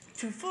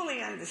To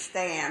fully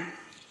understand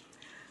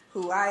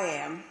who I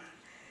am,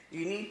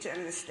 you need to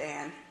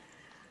understand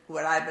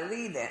what I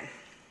believe in.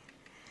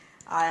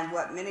 I am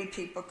what many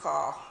people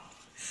call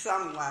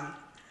someone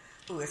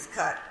who is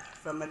cut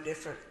from a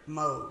different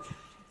mode.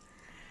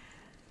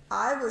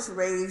 I was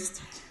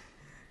raised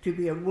to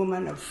be a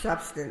woman of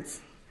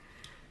substance,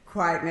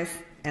 quietness,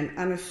 and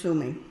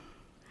unassuming.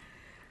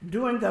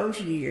 During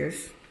those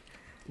years,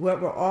 what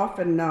were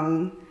often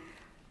known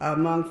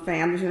among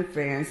families and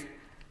friends,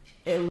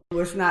 it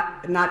was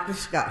not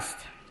discussed.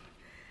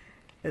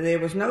 There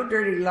was no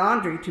dirty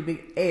laundry to be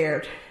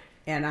aired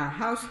in our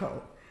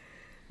household.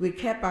 We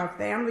kept our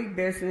family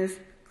business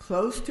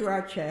close to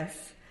our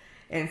chests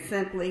and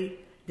simply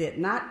did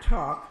not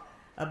talk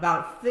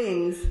about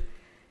things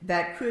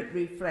that could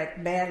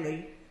reflect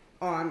badly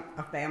on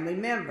a family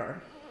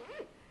member.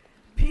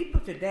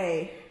 People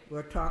today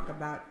will talk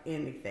about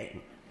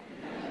anything,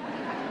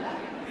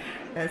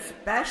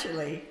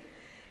 especially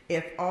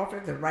if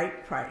offered the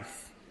right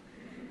price.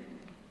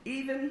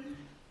 Even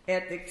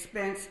at the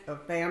expense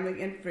of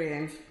family and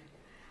friends,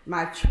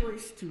 my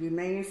choice to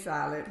remain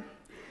silent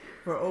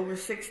for over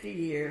 60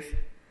 years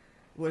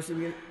was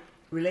a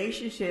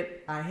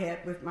relationship I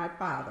had with my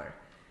father.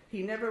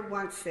 He never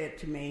once said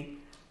to me,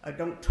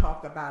 don't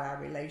talk about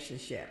our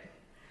relationship.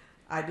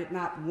 I did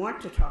not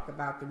want to talk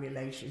about the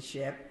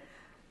relationship.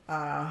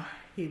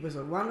 He was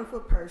a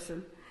wonderful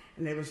person,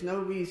 and there was no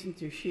reason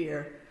to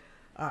share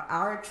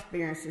our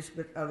experiences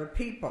with other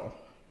people,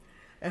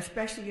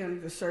 especially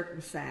under the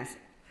circumstances.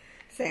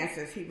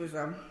 He was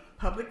a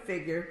public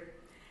figure,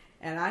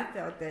 and I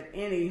felt that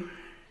any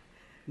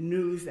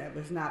news that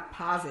was not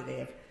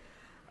positive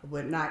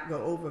would not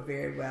go over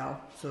very well,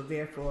 so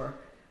therefore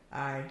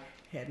I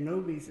had no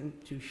reason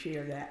to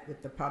share that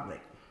with the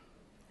public.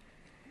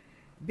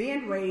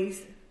 Being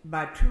raised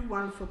by two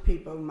wonderful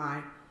people,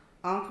 my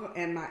uncle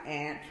and my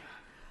aunt,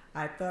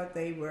 I thought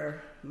they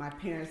were my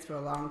parents for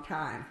a long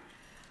time.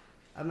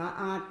 My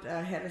aunt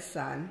had a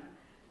son.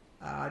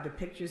 The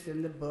pictures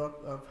in the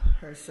book of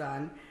her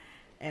son,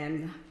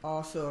 and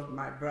also of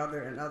my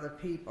brother and other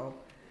people.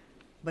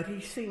 But he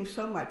seemed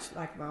so much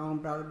like my own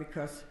brother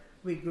because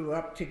we grew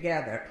up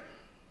together.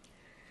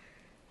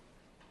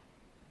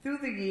 Through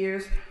the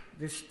years,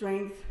 the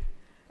strength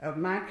of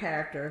my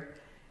character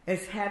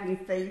is having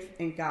faith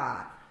in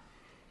God.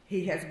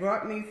 He has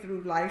brought me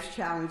through life's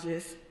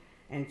challenges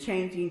and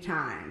changing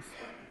times.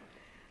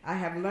 I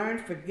have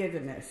learned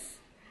forgiveness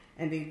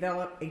and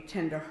developed a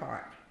tender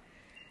heart.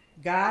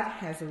 God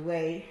has a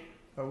way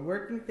of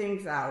working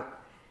things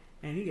out,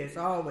 and he is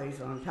always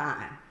on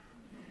time.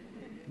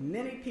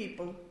 Many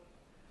people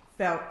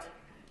felt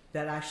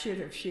that I should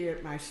have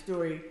shared my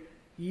story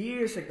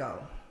years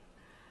ago.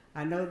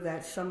 I know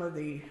that some of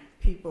the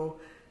people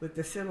with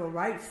the civil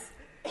rights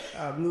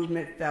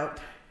movement felt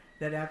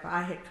that if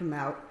I had come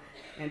out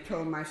and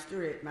told my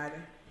story, it might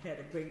have had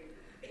a great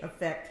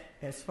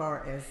effect as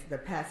far as the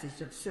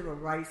passage of civil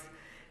rights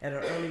at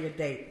an earlier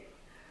date.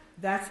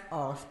 That's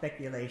all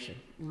speculation.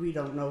 We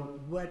don't know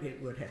what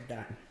it would have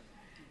done.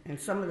 And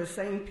some of the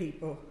same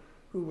people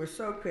who were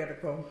so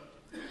critical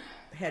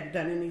hadn't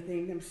done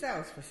anything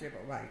themselves for civil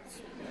rights.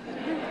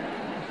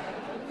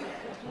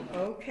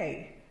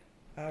 Okay.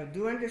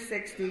 During the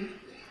 60s,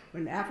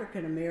 when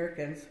African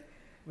Americans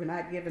were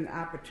not given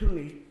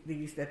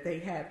opportunities that they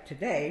have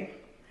today,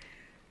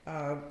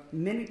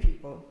 many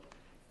people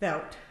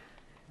felt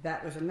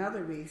that was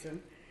another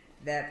reason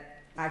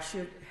that I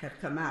should have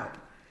come out.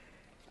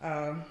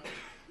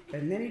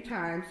 And many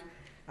times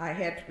I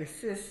had to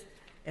persist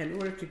in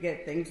order to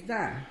get things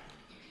done.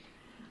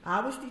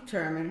 I was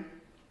determined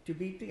to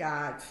beat the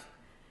odds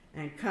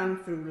and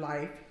come through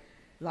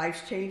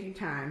life's changing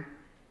time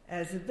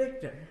as a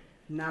victor,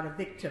 not a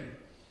victim.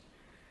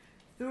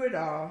 Through it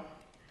all,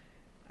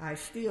 I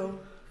still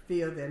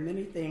feel there are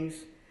many things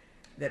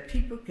that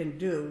people can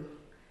do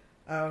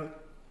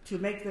to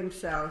make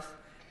themselves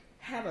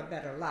have a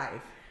better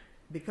life.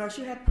 Because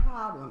you have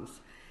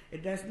problems,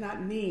 it does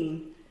not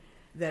mean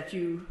that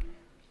you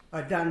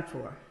are done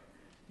for.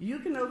 You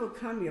can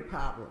overcome your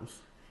problems.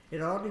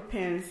 It all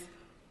depends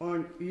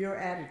on your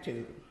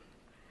attitude.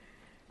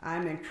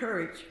 I'm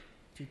encouraged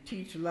to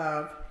teach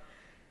love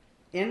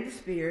in the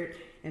spirit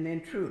and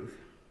in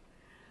truth.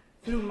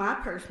 Through my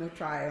personal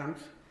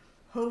triumphs,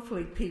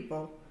 hopefully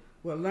people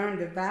will learn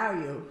the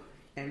value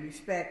and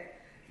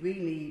respect we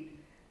need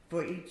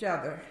for each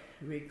other,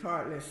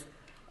 regardless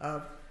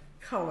of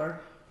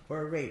color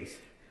or race.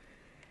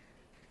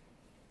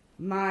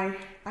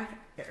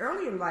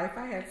 Early in life,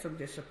 I had some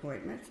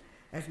disappointments,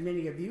 as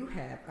many of you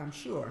have, I'm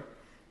sure.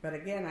 But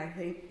again, I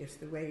think it's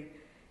the way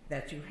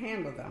that you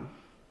handle them.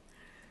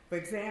 For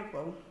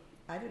example,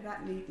 I did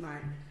not meet my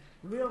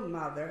real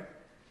mother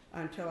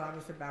until I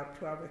was about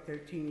 12 or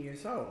 13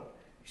 years old.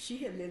 She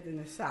had lived in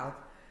the South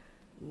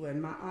when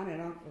my aunt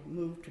and uncle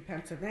moved to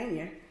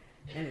Pennsylvania,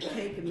 and had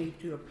taken me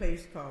to a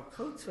place called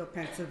Coatesville,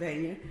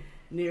 Pennsylvania,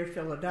 near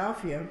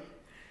Philadelphia,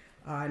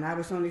 and I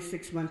was only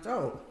 6 months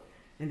old,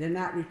 and did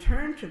not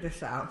return to the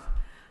South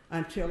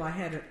until I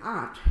had an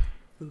aunt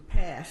who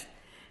passed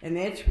in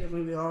Edgefield,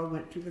 and we all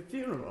went to the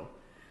funeral.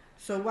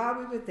 So while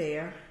we were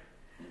there,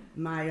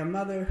 my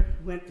mother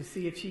went to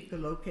see if she could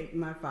locate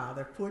my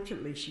father.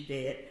 Fortunately, she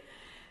did.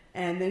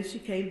 And then she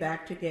came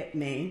back to get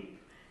me.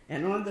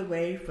 And on the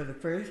way, for the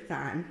first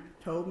time,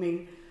 told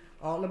me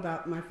all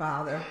about my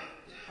father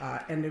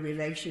and the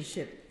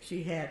relationship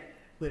she had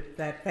with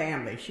that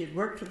family. She had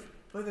worked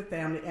for the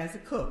family as a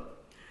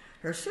cook.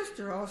 Her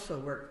sister also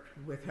worked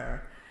with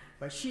her,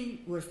 but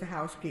she was the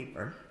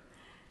housekeeper.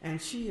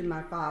 And she and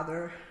my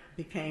father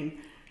became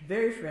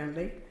very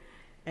friendly.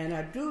 And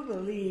I do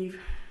believe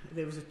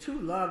there was a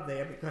true love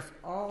there, because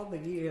all the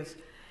years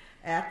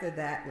after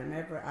that,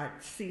 whenever I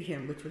see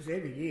him, which was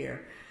every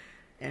year,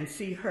 and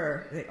see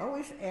her, they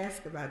always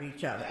ask about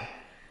each other.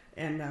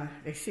 And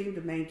they seem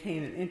to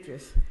maintain an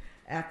interest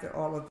after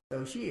all of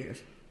those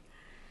years.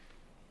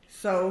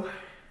 So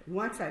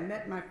once I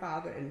met my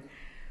father in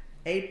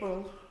April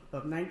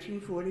of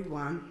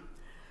 1941,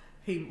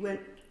 he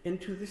went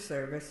into the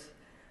service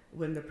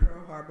when the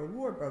Pearl Harbor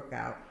War broke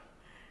out.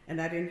 And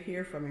I didn't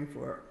hear from him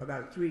for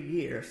about 3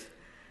 years.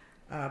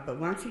 But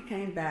once he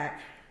came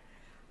back,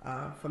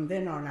 from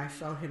then on, I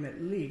saw him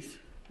at least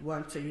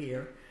once a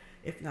year,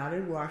 if not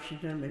in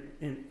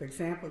Washington. For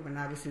example, when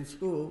I was in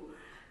school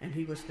and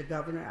he was the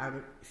governor, I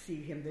would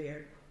see him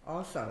there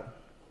also.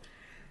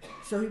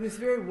 So he was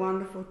very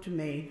wonderful to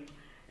me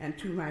and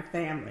to my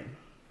family.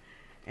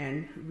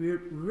 And we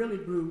really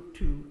grew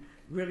to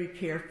really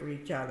care for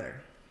each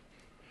other.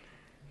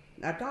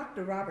 Now,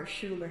 Dr. Robert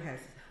Schuller has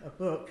a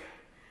book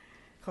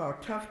called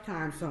Tough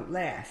Times Don't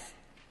Last,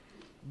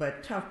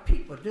 but Tough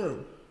People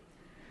Do.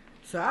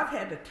 So I've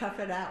had to tough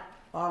it out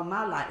all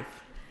my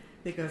life,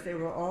 because there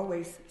were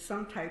always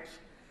some types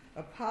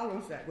of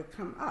problems that would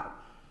come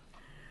up.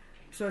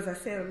 So as I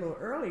said a little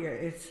earlier,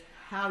 it's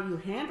how you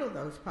handle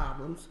those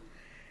problems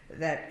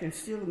that can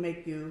still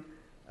make you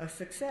a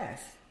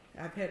success.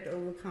 I've had to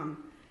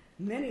overcome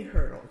many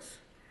hurdles,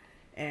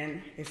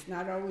 and it's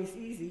not always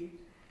easy,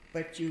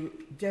 but you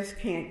just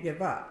can't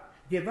give up.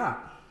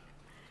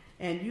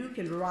 And you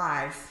can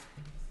rise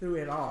through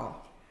it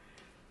all.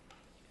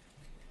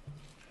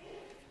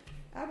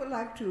 I would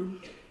like to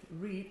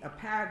read a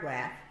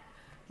paragraph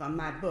from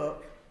my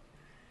book.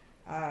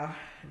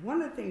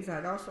 One of the things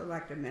I'd also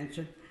like to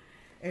mention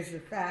is the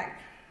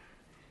fact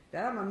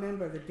that I'm a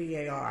member of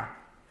the DAR.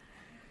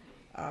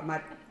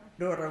 My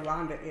daughter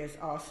Rhonda is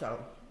also.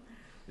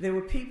 There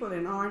were people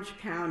in Orange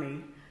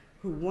County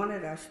who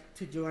wanted us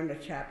to join the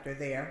chapter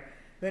there,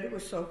 but it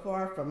was so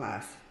far from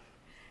us.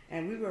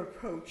 And we were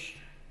approached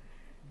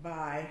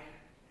by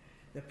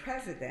the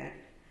president,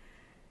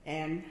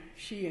 and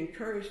she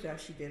encouraged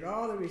us. She did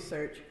all the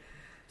research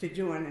to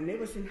join, and it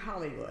was in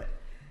Hollywood.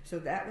 So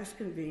that was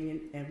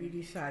convenient, and we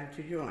decided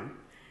to join.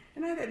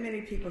 And I've had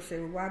many people say,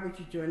 well, why would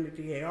you join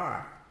the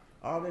DAR?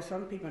 All that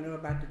some people know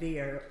about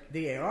the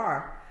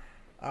DAR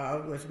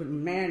was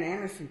when Marian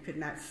Anderson could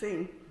not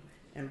sing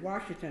in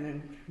Washington,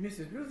 and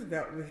Mrs.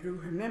 Roosevelt withdrew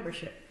her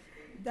membership.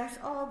 That's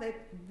all that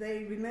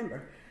they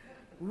remember.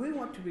 We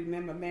want to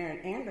remember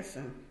Marian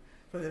Anderson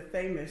for the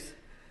famous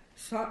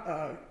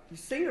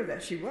singer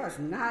that she was,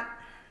 not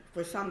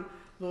for some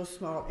little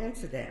small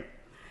incident.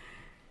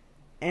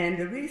 And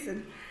the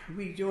reason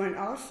we joined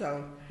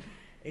also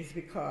is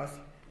because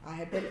I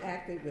had been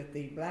active with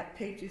the Black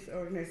Patriots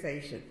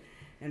organization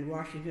in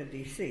Washington,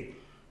 D.C.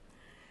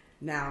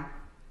 Now,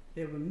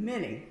 there were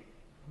many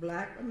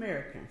Black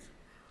Americans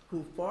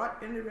who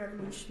fought in the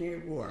Revolutionary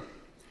War.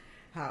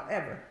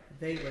 However,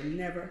 they were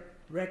never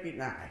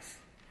recognized.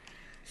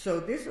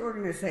 So this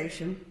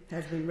organization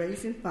has been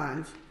raising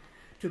funds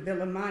to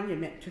build a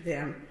monument to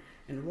them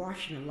in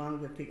Washington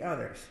along with the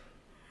others.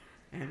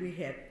 And we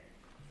had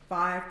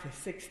 5,000 to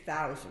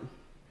 6,000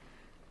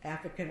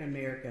 African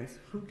Americans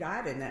who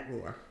died in that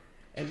war.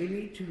 And we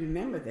need to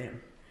remember them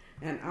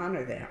and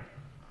honor them.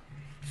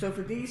 So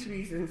for these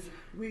reasons,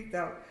 we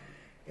felt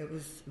it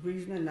was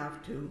reason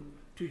enough to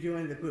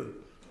join the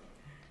group.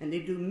 And they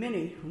do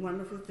many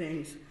wonderful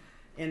things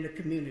in the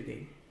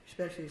community,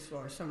 especially as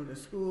far as some of the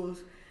schools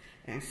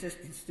and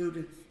assistant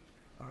students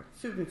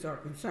are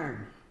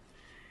concerned.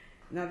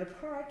 Now, the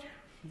part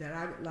that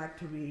I would like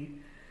to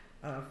read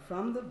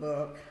from the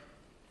book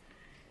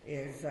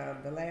is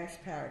the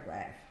last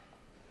paragraph.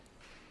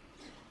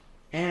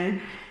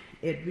 And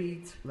it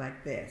reads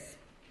like this.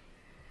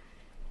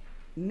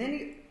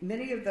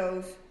 Many of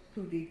those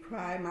who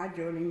decry my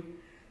joining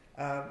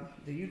the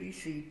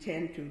UDC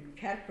tend to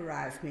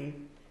categorize me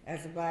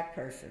as a Black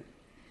person.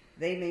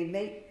 They may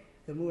make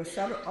the more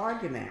subtle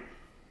argument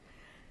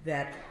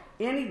that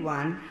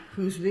anyone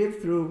who's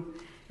lived through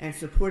and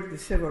supported the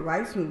civil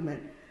rights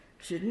movement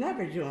should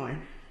never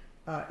join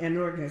an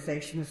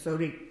organization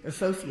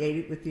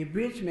associated with the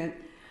abridgment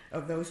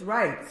of those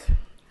rights.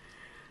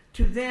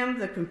 To them,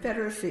 the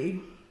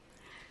Confederacy,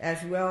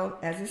 as well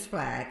as its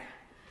flag,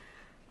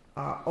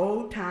 are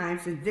old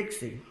times in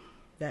Dixie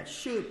that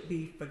should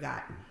be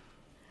forgotten.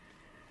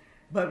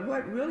 But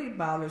what really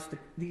bothers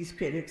these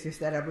critics is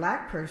that a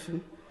Black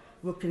person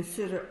will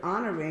consider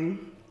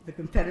honoring the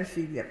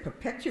Confederacy that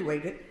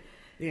perpetuated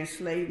the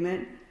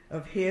enslavement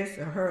of his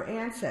or her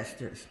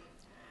ancestors.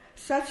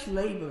 Such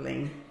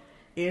labeling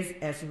is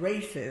as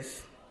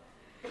racist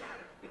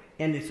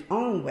in its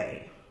own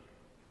way.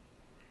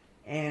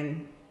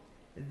 And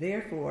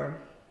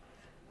therefore,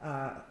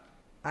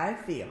 I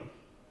feel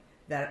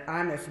that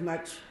I'm as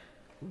much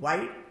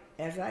white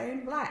as I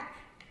am black.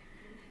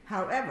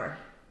 However,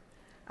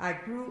 I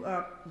grew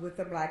up with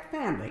a black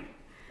family,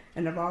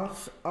 and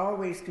I've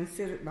always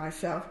considered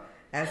myself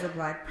as a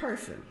black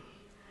person.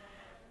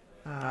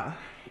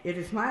 It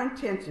is my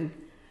intention,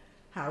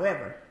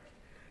 however,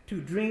 to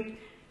drink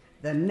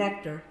the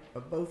nectar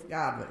of both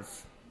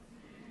goblets.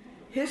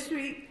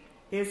 History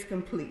is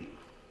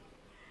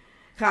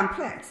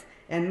complex,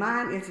 and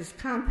mine is as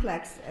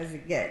complex as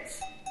it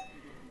gets.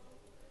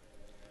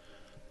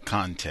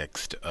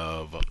 Context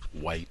of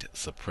white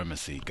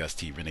supremacy. Gus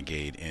T.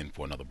 Renegade in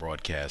for another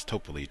broadcast,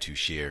 hopefully to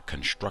share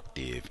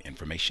constructive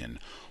information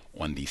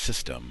on the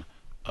system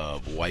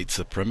of white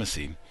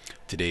supremacy.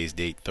 Today's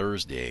date,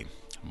 Thursday,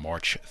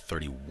 March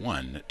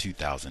 31,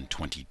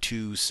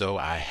 2022. So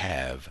I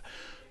have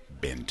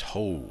been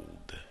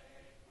told.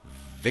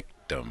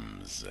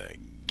 Victims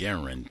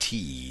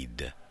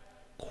guaranteed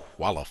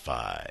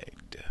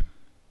qualified.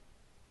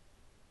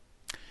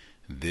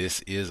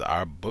 This is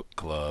our book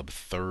club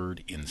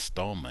third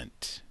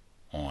installment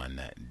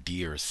on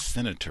Dear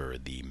Senator,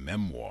 the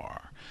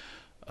memoir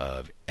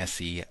of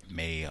Essie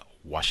Mae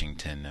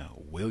Washington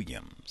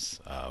Williams,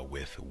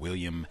 with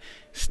William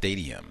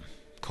Stadium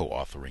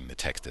co-authoring the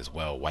text as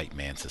well, White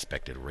Man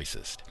Suspected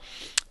Racist.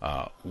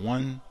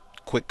 One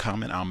quick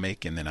comment I'll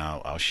make, and then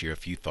I'll share a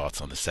few thoughts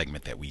on the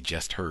segment that we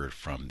just heard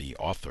from the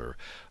author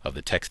of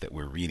the text that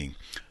we're reading.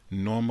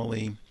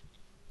 Normally,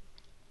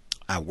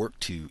 I work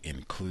to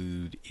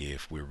include,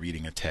 if we're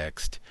reading a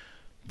text,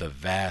 the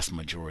vast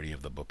majority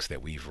of the books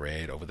that we've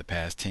read over the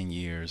past 10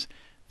 years.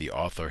 The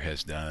author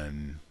has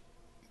done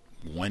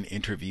one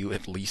interview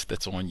at least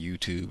that's on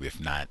YouTube, if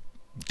not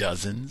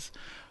dozens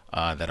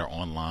that are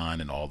online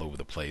and all over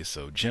the place.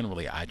 So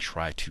generally I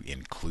try to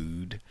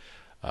include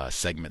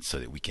segments so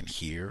that we can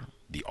hear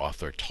the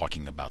author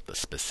talking about the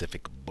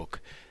specific book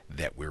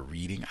that we're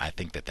reading. I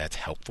think that that's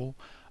helpful.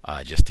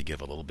 Just to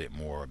give a little bit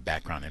more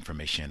background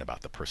information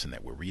about the person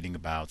that we're reading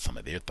about, some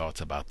of their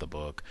thoughts about the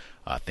book,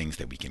 things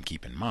that we can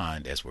keep in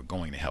mind as we're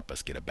going to help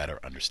us get a better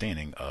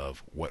understanding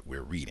of what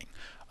we're reading.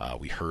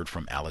 We heard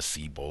from Alice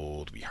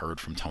Sebold, we heard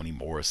from Toni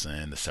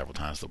Morrison, the several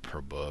times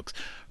her books,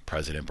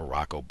 President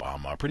Barack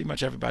Obama, pretty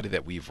much everybody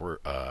that we've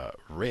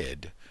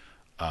read,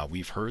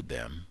 we've heard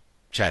them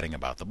chatting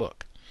about the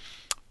book.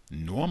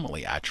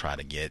 Normally I try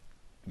to get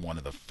one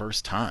of the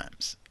first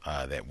times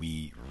that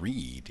we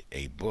read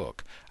a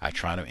book, I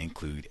try to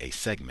include a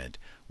segment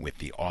with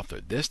the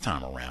author. This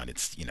time around,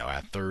 it's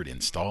our third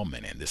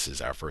installment, and this is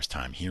our first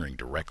time hearing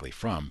directly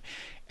from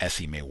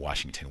Essie Mae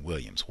Washington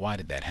Williams. Why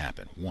did that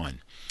happen?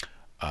 One,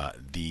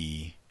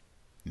 the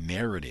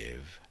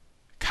narrative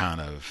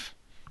kind of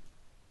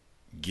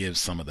gives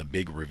some of the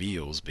big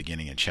reveals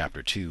beginning in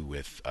chapter 2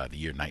 with the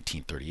year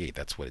 1938.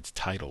 That's what it's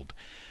titled.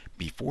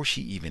 Before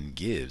she even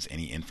gives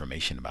any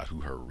information about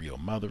who her real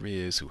mother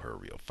is, who her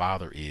real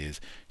father is,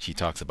 she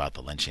talks about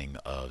the lynching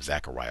of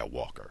Zachariah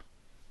Walker.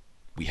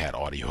 We had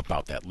audio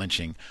about that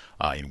lynching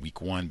in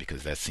week 1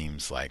 because that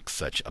seems like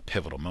such a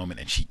pivotal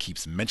moment, and she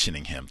keeps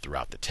mentioning him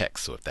throughout the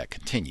text. So if that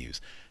continues,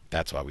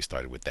 that's why we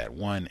started with that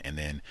one. And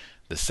then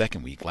the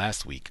second week,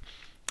 last week,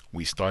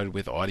 we started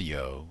with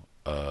audio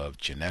of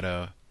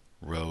Janetta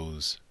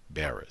Rose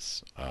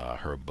Barris,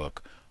 her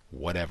book,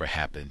 Whatever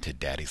Happened to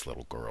Daddy's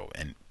Little Girl,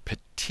 and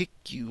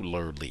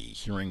particularly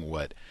hearing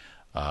what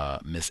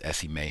Miss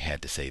Essie Mae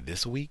had to say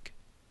this week,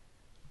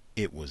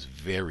 it was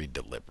very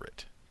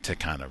deliberate to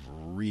kind of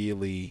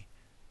really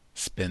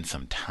spend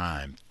some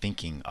time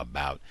thinking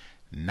about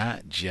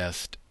not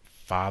just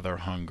father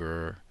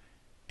hunger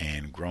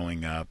and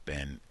growing up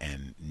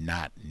and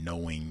not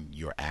knowing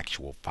your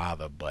actual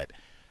father, but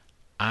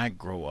I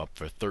grow up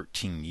for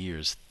 13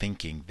 years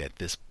thinking that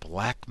this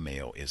black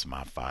male is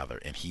my father,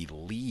 and he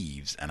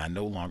leaves and I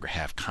no longer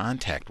have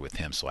contact with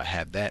him. So I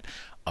have that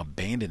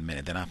abandonment,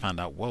 and then I found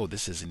out, whoa,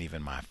 this isn't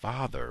even my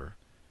father.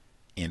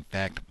 In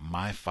fact,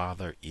 my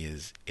father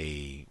is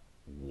a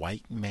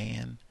white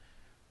man,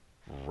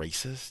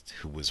 racist,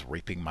 who was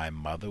raping my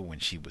mother when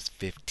she was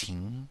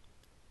 15.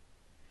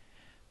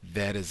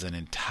 That is an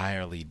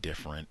entirely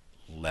different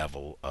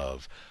level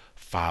of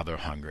father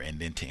hunger. And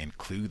then to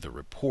include the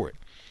report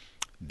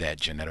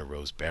that Janetta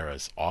Rose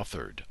Barris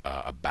authored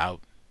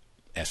about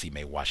Essie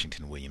Mae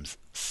Washington Williams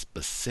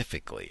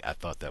specifically, I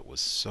thought that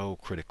was so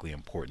critically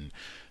important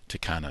to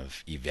kind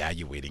of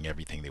evaluating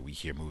everything that we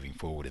hear moving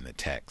forward in the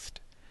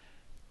text.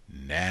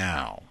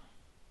 Now,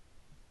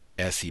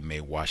 Essie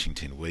Mae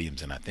Washington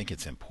Williams, and I think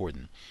it's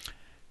important,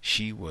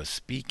 she was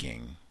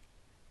speaking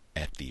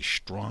at the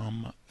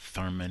Strom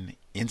Thurmond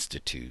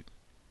Institute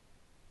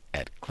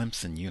at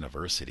Clemson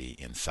University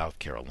in South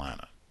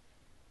Carolina.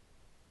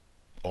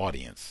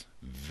 Audience,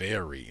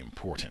 very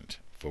important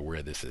for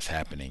where this is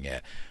happening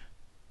at.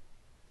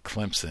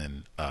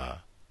 Clemson,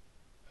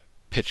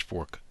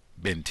 Pitchfork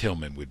Ben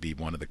Tillman would be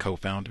one of the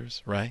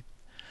co-founders, right?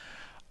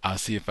 I'll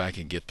see if I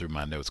can get through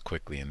my notes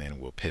quickly, and then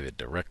we'll pivot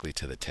directly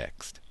to the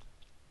text.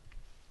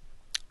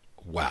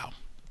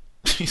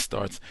 She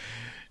starts,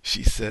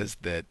 she says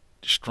that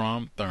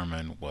Strom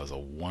Thurmond was a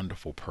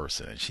wonderful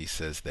person, and she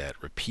says that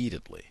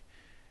repeatedly.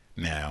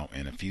 Now,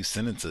 in a few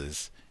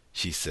sentences,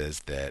 she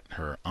says that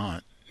her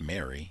aunt,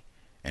 Mary,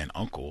 and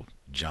uncle,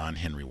 John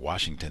Henry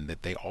Washington,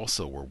 that they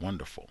also were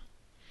wonderful.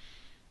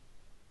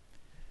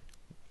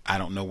 I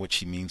don't know what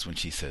she means when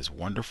she says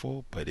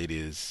wonderful, but it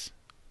is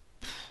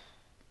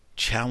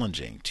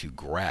challenging to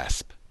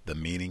grasp the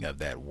meaning of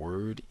that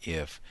word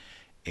if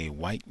a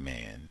white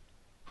man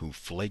who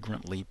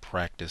flagrantly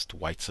practiced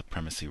white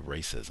supremacy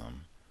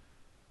racism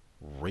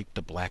raped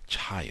a black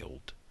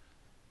child.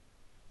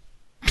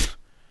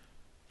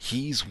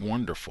 He's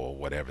wonderful,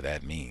 whatever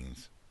that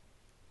means.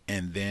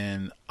 And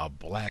then a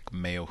black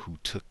male who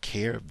took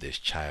care of this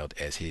child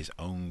as his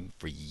own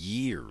for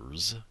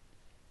years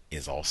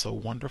is also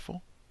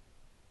wonderful.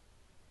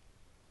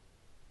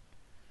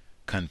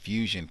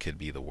 Confusion could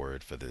be the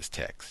word for this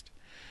text.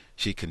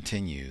 She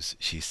continues,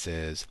 she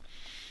says,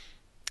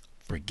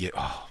 forget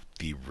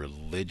the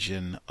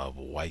religion of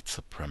white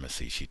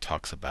supremacy. She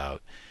talks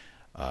about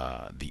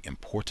the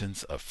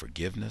importance of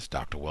forgiveness.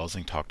 Dr.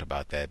 Welsing talked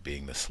about that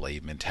being the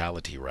slave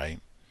mentality, right?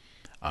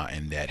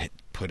 And that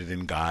put it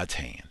in God's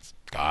hands.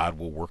 God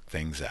will work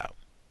things out.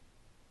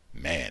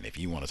 Man, if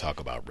you want to talk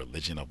about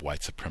religion of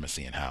white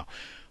supremacy and how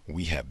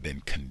we have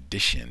been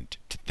conditioned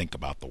to think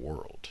about the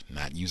world,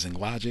 not using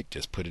logic,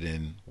 just put it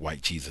in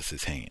white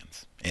Jesus's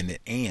hands.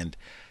 And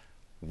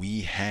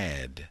we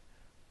had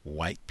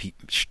white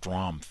people.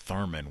 Strom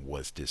Thurmond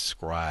was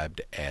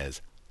described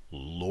as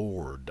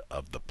Lord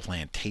of the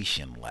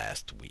Plantation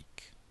last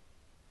week.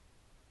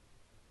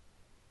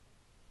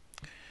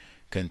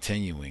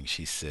 Continuing,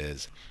 she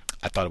says,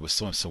 I thought it was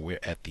so we're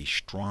at the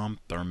Strom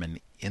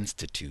Thurmond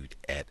Institute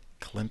at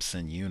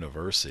Clemson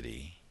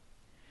University.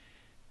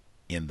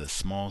 In the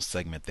small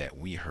segment that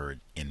we heard,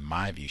 in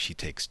my view, she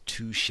takes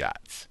two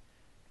shots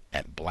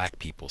at black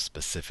people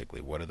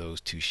specifically. What are those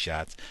two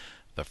shots?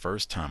 The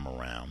first time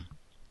around,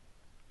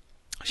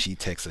 she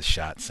takes a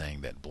shot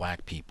saying that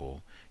black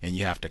people, and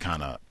you have to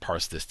kind of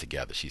parse this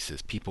together. She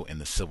says people in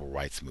the civil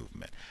rights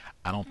movement.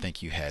 I don't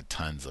think you had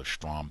tons of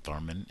Strom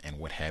Thurmond and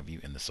what have you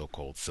in the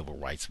so-called civil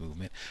rights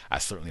movement. I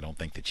certainly don't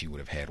think that you would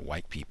have had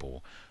white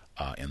people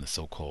in the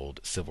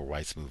so-called civil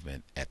rights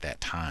movement at that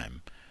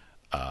time.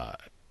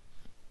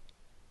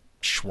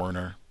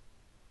 Schwerner,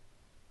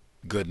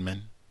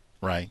 Goodman,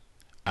 right?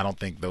 I don't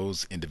think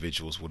those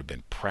individuals would have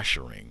been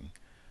pressuring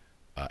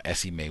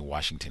Essie Mae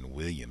Washington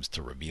Williams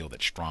to reveal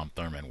that Strom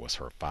Thurmond was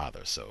her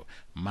father. So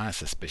my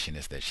suspicion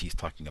is that she's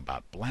talking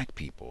about black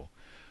people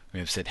who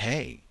have said,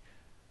 hey,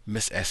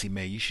 Miss Essie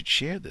Mae, you should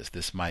share this.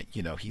 This might,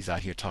 he's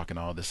out here talking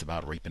all this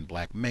about raping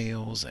black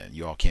males and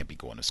you all can't be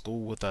going to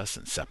school with us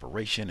and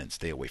separation and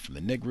stay away from the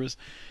niggers.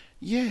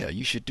 Yeah,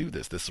 you should do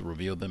this. This will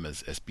reveal them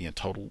as being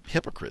total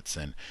hypocrites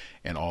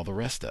and all the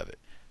rest of it.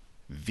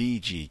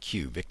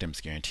 VGQ,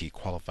 Victims Guarantee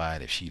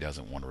Qualified. If she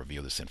doesn't want to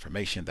reveal this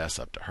information, that's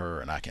up to her,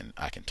 and I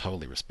can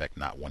totally respect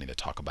not wanting to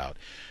talk about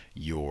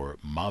your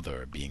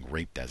mother being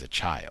raped as a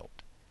child.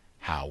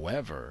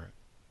 However,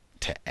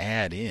 to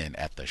add in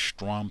at the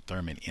Strom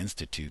Thurmond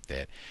Institute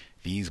that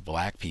these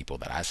black people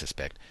that I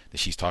suspect that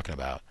she's talking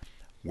about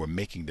were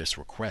making this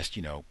request,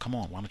 come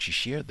on, why don't you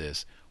share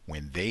this,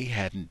 when they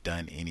hadn't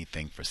done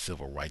anything for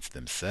civil rights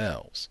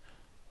themselves.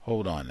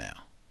 Hold on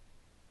now.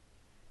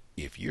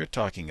 If you're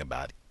talking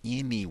about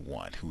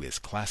anyone who is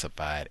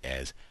classified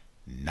as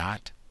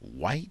not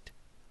white,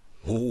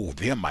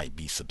 there might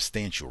be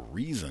substantial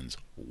reasons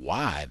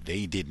why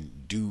they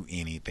didn't do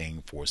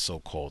anything for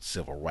so-called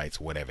civil rights,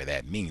 whatever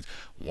that means.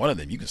 One of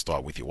them, you can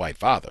start with your white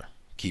father,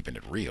 keeping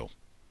it real.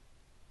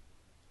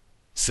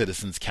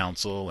 Citizens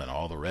Council and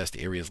all the rest,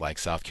 areas like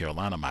South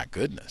Carolina, my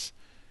goodness,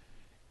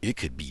 it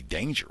could be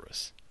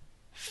dangerous,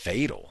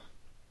 fatal,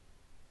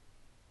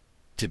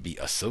 to be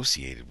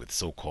associated with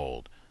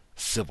so-called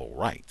civil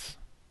rights.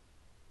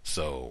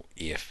 So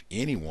if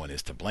anyone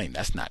is to blame,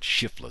 that's not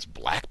shiftless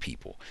black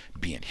people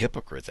being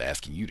hypocrites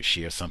asking you to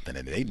share something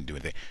and they didn't do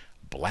anything.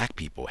 Black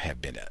people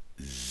have been a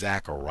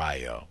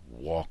Zachariah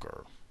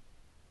Walker.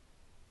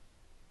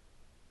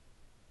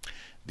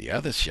 The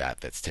other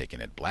shot that's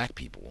taken at black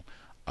people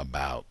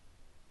about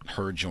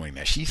her joining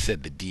that, she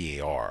said the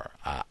DAR,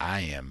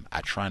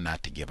 I try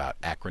not to give out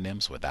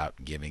acronyms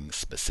without giving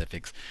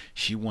specifics.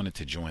 She wanted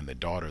to join the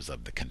Daughters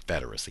of the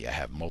Confederacy. I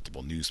have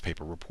multiple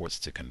newspaper reports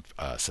to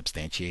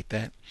substantiate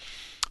that.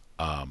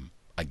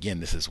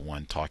 Again, this is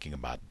one talking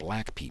about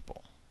black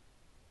people,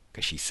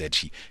 because she said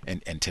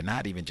and to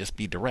not even just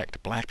be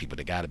direct, black people,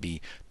 they got to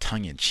be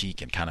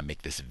tongue-in-cheek and kind of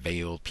make this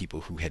veiled,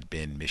 people who had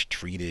been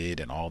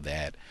mistreated and all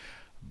that.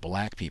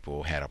 Black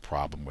people had a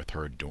problem with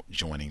her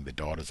joining the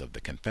Daughters of the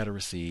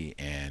Confederacy,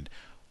 and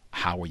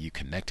how are you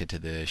connected to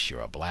this?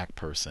 You're a black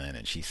person.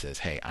 And she says,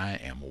 hey, I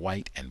am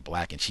white and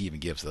black, and she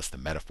even gives us the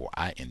metaphor,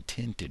 I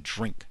intend to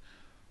drink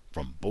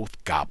from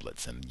both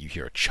goblets. And you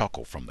hear a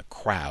chuckle from the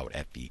crowd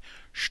at the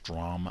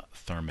Strom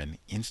Thurmond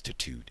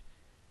Institute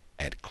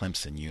at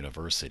Clemson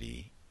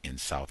University in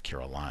South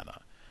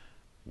Carolina.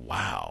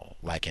 Wow.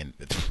 Like, and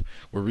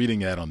we're reading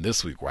that on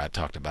This Week where I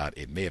talked about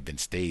it may have been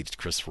staged,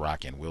 Chris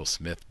Rock and Will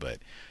Smith, but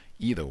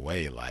either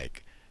way,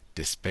 like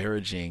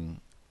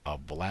disparaging a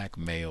black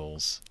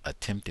male's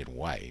attempted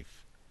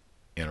wife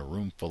in a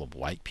room full of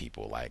white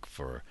people, like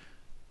for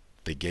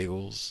the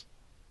giggles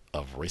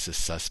of racist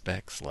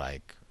suspects,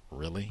 like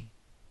really?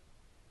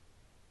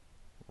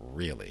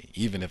 Really?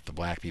 Even if the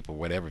black people,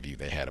 whatever view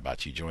they had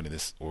about you joining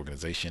this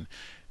organization,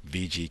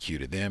 VGQ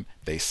to them,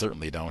 they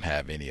certainly don't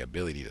have any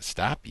ability to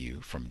stop you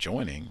from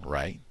joining,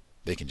 right?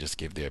 They can just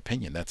give their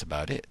opinion. That's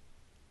about it.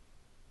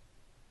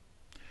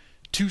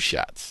 Two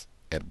shots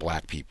at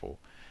black people,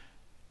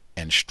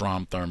 and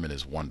Strom Thurmond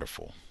is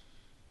wonderful.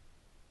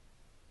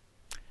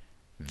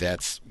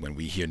 That's when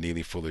we hear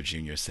Neely Fuller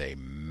Jr. say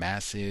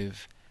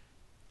massive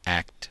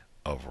act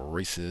of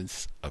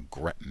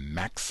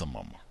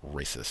maximum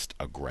racist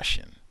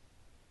aggression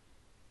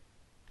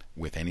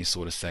with any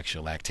sort of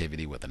sexual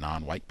activity with a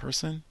non-white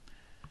person.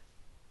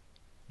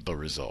 The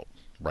result,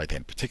 right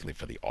then, particularly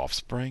for the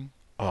offspring,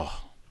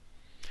 oh,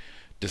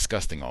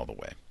 disgusting all the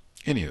way.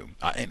 Anywho,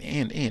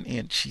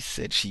 and she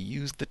said she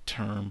used the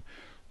term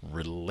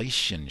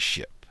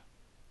relationship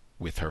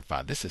with her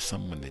father. This is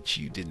someone that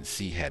you didn't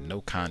see, had no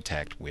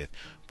contact with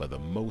for the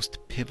most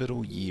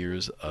pivotal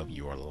years of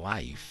your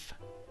life,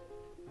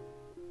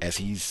 as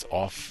he's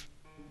off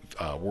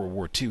World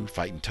War II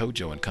fighting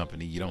Tojo and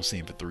company. You don't see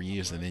him for 3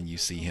 years, and then you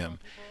see him,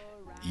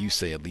 you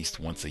say, at least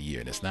once a year.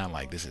 And it's not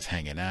like this is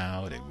hanging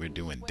out and we're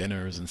doing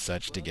dinners and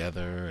such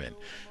together and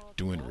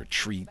doing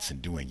retreats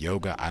and doing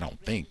yoga. I don't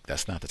think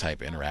that's not the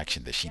type of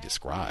interaction that she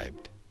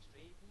described.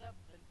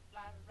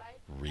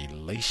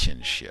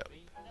 Relationship.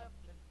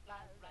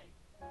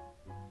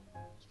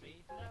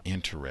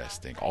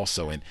 Interesting.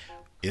 Also, and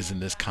isn't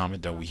this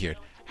common? Don't we hear it?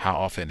 How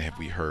often have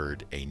we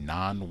heard a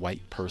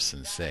non-white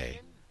person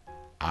say,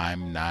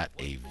 I'm not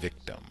a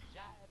victim.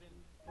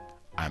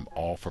 I'm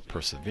all for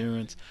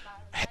perseverance.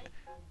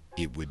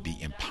 It would be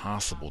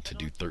impossible to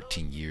do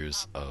 13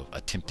 years of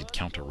attempted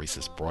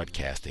counter-racist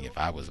broadcasting if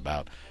I was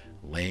about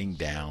laying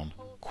down,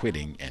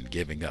 quitting, and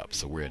giving up.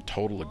 So we're in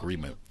total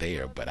agreement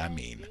there, but I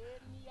mean,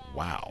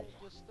 wow.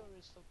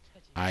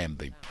 I am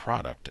the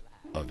product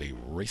of a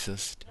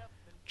racist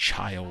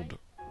child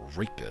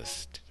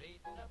rapist,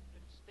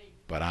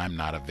 but I'm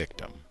not a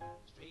victim.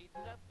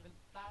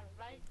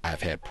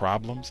 I've had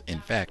problems. In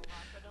fact,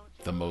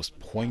 the most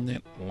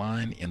poignant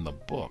line in the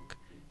book,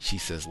 she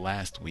says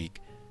last week,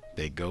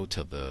 they go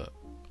to the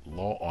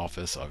law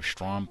office of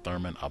Strom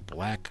Thurmond. A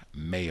black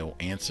male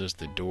answers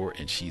the door,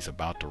 and she's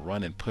about to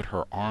run and put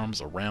her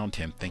arms around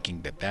him,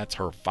 thinking that that's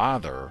her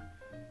father.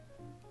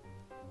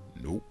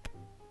 Nope.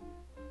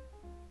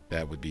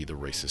 That would be the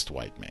racist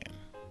white man.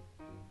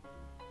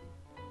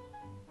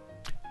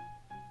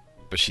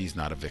 But she's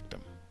not a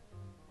victim.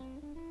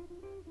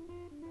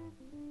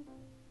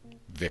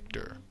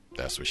 Victor.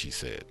 That's what she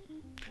said.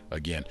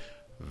 Again,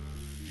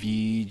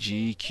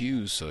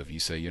 VGQ. So if you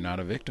say you're not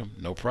a victim,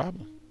 no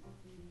problem.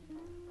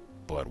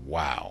 But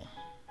wow,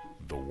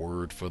 the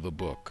word for the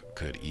book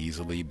could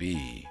easily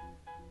be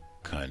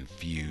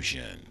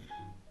confusion.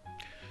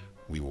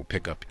 We will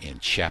pick up in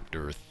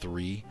chapter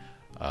 3.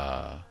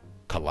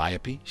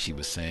 Calliope, she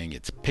was saying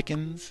it's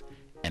Pickens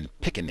and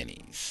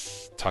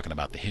Pickaninnies, talking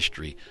about the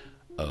history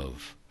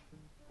of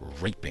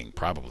raping,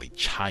 probably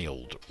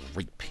child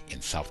rape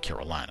in South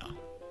Carolina.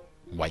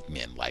 White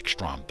men like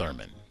Strom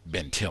Thurmond,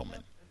 Ben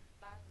Tillman,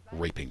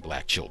 raping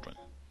black children,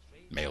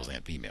 males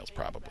and females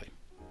probably.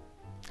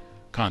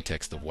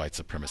 Context of white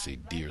supremacy,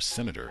 Dear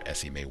Senator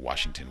Essie Mae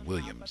Washington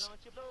Williams.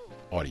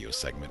 Audio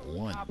segment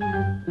 1.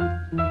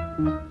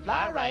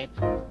 All right.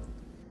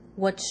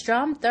 What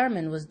Strom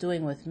Thurmond was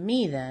doing with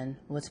me then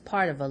was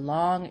part of a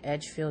long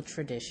Edgefield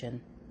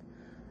tradition.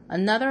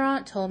 Another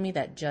aunt told me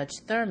that Judge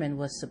Thurmond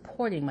was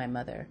supporting my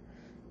mother.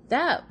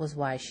 That was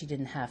why she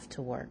didn't have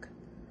to work.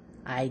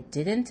 I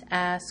didn't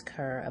ask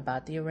her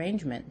about the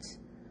arrangements.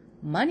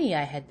 Money,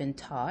 I had been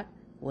taught,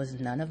 was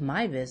none of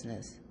my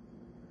business.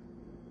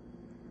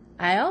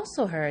 I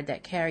also heard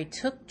that Carrie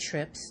took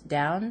trips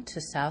down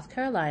to South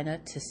Carolina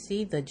to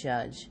see the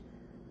judge.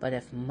 But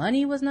if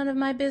money was none of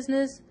my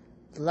business,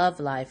 love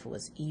life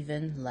was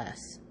even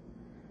less.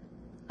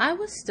 I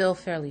was still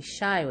fairly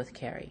shy with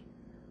Carrie.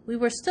 We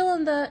were still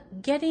in the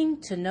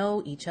getting to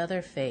know each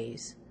other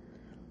phase.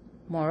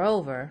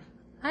 Moreover,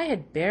 I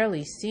had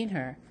barely seen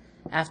her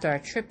after our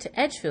trip to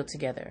Edgefield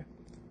together.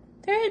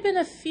 There had been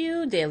a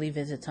few daily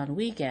visits on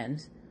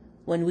weekends,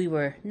 when we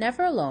were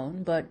never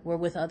alone but were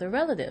with other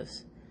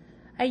relatives.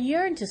 I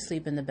yearned to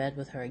sleep in the bed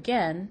with her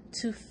again,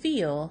 to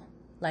feel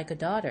like a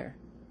daughter.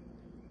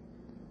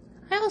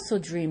 I also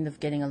dreamed of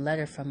getting a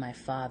letter from my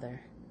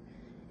father.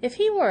 If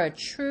he were a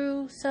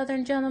true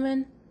Southern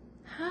gentleman,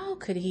 how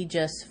could he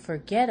just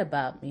forget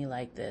about me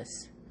like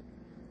this?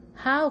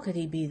 How could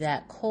he be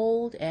that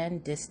cold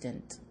and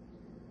distant?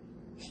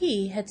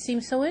 He had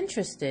seemed so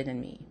interested in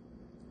me.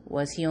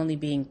 Was he only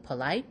being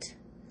polite?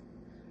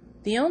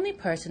 The only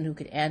person who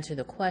could answer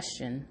the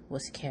question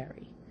was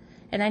Carrie,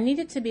 and I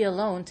needed to be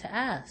alone to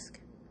ask.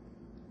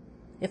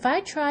 If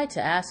I tried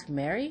to ask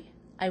Mary,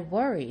 I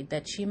worried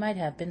that she might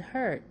have been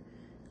hurt.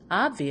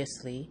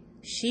 Obviously,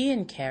 she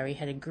and Carrie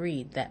had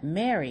agreed that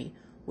Mary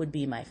would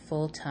be my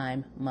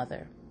full-time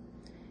mother.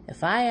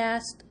 If I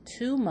asked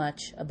too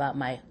much about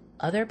my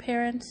other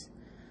parents,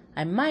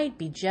 I might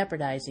be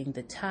jeopardizing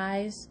the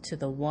ties to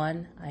the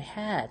one I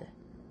had.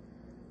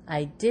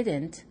 I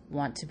didn't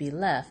want to be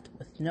left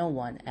with no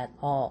one at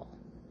all.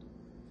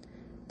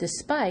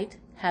 Despite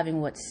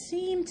having what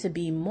seemed to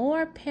be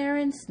more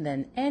parents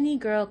than any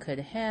girl could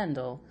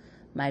handle,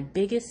 my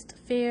biggest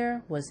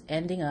fear was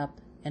ending up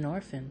an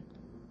orphan.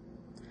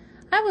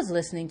 I was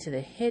listening to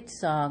the hit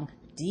song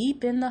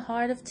Deep in the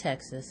Heart of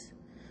Texas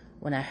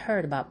when I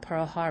heard about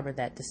Pearl Harbor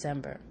that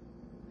December.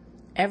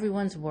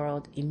 Everyone's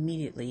world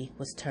immediately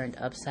was turned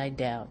upside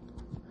down.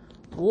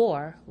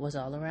 War was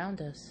all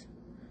around us.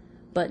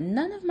 But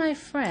none of my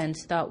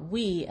friends thought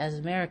we as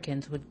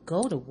Americans would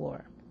go to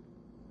war.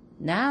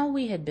 Now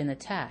we had been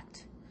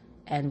attacked,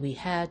 and we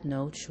had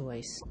no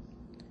choice.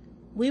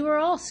 We were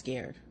all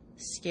scared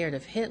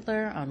of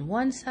Hitler on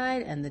one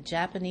side and the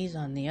Japanese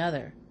on the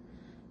other.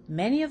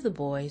 Many of the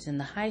boys in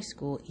the high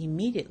school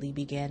immediately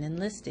began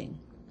enlisting.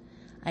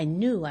 I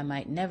knew I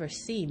might never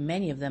see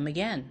many of them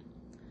again.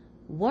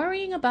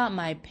 Worrying about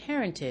my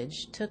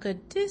parentage took a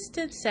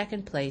distant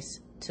second place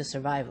to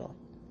survival.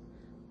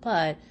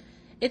 But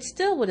it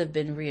still would have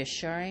been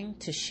reassuring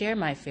to share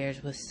my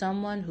fears with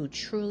someone who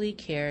truly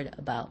cared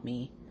about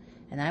me,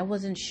 and I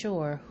wasn't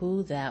sure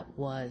who that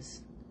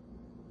was.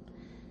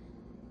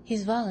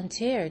 "He's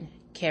volunteered,"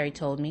 Carrie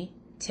told me,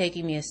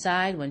 taking me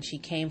aside when she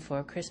came for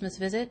a Christmas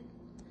visit.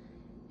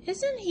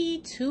 "Isn't he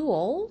too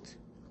old?"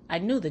 I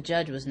knew the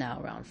judge was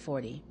now around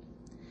 40.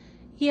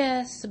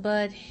 "Yes,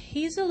 but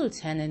he's a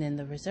lieutenant in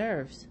the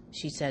reserves,"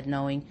 she said,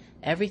 knowing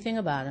everything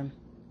about him.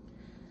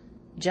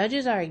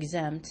 "Judges are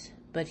exempt,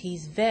 but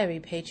he's very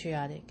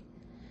patriotic,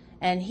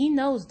 and he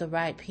knows the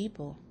right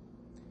people.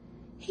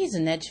 He's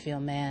an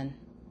Edgefield man,"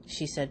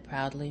 she said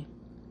proudly.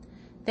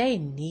 "They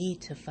need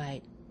to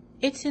fight.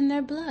 It's in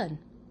their blood.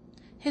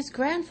 His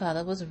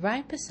grandfather was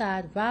right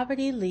beside Robert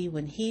E. Lee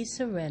when he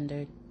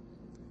surrendered.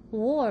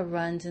 War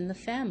runs in the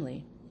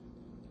family."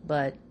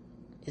 But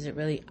is it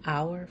really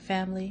our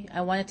family?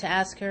 I wanted to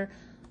ask her.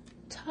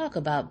 Talk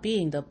about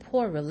being the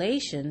poor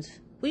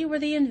relations. We were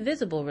the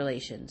invisible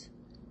relations.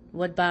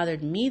 What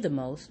bothered me the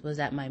most was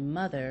that my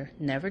mother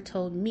never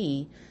told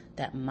me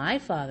that my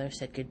father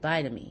said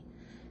goodbye to me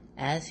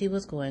as he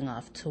was going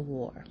off to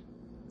war.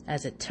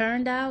 As it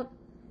turned out,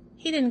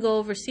 he didn't go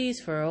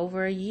overseas for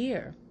over a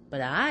year,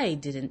 but I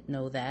didn't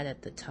know that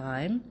at the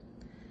time.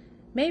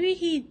 Maybe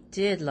he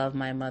did love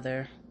my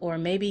mother, or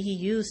maybe he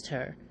used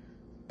her,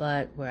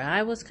 but where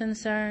I was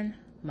concerned,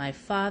 my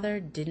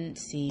father didn't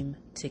seem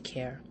to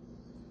care.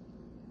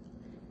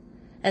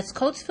 As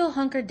Coatesville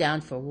hunkered down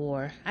for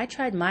war, I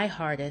tried my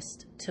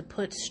hardest to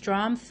put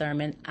Strom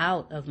Thurmond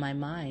out of my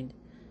mind.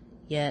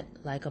 Yet,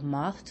 like a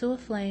moth to a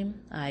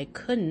flame, I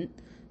couldn't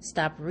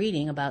stop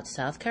reading about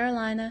South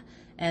Carolina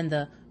and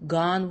the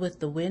Gone with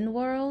the Wind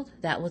world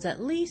that was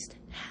at least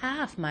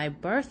half my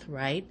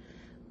birthright,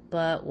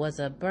 but was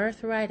a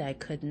birthright I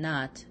could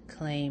not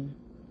claim.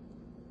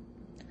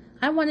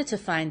 I wanted to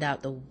find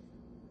out the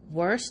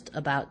worst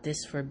about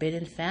this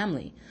forbidden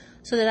family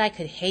so that I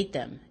could hate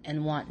them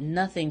and want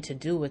nothing to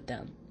do with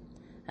them.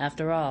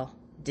 After all,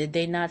 did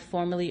they not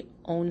formerly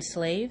own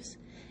slaves?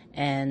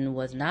 And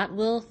was not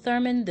Will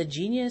Thurmond the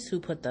genius who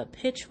put the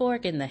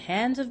pitchfork in the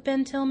hands of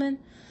Ben Tillman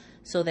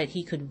so that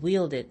he could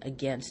wield it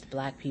against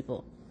black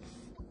people?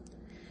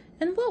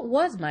 And what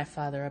was my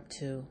father up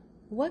to?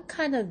 What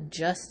kind of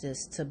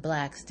justice to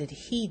blacks did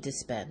he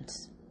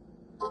dispense?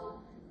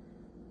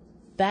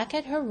 Back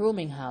at her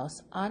rooming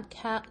house, Aunt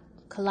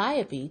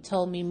Calliope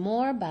told me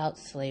more about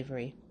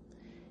slavery.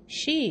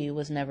 She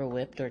was never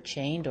whipped or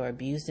chained or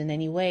abused in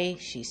any way,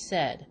 she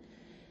said.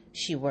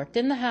 She worked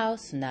in the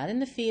house, not in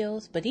the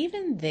fields, but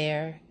even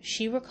there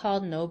she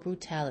recalled no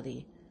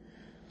brutality.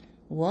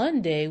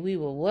 "One day we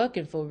were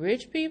working for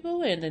rich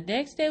people, and the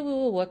next day we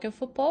were working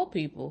for poor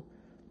people,"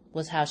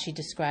 was how she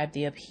described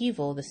the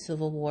upheaval the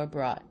Civil War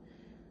brought.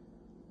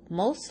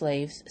 Most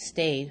slaves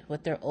stayed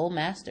with their old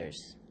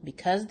masters.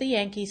 Because the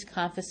Yankees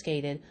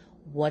confiscated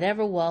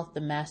whatever wealth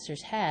the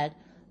masters had,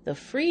 the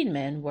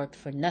freedmen worked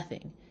for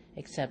nothing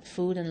except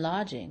food and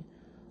lodging,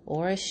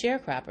 or as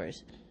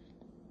sharecroppers.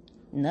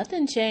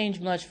 Nothing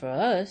changed much for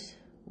us.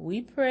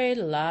 We prayed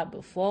a lot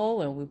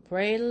before and we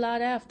prayed a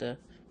lot after.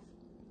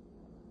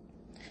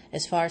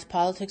 As far as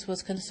politics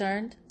was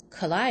concerned,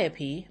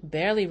 Calliope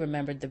barely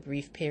remembered the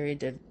brief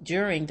period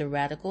during the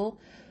radical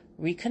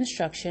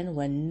Reconstruction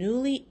when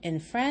newly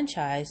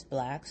enfranchised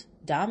blacks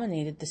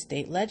dominated the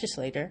state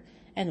legislature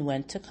and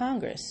went to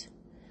Congress.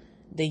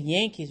 The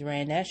Yankees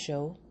ran that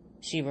show,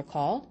 she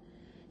recalled.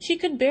 She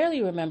could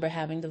barely remember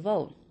having the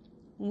vote.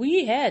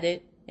 We had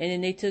it, and then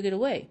they took it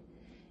away.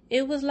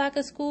 It was like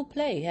a school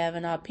play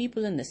having our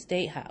people in the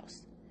state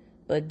house.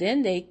 But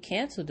then they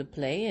canceled the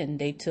play and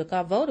they took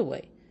our vote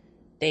away.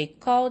 They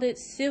called it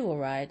civil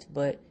rights,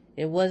 but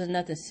it wasn't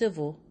nothing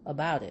civil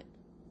about it.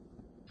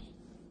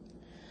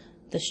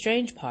 The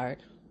strange part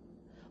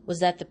was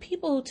that the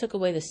people who took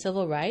away the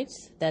civil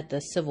rights that the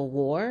Civil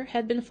War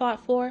had been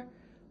fought for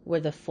were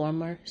the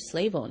former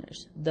slave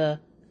owners, the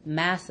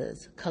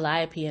masses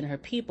Calliope and her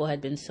people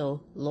had been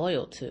so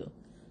loyal to.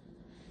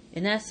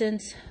 In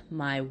essence,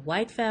 my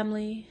white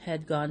family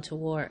had gone to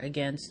war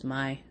against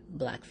my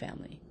black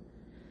family.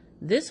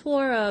 This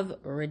war of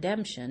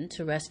redemption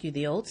to rescue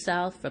the Old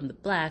South from the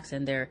blacks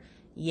and their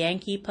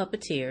Yankee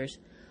puppeteers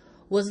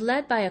was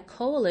led by a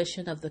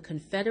coalition of the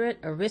Confederate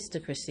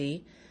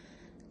aristocracy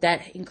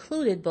that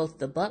included both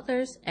the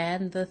Butlers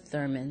and the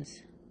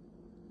Thurmans.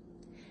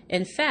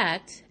 In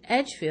fact,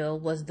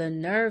 Edgefield was the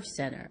nerve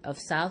center of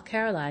South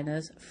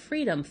Carolina's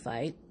freedom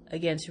fight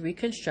against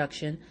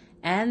Reconstruction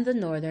and the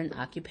Northern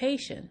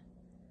occupation.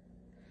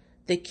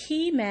 The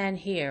key man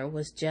here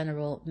was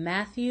General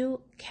Matthew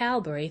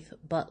Calbraith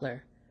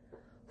Butler,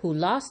 who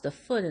lost a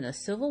foot in a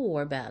Civil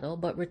War battle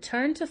but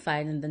returned to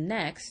fight in the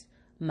next,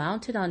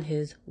 mounted on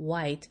his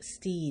white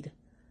steed.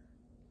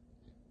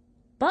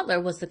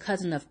 Butler was the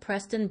cousin of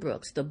Preston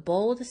Brooks, the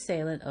bold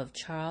assailant of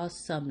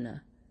Charles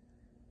Sumner.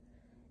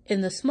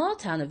 In the small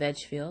town of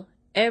Edgefield,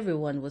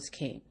 everyone was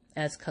king,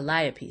 as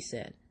Calliope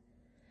said.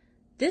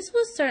 This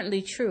was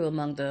certainly true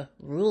among the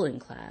ruling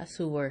class,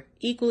 who were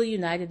equally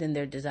united in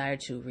their desire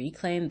to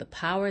reclaim the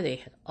power they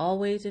had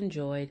always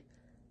enjoyed.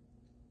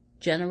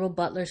 General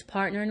Butler's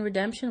partner in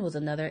redemption was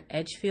another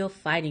Edgefield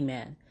fighting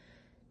man,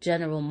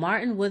 General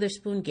Martin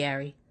Witherspoon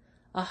Gary,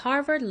 a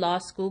Harvard Law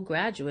School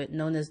graduate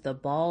known as the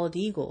Bald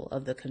Eagle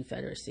of the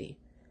Confederacy.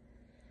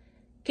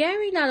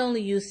 Gary not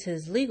only used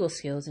his legal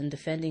skills in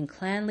defending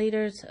Klan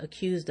leaders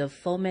accused of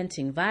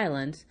fomenting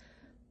violence,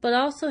 but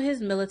also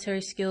his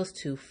military skills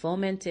to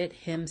foment it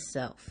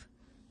himself.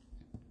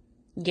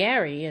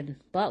 Gary and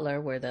Butler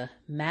were the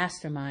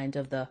mastermind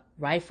of the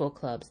rifle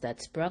clubs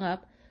that sprung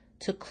up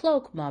to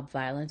cloak mob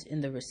violence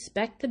in the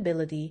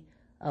respectability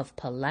of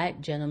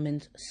polite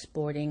gentlemen's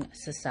sporting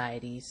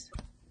societies.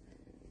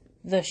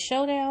 The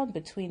showdown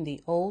between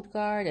the old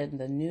guard and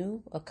the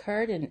new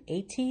occurred in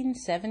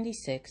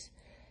 1876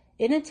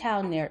 in a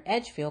town near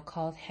Edgefield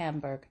called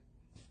Hamburg.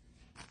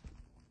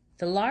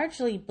 The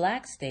largely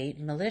black state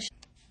militia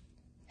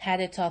had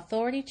its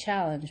authority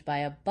challenged by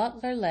a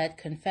Butler-led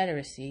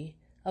confederacy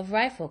of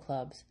rifle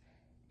clubs,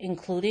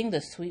 including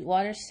the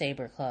Sweetwater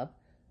Sabre Club,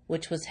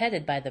 which was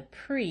headed by the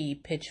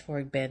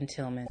pre-Pitchfork Ben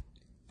Tillman.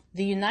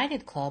 The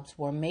United Clubs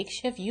wore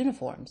makeshift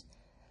uniforms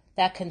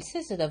that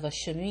consisted of a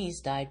chemise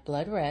dyed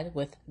blood red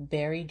with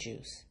berry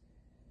juice.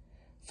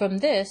 From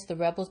this, the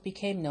rebels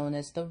became known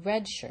as the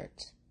Red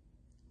Shirts.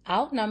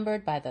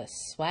 Outnumbered by the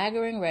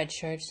swaggering Red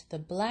Shirts, the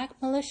black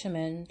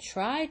militiamen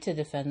tried to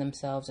defend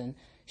themselves and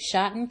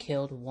shot and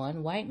killed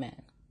one white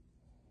man.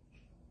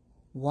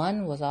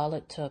 One was all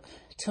it took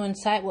to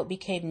incite what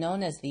became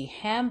known as the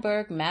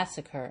Hamburg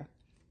Massacre.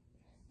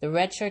 The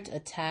Red Shirts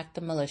attacked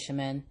the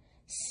militiamen,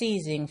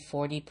 seizing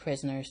 40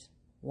 prisoners.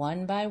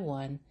 One by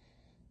one,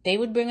 they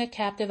would bring a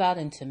captive out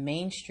into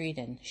Main Street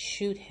and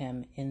shoot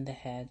him in the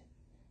head.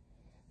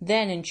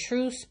 Then, in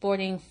true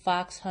sporting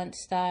fox hunt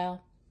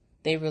style,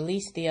 they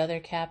released the other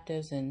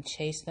captives and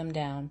chased them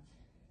down,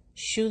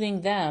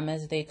 shooting them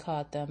as they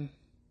caught them.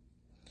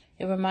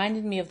 It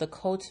reminded me of the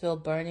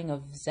Coatesville burning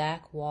of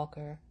Zach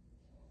Walker,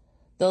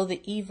 though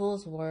the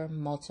evils were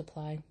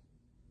multiplied.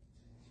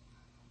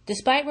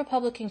 Despite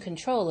Republican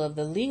control of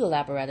the legal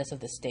apparatus of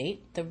the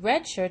state, the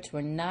Red Shirts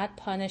were not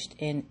punished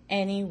in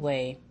any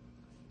way.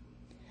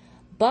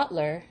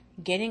 Butler,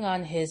 getting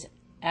on his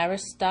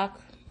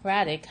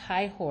aristocratic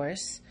high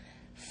horse,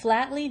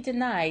 flatly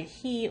denied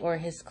he or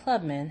his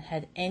clubmen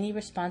had any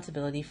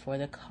responsibility for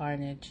the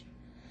carnage.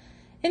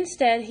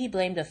 Instead, he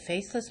blamed a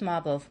faceless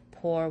mob of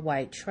poor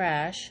white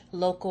trash,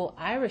 local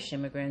Irish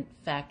immigrant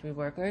factory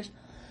workers,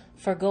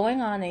 for going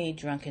on a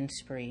drunken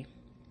spree.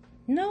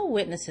 No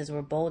witnesses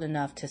were bold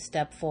enough to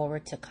step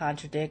forward to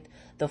contradict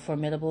the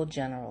formidable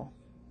general.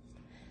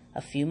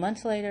 A few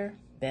months later,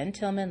 Ben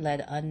Tillman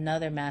led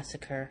another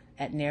massacre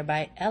at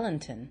nearby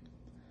Ellington.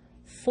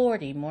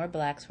 40 more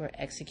blacks were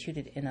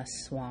executed in a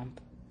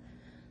swamp.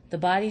 The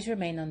bodies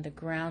remained on the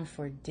ground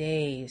for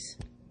days,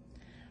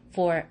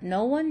 for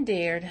no one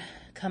dared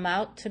come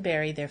out to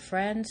bury their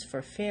friends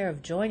for fear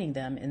of joining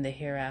them in the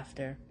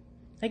hereafter.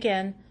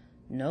 Again,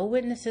 no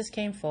witnesses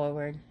came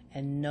forward,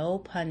 and no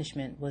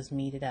punishment was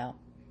meted out.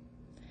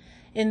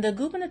 In the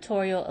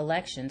gubernatorial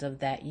elections of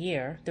that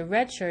year, the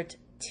Red Shirts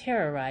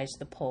terrorized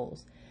the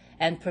polls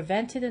and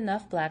prevented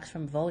enough blacks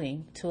from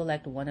voting to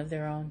elect one of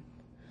their own,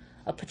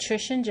 a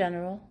patrician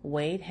general,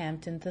 Wade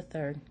Hampton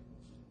III.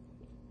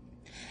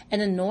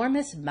 An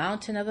enormous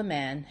mountain of a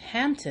man,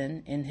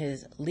 Hampton, in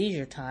his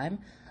leisure time,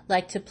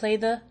 liked to play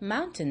the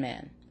mountain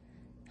man,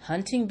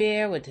 hunting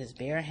bear with his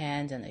bare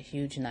hands and a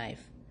huge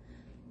knife.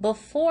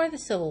 Before the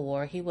Civil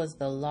War, he was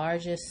the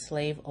largest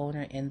slave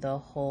owner in the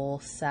whole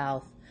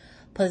South,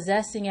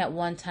 possessing at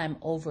one time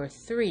over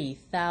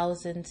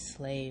 3,000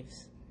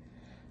 slaves.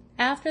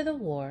 After the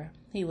war,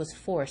 he was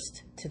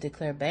forced to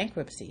declare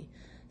bankruptcy,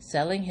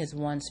 selling his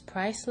once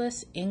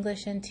priceless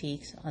English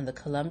antiques on the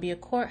Columbia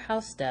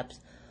Courthouse steps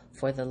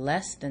for the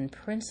less than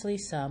princely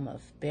sum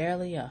of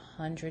barely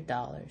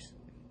 $100.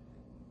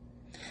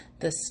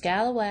 The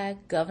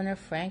scalawag Governor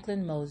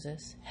Franklin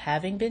Moses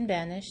having been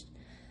banished,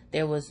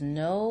 there was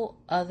no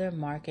other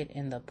market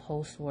in the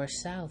post-war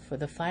South for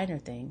the finer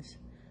things.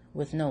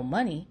 With no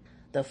money,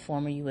 the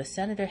former U.S.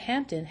 Senator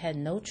Hampton had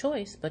no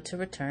choice but to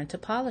return to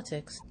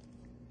politics.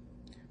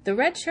 The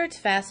red shirts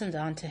fastened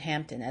onto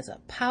Hampton as a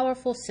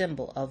powerful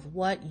symbol of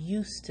what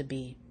used to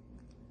be.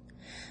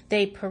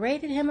 They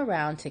paraded him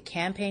around to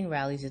campaign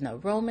rallies in a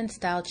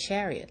Roman-style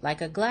chariot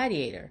like a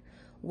gladiator,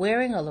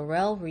 wearing a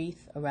laurel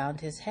wreath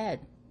around his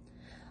head.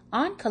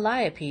 Aunt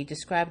Calliope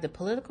described the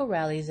political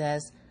rallies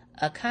as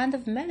a kind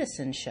of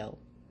medicine show.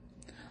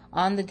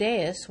 On the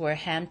dais where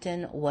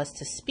Hampton was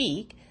to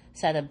speak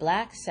sat a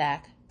black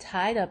sack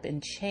tied up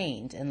in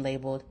chains and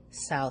labeled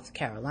South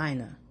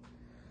Carolina.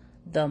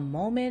 The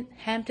moment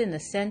Hampton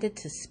ascended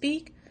to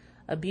speak,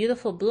 a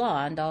beautiful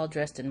blonde all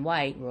dressed in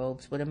white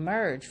robes would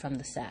emerge from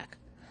the sack.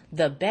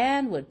 The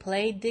band would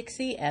play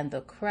Dixie and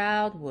the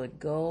crowd would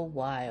go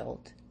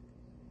wild.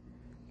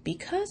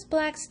 Because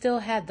blacks still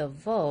had the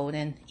vote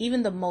and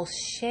even the most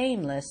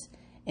shameless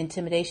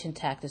intimidation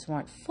tactics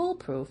weren't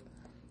foolproof,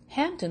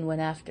 Hampton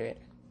went after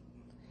it.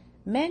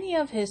 Many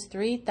of his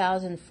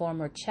 3,000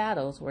 former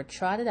chattels were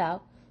trotted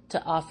out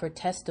to offer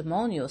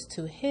testimonials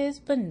to his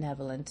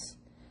benevolence.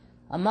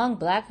 Among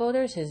black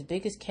voters, his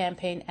biggest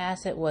campaign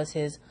asset was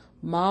his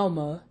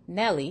mama,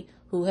 Nellie,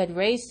 who had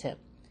raised him.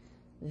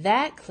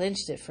 That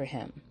clinched it for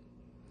him.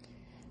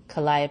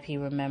 Calliope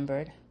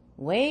remembered.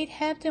 Wade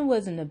Hampton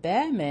wasn't a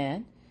bad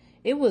man.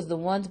 It was the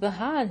ones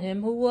behind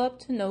him who were up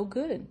to no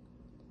good.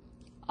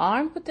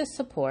 Armed with this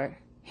support,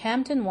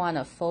 Hampton won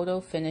a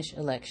photo finish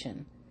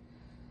election.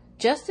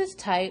 Just as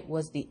tight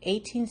was the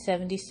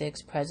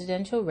 1876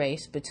 presidential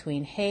race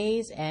between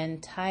Hayes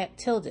and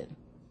Tilden.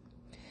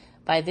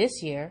 By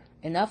this year,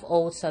 enough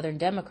old Southern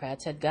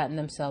Democrats had gotten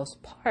themselves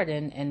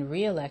pardoned and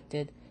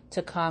reelected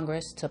to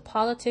Congress to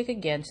politic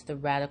against the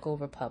radical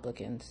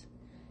Republicans.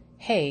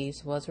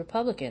 Hayes was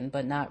Republican,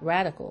 but not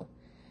radical,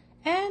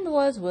 and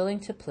was willing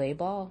to play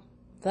ball.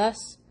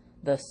 Thus,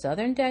 the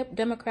Southern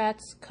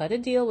Democrats cut a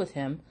deal with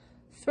him,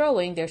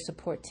 throwing their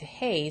support to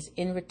Hayes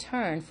in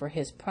return for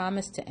his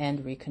promise to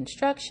end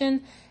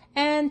Reconstruction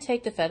and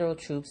take the federal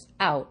troops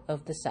out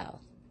of the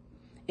South.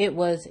 It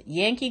was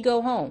Yankee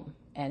go home,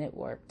 and it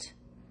worked.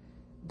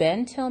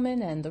 Ben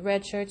Tillman and the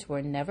Redshirts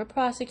were never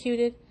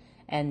prosecuted,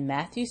 and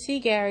Matthew C.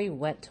 Gary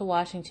went to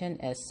Washington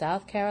as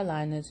South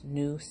Carolina's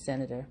new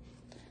senator.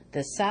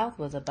 The South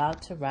was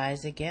about to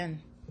rise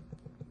again.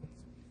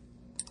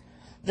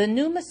 The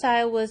new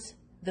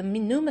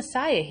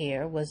Messiah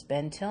here was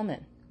Ben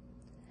Tillman,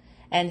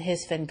 and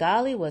his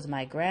Fengali was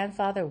my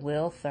grandfather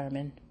Will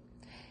Thurman.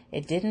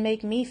 It didn't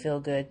make me feel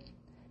good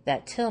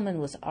that Tillman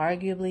was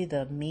arguably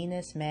the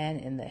meanest man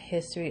in the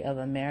history of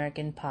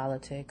American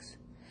politics,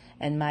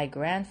 and my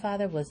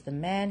grandfather was the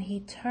man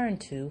he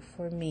turned to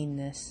for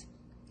meanness.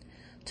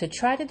 To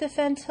try to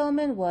defend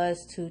Tillman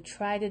was to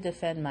try to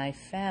defend my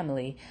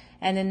family,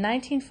 and in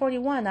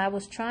 1941 I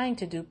was trying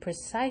to do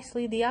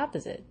precisely the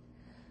opposite.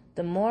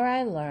 The more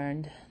I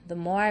learned, the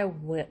more I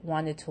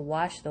wanted to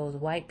wash those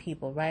white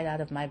people right out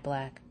of my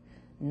black,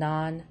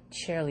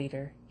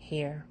 non-cheerleader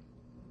hair.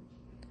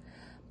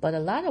 But a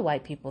lot of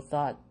white people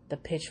thought the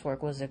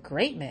Pitchfork was a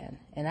great man,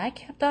 and I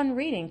kept on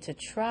reading to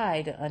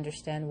try to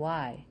understand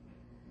why.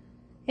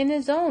 In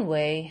his own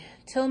way,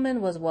 Tillman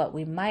was what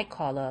we might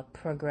call a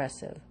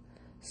progressive.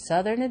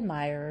 Southern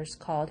admirers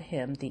called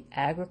him the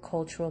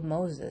agricultural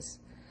Moses,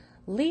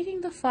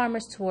 leading the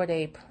farmers toward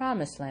a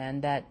promised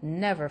land that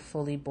never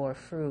fully bore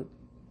fruit.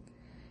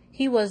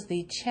 He was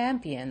the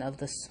champion of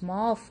the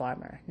small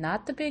farmer,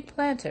 not the big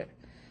planter,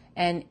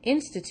 and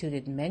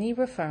instituted many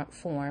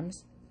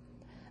reforms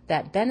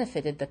that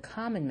benefited the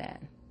common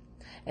man,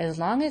 as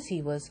long as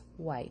he was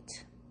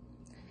white.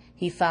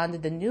 He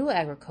founded the new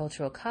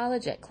agricultural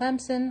college at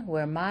Clemson,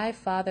 where my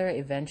father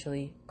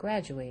eventually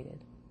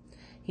graduated.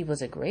 He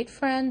was a great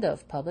friend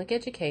of public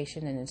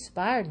education and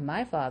inspired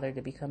my father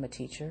to become a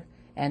teacher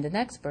and an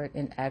expert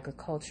in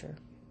agriculture.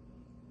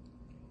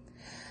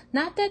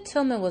 Not that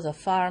Tillman was a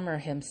farmer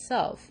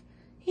himself.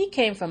 He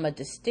came from a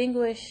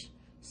distinguished,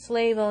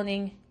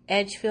 slave-owning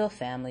Edgefield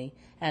family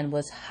and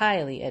was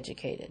highly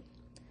educated.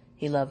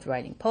 He loved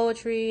writing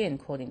poetry and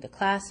quoting the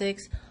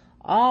classics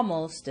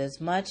almost as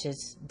much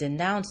as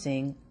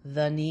denouncing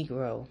the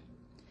Negro.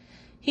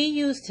 He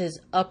used his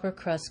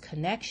upper-crust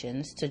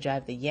connections to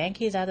drive the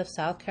Yankees out of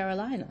South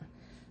Carolina.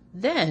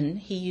 Then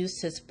he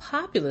used his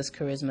populist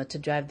charisma to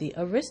drive the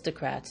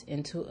aristocrats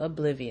into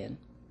oblivion.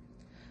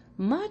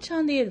 Much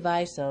on the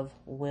advice of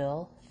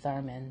Will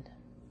Thurman.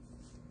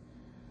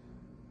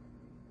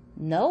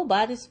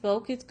 Nobody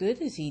spoke as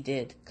good as he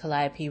did,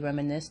 Calliope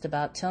reminisced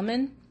about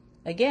Tillman.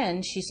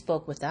 Again, she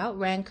spoke without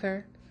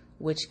rancor,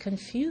 which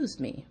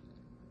confused me.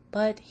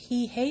 But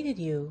he hated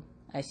you,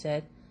 I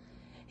said.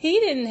 He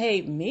didn't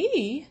hate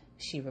me,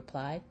 she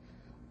replied.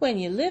 When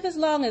you live as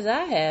long as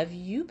I have,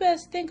 you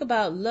best think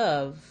about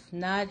love,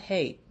 not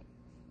hate.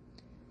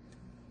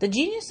 The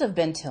genius of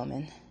Ben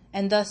Tillman,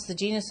 and thus the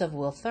genius of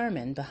Will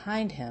Thurman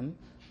behind him,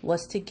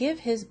 was to give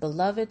his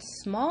beloved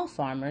small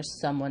farmers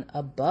someone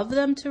above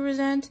them to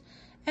resent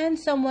and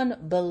someone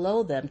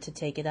below them to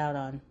take it out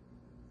on.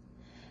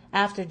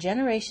 After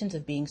generations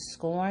of being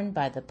scorned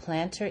by the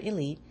planter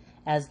elite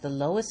as the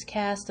lowest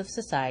caste of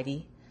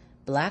society,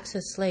 blacks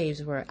as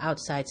slaves were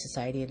outside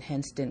society and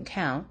hence didn't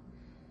count,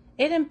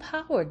 it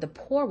empowered the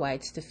poor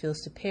whites to feel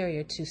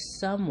superior to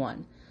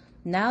someone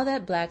now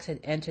that blacks had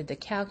entered the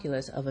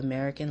calculus of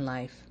American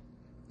life.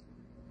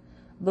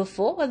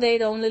 Before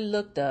they'd only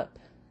looked up,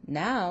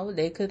 now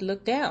they could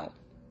look down,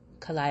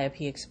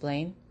 Calliope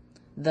explained.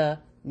 The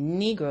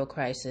Negro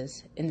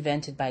crisis,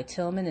 invented by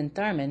Tillman and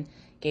Thurman,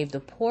 gave the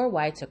poor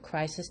whites a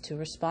crisis to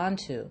respond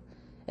to,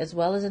 as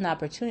well as an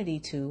opportunity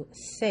to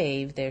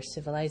save their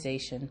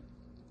civilization.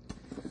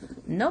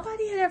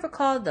 Nobody had ever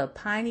called the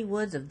piney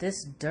woods of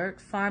this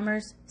dirt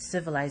farmers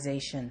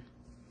civilization.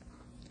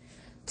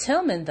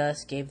 Tillman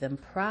thus gave them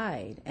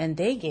pride, and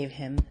they gave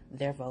him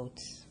their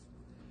votes.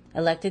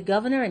 Elected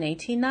governor in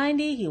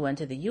 1890, he went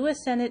to the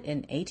U.S. Senate in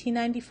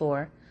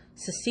 1894,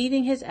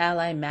 succeeding his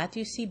ally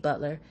Matthew C.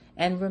 Butler,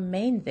 and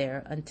remained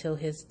there until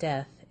his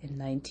death in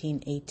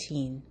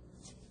 1918.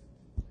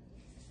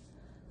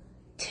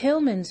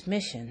 Tillman's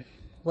mission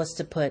was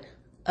to put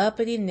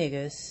uppity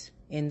niggers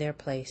in their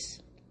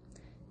place.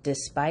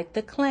 Despite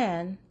the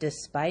Klan,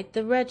 despite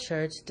the red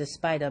shirts,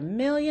 despite a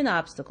million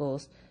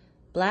obstacles,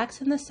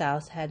 blacks in the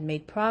South had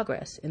made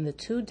progress in the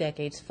 2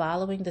 decades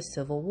following the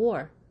Civil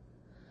War.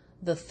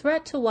 The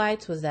threat to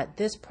whites was that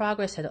this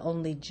progress had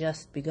only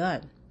just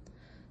begun.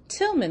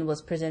 Tillman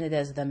was presented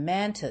as the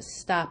man to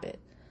stop it,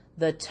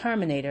 the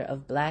terminator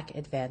of black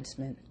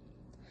advancement.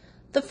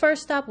 The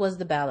first stop was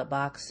the ballot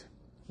box.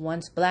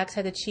 Once blacks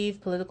had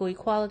achieved political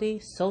equality,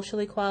 social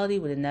equality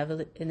would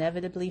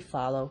inevitably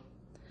follow.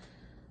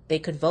 They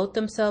could vote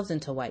themselves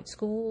into white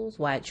schools,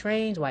 white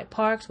trains, white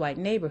parks, white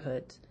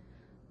neighborhoods.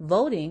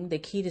 Voting, the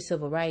key to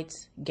civil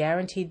rights,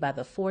 guaranteed by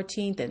the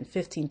 14th and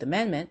 15th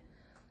Amendment,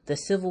 the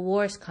Civil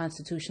War's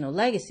constitutional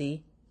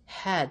legacy,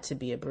 had to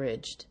be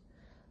abridged.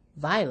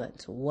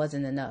 Violence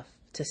wasn't enough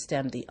to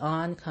stem the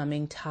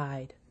oncoming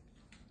tide.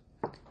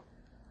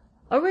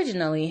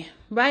 Originally,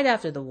 right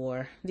after the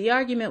war, the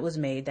argument was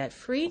made that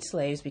freed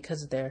slaves,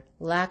 because of their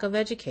lack of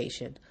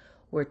education,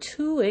 were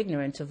too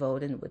ignorant to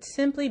vote and would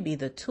simply be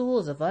the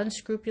tools of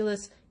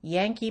unscrupulous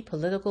Yankee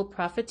political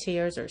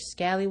profiteers or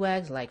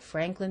scallywags like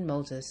Franklin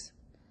Moses.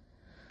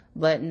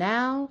 But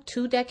now,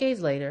 2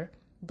 decades later,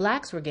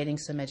 blacks were getting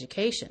some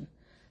education.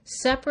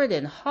 Separate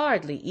and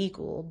hardly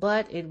equal,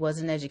 but it was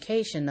an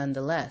education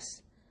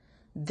nonetheless.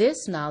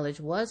 This knowledge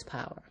was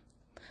power,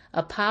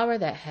 a power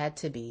that had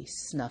to be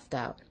snuffed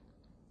out.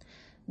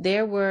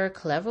 There were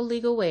clever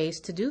legal ways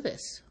to do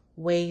this,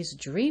 ways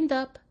dreamed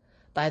up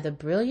by the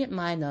brilliant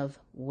mind of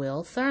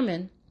Will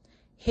Thurman,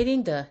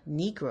 hitting the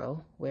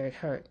Negro where it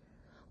hurt,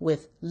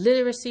 with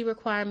literacy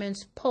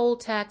requirements, poll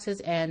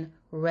taxes, and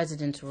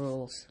residence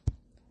rules.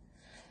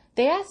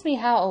 They asked me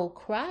how old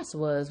Cross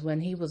was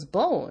when he was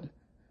born,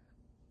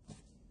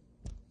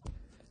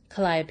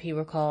 Calliope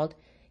recalled,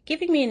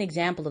 giving me an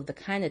example of the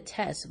kind of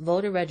tests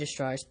voter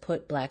registrars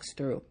put blacks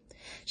through.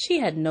 She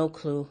had no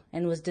clue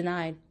and was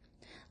denied.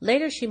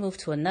 Later, she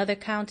moved to another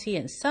county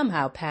and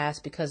somehow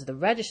passed because the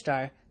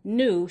registrar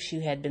knew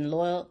she had been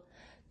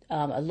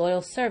a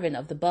loyal servant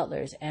of the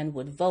Butlers and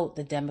would vote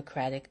the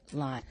Democratic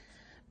line.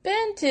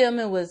 Ben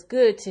Tillman was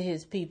good to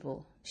his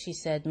people, she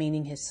said,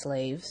 meaning his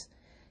slaves.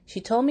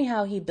 She told me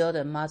how he built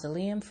a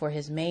mausoleum for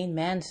his main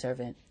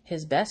manservant,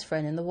 his best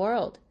friend in the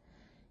world.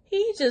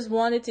 He just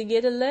wanted to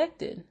get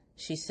elected,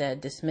 she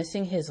said,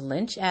 dismissing his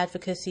lynch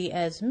advocacy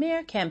as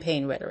mere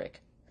campaign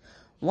rhetoric.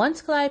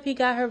 Once Calliope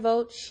got her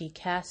vote, she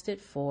cast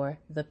it for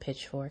the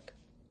pitchfork.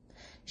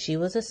 She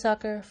was a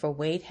sucker for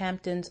Wade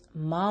Hampton's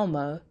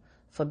Malma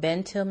for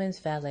Ben Tillman's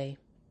valet.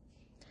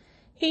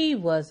 He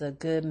was a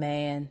good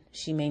man,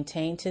 she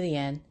maintained to the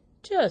end,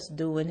 just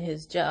doing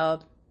his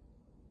job.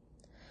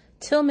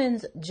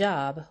 Tillman's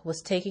job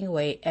was taking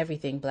away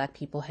everything black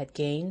people had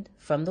gained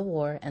from the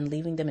war and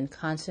leaving them in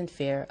constant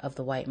fear of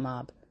the white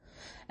mob.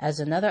 As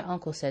another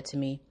uncle said to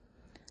me,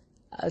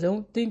 I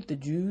don't think the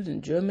Jews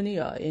in Germany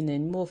are in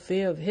any more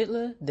fear of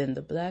Hitler than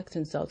the blacks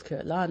in South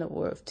Carolina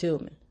were of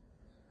Tillman.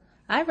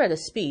 I read a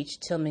speech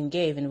Tillman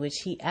gave in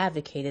which he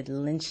advocated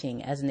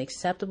lynching as an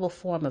acceptable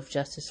form of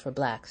justice for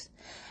blacks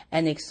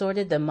and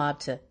exhorted the mob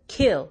to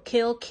kill,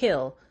 kill,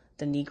 kill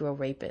the Negro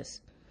rapists,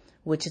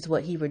 which is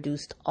what he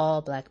reduced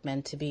all black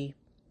men to be.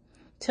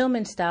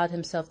 Tillman styled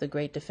himself the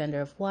great defender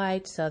of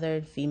white,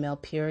 Southern, female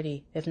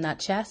purity, if not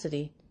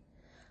chastity.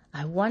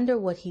 I wonder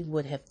what he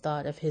would have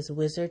thought of his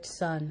wizard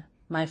son,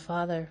 my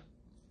father.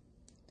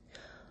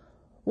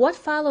 What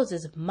follows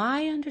is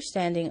my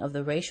understanding of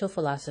the racial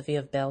philosophy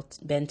of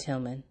Ben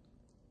Tillman,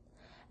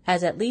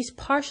 as at least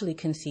partially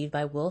conceived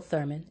by Will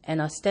Thurman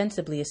and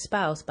ostensibly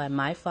espoused by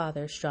my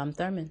father, Strom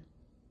Thurman.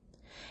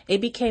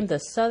 It became the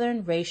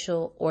Southern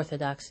racial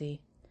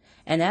orthodoxy,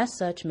 and as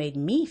such made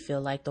me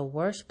feel like the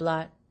worst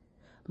blot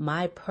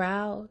my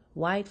proud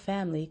white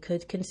family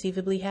could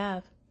conceivably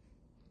have.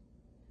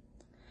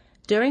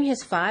 During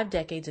his 5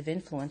 decades of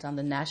influence on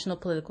the national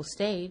political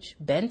stage,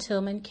 Ben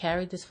Tillman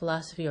carried this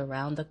philosophy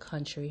around the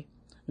country,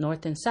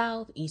 north and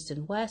south, east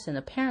and west, and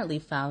apparently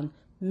found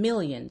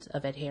millions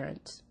of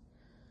adherents.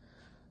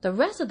 The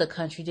rest of the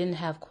country didn't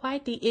have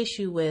quite the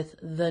issue with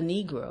the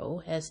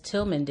Negro as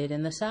Tillman did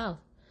in the South.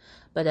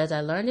 But as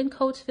I learned in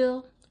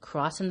Coatesville,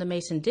 crossing the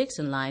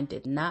Mason-Dixon line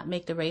did not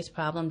make the race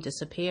problem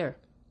disappear.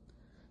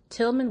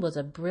 Tillman was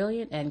a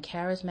brilliant and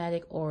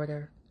charismatic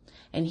orator,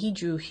 and he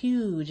drew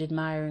huge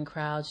admiring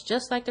crowds,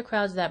 just like the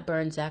crowds that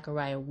burned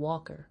Zachariah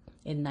Walker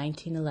in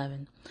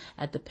 1911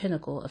 at the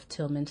pinnacle of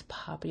Tillman's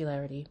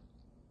popularity.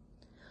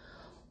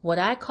 What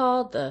I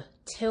called the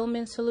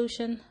Tillman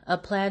solution, a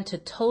plan to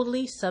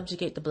totally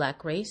subjugate the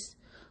black race,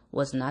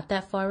 was not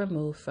that far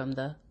removed from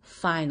the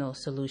final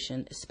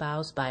solution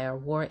espoused by our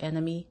war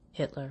enemy,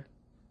 Hitler.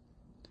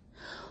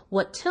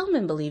 What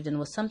Tillman believed in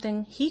was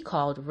something he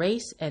called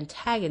race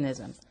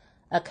antagonism,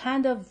 a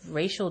kind of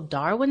racial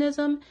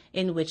Darwinism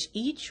in which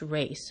each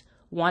race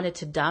wanted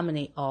to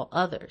dominate all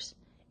others.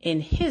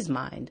 In his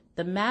mind,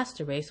 the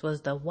master race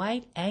was the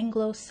white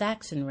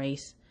Anglo-Saxon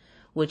race,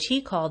 which he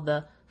called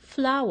the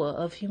flower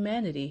of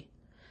humanity,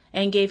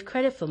 and gave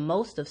credit for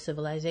most of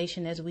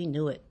civilization as we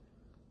knew it.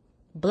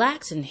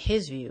 Blacks, in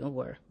his view,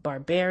 were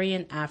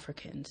barbarian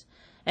Africans,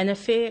 an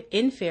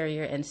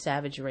inferior and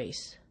savage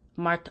race,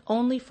 marked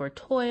only for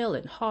toil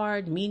and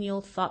hard,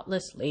 menial,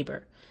 thoughtless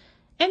labor.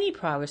 Any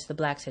progress the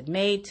blacks had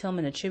made,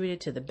 Tillman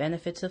attributed to the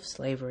benefits of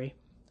slavery.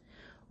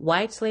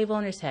 White slave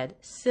owners had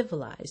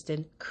civilized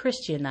and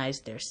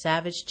Christianized their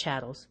savage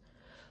chattels,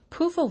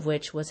 proof of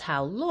which was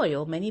how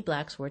loyal many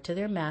blacks were to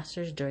their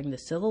masters during the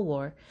Civil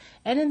War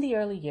and in the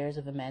early years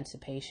of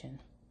emancipation.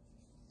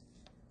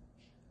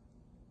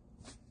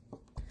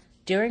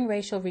 During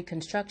racial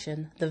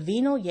Reconstruction, the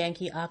venal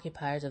Yankee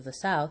occupiers of the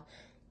South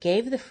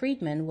gave the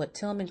freedmen what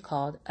Tillman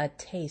called a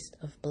taste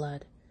of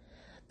blood.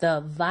 The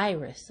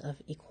virus of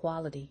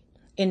equality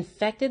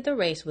infected the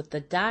race with the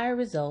dire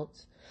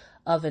results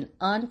of an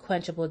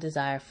unquenchable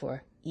desire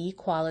for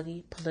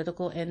equality,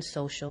 political and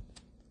social.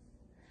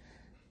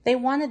 They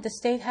wanted the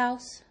State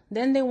House,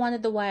 then they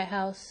wanted the White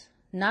House,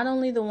 not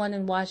only the one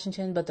in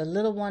Washington, but the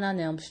little one on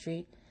Elm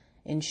Street.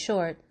 In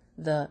short,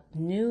 the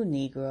new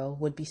Negro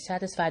would be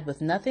satisfied with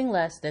nothing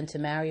less than to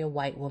marry a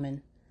white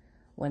woman.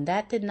 When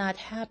that did not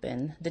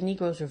happen, the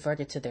Negroes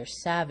reverted to their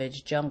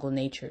savage jungle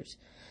natures,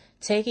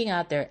 taking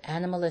out their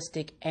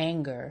animalistic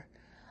anger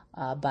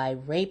by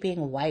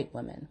raping white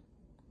women.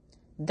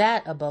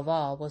 That, above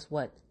all, was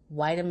what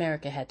white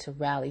America had to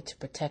rally to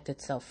protect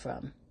itself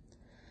from.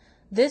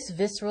 This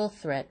visceral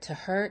threat to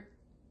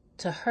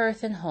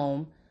hearth and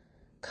home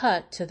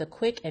cut to the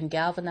quick and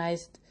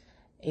galvanized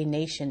a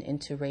nation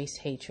into race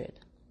hatred.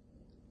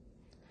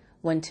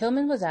 When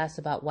Tillman was asked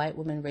about white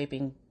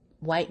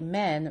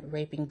men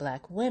raping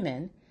black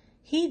women,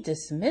 he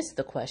dismissed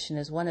the question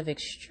as one of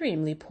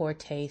extremely poor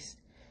taste,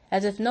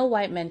 as if no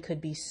white man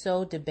could be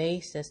so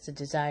debased as to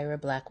desire a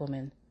black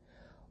woman.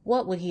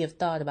 What would he have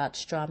thought about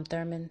Strom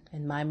Thurmond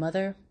and my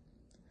mother?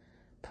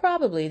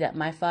 Probably that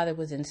my father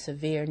was in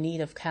severe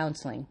need of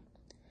counseling.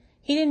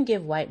 He didn't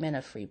give white men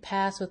a free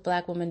pass with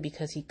black women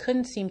because he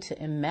couldn't seem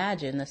to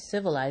imagine a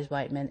civilized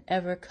white man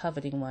ever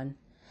coveting one.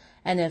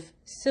 And if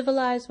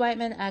civilized white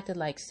men acted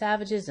like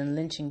savages and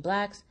lynching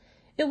blacks,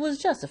 it was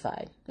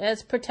justified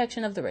as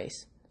protection of the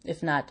race,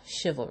 if not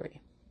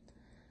chivalry.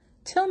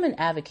 Tillman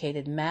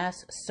advocated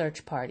mass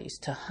search parties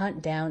to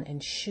hunt down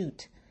and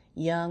shoot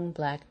young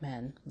black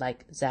men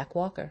like Zach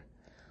Walker,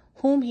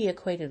 whom he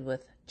equated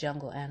with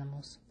jungle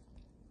animals.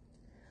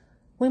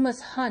 We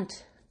must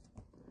hunt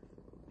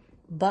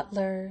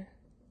Butler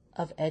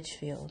of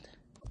Edgefield.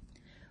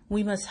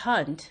 We must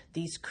hunt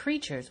these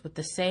creatures with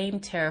the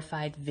same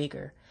terrified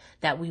vigor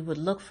that we would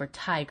look for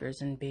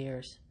tigers and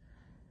bears.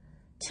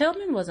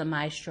 Tillman was a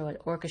maestro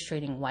at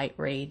orchestrating white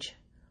rage.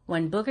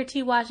 When Booker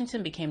T.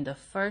 Washington became the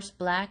first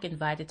black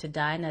invited to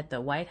dine at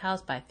the White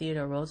House by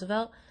Theodore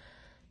Roosevelt,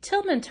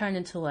 Tillman turned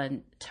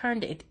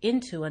it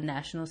into a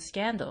national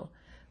scandal,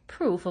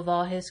 proof of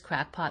all his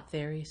crackpot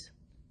theories.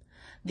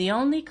 The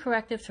only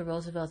corrective to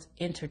Roosevelt's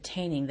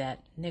entertaining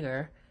that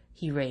nigger,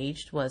 he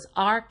raged, was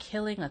our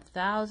killing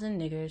 1,000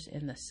 niggers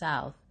in the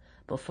South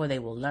before they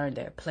will learn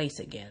their place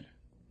again.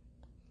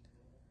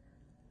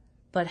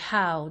 But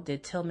how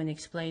did Tillman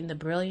explain the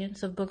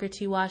brilliance of Booker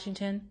T.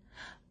 Washington?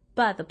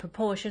 By the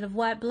proportion of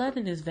white blood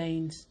in his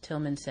veins,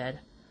 Tillman said.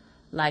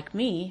 Like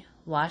me,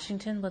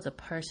 Washington was a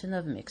person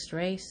of mixed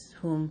race,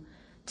 whom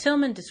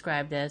Tillman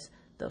described as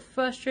the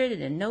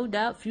frustrated and no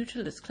doubt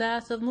futureless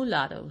class of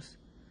mulattoes.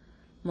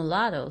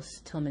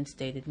 Mulattoes, Tillman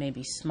stated, may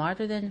be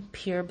smarter than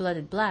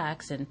pure-blooded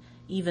blacks and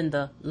even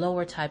the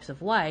lower types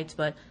of whites,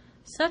 but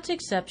such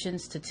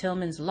exceptions to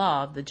Tillman's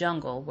law of the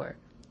jungle were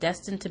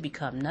destined to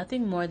become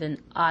nothing more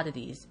than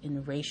oddities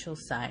in racial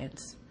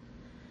science.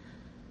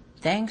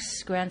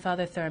 Thanks,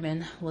 Grandfather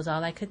Thurman, was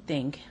all I could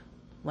think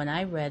when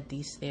I read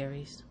these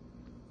theories.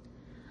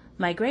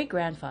 My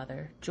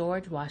great-grandfather,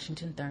 George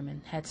Washington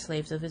Thurman, had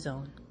slaves of his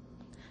own,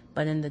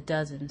 but in the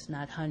dozens,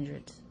 not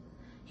hundreds.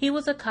 He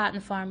was a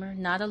cotton farmer,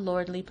 not a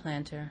lordly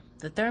planter.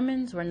 The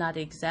Thurmans were not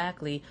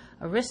exactly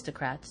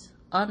aristocrats,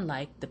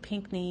 unlike the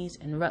Pinckneys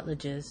and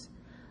Rutledges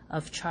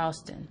of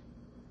Charleston.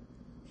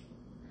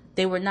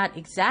 They were not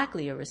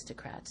exactly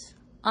aristocrats,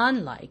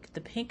 unlike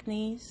the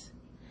Pinckneys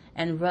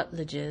and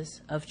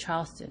Rutledges of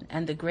Charleston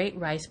and the great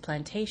rice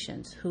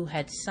plantations who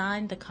had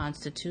signed the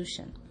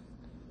Constitution,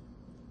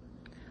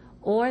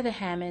 or the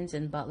Hammonds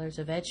and Butlers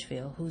of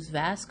Edgefield, whose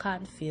vast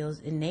cotton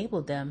fields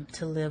enabled them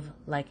to live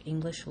like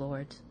English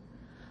lords.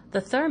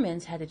 The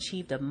Thurmans had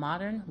achieved a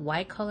modern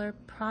white-collar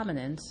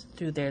prominence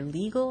through their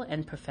legal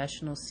and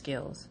professional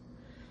skills.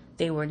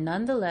 They were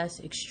nonetheless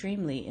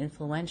extremely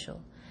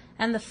influential,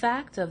 and the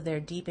fact of their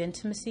deep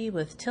intimacy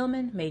with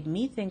Tillman made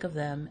me think of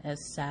them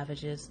as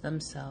savages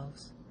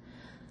themselves.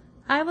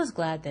 I was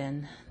glad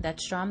then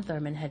that Strom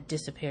Thurmond had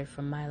disappeared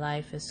from my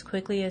life as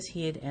quickly as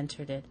he had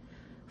entered it.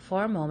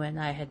 For a moment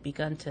I had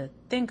begun to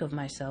think of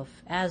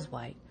myself as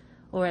white,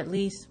 or at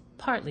least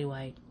partly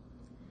white.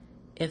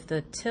 If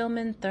the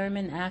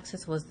Tillman-Thurman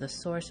axis was the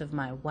source of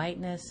my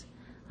whiteness,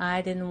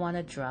 I didn't want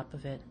a drop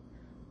of it.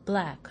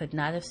 Black could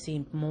not have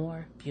seemed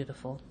more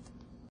beautiful.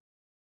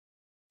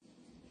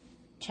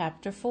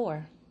 Chapter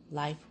 4.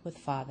 Life with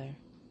Father.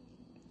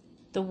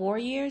 The war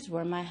years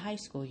were my high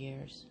school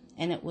years,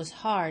 and it was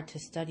hard to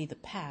study the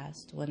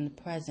past when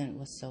the present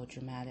was so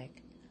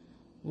dramatic.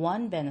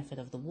 One benefit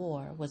of the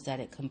war was that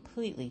it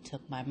completely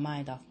took my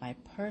mind off my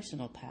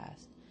personal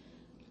past.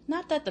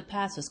 Not that the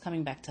past was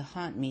coming back to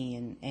haunt me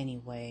in any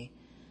way.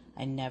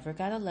 I never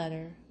got a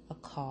letter, a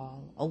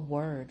call, a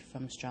word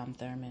from Strom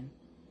Thurmond,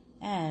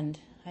 and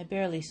I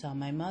barely saw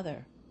my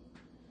mother.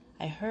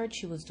 I heard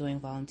she was doing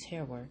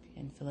volunteer work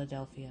in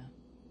Philadelphia.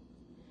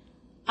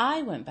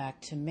 I went back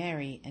to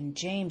Mary and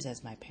James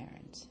as my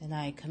parents, and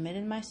I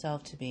committed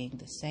myself to being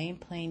the same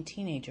plain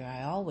teenager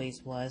I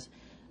always was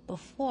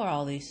before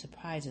all these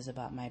surprises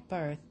about my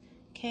birth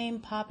came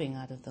popping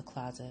out of the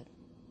closet.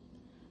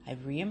 I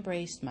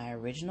re-embraced my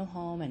original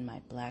home and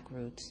my black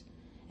roots,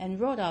 and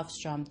wrote off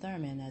Strom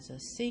Thurmond as a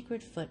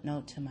secret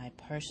footnote to my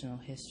personal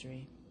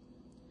history.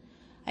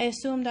 I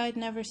assumed I'd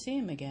never see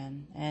him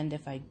again, and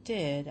if I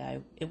did,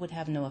 it would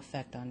have no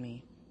effect on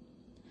me.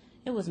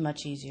 It was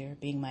much easier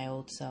being my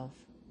old self.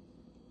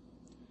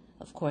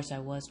 Of course, I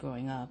was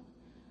growing up.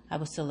 I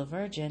was still a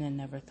virgin and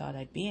never thought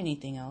I'd be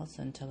anything else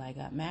until I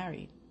got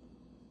married.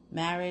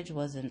 Marriage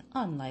was an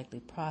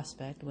unlikely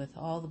prospect, with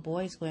all the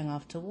boys going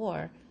off to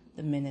war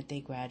the minute they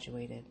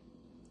graduated.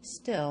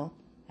 Still,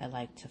 I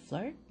liked to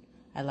flirt.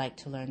 I liked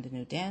to learn the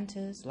new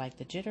dances, like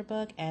the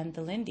jitterbug and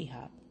the Lindy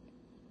Hop.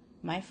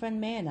 My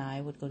friend May and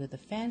I would go to the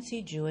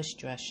fancy Jewish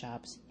dress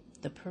shops,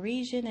 the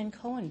Parisian and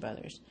Cohen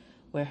Brothers,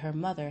 where her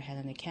mother had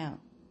an account.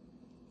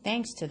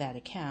 Thanks to that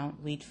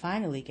account, we'd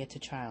finally get to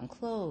try on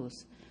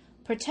clothes,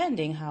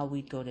 pretending how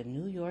we'd go to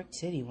New York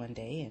City one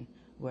day and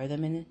wear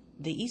them in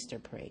the Easter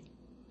parade.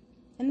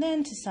 And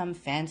then to some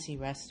fancy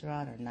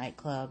restaurant or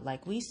nightclub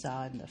like we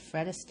saw in the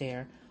Fred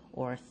Astaire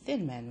or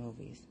Thin Man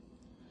movies.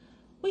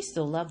 We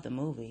still loved the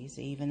movies,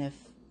 even if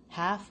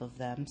half of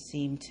them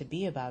seemed to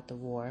be about the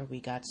war we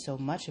got so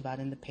much about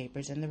in the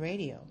papers and the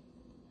radio.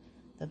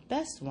 The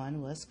best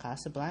one was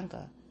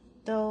Casablanca,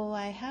 though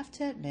I have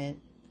to admit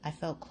I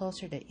felt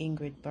closer to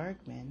Ingrid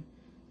Bergman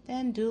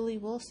than Dooley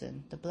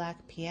Wilson, the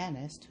black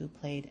pianist who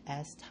played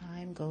As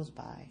Time Goes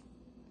By.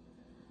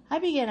 I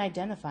began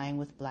identifying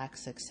with black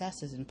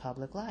successes in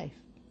public life.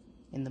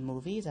 In the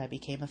movies, I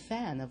became a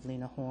fan of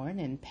Lena Horne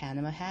in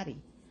Panama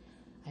Hattie.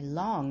 I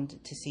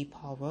longed to see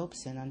Paul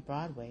Robeson on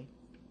Broadway.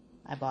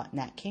 I bought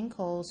Nat King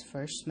Cole's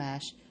first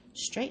smash,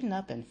 Straighten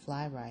Up and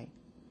Fly Right,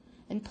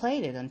 and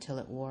played it until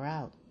it wore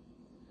out.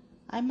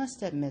 I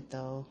must admit,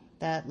 though,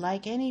 that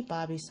like any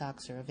Bobby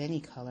Soxer of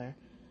any color,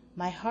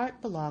 my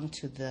heart belonged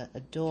to the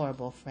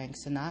adorable Frank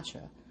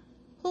Sinatra,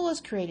 who was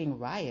creating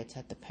riots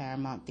at the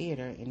Paramount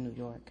Theater in New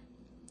York.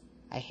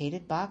 I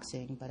hated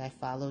boxing, but I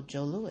followed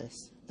Joe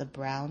Louis, the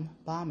brown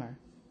bomber.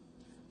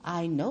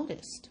 I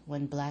noticed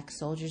when black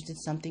soldiers did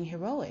something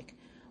heroic,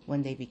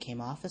 when they became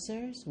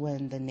officers,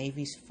 when the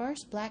Navy's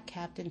first black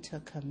captain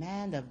took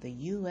command of the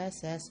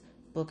USS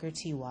Booker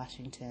T.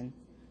 Washington.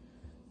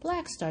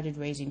 Blacks started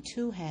raising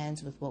two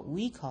hands with what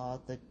we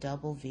called the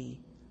double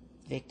V,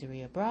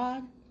 victory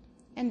abroad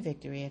and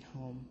victory at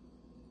home.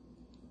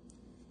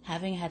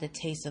 Having had a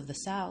taste of the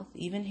South,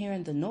 even here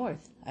in the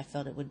North, I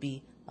felt it would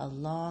be a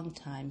long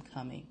time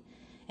coming,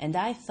 and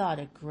I thought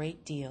a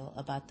great deal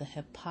about the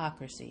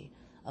hypocrisy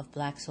of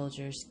black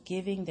soldiers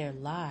giving their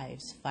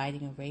lives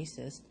fighting a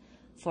racist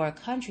for a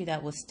country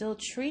that was still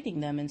treating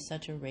them in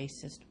such a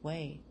racist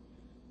way.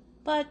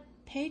 But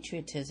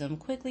patriotism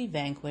quickly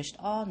vanquished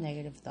all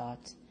negative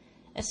thoughts,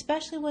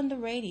 especially when the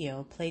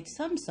radio played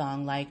some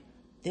song like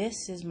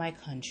This Is My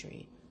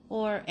Country,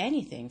 or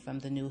anything from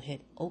the new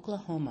hit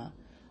Oklahoma,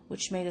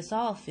 which made us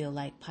all feel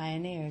like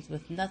pioneers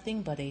with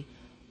nothing but a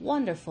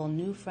wonderful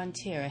new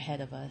frontier ahead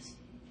of us.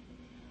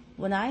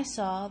 When I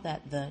saw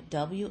that the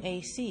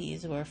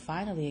WACs were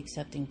finally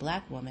accepting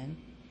black women,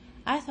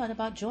 I thought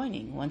about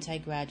joining once I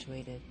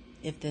graduated,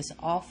 if this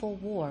awful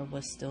war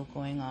was still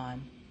going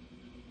on.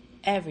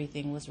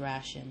 Everything was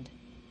rationed.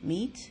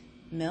 Meat,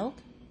 milk,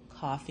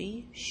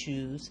 coffee,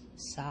 shoes,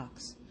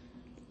 socks.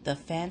 The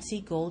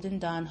fancy Golden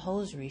Dawn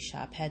hosiery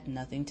shop had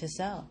nothing to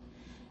sell,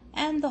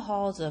 and the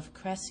halls of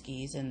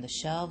Kresge's and the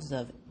shelves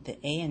of the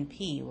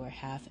A&P were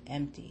half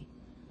empty.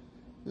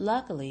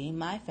 Luckily,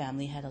 my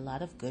family had a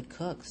lot of good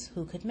cooks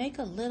who could make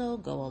a little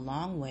go a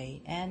long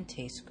way and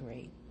taste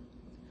great.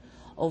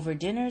 Over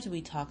dinners,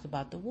 we talked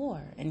about the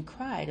war and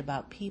cried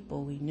about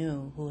people we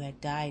knew who had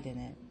died in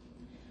it.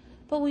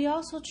 But we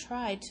also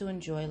tried to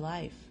enjoy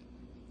life.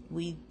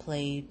 We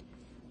played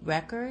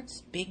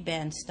records, big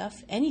band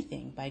stuff,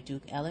 anything by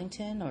Duke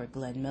Ellington or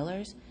Glenn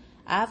Miller's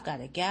I've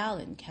Got a Gal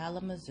in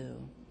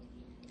Kalamazoo.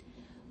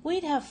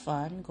 We'd have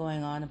fun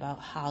going on about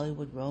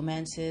Hollywood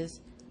romances,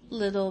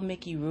 little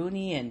Mickey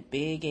Rooney and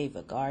big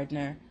Ava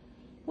Gardner.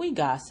 We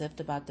gossiped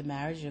about the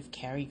marriage of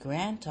Cary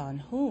Grant, on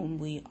whom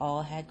we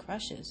all had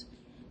crushes,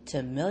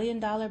 to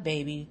million-dollar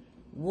baby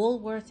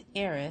Woolworth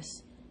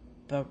heiress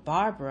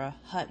Barbara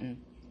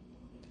Hutton.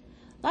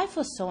 Life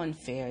was so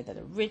unfair that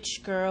a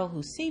rich girl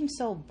who seemed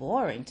so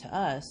boring to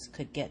us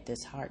could get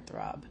this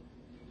heartthrob.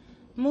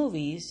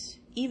 Movies,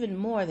 even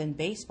more than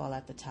baseball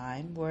at the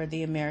time, were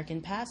the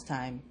American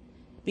pastime,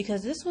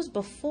 because this was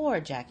before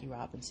Jackie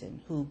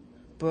Robinson, who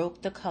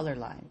broke the color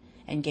line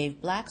and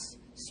gave blacks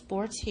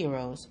sports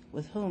heroes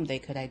with whom they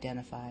could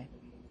identify.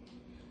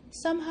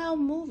 Somehow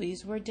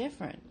movies were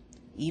different.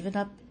 Even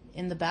up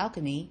in the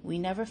balcony, we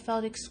never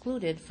felt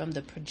excluded from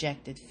the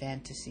projected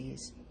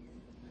fantasies.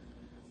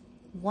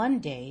 One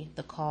day,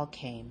 the call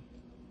came.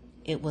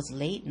 It was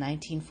late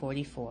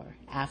 1944,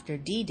 after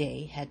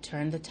D-Day had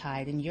turned the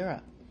tide in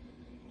Europe,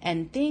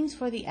 and things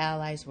for the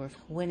Allies were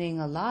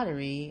winning a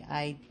lottery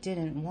I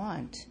didn't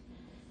want.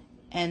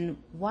 And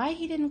why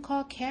he didn't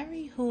call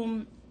Cary,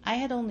 whom I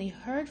had only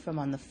heard from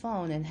on the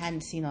phone and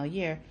hadn't seen all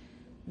year,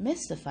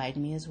 mystified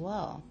me as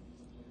well.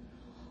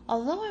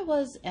 Although I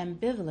was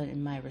ambivalent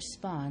in my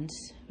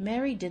response,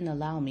 Mary didn't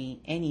allow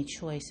me any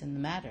choice in the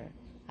matter.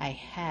 I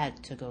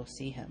had to go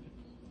see him.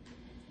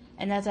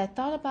 And as I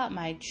thought about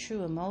my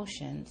true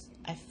emotions,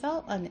 I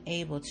felt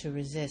unable to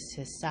resist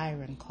his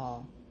siren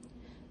call,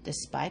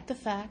 despite the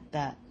fact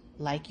that,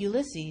 like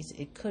Ulysses,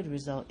 it could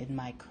result in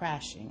my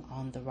crashing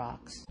on the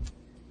rocks.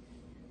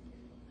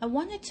 I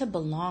wanted to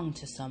belong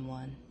to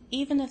someone,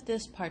 even if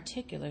this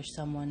particular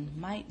someone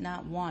might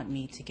not want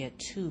me to get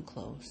too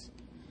close.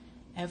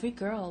 Every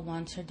girl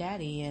wants her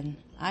daddy, and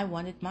I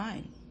wanted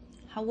mine,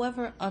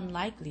 however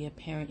unlikely a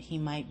parent he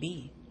might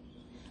be.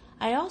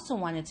 I also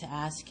wanted to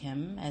ask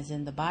him, as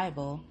in the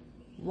Bible,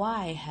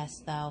 "Why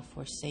hast thou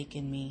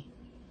forsaken me?"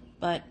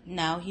 But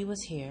now he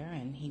was here,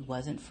 and he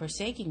wasn't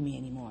forsaking me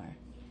anymore.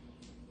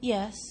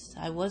 Yes,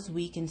 I was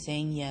weak in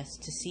saying yes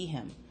to see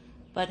him,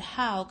 but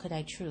how could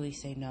I truly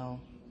say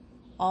no?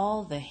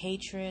 All the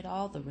hatred,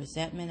 all the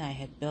resentment I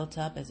had built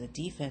up as a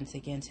defense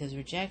against his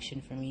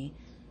rejection for me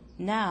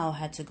now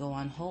had to go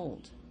on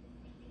hold.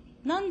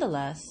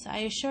 Nonetheless, I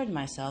assured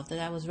myself that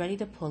I was ready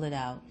to pull it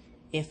out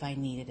if I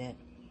needed it.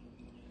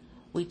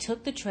 We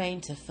took the train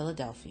to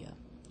Philadelphia.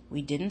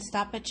 We didn't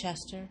stop at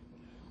Chester.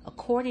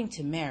 According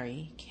to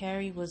Mary,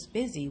 Cary was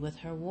busy with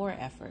her war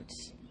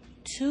efforts.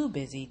 Too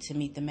busy to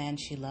meet the man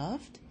she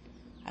loved?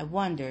 I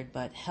wondered,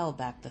 but held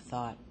back the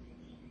thought.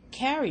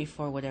 Cary,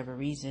 for whatever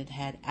reason,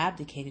 had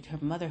abdicated her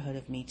motherhood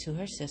of me to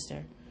her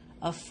sister,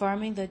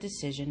 affirming the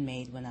decision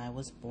made when I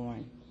was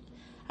born.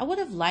 I would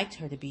have liked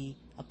her to be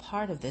a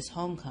part of this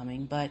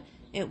homecoming, but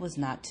it was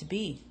not to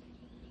be.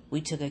 We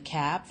took a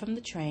cab from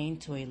the train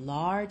to a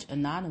large,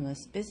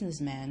 anonymous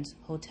businessman's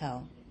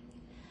hotel.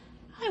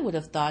 I would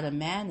have thought a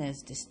man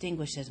as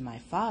distinguished as my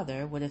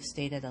father would have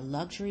stayed at a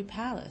luxury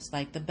palace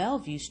like the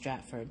Bellevue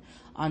Stratford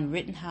on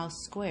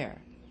Rittenhouse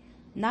Square,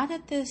 not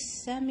at this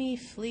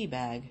semi-flea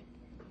bag.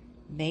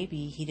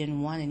 Maybe he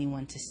didn't want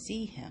anyone to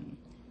see him,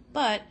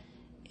 but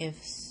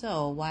if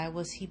so, why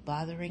was he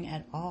bothering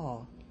at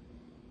all?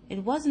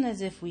 It wasn't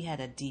as if we had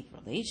a deep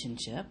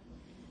relationship.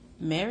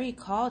 Mary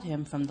called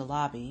him from the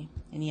lobby,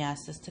 and he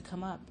asked us to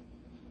come up.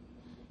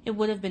 It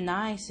would have been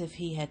nice if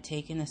he had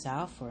taken us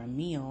out for a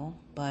meal,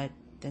 but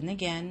then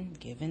again,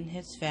 given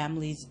his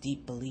family's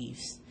deep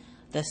beliefs,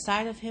 the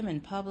sight of him in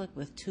public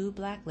with two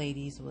black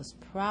ladies was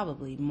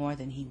probably more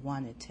than he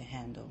wanted to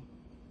handle.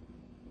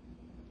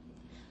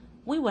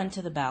 We went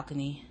to the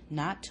balcony,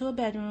 not to a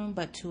bedroom,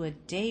 but to a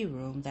day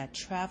room that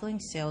traveling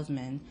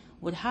salesmen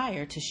would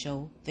hire to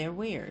show their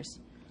wares.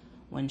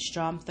 When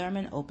Strom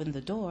Thurmond opened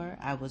the door,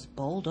 I was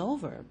bowled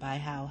over by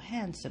how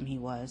handsome he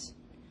was.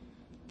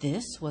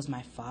 This was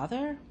my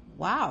father?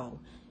 Wow!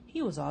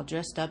 He was all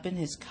dressed up in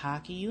his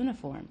khaki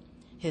uniform,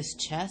 his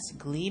chest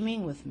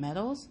gleaming with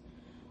medals,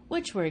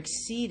 which were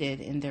exceeded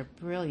in their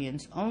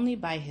brilliance only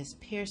by his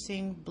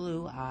piercing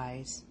blue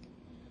eyes.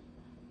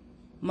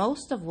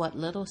 Most of what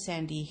little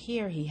sandy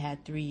hair he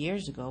had 3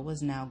 years ago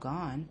was now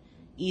gone,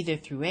 either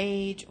through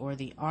age or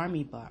the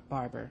army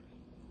barber.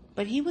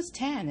 But he was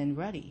tan and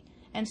ruddy,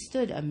 and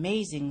stood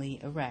amazingly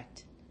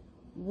erect.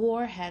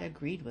 War had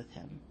agreed with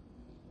him.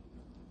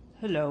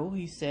 "Hello,"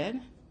 he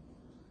said,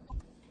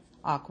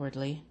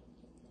 awkwardly.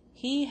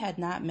 He had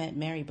not met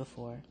Mary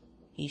before.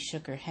 He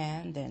shook her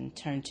hand, then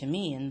turned to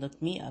me and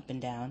looked me up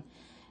and down,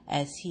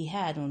 as he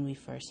had when we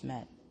first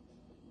met.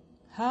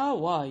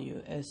 "How are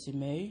you,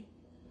 Esme?"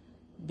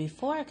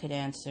 Before I could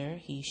answer,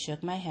 he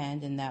shook my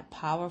hand in that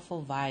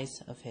powerful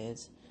vise of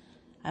his.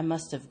 I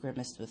must have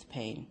grimaced with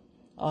pain.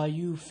 "Are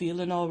you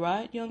feeling all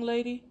right, young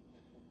lady?"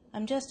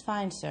 "I'm just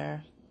fine,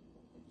 sir."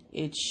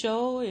 "It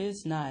sure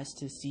is nice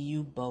to see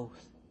you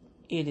both.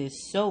 It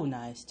is so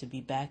nice to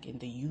be back in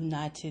the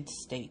United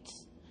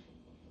States."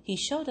 He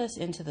showed us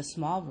into the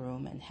small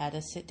room and had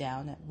us sit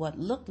down at what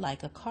looked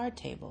like a card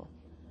table.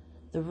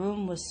 The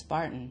room was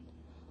Spartan,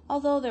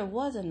 although there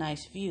was a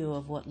nice view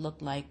of what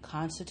looked like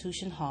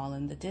Constitution Hall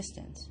in the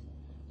distance.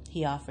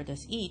 He offered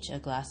us each a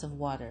glass of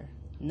water,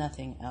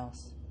 nothing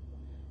else.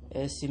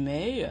 "Esme,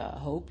 I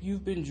hope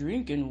you've been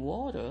drinking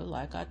water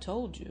like I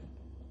told you."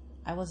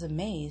 I was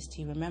amazed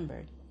he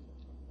remembered.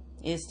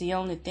 "It's the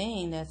only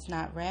thing that's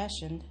not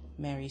rationed,"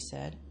 Mary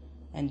said,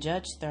 and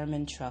Judge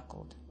Thurman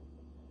chuckled.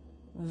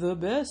 "The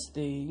best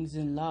things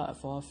in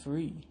life are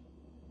free."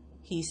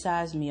 He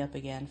sized me up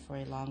again for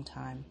a long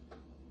time.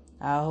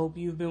 "I hope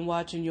you've been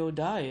watching your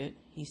diet,"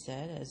 he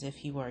said, as if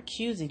he were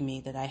accusing me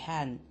that I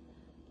hadn't.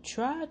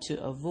 "Try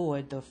to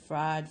avoid the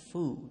fried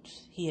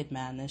foods," he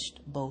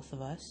admonished both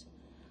of us.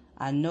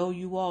 "I know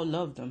you all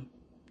love them.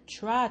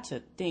 Try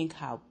to think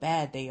how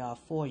bad they are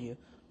for you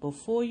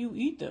before you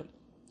eat them.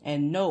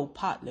 And no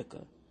pot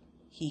liquor."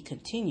 He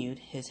continued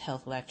his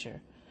health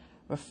lecture,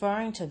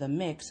 referring to the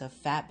mix of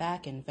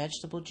fatback and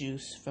vegetable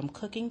juice from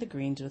cooking the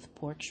greens with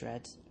pork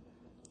shreds.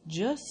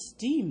 "Just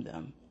steam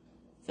them.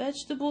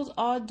 Vegetables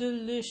are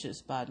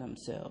delicious by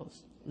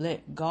themselves.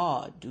 Let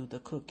God do the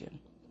cooking."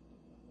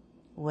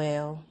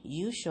 "Well,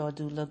 you sure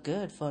do look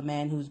good for a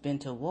man who's been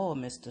to war,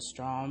 Mr.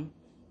 Strom,"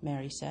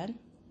 Mary said.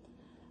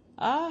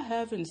 "I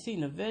haven't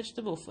seen a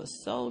vegetable for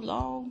so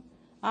long.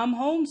 I'm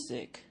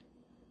homesick.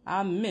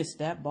 I miss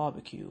that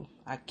barbecue.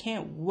 I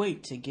can't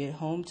wait to get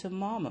home to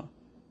Mama."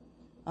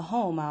 A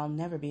home I'll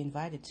never be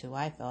invited to,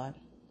 I thought.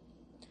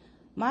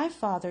 My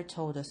father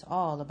told us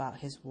all about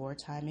his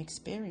wartime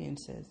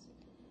experiences.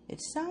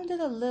 It sounded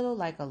a little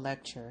like a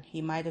lecture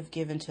he might have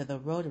given to the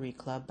Rotary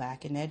Club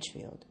back in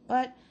Edgefield,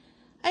 but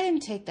I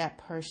didn't take that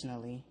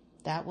personally.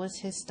 That was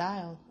his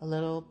style, a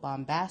little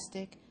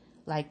bombastic,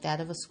 like that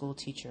of a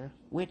schoolteacher,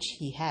 which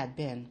he had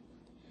been.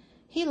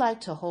 He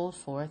liked to hold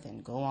forth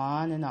and go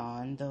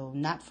on, though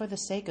not for the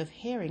sake of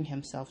hearing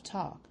himself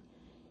talk.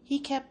 He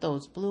kept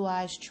those blue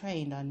eyes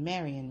trained on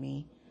Mary and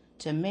me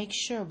to make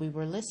sure we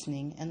were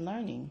listening and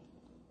learning.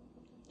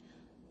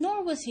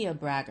 Nor was he a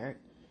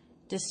braggart.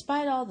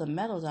 Despite all the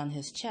medals on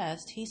his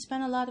chest, he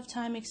spent a lot of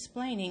time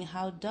explaining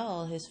how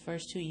dull his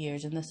first 2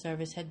 years in the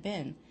service had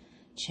been,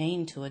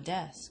 chained to a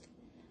desk.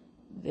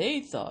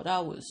 "They thought I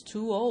was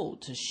too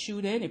old to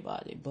shoot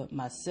anybody but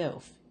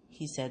myself,"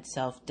 he said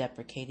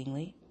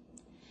self-deprecatingly.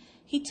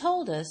 He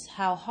told us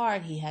how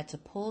hard he had to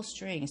pull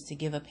strings to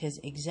give up his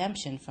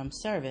exemption from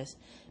service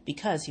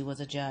because he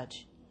was a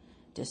judge.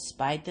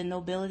 Despite the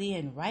nobility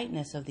and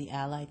rightness of the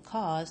Allied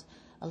cause,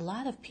 a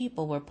lot of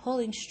people were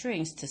pulling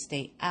strings to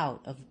stay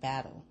out of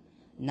battle,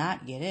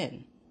 not get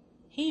in.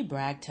 He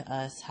bragged to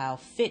us how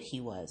fit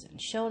he was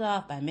and showed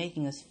off by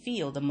making us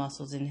feel the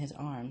muscles in his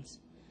arms.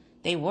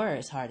 They were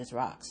as hard as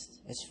rocks,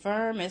 as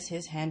firm as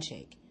his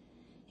handshake.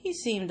 He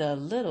seemed a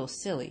little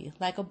silly,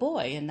 like a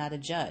boy and not a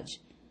judge,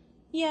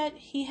 yet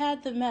he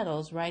had the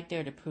medals right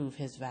there to prove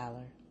his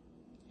valor.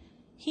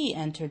 He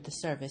entered the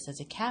service as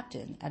a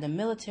captain at a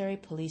military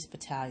police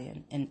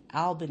battalion in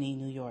Albany,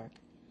 New York,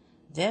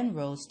 then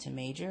rose to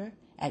major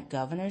at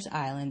Governor's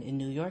Island in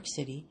New York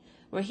City,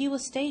 where he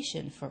was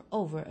stationed for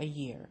over a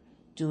year,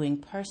 doing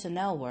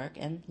personnel work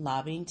and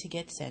lobbying to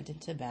get sent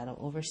into battle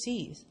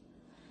overseas.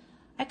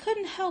 I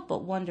couldn't help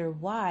but wonder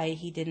why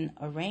he didn't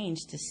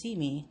arrange to see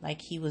me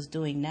like he was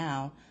doing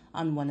now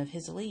on one of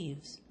his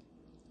leaves.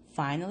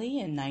 Finally,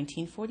 in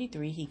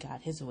 1943, he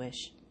got his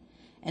wish,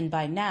 and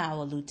by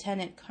now a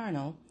lieutenant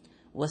colonel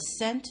was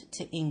sent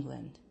to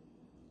England.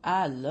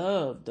 "I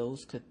love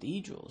those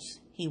cathedrals,"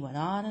 he went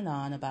on and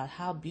on about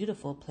how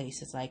beautiful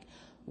places like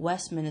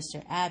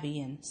Westminster Abbey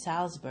and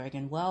Salzburg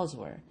and Wells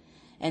were,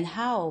 and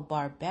how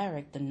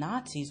barbaric the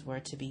Nazis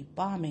were to be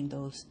bombing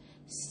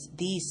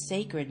these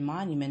sacred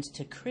monuments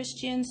to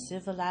Christian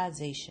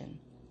civilization.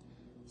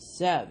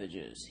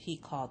 "Savages," he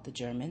called the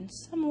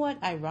Germans,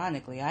 somewhat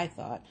ironically, I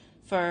thought,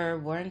 for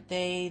weren't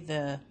they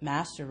the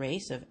master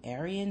race of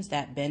Aryans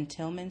that Ben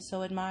Tillman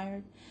so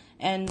admired?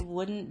 And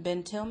wouldn't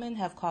Ben Tillman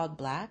have called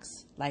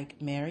blacks,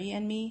 like Mary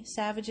and me,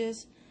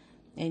 savages?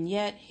 And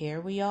yet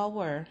here we all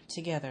were,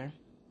 together.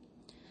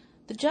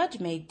 The judge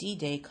made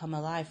D-Day come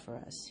alive for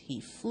us. He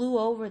flew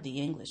over the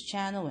English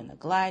Channel in a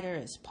glider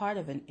as part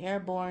of an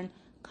airborne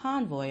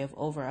convoy of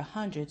over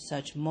 100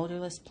 such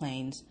motorless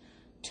planes,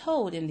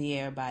 towed in the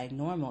air by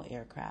normal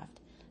aircraft,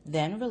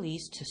 then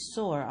released to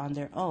soar on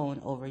their own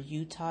over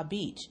Utah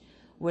Beach,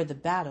 where the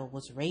battle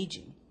was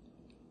raging.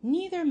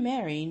 Neither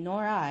Mary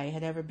nor I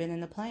had ever been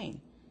in a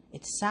plane.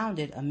 It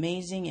sounded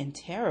amazing and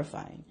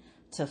terrifying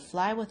to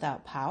fly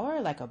without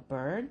power like a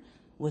bird,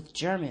 with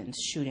Germans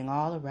shooting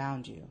all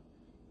around you.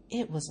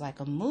 It was like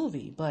a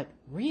movie, but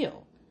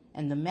real,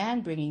 and the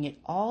man bringing it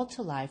all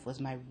to life was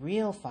my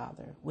real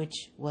father,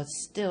 which was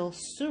still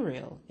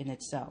surreal in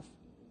itself.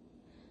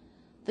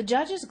 The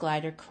judge's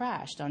glider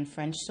crashed on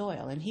French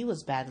soil, and he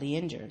was badly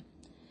injured.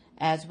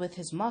 As with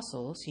his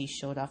muscles, he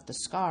showed off the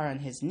scar on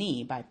his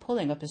knee by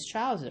pulling up his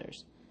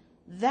trousers.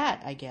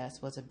 That, I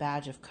guess, was a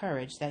badge of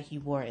courage that he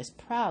wore as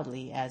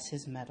proudly as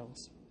his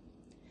medals.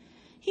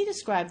 He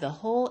described the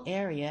whole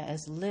area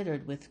as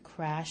littered with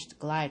crashed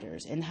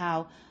gliders, and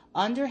how,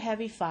 under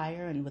heavy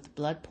fire and with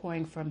blood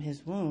pouring from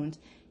his wounds,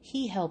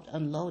 he helped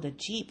unload a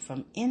jeep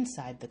from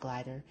inside the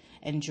glider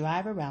and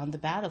drive around the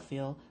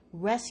battlefield,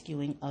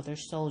 rescuing other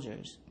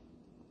soldiers,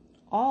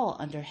 all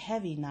under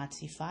heavy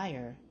Nazi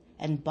fire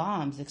and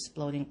bombs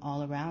exploding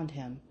all around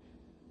him.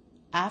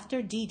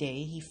 After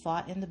D-Day, he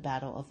fought in the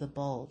Battle of the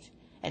Bulge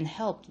and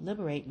helped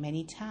liberate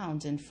many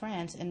towns in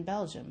France and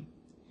Belgium.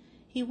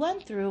 He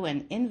went through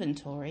an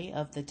inventory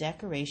of the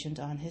decorations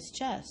on his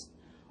chest,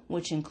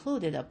 which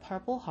included a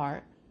Purple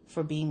Heart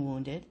for being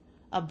wounded,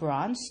 a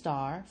Bronze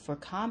Star for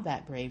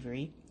combat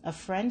bravery, a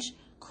French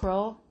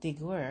Croix de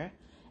Guerre,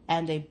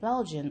 and a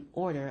Belgian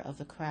Order of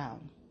the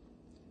Crown.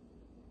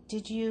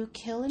 "Did you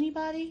kill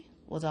anybody?"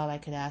 was all I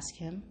could ask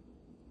him.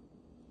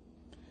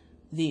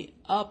 "The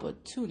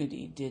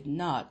opportunity did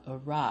not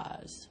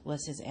arise,"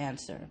 was his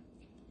answer.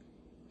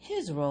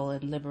 His role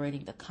in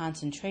liberating the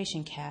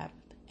concentration camp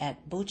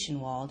at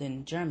Buchenwald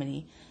in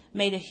Germany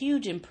made a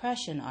huge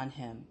impression on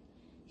him.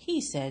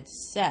 He said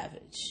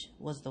savage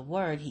was the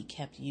word he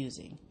kept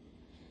using.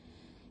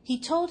 He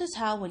told us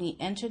how when he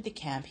entered the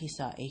camp he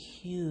saw a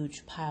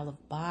huge pile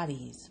of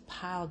bodies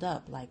piled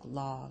up like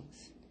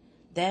logs.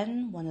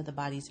 Then one of the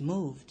bodies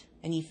moved,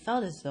 and he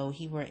felt as though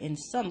he were in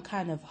some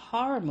kind of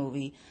horror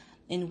movie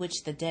in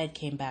which the dead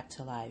came back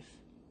to life.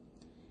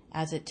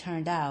 As it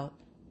turned out,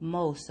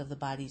 most of the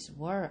bodies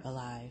were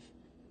alive.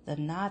 The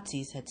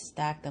Nazis had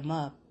stacked them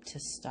up to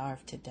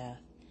starve to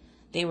death.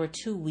 They were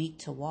too weak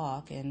to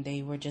walk, and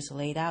they were just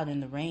laid out in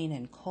the rain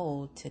and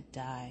cold to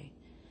die.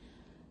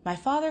 My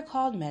father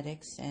called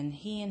medics, and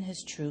he and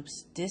his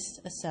troops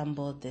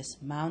disassembled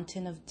this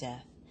mountain of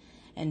death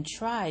and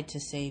tried to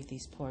save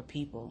these poor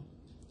people.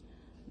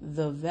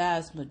 "The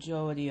vast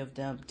majority of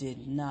them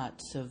did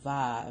not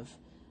survive,"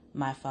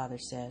 my father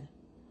said,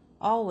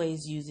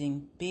 always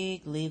using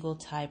big legal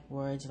type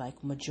words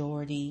like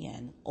majority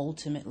and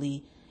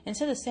ultimately,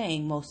 instead of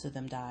saying most of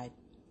them died.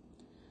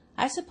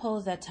 I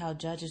suppose that's how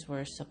judges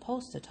were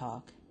supposed to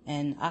talk,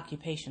 an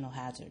occupational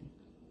hazard.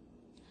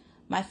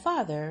 My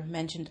father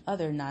mentioned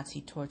other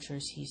Nazi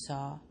tortures he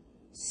saw,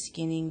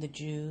 skinning the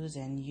Jews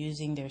and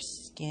using their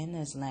skin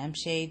as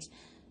lampshades,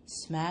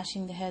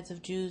 smashing the heads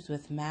of Jews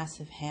with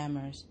massive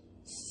hammers.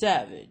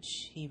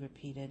 "Savage," he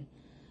repeated.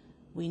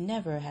 We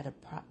never had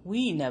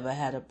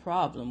a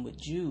problem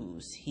with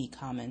Jews," he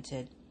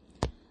commented.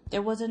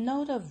 There was a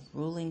note of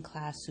ruling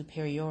class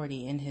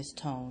superiority in his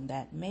tone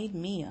that made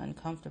me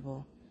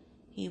uncomfortable.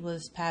 He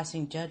was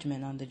passing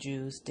judgment on the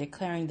Jews,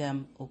 declaring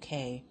them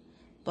okay.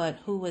 But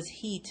who was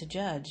he to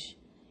judge?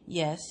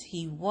 Yes,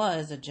 he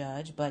was a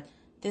judge, but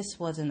this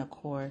wasn't a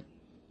court.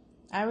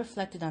 I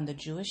reflected on the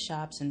Jewish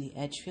shops in the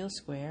Edgefield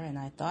Square, and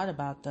I thought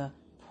about the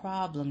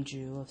problem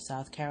Jew of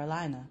South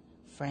Carolina,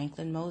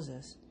 Franklin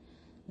Moses.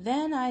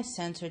 Then I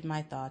censored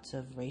my thoughts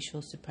of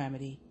racial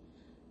supremacy,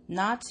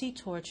 Nazi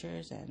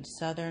tortures, and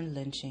Southern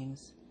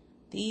lynchings.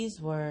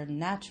 These were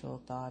natural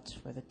thoughts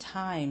for the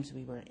times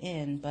we were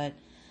in, but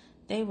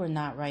they were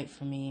not right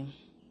for me.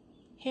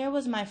 Here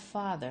was my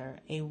father,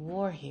 a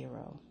war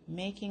hero,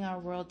 making our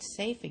world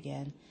safe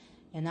again,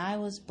 and I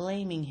was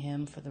blaming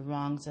him for the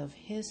wrongs of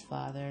his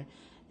father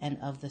and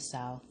of the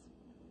South.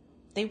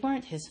 They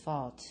weren't his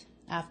fault.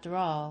 After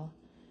all,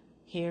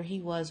 here he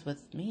was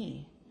with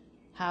me.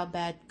 How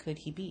bad could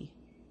he be?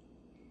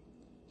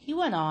 He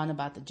went on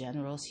about the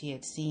generals he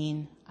had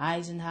seen,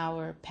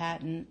 Eisenhower,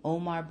 Patton,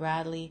 Omar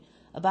Bradley,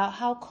 about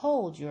how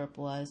cold Europe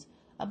was,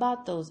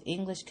 about those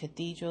English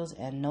cathedrals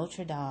and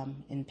Notre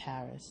Dame in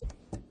Paris.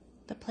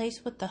 "The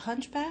place with the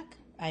hunchback?"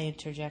 I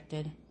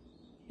interjected.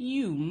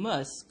 "You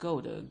must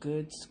go to a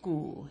good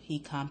school," he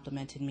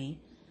complimented me,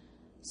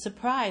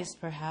 surprised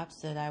perhaps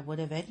that I would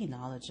have any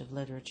knowledge of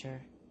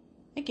literature.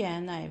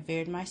 Again, I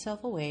veered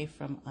myself away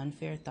from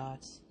unfair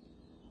thoughts.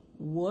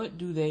 "What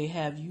do they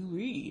have you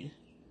read?"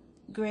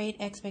 "Great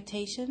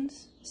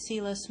Expectations,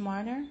 Silas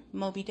Marner,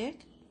 Moby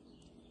Dick."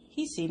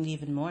 He seemed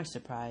even more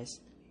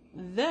surprised.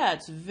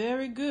 "That's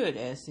very good,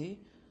 Essie.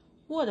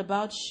 What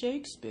about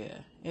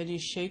Shakespeare? Any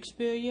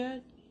Shakespeare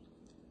yet?"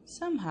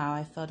 Somehow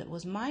I felt it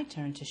was my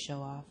turn to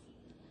show off.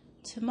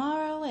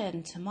 Tomorrow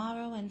and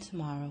tomorrow and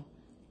tomorrow,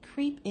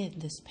 creep in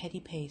this petty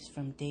pace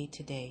from day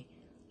to day,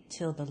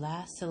 till the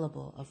last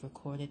syllable of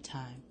recorded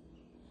time.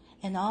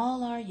 And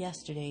all our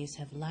yesterdays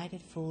have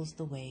lighted fools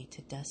the way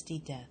to dusty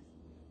death.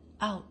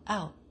 Out,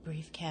 out,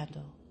 brief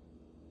candle.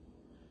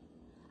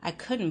 I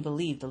couldn't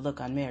believe the look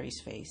on Mary's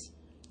face.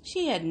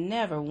 She had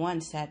never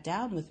once sat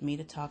down with me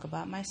to talk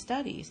about my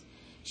studies.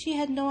 She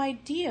had no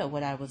idea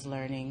what I was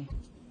learning.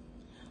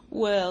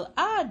 "Well,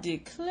 I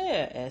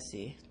declare,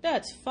 Essie,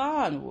 that's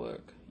fine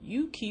work.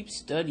 You keep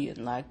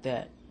studying like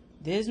that.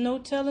 There's no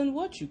telling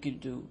what you can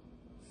do.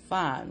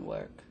 Fine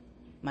work,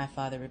 my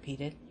father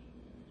repeated.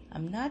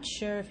 I'm not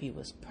sure if he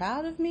was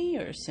proud of me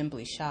or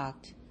simply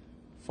shocked.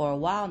 For a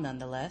while,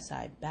 nonetheless,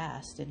 I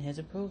basked in his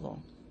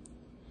approval.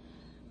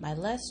 My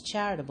less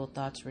charitable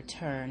thoughts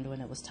returned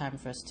when it was time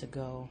for us to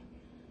go.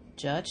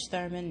 Judge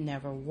Thurman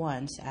never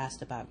once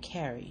asked about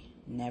Carrie,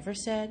 never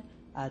said,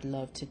 I'd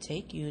love to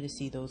take you to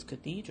see those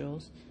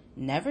cathedrals,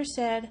 never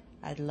said,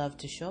 I'd love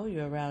to show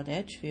you around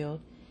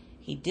Edgefield.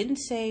 He didn't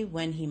say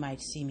when he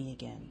might see me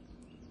again.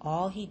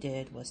 All he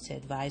did was to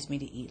advise me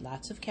to eat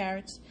lots of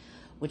carrots,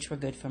 which were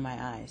good for my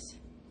eyes.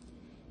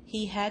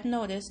 He had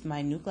noticed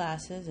my new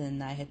glasses,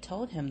 and I had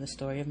told him the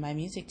story of my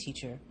music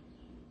teacher.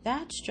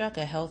 That struck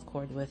a health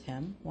chord with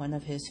him, one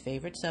of his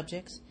favorite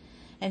subjects,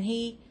 and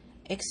he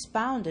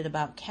expounded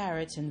about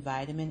carrots and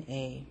vitamin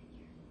A.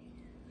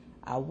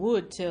 I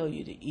would tell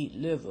you to eat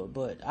liver,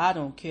 but I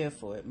don't care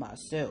for it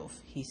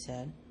myself, he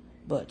said.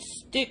 But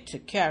stick to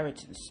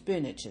carrots and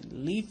spinach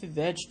and leafy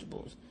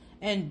vegetables,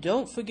 and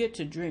don't forget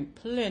to drink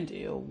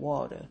plenty of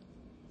water.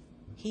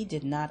 He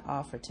did not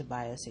offer to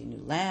buy us a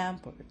new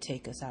lamp or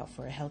take us out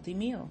for a healthy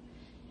meal.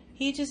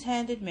 He just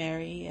handed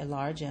Mary a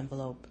large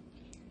envelope.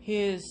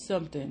 Here's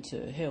something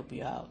to help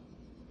you out.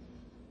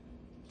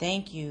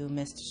 Thank you,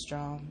 Mr.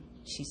 Strom,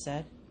 she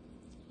said.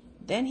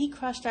 Then he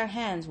crushed our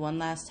hands one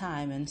last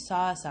time and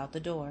saw us out the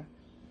door.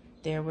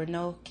 There were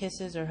no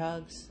kisses or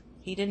hugs.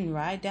 He didn't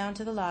ride down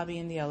to the lobby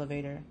in the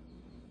elevator.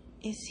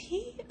 Is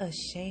he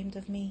ashamed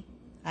of me?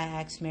 I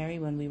asked Mary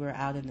when we were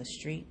out in the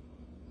street.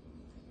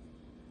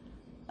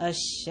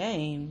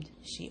 Ashamed?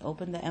 She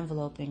opened the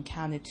envelope and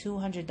counted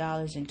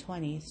 $200 in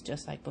 20s,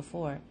 just like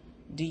before.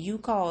 Do you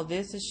call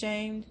this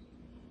ashamed?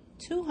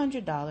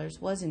 $200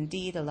 was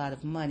indeed a lot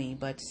of money,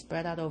 but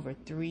spread out over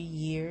 3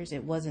 years,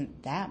 it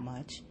wasn't that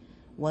much.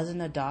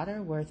 Wasn't a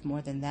daughter worth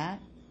more than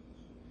that?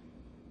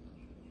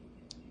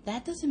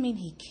 That doesn't mean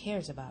he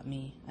cares about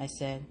me, I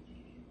said.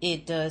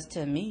 It does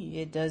to me,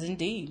 it does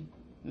indeed,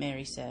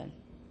 Mary said.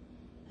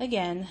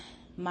 Again,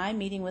 my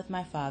meeting with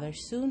my father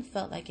soon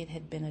felt like it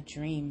had been a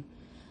dream.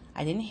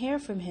 I didn't hear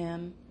from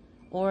him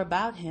or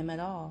about him at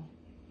all.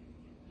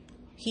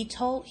 He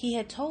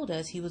had told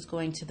us he was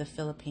going to the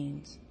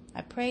Philippines.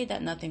 I prayed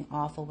that nothing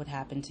awful would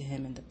happen to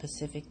him in the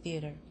Pacific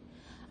Theater.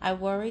 I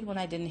worried when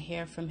I didn't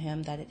hear from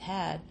him that it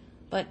had,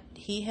 but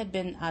he had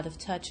been out of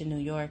touch in New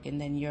York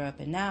and then Europe,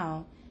 and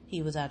now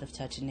he was out of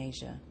touch in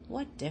Asia.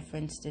 What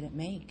difference did it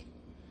make?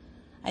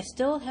 I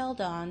still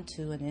held on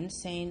to an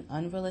insane,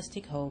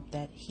 unrealistic hope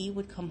that he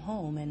would come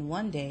home and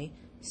one day,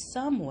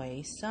 some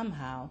way,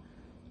 somehow,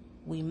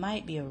 we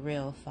might be a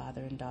real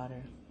father and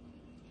daughter.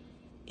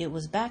 It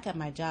was back at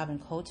my job in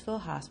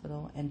Coatesville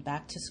Hospital and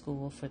back to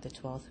school for the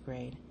 12th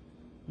grade.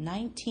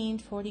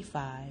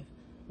 1945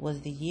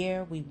 was the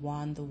year we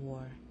won the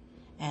war,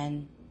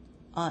 and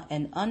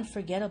an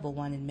unforgettable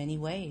one in many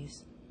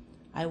ways.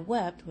 I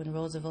wept when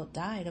Roosevelt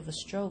died of a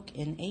stroke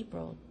in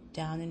April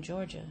down in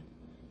Georgia.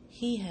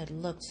 He had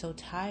looked so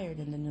tired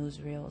in the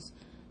newsreels.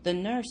 The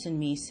nurse in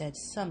me said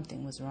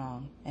something was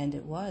wrong, and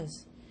it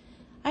was.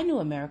 I knew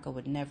America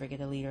would never get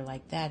a leader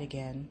like that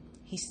again.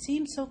 He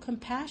seemed so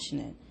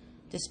compassionate,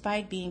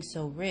 despite being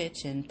so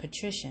rich and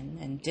patrician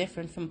and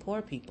different from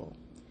poor people.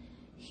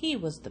 He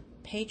was the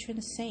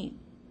patron saint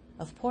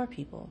of poor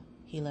people.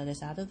 He led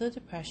us out of the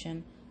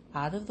Depression,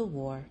 out of the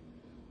war.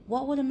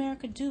 What would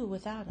America do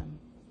without him?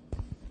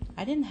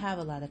 I didn't have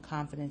a lot of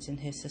confidence in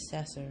his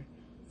successor,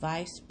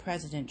 Vice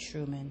President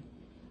Truman.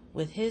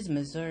 With his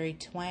Missouri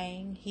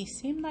twang, he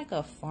seemed like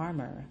a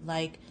farmer,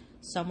 like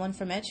someone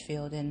from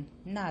Edgefield, and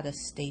not a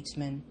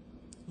statesman.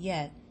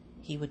 Yet,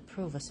 he would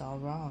prove us all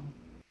wrong.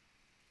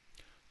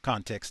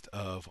 Context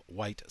of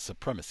white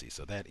supremacy.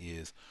 So that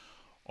is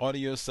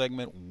audio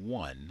segment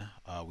 1.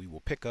 We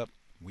will pick up,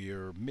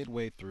 we're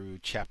midway through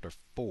chapter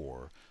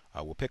 4.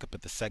 We'll pick up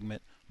at the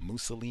segment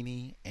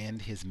Mussolini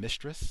and His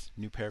Mistress.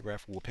 New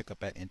paragraph we'll pick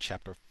up at in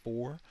chapter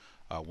 4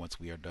 once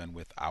we are done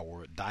with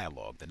our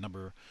dialogue. The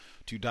number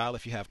to dial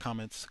if you have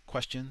comments,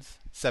 questions,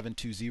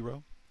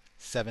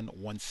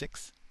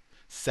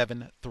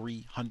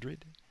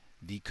 720-716-7300.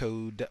 The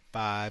code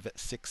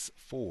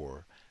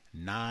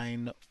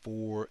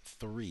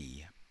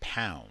 564-943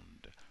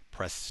 pound.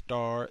 Press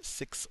star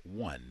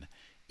 61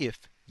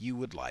 if you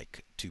would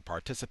like to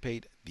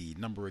participate. The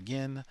number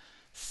again,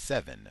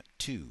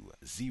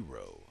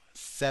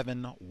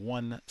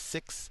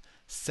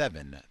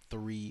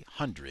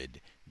 720-716-7300.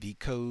 The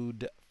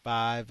code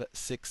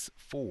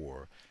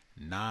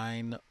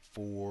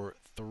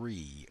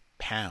 564-943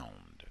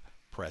 pound.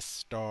 Press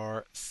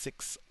star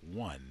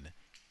 61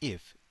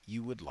 if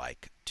you would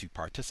like to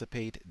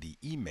participate. The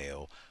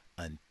email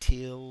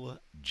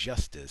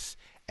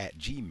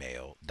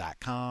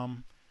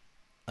untiljustice@gmail.com.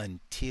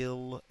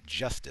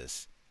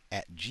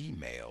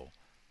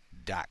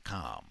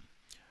 untiljustice@gmail.com.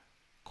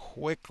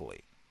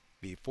 Quickly,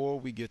 before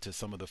we get to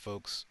some of the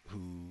folks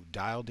who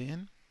dialed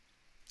in,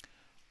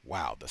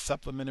 Wow, the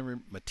supplementary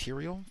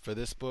material for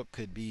this book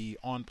could be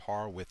on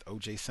par with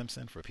O.J.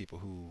 Simpson for people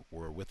who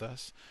were with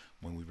us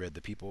when we read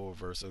The People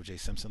versus O.J.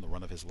 Simpson, The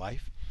Run of His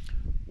Life.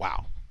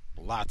 Wow,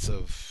 lots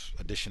of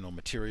additional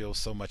material.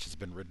 So much has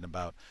been written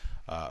about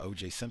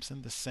O.J.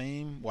 Simpson. The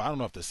same, well, I don't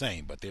know if the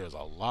same, but there's a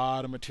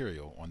lot of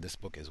material on this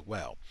book as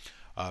well.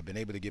 Been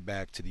able to get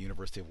back to the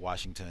University of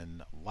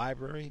Washington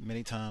Library.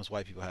 Many times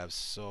white people have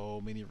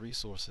so many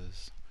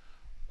resources.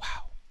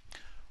 Wow.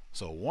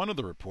 So one of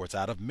the reports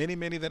out of many,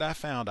 many that I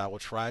found, I will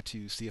try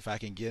to see if I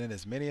can get in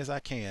as many as I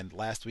can.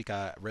 Last week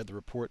I read the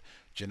report,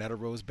 Janetta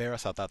Rose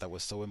Barris. I thought that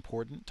was so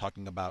important,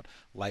 talking about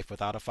life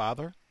without a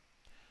father.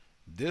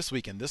 This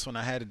week, in this one,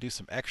 I had to do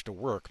some extra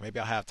work. Maybe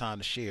I'll have time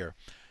to share.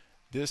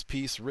 This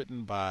piece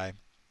written by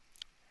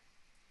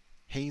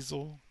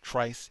Hazel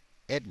Trice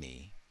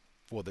Edney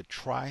for the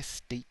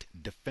Tri-State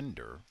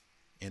Defender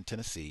in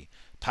Tennessee,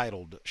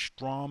 titled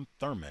Strom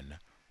Thurmond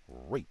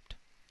Raped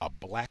a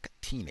Black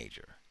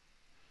Teenager.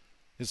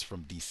 This is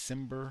from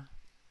December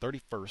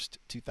 31st,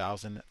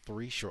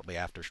 2003, shortly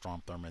after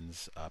Strom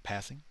Thurmond's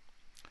passing.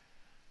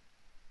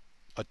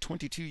 A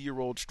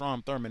 22-year-old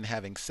Strom Thurmond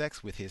having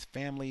sex with his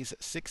family's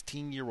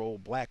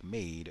 16-year-old black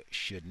maid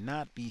should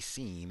not be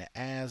seen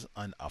as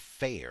an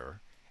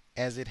affair,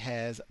 as it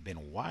has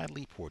been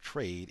widely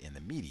portrayed in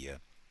the media,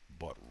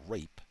 but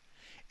rape,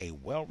 a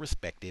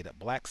well-respected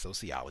black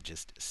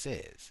sociologist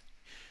says.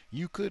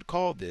 You could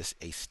call this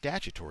a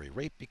statutory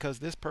rape because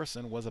this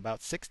person was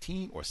about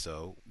 16 or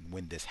so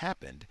when this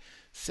happened,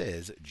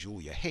 says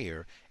Julia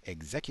Hare,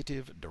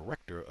 executive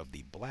director of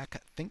the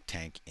Black think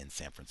tank in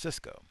San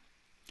Francisco.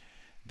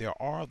 There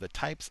are the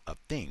types of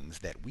things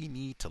that we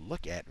need to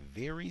look at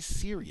very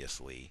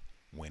seriously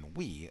when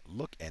we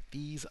look at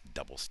these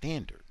double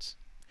standards.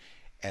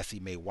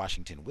 Essie Mae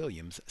Washington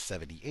Williams,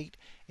 78,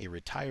 a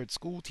retired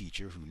school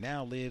teacher who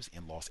now lives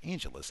in Los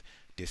Angeles,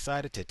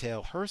 decided to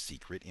tell her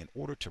secret in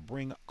order to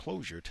bring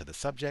closure to the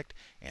subject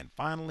and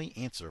finally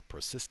answer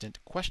persistent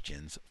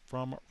questions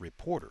from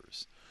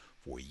reporters.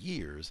 For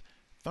years,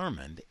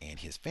 Thurmond and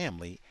his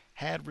family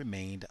had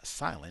remained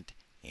silent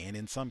and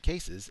in some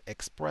cases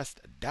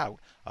expressed doubt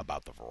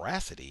about the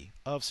veracity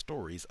of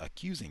stories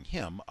accusing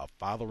him of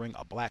fathering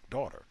a black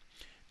daughter.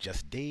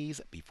 Just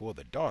days before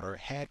the daughter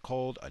had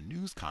called a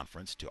news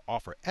conference to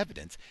offer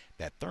evidence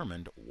that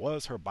Thurmond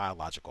was her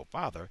biological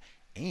father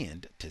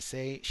and to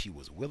say she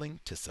was willing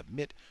to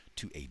submit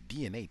to a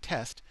DNA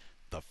test,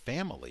 the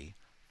family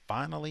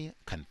finally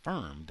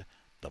confirmed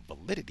the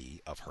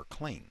validity of her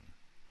claim.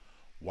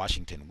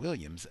 Washington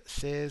Williams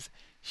says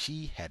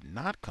she had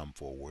not come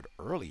forward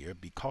earlier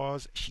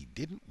because she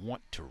didn't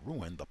want to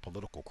ruin the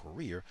political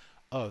career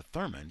of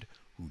Thurmond,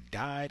 who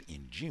died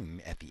in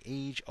June at the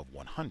age of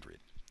 100.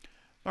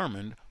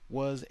 Thurmond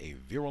was a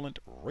virulent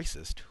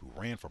racist who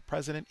ran for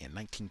president in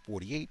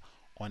 1948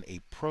 on a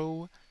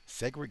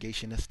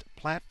pro-segregationist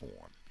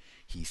platform.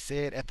 He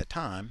said at the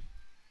time,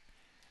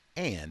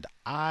 "And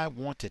I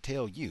want to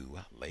tell you,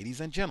 ladies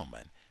and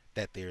gentlemen,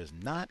 that there's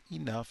not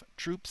enough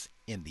troops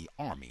in the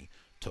Army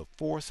to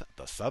force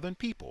the Southern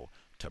people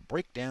to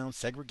break down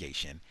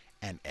segregation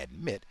and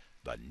admit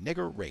the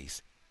nigger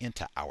race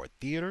into our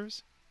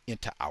theaters,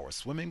 into our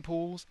swimming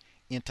pools,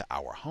 into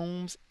our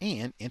homes,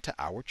 and into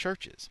our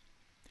churches."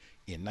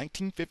 In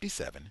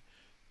 1957,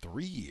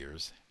 3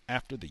 years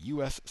after the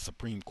U.S.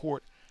 Supreme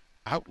Court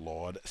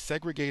outlawed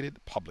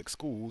segregated public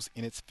schools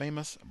in its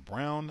famous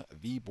Brown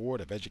v.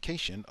 Board of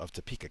Education of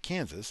Topeka,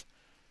 Kansas,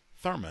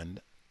 Thurmond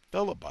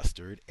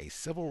filibustered a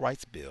civil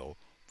rights bill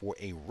for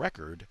a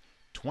record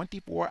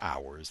 24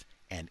 hours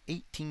and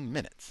 18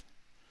 minutes.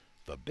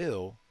 The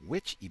bill,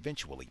 which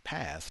eventually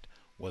passed,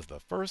 was the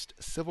first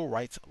civil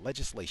rights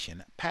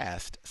legislation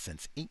passed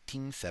since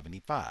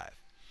 1875.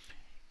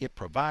 It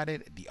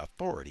provided the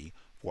authority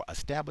for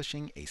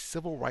establishing a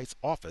civil rights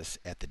office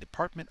at the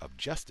Department of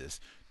Justice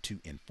to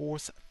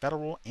enforce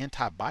federal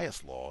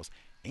anti-bias laws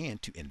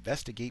and to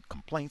investigate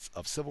complaints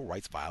of civil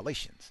rights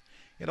violations.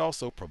 It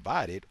also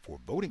provided for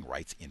voting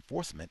rights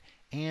enforcement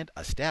and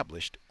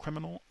established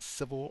criminal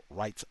civil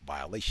rights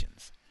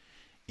violations.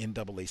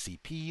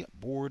 NAACP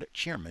Board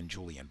Chairman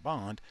Julian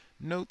Bond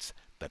notes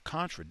the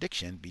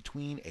contradiction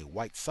between a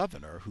white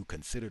Southerner who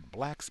considered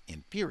blacks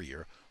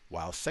inferior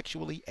while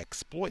sexually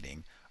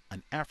exploiting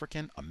an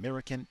African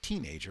American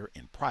teenager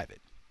in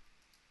private.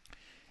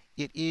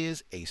 It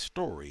is a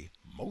story,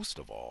 most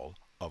of all,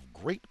 of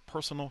great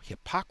personal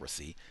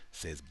hypocrisy,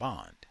 says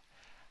Bond.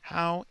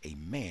 How a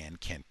man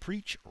can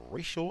preach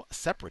racial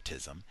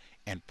separatism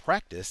and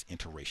practice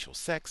interracial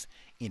sex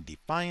in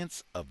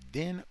defiance of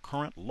then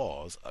current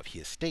laws of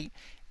his state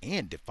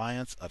and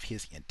defiance of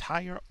his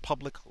entire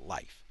public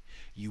life.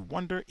 You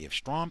wonder if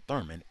Strom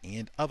Thurmond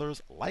and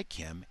others like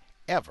him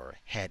ever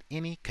had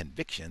any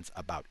convictions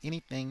about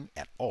anything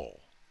at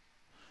all.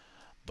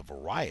 The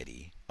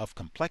variety of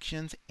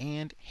complexions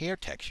and hair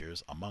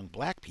textures among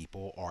black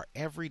people are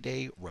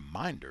everyday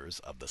reminders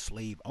of the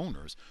slave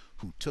owners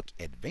who took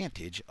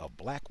advantage of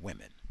black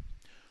women.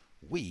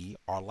 We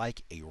are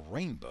like a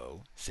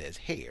rainbow, says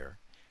Hare,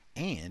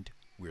 and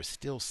we're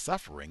still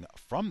suffering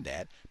from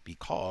that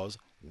because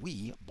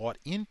we bought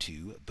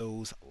into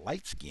those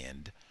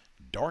light-skinned,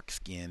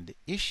 dark-skinned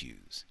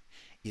issues.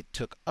 It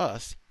took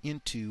us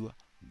into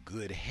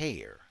good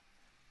hair,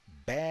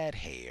 bad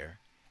hair,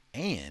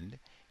 and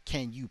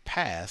can you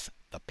pass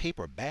the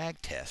paper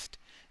bag test,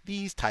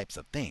 these types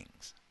of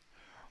things.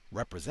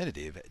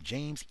 Representative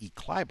James E.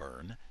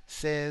 Clyburn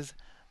says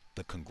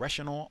the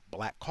Congressional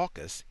Black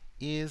Caucus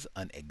is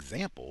an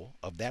example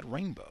of that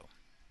rainbow.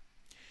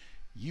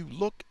 You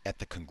look at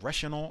the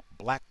Congressional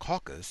Black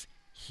Caucus,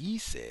 he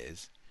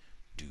says,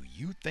 do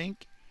you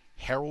think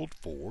Harold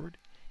Ford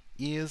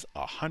is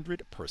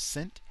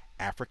 100%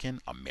 African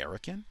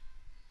American?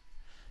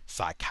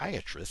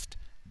 Psychiatrist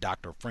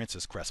Dr.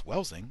 Frances Cress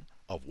Welsing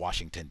of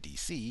Washington,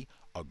 D.C.,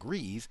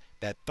 agrees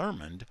that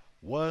Thurmond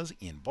was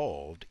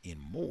involved in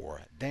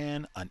more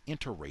than an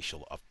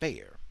interracial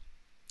affair.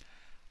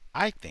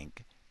 I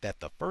think that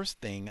the first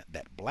thing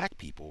that black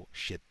people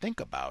should think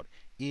about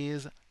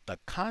is the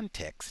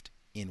context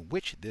in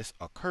which this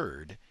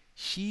occurred,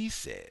 she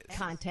says.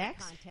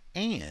 Context.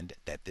 And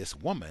that this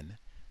woman,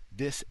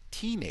 this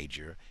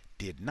teenager,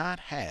 did not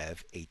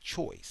have a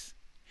choice.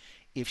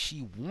 If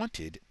she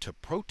wanted to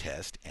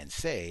protest and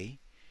say,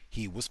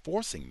 he was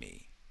forcing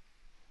me,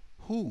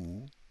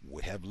 who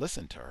would have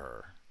listened to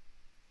her?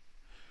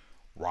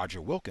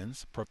 Roger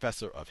Wilkins,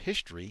 professor of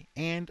history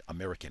and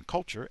American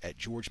culture at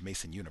George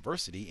Mason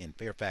University in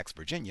Fairfax,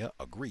 Virginia,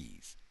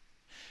 agrees.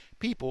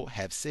 People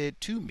have said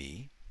to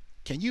me,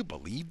 can you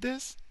believe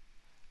this?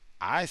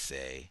 I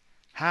say,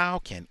 how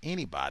can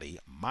anybody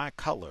my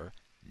color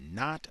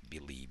not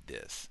believe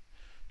this?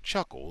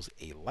 Chuckles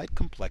a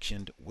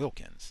light-complexioned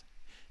Wilkins.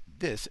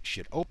 This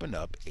should open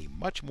up a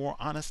much more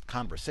honest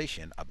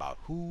conversation about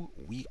who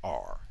we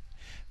are.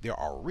 There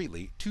are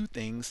really two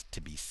things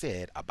to be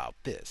said about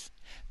this,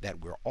 that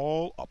we're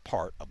all a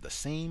part of the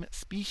same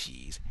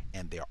species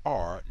and there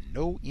are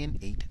no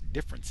innate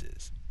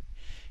differences.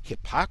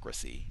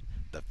 Hypocrisy,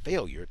 the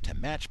failure to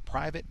match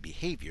private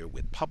behavior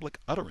with public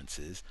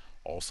utterances,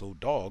 also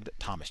dogged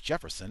Thomas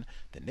Jefferson,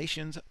 the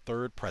nation's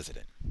third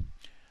president.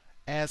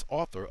 As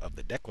author of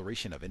the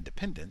Declaration of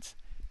Independence,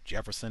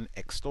 Jefferson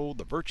extolled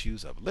the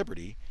virtues of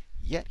liberty,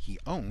 yet he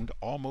owned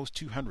almost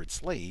 200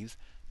 slaves,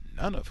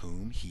 none of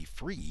whom he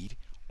freed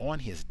on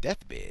his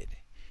deathbed.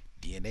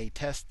 DNA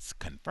tests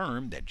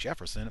confirm that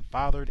Jefferson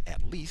fathered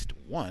at least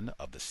one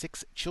of the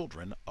 6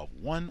 children of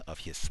one of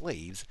his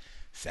slaves,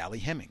 Sally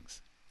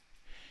Hemings.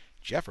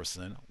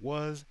 Jefferson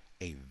was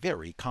a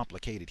very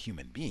complicated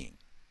human being.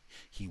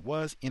 He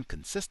was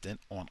inconsistent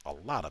on a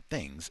lot of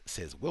things,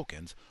 says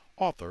Wilkins,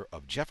 author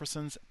of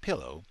Jefferson's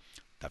Pillow,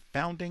 The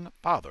Founding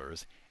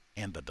Fathers,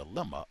 and the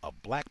Dilemma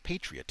of Black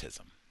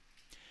Patriotism.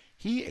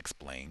 He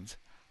explains,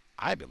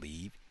 I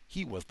believe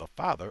he was the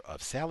father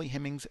of Sally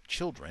Hemings'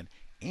 children,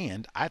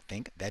 and I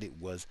think that it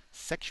was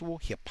sexual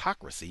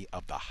hypocrisy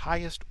of the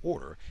highest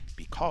order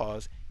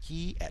because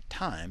he at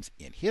times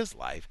in his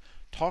life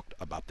talked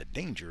about the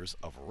dangers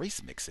of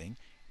race mixing,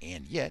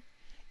 and yet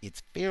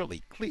it's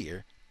fairly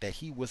clear that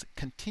he was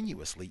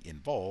continuously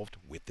involved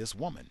with this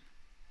woman.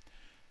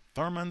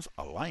 Thurmond's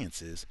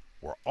alliances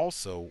were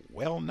also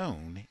well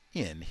known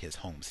in his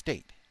home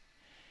state.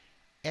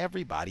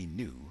 Everybody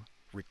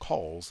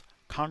recalls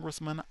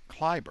Congressman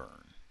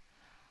Clyburn.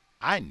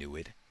 I knew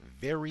it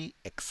very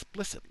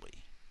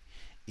explicitly.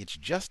 It's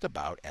just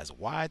about as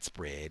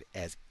widespread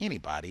as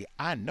anybody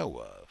I know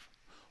of.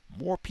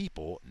 More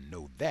people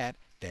know that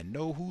than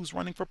know who's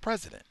running for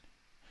president.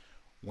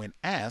 When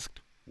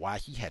asked why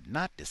he had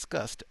not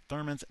discussed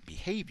Thurmond's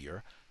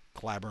behavior,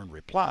 Clyburn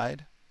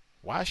replied,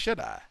 why should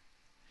I?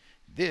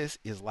 This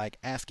is like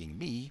asking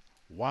me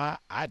why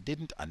I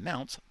didn't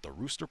announce the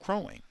rooster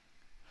crowing.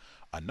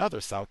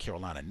 Another South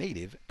Carolina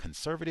native,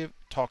 conservative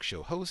talk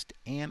show host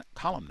and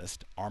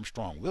columnist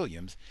Armstrong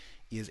Williams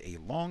is a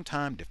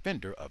longtime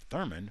defender of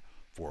Thurmond,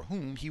 for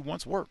whom he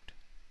once worked.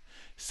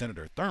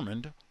 Senator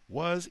Thurmond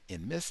was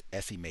in Miss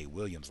Essie Mae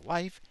Williams'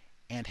 life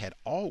and had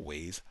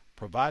always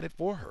provided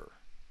for her,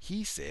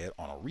 he said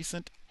on a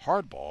recent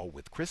Hardball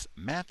with Chris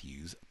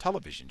Matthews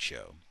television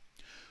show.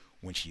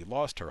 When she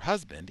lost her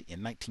husband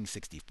in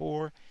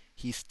 1964,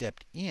 he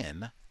stepped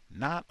in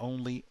not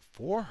only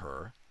for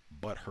her,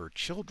 but her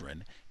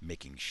children,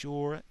 making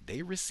sure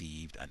they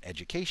received an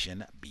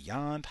education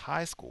beyond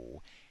high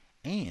school,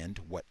 and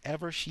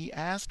whatever she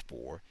asked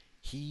for,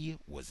 he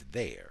was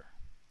there.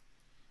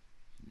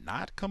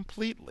 Not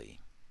completely.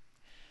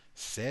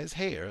 Says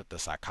Hare, the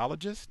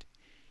psychologist,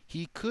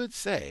 he could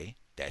say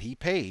that he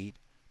paid,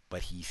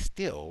 but he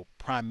still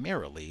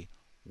primarily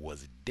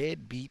was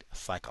deadbeat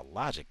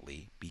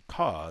psychologically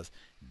because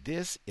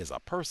this is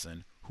a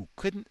person who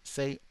couldn't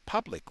say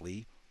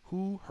publicly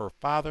who her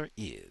father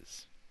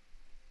is.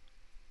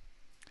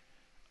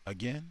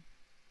 Again,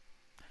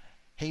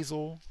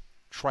 Hazel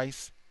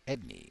Trice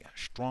Edney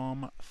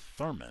Strom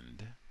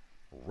Thurmond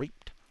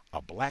raped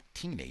a black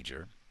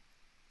teenager,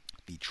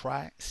 the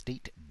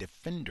Tri-State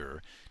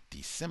Defender,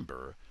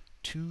 December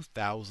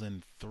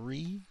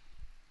 2003.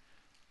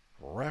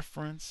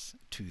 Reference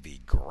to the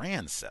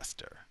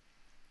Grandcester,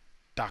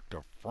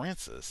 Dr.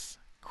 Frances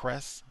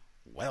Cress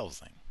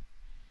Welsing.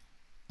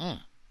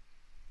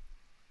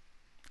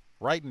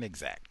 Right and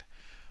exact.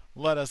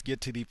 Let us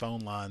get to the phone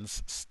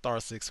lines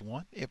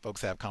 *61 if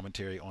folks have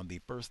commentary on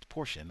the first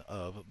portion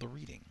of the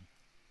reading.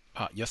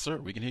 Yes, sir.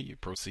 We can hear you.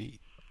 Proceed.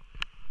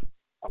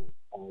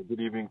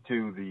 Good evening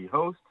to the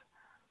host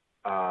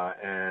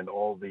and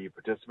all the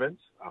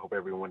participants. I hope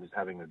everyone is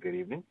having a good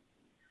evening.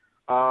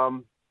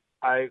 One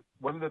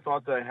of the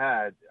thoughts I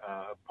had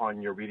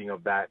upon your reading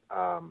of that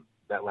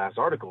last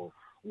article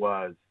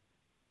was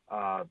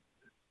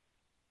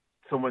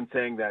someone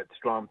saying that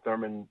Strom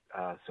Thurmond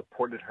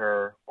supported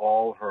her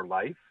all her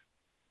life,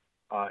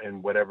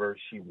 and whatever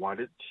she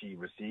wanted, she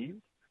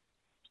received.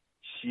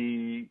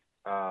 She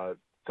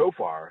so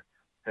far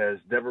has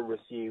never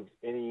received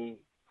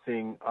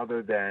anything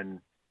other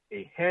than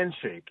a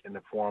handshake in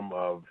the form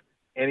of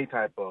any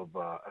type of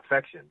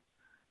affection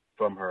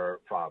from her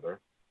father.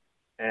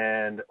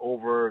 And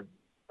over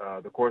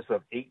the course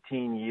of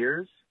 18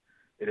 years,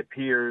 it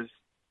appears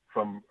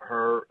from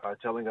her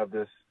telling of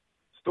this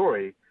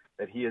story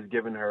that he has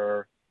given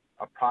her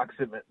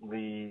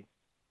approximately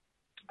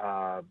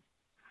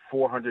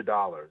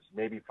 $400,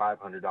 maybe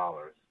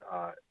 $500.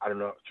 I'm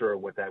not sure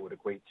what that would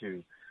equate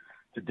to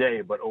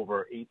today, but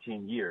over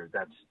 18 years,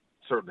 that's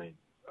certainly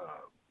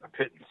a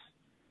pittance.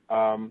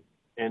 And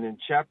in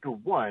chapter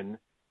 1,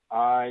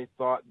 I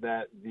thought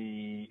that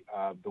the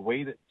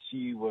way that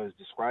she was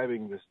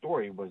describing the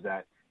story was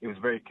that it was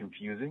very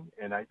confusing,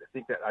 and I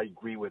think that I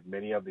agree with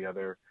many of the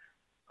other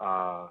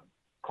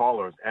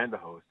callers and the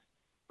host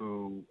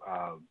who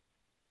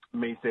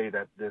may say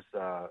that this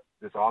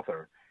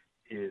author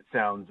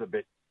sounds a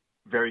bit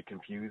very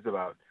confused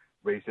about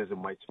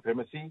racism, white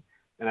supremacy,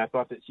 and I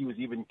thought that she was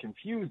even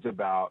confused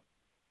about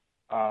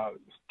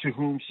to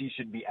whom she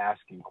should be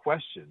asking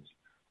questions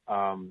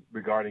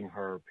regarding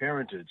her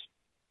parentage.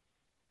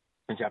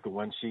 In chapter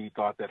 1, she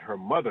thought that her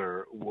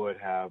mother would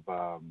have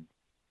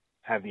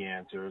the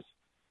answers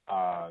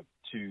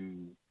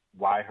to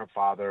why her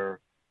father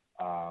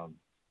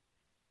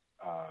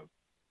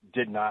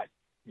did not,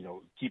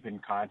 keep in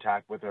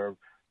contact with her,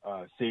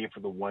 save for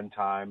the one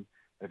time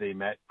that they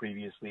met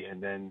previously,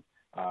 and then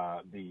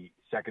the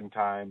second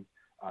time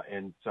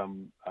in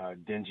some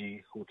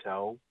dingy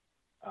hotel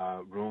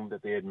room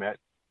that they had met.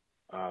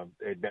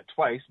 They had met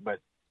twice,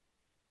 but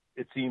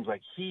it seems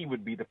like he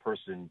would be the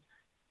person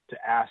to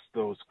ask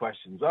those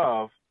questions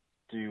of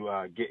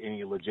to get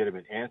any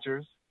legitimate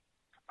answers.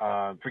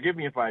 Forgive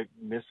me if I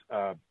miss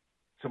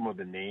some of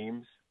the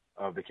names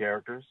of the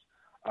characters,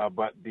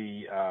 but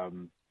the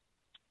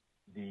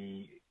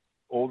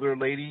older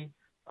lady,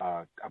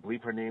 I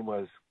believe her name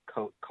was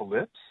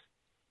Calypse,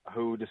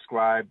 who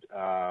described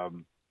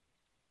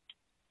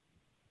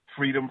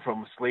freedom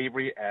from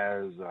slavery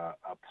as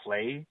a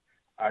play,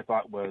 I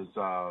thought was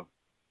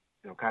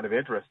kind of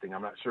interesting.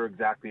 I'm not sure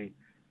exactly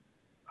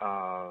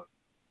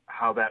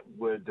how that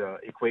would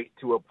equate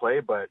to a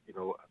play, but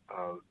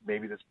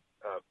maybe this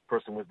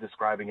person was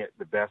describing it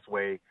the best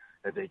way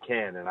that they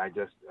can, and I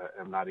just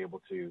am not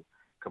able to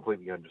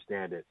completely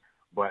understand it.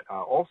 But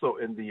also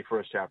in the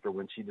first chapter,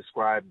 when she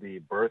described the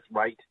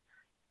birthright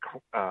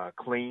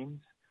claims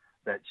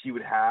that she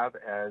would have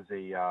as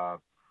a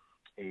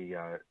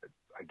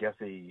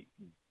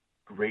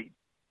great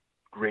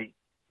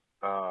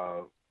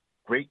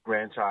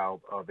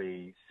grandchild of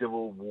a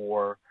Civil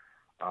War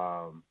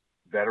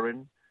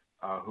veteran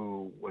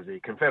who was a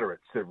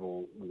Confederate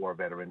Civil War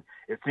veteran.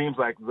 It seems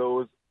like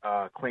those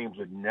claims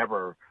would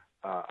never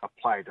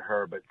apply to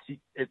her, but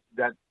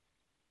that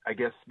I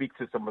guess speaks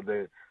to some of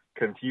the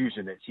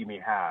confusion that she may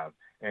have.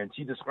 And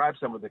she described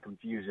some of the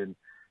confusion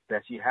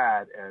that she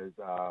had as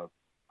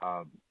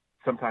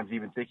sometimes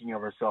even thinking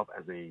of herself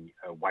as a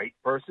white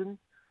person,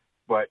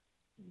 but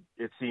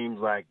it seems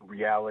like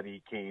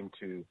reality came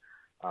to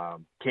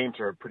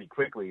her pretty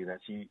quickly,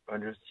 that she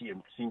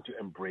seemed to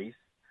embrace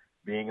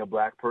being a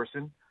black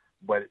person.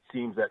 But it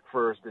seems at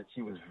first that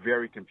she was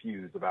very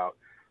confused about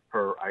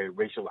her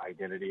racial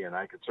identity, and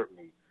I could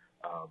certainly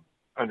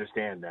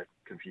understand that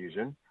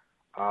confusion.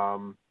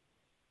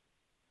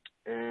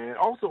 And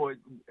also,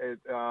 it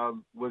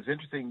was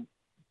interesting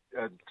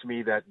to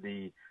me that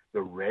the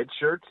red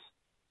shirts,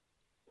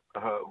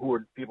 who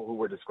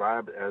were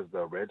described as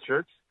the red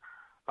shirts,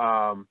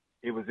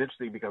 it was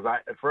interesting because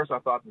at first I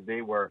thought that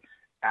they were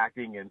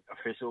acting in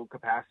official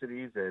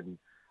capacities and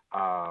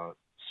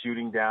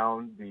shooting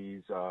down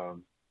these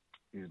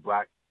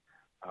black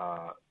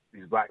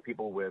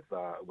people with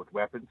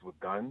weapons, with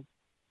guns.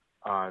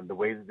 The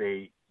way that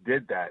they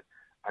did that,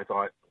 I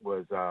thought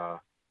was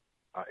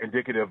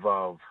indicative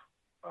of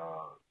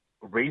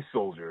race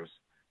soldiers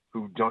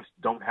who just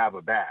don't have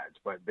a badge,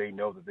 but they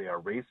know that they are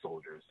race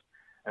soldiers.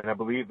 And I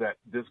believe that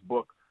this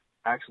book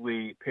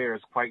actually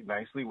pairs quite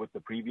nicely with the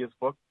previous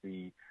book,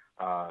 the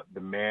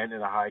Man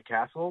in a High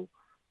Castle,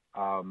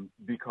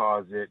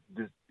 because it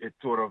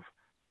sort of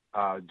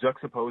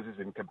juxtaposes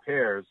and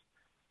compares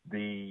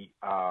the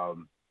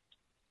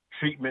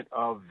treatment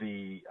of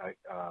the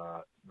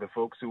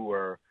folks who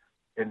were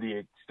in the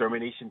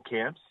extermination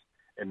camps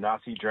in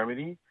Nazi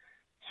Germany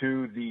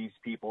to these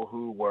people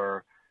who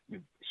were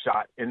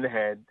shot in the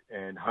head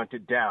and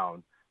hunted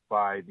down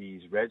by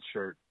these red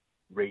shirt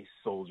race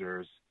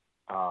soldiers.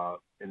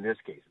 In this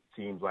case, it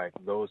seems like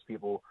those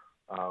people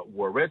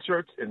wore red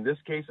shirts in this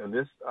case, in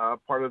this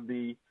part of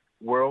the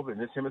world, in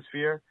this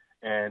hemisphere,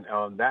 and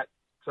on that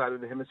side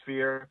of the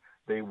hemisphere,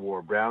 they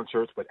wore brown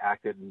shirts but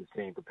acted in the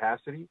same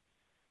capacity.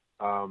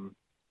 And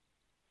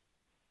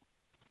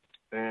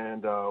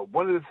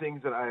one of the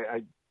things that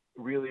I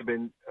really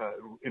been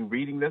in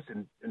reading this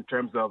in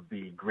terms of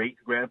the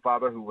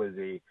great-grandfather who was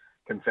a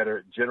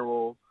Confederate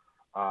general,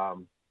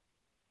 going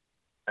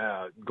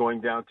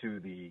down to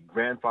the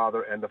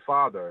grandfather and the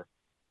father,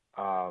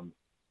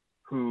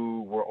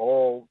 who were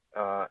all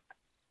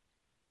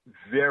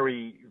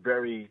very,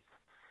 very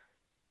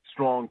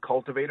strong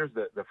cultivators.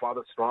 The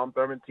father, Strom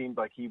Thurmond, seemed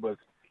like he was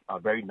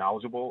very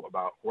knowledgeable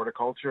about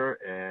horticulture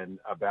and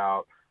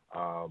about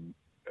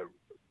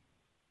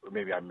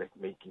maybe I'm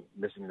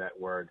missing that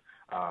word,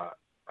 but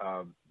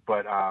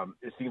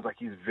it seems like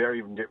he's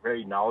very,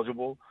 very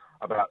knowledgeable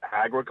about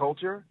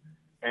agriculture,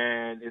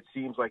 and it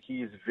seems like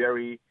he is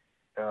very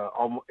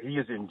he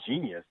is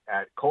ingenious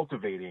at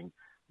cultivating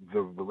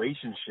the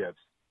relationships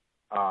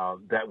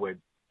that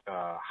would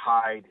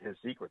hide his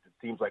secrets. It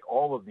seems like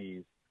all of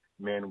these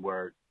men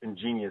were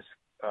ingenious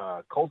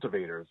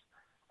cultivators,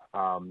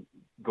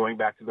 going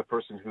back to the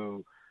person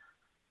who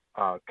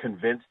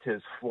convinced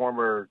his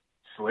former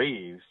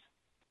slaves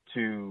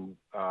to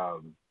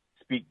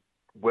speak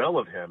well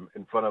of him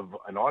in front of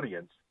an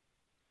audience,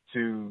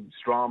 to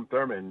Strom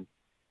Thurmond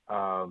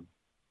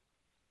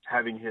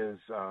having his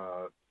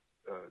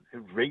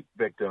rape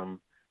victim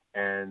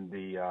and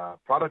the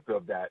product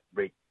of that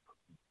rape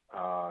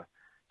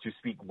to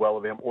speak well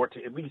of him, or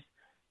to at least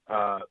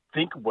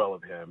think well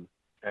of him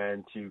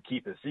and to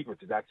keep his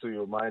secrets. It actually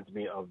reminds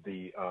me of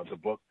the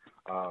book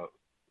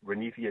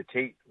Renethia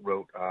Tate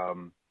wrote. I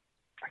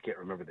can't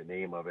remember the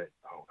name of it.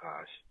 Oh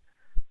gosh.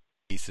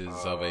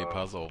 Pieces of a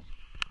Puzzle.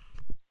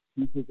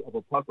 Pieces of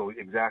a Puzzle,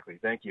 exactly.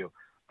 Thank you.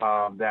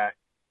 That,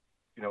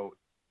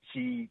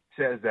 she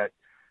says that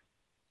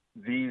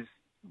these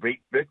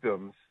rape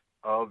victims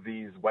of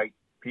these white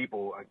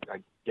people,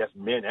 I guess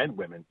men and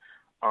women,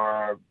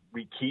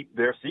 we keep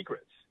their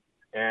secrets.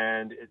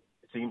 And it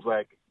seems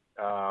like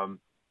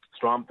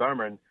Strom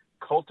Thurmond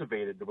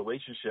cultivated the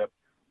relationship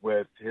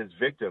with his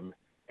victim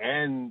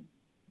and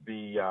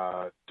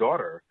the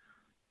daughter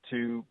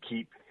to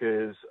keep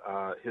his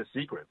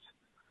secrets.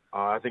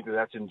 I think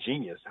that's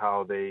ingenious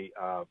how they,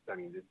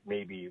 it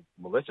may be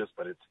malicious,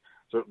 but it's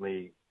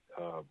certainly,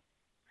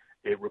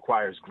 it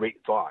requires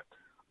great thought.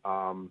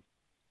 And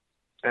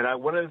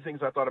one of the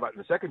things I thought about in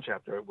the second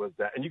chapter was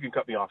that, and you can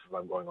cut me off if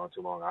I'm going on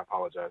too long, I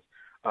apologize,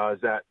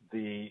 is that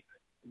the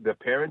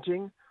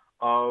parenting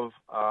of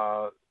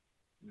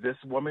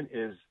this woman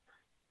is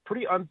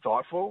pretty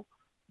unthoughtful,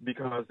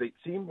 because they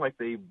seem like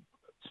they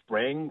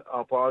sprang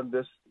upon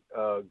this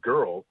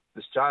girl,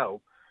 this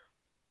child,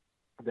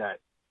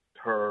 that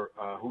her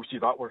who she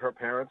thought were her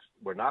parents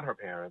were not her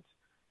parents,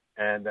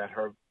 and that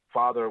her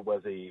father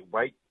was a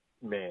white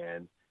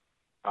man,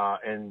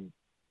 and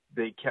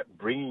they kept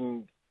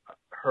bringing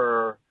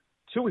her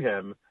to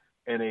him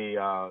in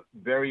a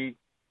very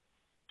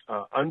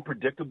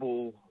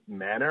unpredictable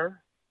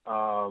manner.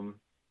 I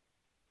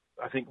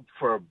think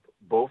for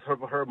both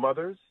of her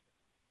mothers,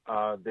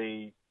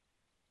 they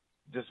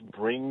just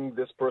bring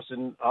this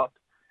person up,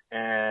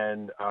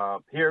 and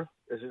here's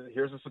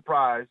a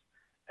surprise,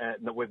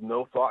 and with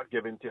no thought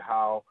given to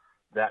how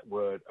that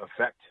would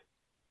affect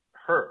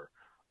her.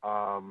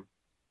 One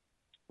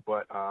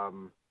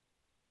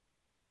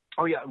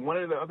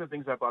of the other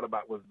things I thought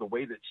about was the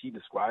way that she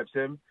describes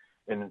him,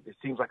 and it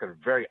seems like a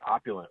very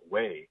opulent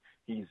way.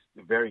 He's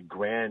a very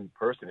grand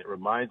person. It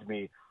reminds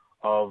me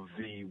of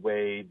the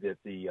way that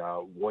the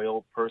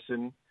royal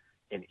person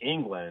in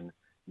England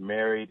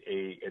married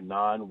a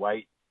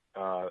non-white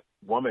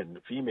woman,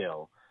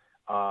 female.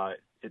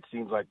 It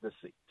seems like the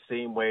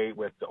same way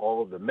with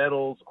all of the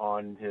medals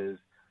on his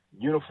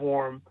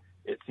uniform.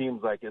 It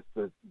seems like it's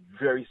the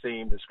very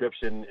same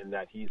description, in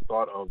that he's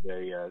thought of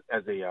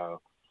as a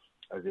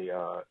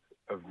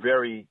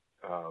very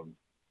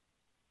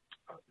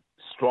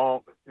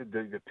strong,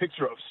 the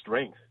picture of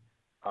strength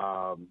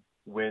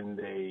when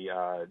they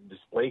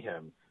display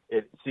him.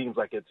 It seems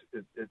like it's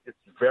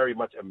very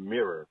much a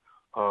mirror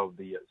of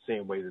the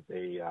same way that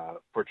they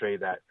portray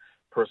that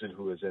person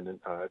who is in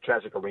a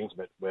tragic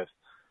arrangement with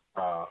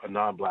a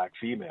non-black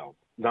female,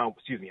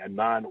 a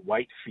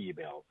non-white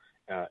female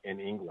in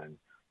England.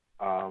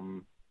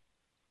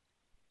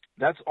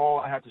 That's all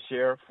I have to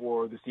share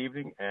for this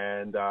evening,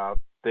 and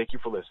thank you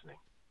for listening.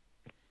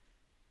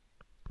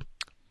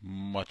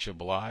 Much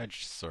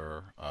obliged,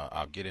 sir.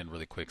 I'll get in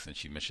really quick,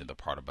 since you mentioned the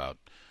part about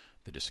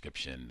the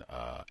description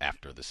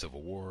after the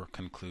Civil War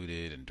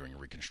concluded and during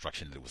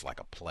Reconstruction, that it was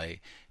like a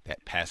play.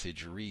 That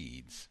passage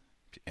reads,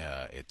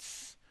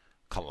 it's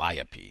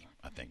Calliope,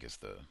 I think is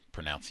the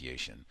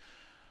pronunciation.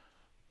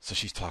 So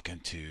she's talking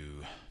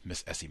to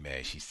Miss Essie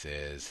Mae. She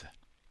says,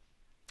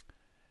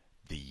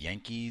 "The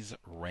Yankees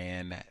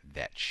ran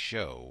that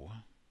show."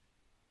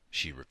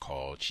 She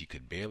recalled she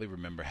could barely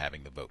remember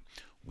having the vote.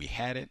 "We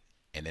had it,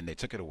 and then they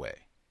took it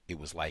away. It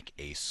was like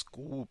a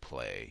school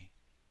play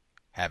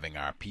having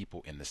our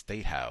people in the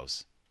State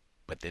House,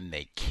 but then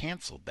they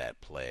canceled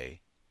that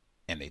play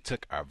and they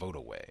took our vote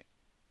away.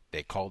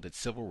 They called it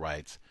civil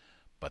rights,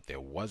 but there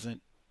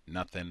wasn't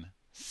nothing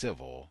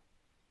civil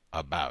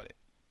about it.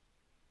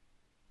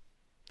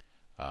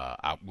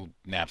 I will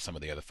nab some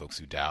of the other folks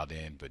who dialed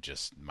in, but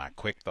just my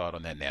quick thought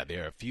on that. Now,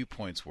 there are a few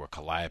points where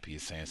Calliope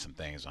is saying some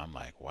things. I'm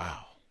like,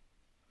 wow,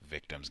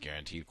 victims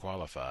guaranteed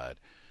qualified.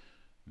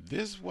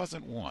 This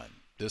wasn't one.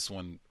 This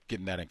one,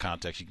 getting that in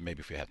context, you can,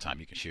 maybe if you have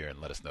time, you can share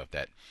and let us know if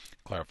that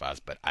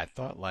clarifies. But I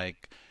thought,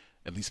 like,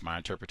 at least my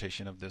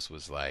interpretation of this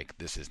was like,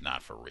 this is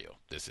not for real.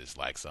 This is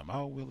like some,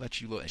 oh, we'll let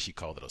you little, and she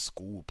called it a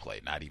school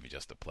play, not even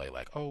just a play,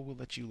 like, oh, we'll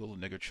let you little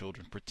nigger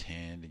children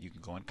pretend, and you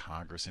can go in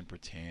Congress and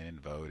pretend and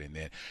vote, and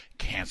then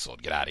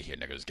canceled, get out of here,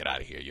 niggers, get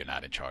out of here, you're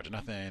not in charge of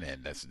nothing,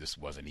 and this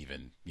wasn't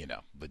even,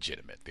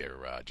 legitimate.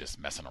 They're just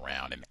messing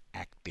around and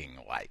acting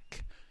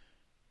like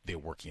they're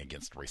working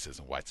against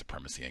racism, white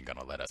supremacy, and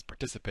gonna let us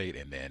participate,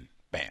 and then,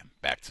 bam,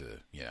 back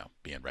to,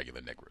 being regular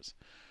niggers.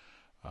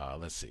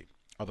 Let's see.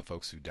 Other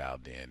folks who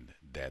dialed in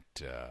that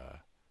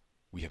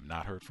we have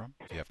not heard from.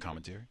 If you have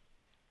commentary.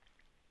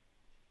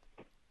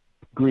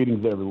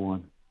 Greetings,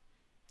 everyone.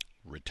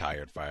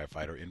 Retired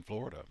firefighter in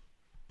Florida.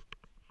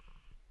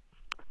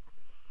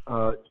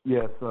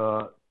 Yes,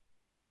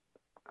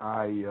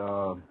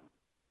 I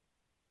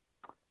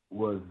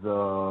was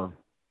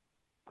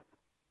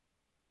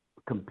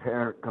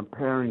comparing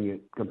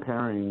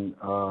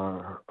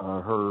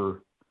her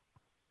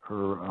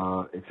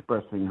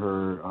expressing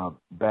her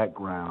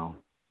background.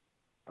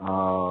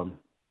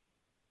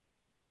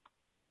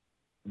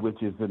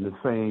 Which is in the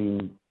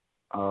same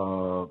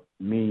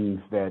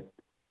means that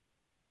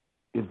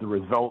is the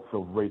results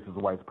of racist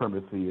white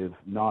supremacy is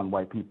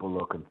non-white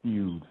people are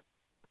confused.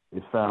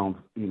 It sounds,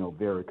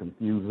 very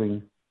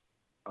confusing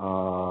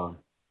as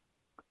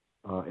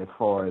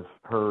far as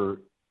her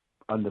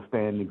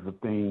understandings of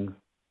things,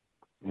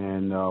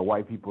 and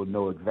white people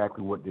know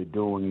exactly what they're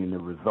doing and the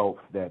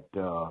results that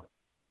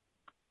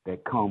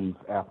comes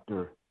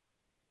after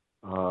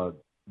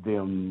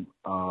them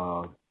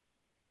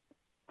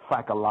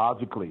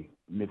psychologically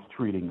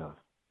mistreating us.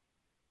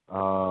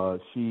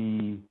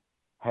 She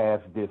has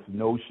this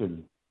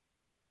notion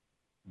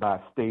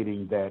by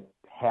stating that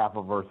half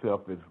of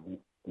herself is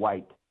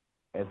white,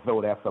 as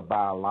though that's a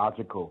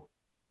biological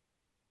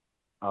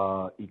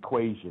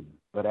equation,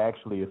 but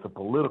actually it's a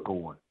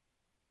political one,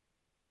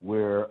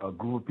 where a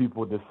group of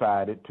people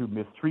decided to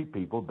mistreat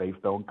people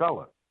based on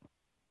color.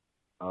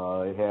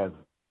 It has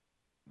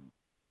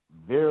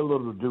very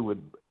little to do with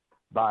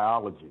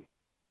biology.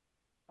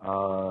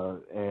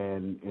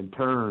 And in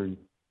turn,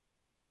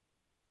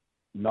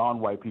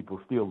 non-white people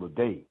still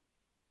today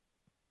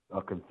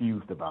are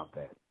confused about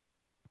that.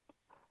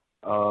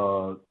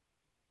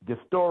 The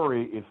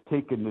story is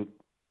taking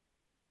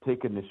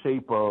the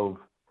shape of,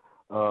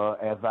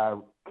 as I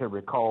can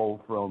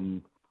recall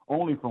from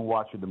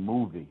watching the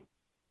movie,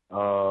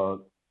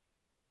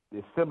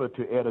 it's similar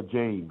to Etta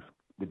James,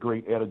 the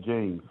great Etta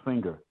James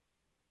singer,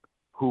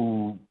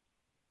 who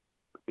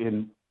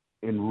in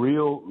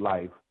real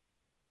life,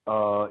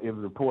 it was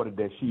reported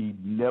that she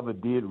never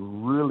did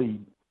really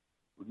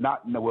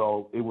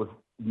it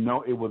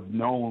was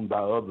known by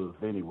others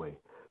anyway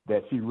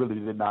that she really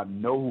did not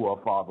know who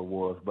her father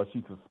was, but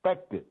she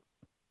suspected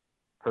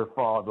her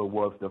father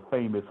was the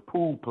famous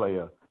pool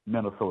player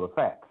Minnesota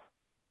Fats.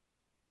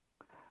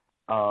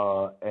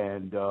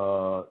 And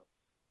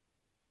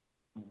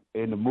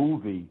in the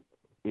movie,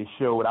 it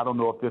showed, I don't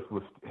know if this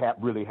was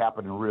really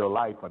happened in real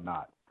life or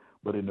not,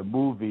 but in the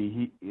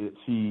movie,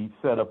 she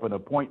set up an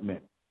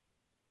appointment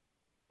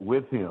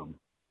with him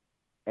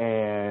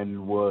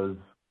and was,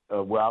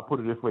 I'll put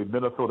it this way,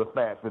 Minnesota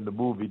Fats in the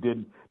movie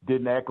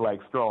didn't act like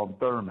Strom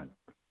Thurmond.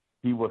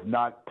 He was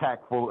not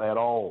tactful at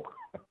all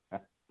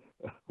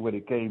when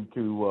it came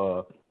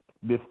to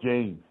Miss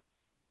James,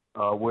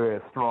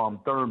 whereas Strom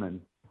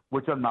Thurmond,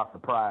 which I'm not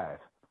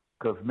surprised,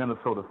 because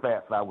Minnesota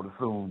Fats, I would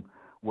assume,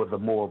 was a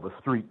more of a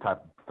street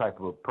type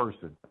of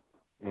person,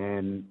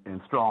 and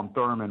Strom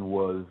Thurmond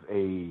was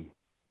a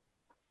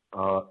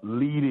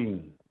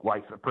leading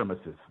white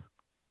supremacist.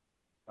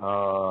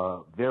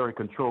 Very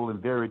controlling,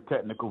 very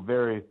technical,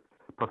 very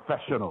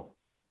professional,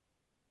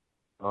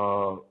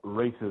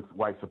 racist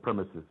white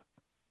supremacist.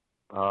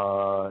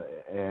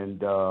 And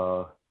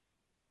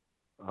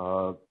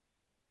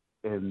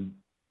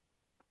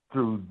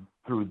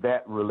through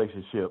that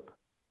relationship,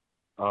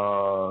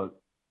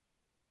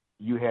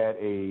 you had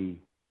a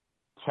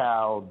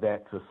child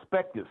that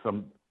suspected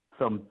some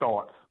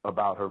thoughts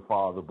about her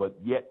father, but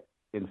yet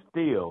and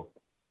still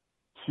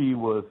she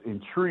was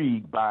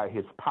intrigued by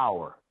his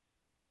power.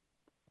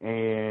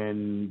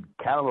 And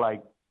kind of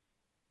like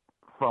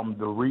from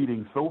the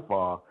reading so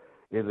far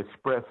is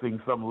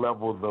expressing some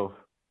levels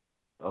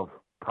of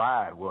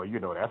pride. Well,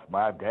 that's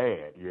my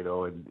dad,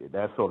 and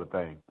that sort of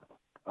thing.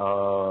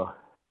 I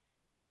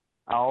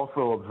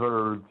also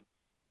observed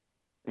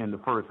in the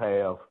first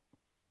half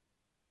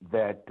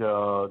that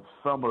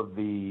some of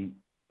the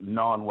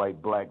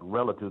non-white black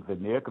relatives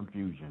in their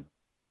confusion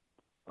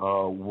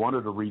one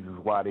of the reasons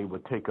why they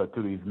would take her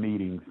to these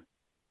meetings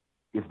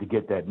is to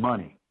get that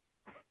money.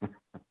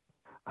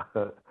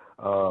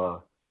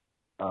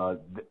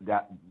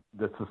 That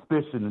the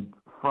suspicion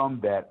from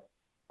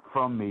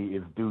me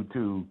is due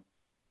to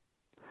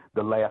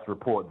the last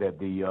report that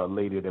the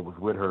lady that was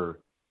with her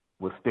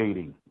was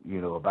stating,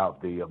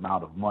 about the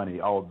amount of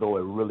money. Although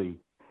it really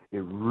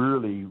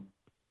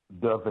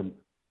doesn't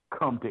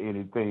come to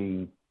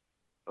anything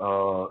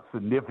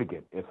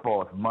significant as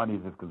far as money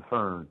is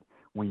concerned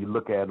when you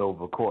look at it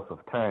over the course of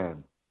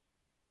time.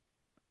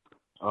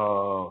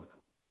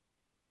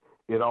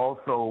 It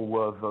also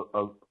was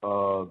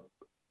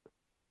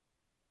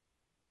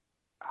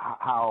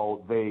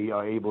how they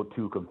are able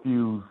to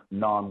confuse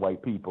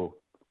non-white people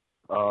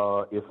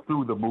is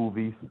through the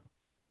movies,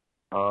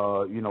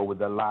 with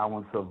the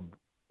allowance of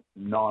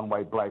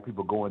non-white black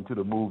people going to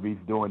the movies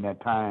during that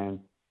time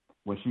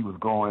when she was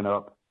growing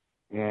up.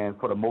 And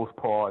for the most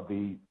part,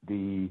 the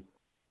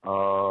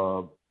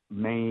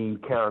main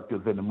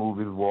characters in the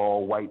movies were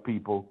all white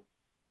people,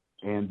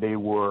 and they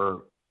were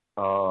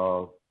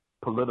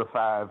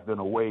politicized in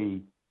a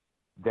way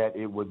that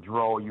it would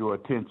draw your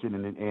attention,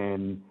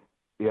 and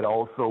it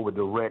also would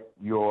direct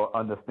your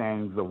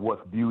understandings of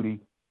what's beauty,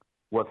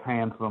 what's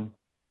handsome,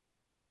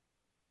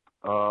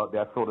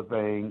 that sort of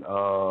thing.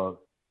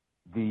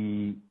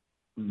 The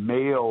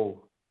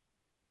male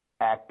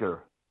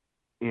actor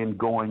in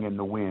Going in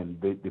the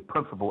Wind, the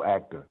principal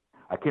actor,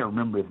 I can't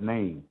remember his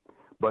name,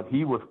 but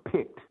he was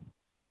picked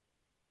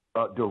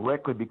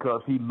directly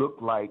because he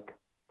looked like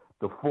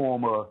the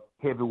former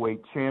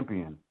heavyweight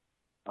champion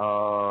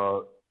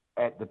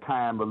at the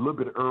time, a little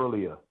bit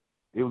earlier.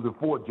 It was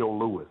before Joe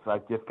Louis. I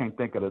just can't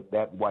think of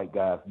that white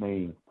guy's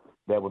name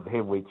that was the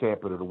heavyweight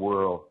champion of the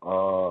world.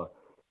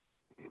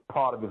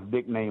 Part of his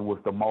nickname was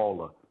the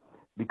Mauler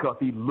because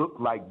he looked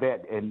like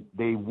that, and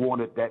they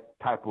wanted that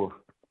type of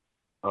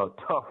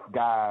tough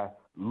guy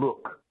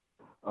look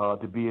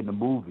to be in the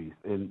movies.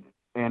 And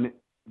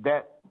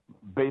that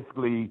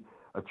basically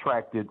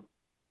attracted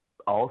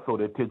also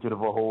the attention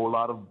of a whole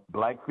lot of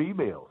black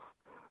females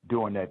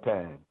during that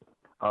time.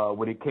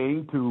 When it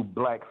came to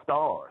black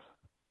stars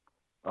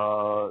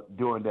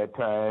during that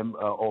time,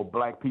 or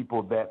black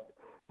people that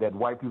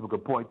white people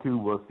could point to,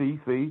 well, see,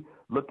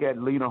 look at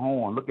Lena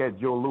Horne, look at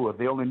Joe Louis.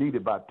 They only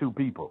needed about two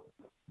people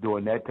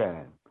during that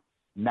time.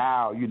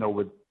 Now,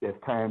 as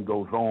time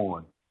goes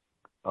on,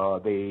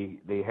 they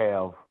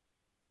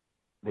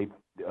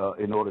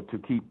in order to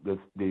keep the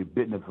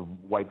business of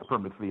white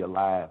supremacy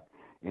alive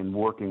and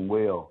working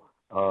well,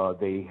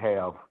 they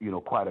have,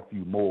 quite a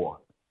few more.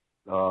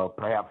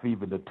 Perhaps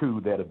even the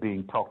two that are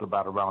being talked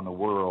about around the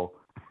world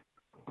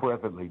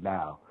presently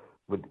now,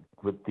 with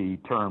the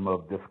term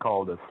of this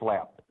called a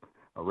slap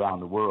around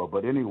the world.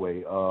 But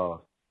anyway,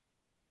 those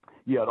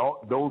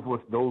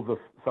are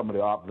some of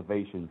the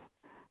observations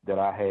that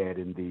I had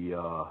in the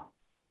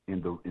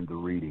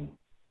reading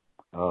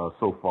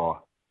so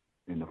far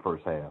in the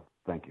first half.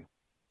 Thank you.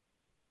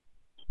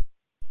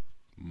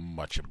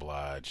 Much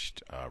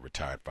obliged.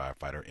 Retired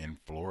firefighter in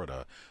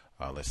Florida.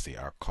 Let's see,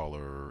 our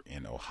caller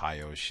in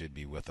Ohio should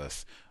be with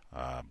us.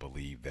 I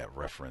believe that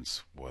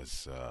reference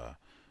was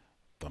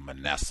the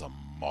Manasseh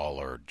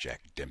Mauler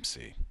Jack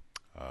Dempsey.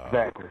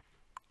 Exactly.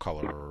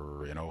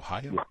 Caller in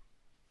Ohio. Yeah.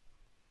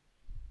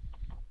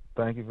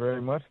 Thank you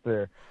very much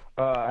there.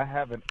 I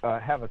have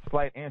a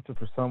slight answer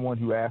for someone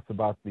who asked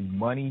about the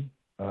money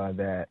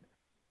that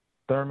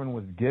Thurman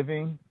was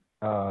giving.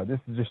 This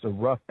is just a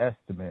rough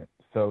estimate.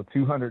 So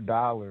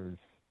 $200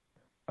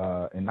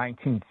 in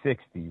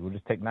 1960, we'll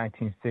just take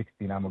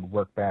 1960 and I'm going to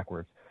work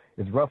backwards,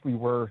 is roughly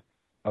worth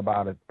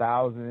about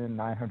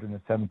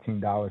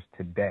 $1,917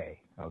 today,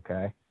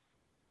 okay?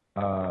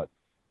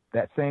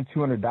 That same $200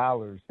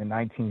 in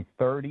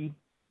 1930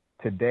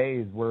 today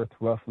is worth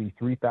roughly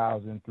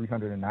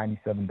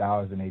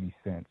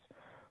 $3,397.80.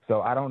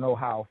 So I don't know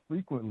how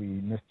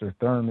frequently Mr.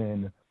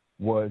 Thurman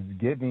was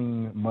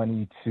giving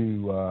money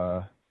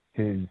to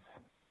his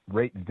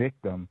rape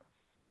victim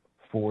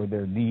for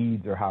their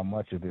needs or how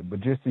much of it,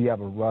 but just so you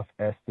have a rough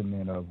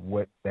estimate of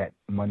what that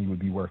money would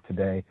be worth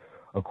today.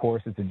 Of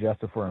course, it's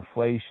adjusted for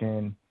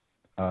inflation,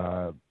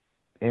 and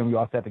we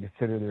also have to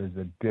consider there's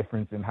a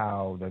difference in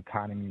how the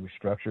economy was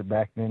structured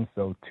back then.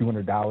 So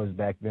 $200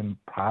 back then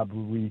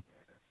probably,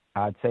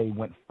 I'd say,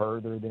 went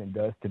further than it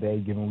does today,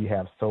 given we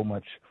have so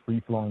much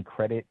free-flowing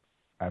credit.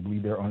 I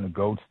believe they're on the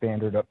gold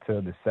standard up to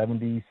the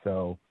 70s,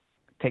 so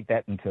take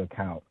that into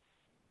account.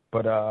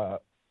 But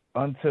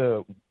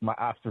onto my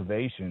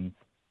observations,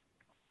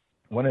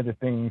 one of the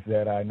things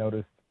that I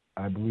noticed,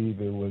 I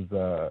believe it was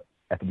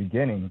at the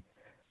beginning,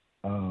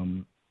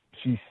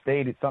 she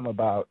stated something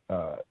about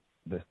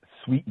the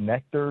sweet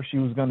nectar she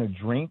was going to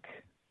drink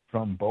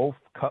from both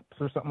cups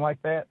or something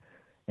like that.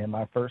 And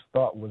my first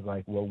thought was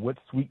like, well, what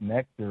sweet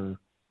nectar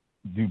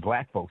do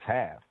black folks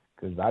have?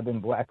 Because I've been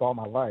black all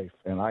my life,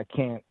 and I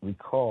can't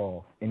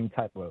recall any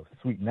type of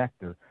sweet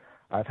nectar.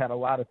 I've had a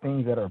lot of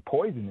things that are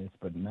poisonous,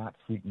 but not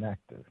sweet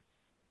nectar.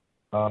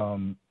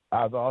 I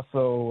was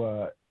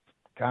also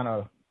kind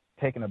of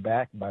taken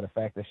aback by the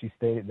fact that she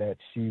stated that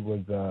she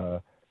was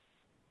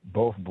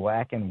both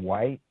black and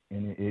white,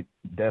 and it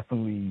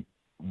definitely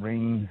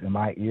rings in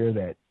my ear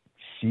that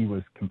she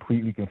was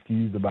completely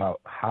confused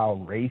about how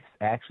race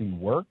actually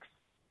works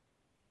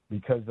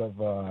because of,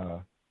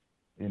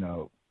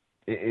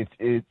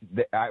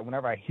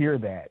 whenever I hear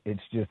that,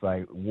 it's just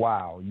like,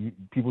 wow,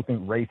 people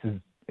think race is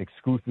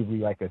exclusively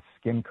like a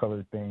skin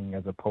color thing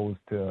as opposed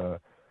to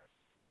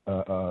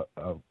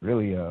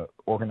really a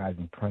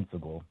organizing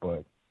principle,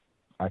 but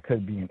I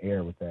could be in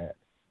error with that.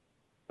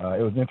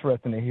 It was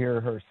interesting to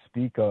hear her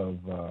speak of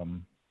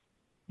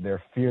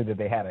their fear that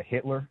they had a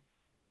Hitler,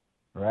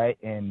 right?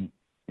 And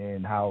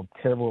how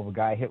terrible of a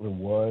guy Hitler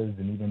was,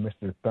 and even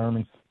Mr.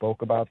 Thurman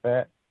spoke about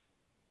that.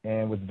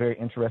 And what's very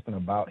interesting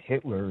about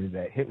Hitler is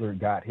that Hitler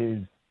got his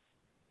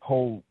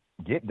whole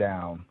get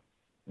down,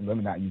 and let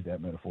me not use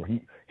that metaphor.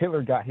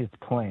 Hitler got his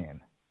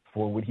plan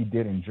for what he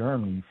did in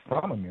Germany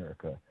from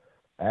America.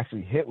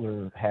 Actually,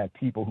 Hitler had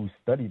people who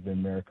studied the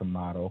American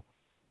model,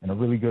 and a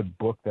really good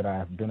book that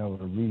I've been able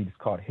to read is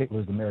called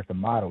Hitler's American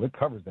Model. It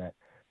covers that.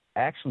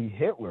 Actually,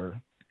 Hitler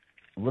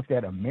looked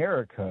at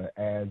America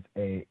as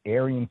a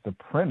Aryan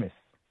supremacist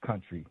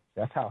country.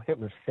 That's how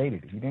Hitler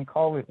stated it. He didn't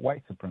call it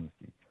white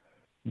supremacy.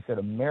 He said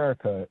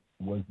America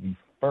was the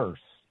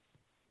first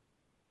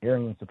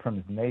Aryan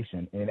supremacist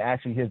nation, and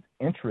actually his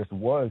interest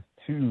was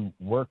to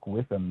work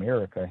with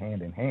America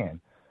hand in hand.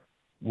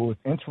 What was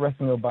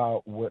interesting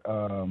about what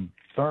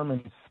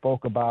Thurman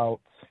spoke about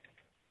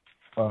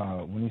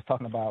when he's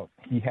talking about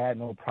he had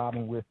no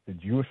problem with the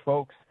Jewish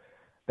folks,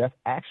 that's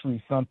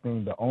actually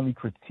something, the only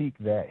critique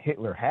that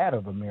Hitler had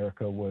of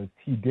America was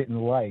he didn't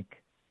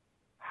like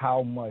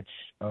how much,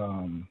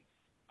 I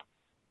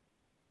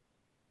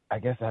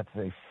guess I'd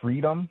say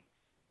freedom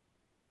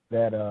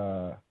that,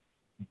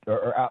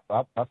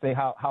 I'll say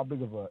how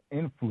big of an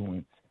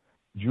influence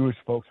Jewish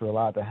folks were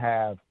allowed to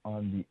have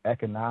on the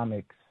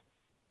economics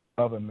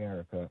of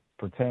America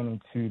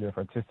pertaining to their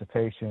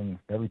participation,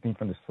 everything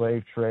from the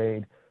slave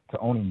trade to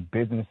owning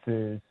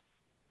businesses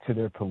to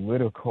their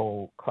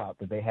political clout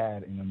that they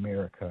had in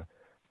America.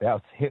 That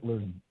was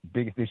Hitler's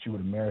biggest issue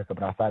with America,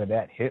 but outside of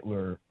that,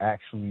 Hitler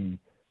actually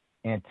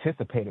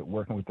anticipated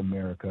working with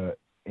America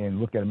and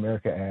looked at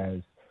America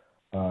as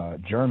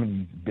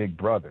Germany's big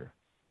brother.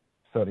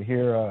 So to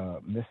hear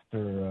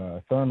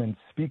Mr. Thurman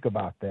speak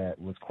about that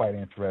was quite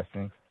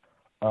interesting.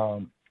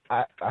 I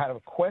have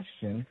a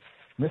question.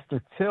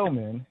 Mr.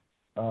 Tillman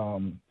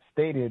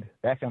stated,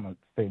 actually I'm going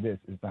to say this,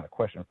 it's not a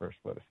question first,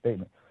 but a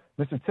statement.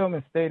 Mr.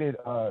 Tillman stated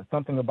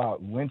something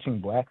about lynching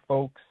black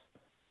folks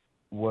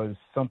was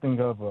something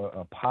of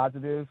a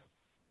positive.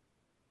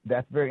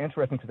 That's very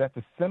interesting because that's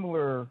a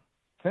similar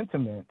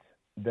sentiment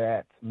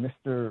that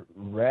Mr.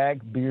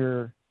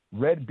 Redbeard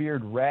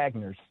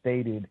Wagner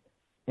stated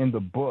in the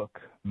book,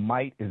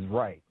 Might is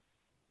Right.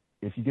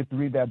 If you get to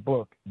read that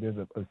book, there's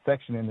a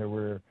section in there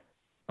where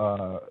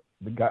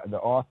the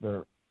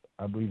author,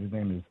 I believe his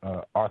name is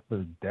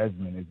Arthur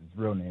Desmond is his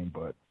real name,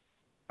 but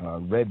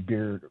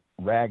Redbeard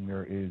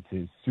Wagner is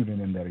his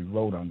pseudonym that he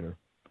wrote under.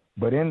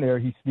 But in there,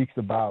 he speaks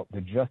about the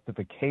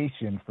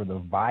justification for the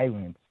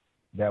violence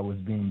that was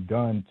being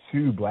done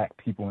to black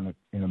people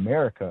in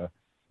America.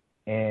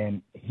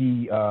 And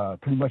he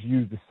pretty much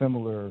used a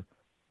similar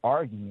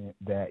argument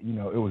that, you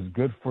know, it was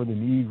good for the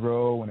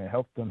Negro and it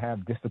helped them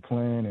have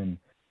discipline and,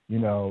 you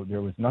know,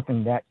 there was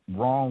nothing that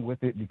wrong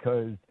with it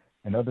because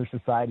in other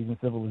societies and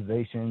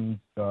civilizations,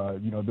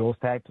 you know, those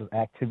types of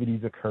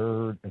activities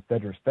occurred, et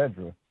cetera, et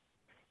cetera.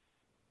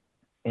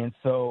 And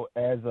so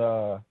as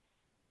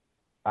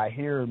I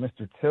hear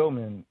Mr.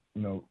 Tillman,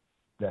 you know,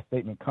 that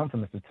statement come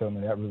from Mr.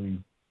 Tillman, that really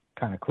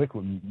kind of clicked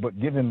with me. But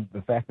given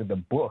the fact that the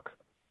book,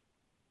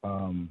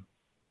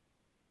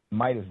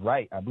 Might is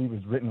Right, I believe it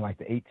was written like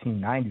the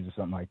 1890s or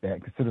something like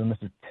that. Considering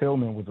Mr.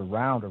 Tillman was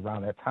around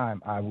that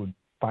time, I wouldn't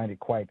find it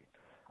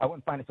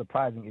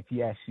surprising if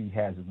he actually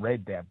has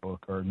read that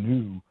book or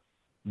knew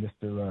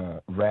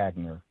Mr.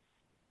 Wagner.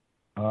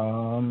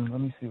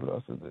 Let me see what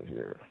else is it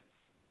here.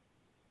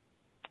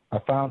 I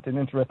found it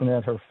interesting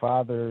that her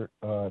father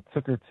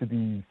took her to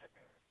these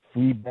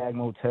flea bag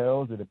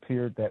motels. It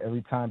appeared that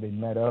every time they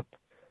met up,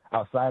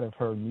 outside of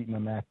her meeting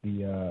them at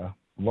the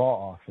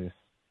law office,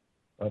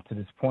 up to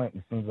this point,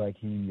 it seems like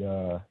he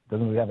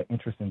doesn't really have an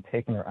interest in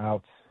taking her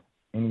out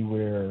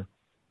anywhere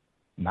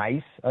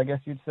nice, I guess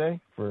you'd say,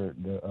 for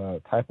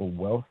the type of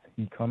wealth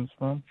he comes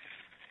from.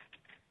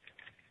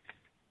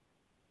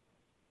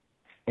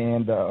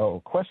 And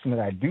a question that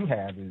I do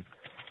have is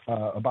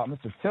about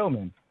Mr.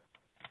 Tillman.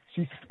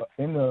 She's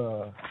in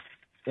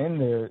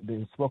there.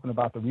 They've spoken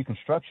about the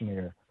Reconstruction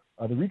era.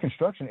 The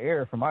Reconstruction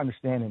era, from my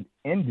understanding,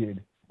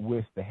 ended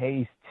with the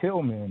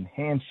Hayes-Tillman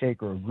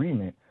handshake or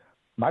agreement.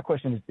 My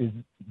question is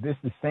this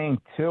the same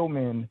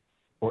Tillman,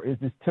 or is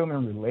this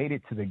Tillman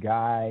related to the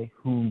guy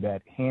whom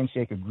that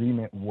handshake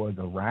agreement was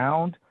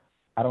around?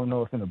 I don't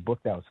know if in the book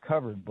that was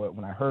covered, but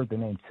when I heard the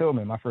name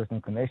Tillman, my first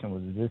inclination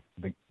was, is this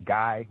the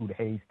guy who the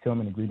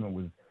Hayes-Tillman agreement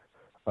was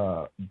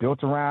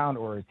built around,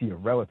 or is he a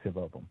relative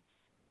of him?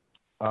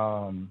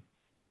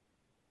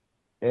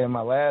 And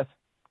my last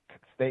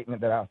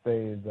statement that I'll say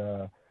is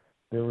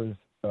there was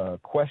a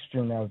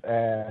question that was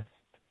asked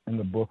in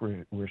the book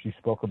where she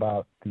spoke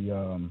about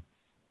the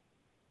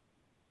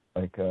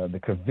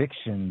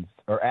convictions,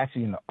 or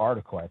actually in the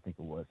article I think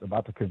it was,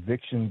 about the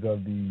convictions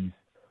of these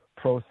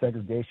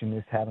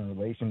pro-segregationists having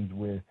relations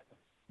with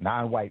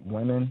non-white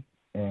women.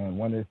 And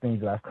one of the things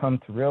that I've come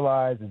to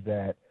realize is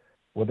that,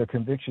 well, their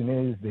conviction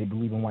is they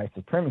believe in white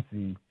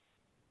supremacy.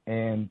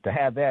 And to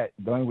have that,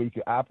 the only way you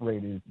can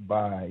operate is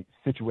by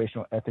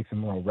situational ethics and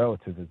moral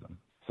relativism.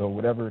 So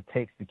whatever it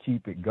takes to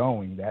keep it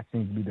going, that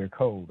seems to be their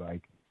code.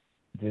 Like,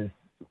 just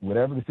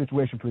whatever the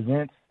situation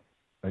presents,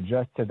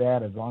 adjust to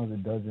that as long as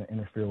it doesn't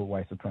interfere with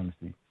white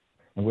supremacy.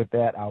 And with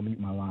that, I'll mute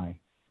my line.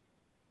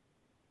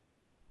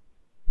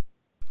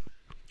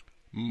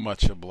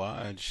 Much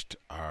obliged,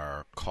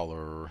 our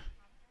caller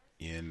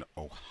in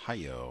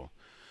Ohio.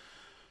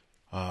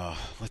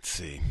 Let's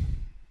see.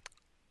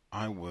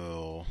 I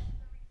will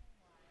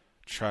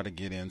try to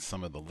get in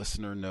some of the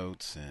listener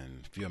notes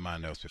and a few of my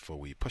notes before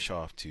we push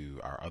off to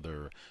our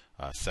other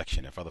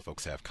section. If other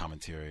folks have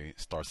commentary,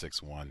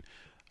 *61.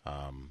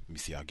 Let me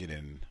see. I'll get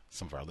in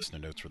some of our listener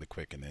notes really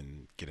quick and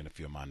then get in a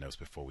few of my notes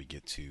before we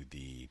get to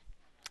the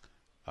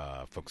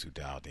folks who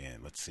dialed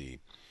in. Let's see.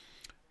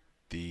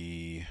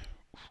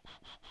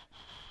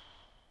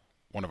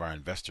 One of our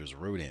investors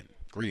wrote in,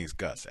 "Greetings,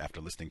 Gus.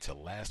 After listening to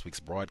last week's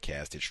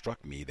broadcast, it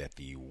struck me that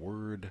the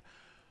word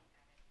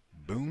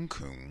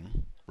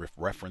bunkum,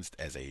 referenced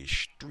as a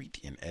street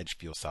in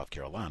Edgefield, South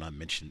Carolina,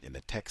 mentioned in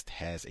the text,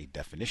 has a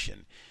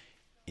definition.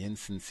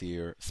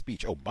 Insincere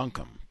speech." Oh,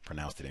 bunkum.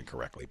 Pronounced it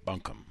incorrectly.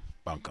 Bunkum.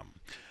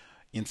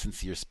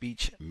 Insincere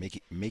speech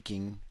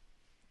making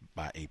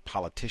by a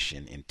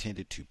politician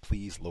intended to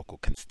please local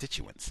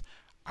constituents.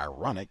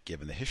 Ironic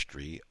given the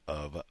history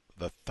of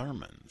the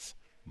Thurmans.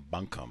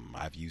 Bunkum.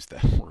 I've used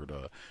that word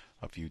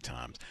a few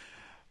times.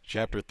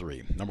 Chapter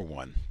 3. Number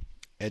 1.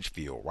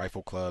 Edgefield.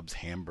 Rifle clubs.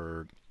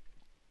 Hamburg.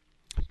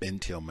 Ben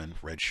Tillman.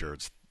 Red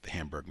shirts. The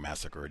Hamburg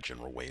Massacre.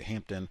 General Wade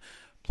Hampton.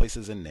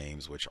 Places and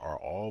names which are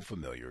all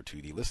familiar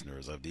to the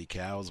listeners of the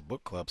Cal's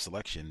Book Club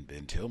selection,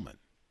 Ben Tillman,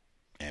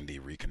 and the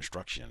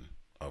Reconstruction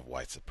of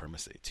White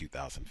Supremacy,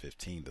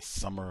 2015, The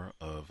Summer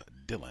of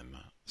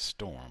Dylan,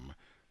 Storm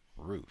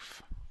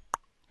Roof.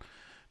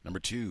 Number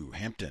 2,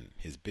 Hampton.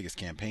 His biggest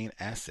campaign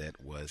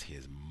asset was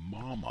his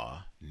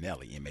mama,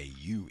 Nellie,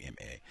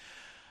 M-A-U-M-A,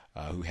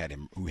 who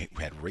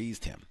had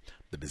raised him.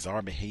 The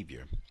bizarre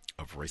behavior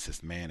of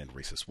racist man and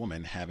racist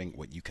woman having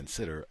what you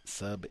consider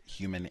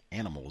subhuman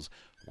animals,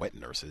 wet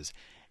nurses,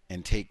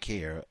 and take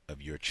care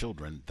of your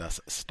children, thus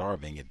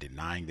starving and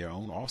denying their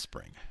own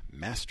offspring.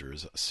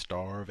 Masters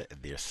starve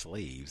their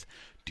slaves,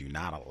 do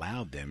not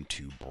allow them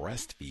to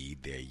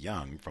breastfeed their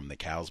young. From the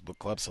Cal's Book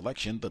Club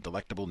selection, The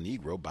Delectable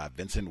Negro by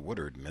Vincent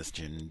Woodard,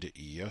 mentioned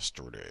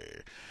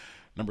yesterday.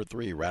 Number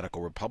 3,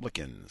 Radical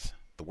Republicans.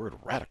 The word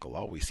radical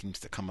always seems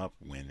to come up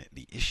when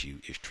the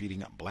issue is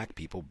treating black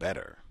people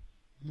better.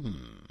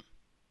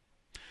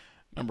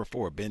 Number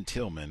 4, Ben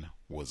Tillman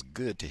was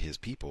good to his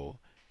people,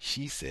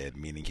 she said,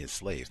 meaning his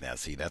slaves. Now,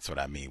 see, that's what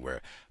I mean,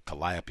 where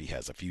Calliope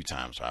has a few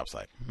times where I was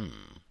like,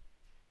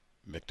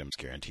 victims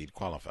guaranteed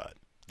qualified.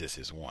 This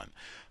is one.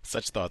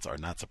 Such thoughts are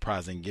not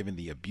surprising given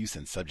the abuse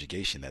and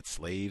subjugation that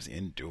slaves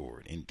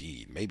endured.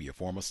 Indeed, maybe a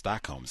form of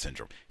Stockholm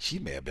Syndrome. She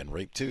may have been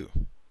raped too.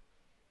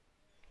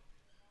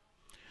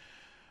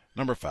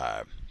 Number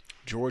 5,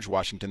 George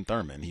Washington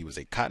Thurman. He was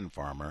a cotton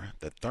farmer.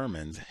 The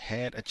Thurmans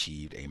had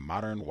achieved a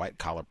modern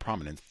white-collar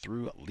prominence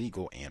through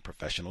legal and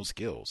professional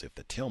skills. If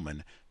the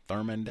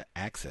Tillman-Thurmond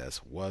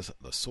access was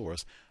the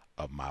source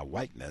of my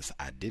whiteness,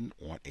 I didn't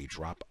want a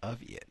drop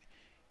of it.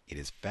 It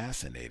is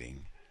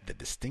fascinating the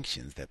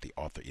distinctions that the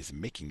author is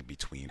making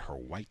between her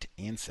white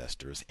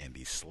ancestors and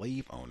the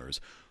slave owners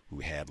who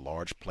had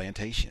large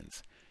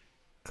plantations.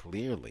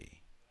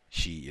 Clearly,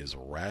 she is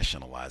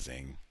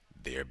rationalizing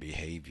their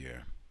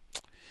behavior.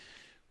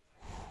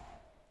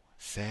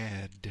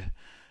 Sad.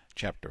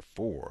 Chapter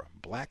 4.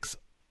 Blacks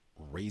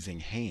raising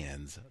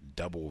hands,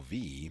 double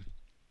V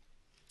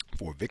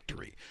for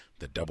victory.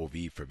 The double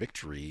V for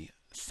victory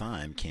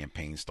sign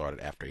campaign started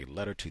after a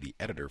letter to the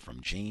editor from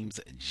James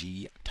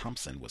G.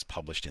 Thompson was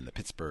published in the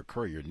Pittsburgh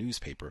Courier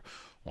newspaper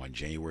on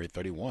January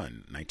 31,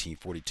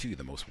 1942,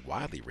 the most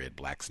widely read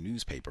blacks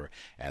newspaper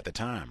at the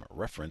time.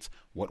 Reference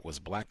what was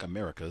Black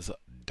America's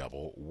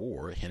double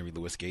war. Henry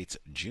Louis Gates,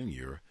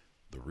 Jr.,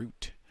 The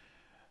Root.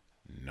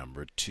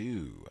 Number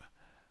 2,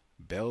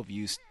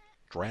 Bellevue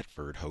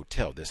Stratford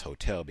Hotel. This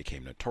hotel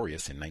became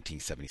notorious in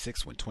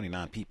 1976 when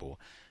 29 people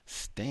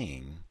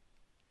staying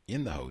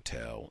in the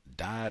hotel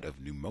died of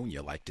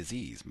pneumonia-like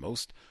disease.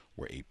 Most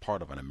were a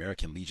part of an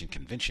American Legion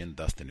convention,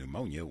 thus the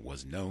pneumonia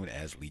was known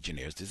as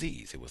Legionnaire's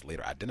disease. It was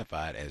later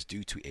identified as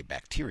due to a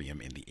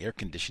bacterium in the air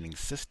conditioning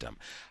system.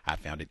 I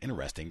found it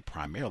interesting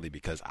primarily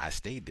because I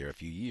stayed there a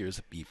few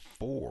years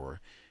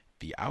before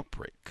the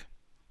outbreak.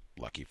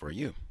 Lucky for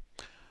you.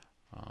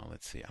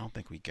 Let's see. I don't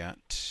think we got...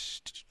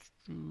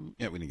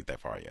 Yeah, we didn't get that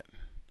far yet.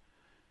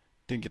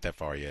 Didn't get that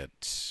far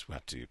yet. We'll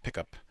have to pick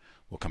up.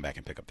 We'll come back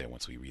and pick up there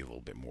once we read a little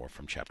bit more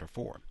from chapter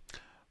 4.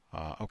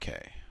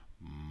 Okay.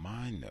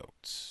 My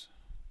notes.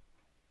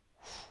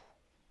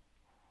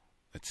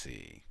 Let's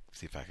see.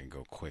 See if I can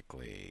go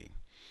quickly.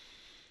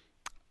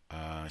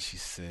 She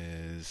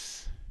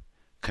says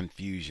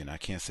confusion. I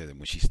can't say that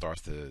when she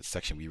starts the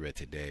section we read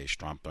today.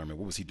 Strom Thurmond,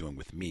 what was he doing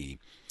with me?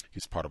 He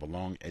was part of a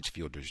long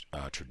Edgefield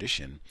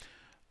tradition.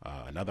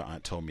 Another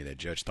aunt told me that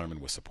Judge Thurmond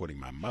was supporting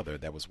my mother.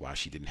 That was why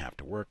she didn't have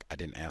to work. I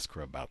didn't ask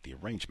her about the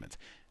arrangements.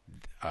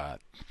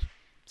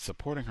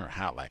 Supporting her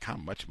how? Like, how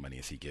much money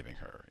is he giving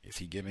her? Is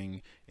he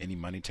giving any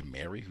money to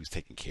Mary, who's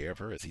taking care of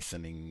her? Is he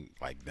sending,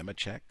 like, them a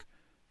check?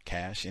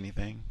 Cash?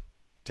 Anything?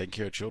 Taking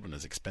care of children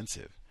is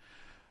expensive.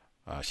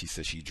 She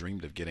says she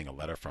dreamed of getting a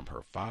letter from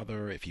her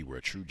father. If he were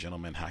a true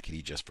gentleman, how could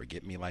he just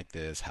forget me like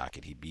this? How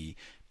could he be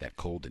that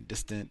cold and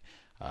distant?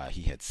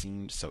 He had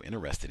seemed so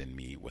interested in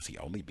me. Was he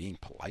only being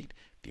polite?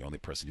 The only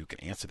person who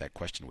could answer that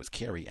question was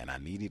Carrie, and I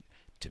needed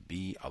to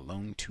be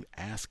alone to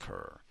ask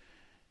her.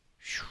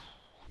 Whew.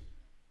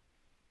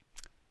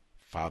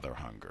 Father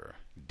hunger,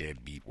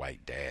 deadbeat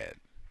white dad.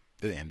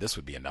 And this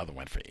would be another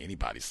one for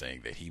anybody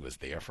saying that he was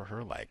there for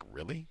her. Like,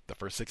 really? The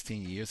first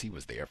 16 years he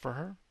was there for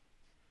her?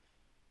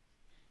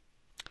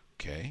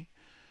 Okay.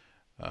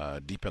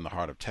 Deep in the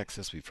heart of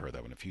Texas. We've heard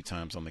that one a few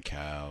times on the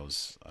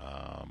cows.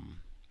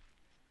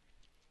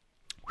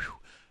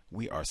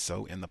 We are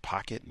so in the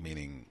pocket,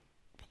 meaning,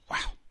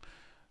 wow.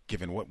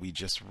 Given what we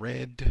just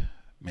read,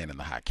 Man in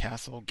the High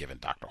Castle, given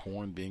Dr.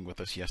 Horn being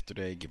with us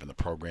yesterday, given the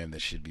program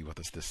that should be with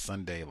us this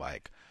Sunday,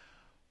 like,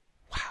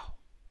 wow.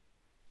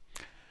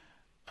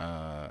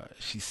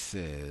 She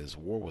says,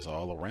 war was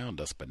all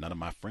around us, but none of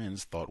my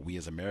friends thought we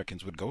as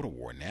Americans would go to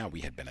war. Now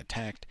we had been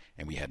attacked,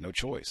 and we had no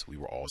choice. We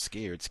were all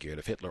scared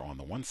of Hitler on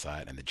the one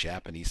side and the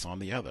Japanese on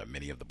the other.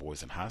 Many of the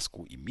boys in high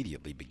school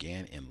immediately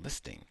began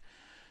enlisting.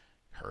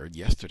 Heard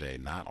yesterday,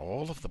 not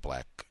all of the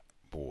black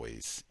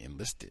boys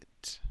enlisted.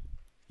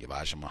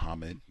 Elijah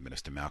Muhammad,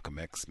 Minister Malcolm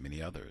X,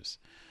 many others.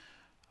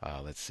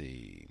 Let's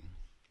see.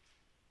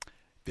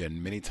 There are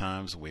many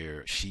times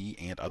where she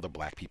and other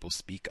black people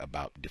speak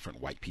about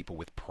different white people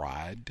with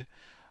pride.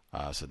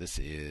 So this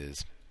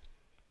is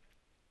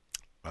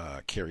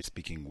Carrie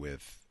speaking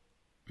with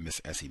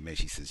Miss Essie May.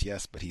 She says,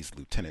 yes, but he's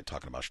lieutenant,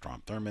 talking about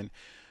Strom Thurmond,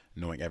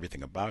 knowing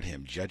everything about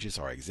him. Judges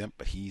are exempt,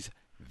 but he's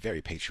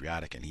very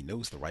patriotic and he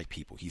knows the right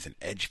people. He's an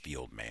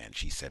Edgefield man,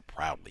 she said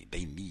proudly.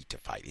 They need to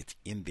fight. It's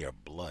in their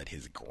blood.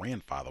 His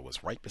grandfather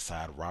was right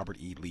beside Robert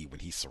E. Lee when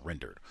he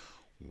surrendered.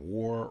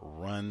 War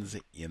runs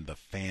in the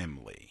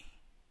family.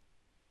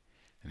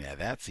 Now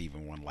that's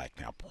even one like,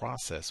 now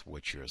process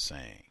what you're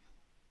saying.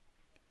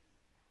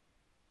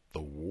 The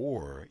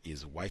war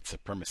is white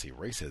supremacy,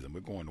 racism.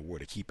 We're going to war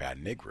to keep our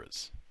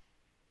niggers.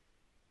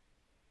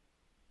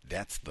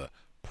 That's the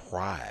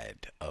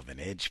pride of an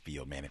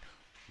Edgefield man.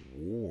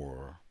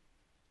 War,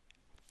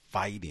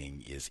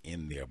 fighting is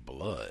in their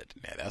blood.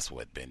 Now that's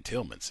what Ben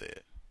Tillman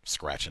said.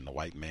 Scratching the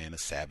white man, the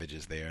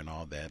savages there and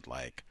all that.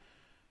 Like,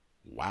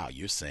 wow,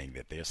 you're saying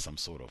that there's some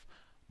sort of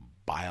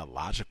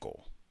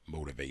biological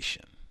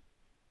motivation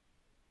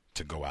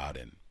to go out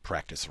and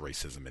practice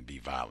racism and be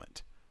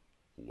violent.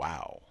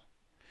 Wow.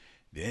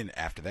 Then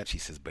after that she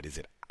says, but is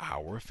it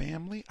our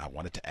family? I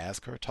wanted to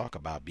ask her, talk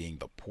about being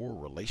the poor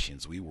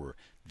relations. We were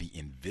the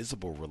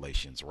invisible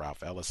relations.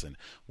 Ralph Ellison,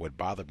 what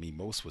bothered me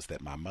most was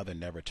that my mother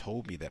never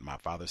told me that my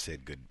father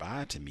said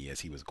goodbye to me as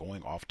he was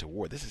going off to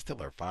war. This is still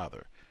her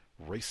father.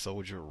 Race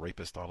soldier,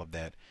 rapist, all of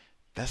that.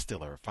 That's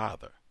still her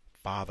father.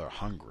 Father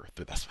hunger.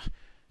 That's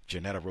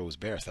Janetta Rose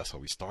Barris. That's why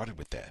we started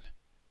with that.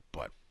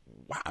 But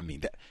wow, I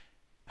mean, that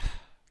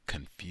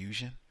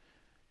confusion,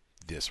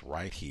 this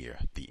right here,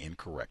 the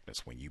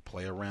incorrectness. When you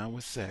play around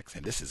with sex,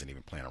 and this isn't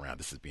even playing around,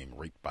 this is being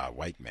raped by a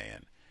white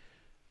man.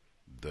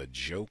 The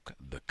joke,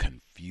 the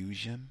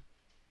confusion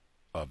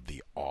of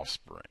the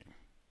offspring.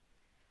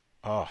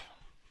 Oh,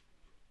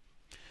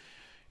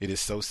 it is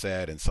so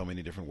sad in so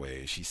many different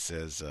ways. She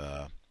says,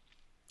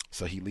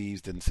 so he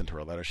leaves, didn't send her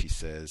a letter. She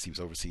says he was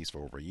overseas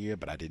for over a year,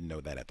 but I didn't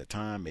know that at the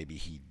time. Maybe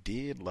he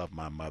did love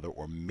my mother,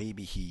 or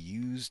maybe he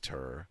used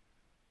her.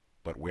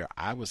 But where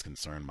I was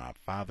concerned, my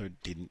father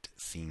didn't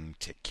seem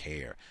to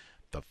care.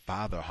 The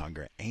father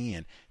hunger.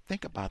 And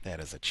think about that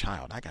as a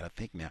child. I got to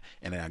think now.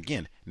 And then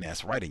again,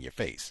 that's right in your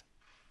face.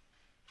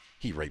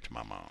 He raped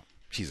my mom.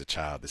 She's a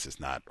child. This is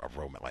not a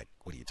romance. Like,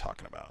 what are you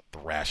talking about? The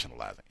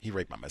rationalizing. He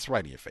raped my mom. It's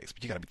right in your face.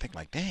 But you got to be thinking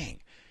like, dang,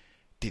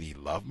 did he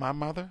love my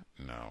mother?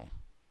 No.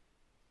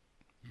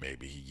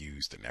 Maybe he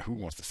used her. Now, who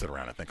wants to sit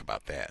around and think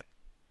about that?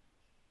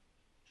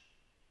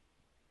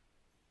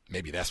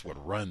 Maybe that's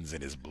what runs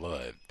in his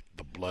blood.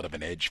 The blood of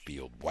an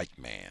Edgefield white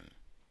man.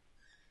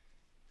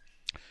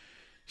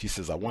 She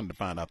says, I wanted to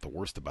find out the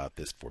worst about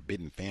this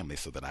forbidden family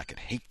so that I could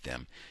hate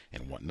them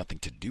and want nothing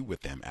to do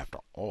with them. After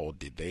all,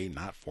 did they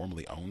not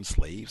formerly own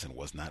slaves? And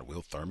was not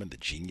Will Thurmond the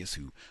genius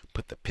who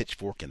put the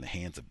pitchfork in the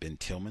hands of Ben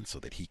Tillman so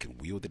that he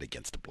could wield it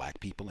against the black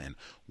people? And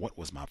what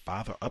was my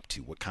father up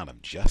to? What kind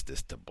of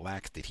justice to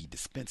blacks did he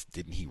dispense?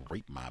 Didn't he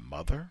rape my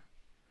mother?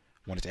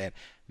 Wanted to add,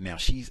 now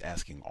she's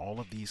asking all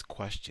of these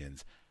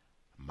questions.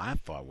 My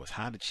thought was,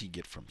 how did she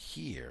get from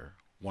here,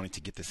 wanting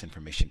to get this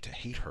information, to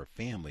hate her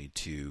family,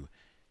 to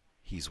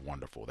He's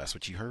wonderful. That's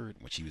what you heard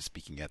when she was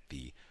speaking at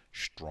the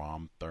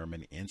Strom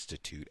Thurmond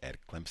Institute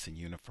at Clemson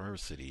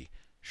University.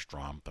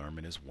 Strom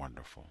Thurmond is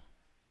wonderful.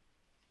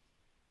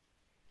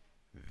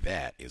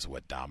 That is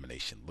what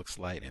domination looks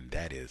like, and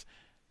that is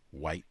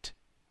white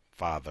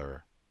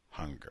father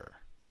hunger.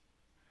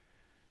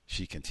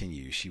 She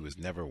continues, she was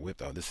never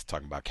whipped. Oh, this is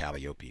talking about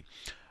Calliope.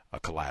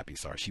 Calliope,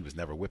 sorry. She was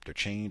never whipped or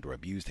chained or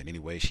abused in any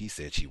way. She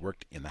said she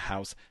worked in the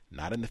house,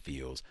 not in the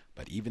fields,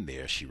 but even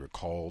there she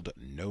recalled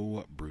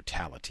no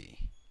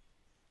brutality.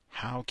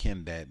 How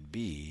can that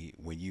be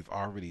when you've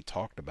already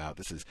talked about,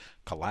 this is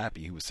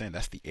Calliope who was saying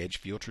that's the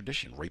Edgefield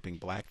tradition, raping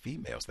black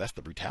females. That's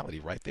the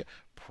brutality right there.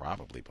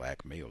 Probably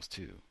black males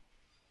too.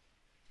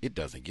 It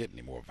doesn't get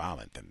any more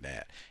violent than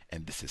that.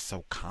 And this is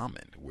so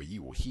common where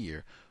you will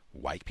hear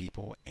white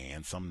people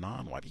and some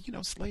non-white.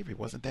 Slavery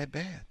wasn't that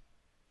bad.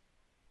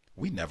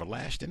 We never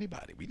lashed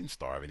anybody. We didn't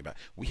starve anybody.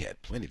 We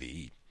had plenty to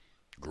eat.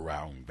 Grew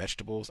our own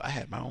vegetables. I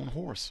had my own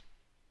horse.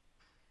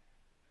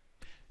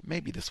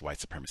 Maybe this white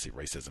supremacy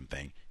racism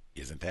thing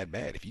isn't that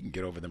bad. If you can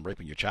get over them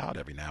raping your child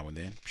every now and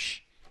then.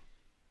 Psh.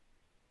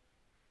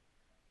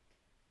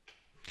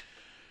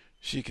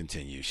 She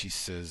continues. She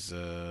says,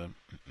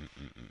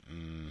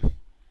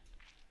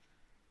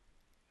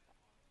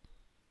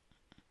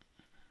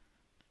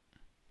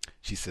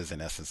 She says,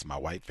 in essence, my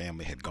white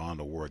family had gone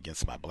to war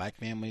against my black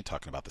family,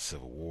 talking about the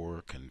Civil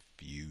War,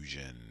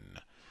 confusion.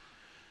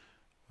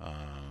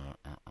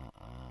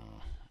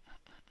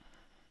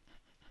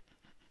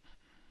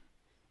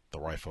 The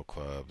rifle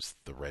clubs,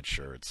 the red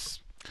shirts,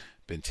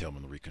 Ben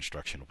Tillman, the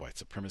reconstruction of white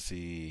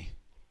supremacy,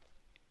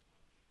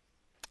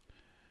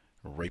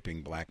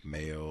 raping black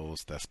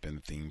males, that's been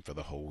the theme for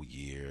the whole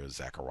year.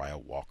 Zachariah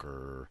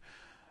Walker,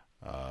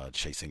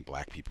 chasing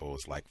black people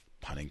is like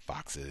hunting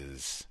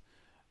foxes.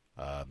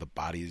 The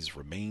bodies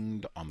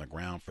remained on the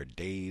ground for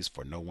days,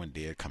 for no one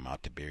dared come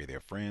out to bury their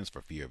friends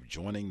for fear of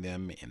joining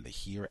them in the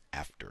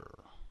hereafter.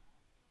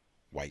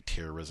 White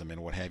terrorism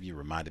and what have you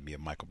reminded me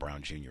of Michael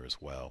Brown Jr. as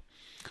well.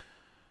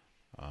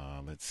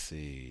 Let's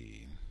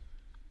see.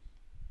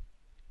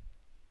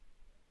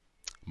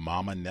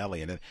 Mama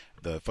Nellie, and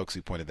the folks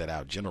who pointed that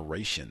out,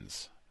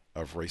 generations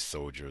of race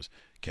soldiers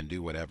can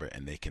do whatever,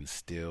 and they can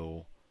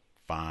still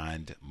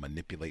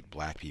manipulate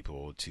black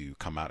people to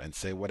come out and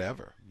say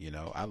whatever.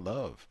 I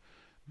love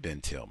Ben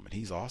Tillman.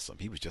 He's awesome.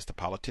 He was just a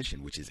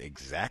politician, which is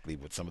exactly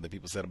what some of the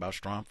people said about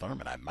Strom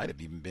Thurmond. I might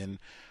have even been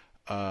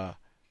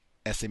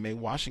SMA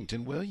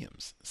Washington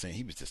Williams, saying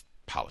he was just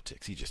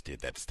politics. He just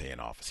did that to stay in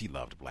office. He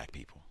loved black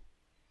people.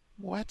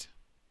 What?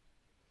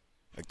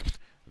 Like,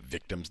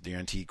 victims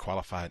guaranteed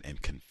qualified,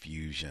 and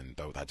confusion,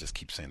 though. I just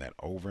keep saying that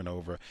over and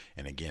over.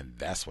 And again,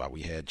 that's why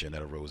we had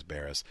Janetta Rose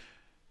Barris.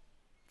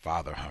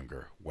 Father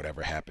hunger,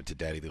 whatever happened to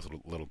Daddy, this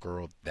little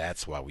girl,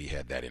 that's why we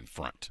had that in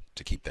front,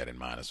 to keep that in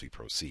mind as we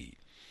proceed.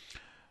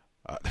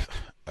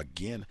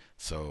 Again,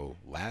 so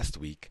last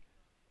week,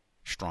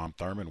 Strom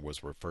Thurmond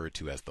was referred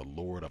to as the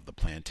Lord of the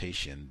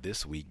Plantation.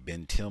 This week,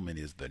 Ben Tillman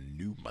is the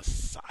new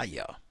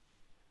Messiah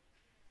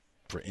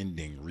for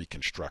ending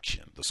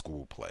Reconstruction, the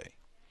school play.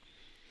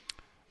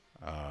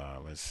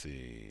 Let's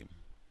see.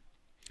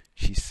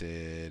 She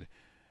said,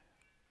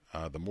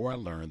 the more I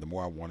learned, the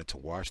more I wanted to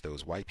wash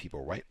those white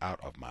people right out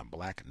of my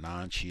black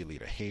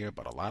non-cheerleader hair,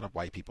 but a lot of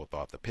white people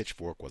thought the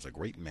Pitchfork was a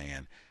great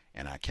man,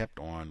 and I kept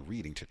on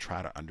reading to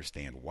try to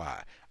understand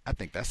why. I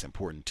think that's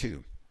important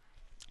too.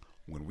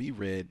 When we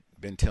read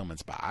Ben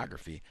Tillman's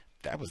biography,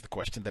 that was the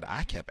question that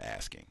I kept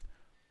asking.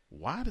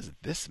 Why does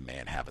this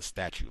man have a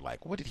statue?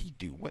 Like, what did he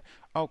do?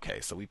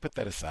 Okay, so we put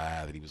that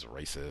aside, that he was a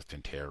racist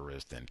and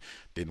terrorist and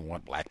didn't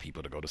want black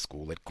people to go to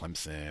school at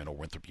Clemson or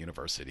Winthrop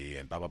University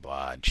and blah, blah,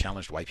 blah, and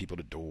challenged white people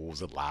to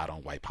duels and lied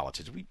on white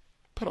politicians. We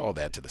put all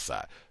that to the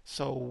side.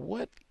 So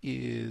what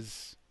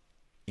is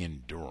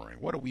enduring?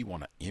 What do we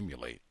want to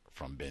emulate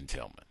from Ben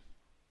Tillman?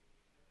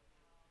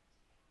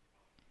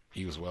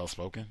 He was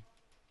well-spoken.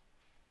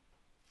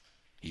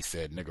 He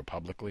said nigger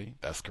publicly.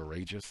 That's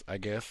courageous, I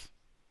guess.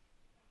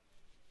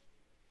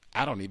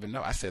 I don't even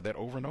know. I said that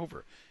over and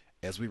over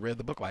as we read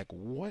the book. Like,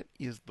 what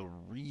is the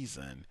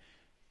reason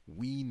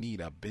we need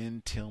a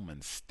Ben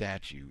Tillman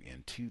statue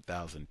in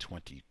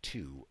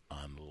 2022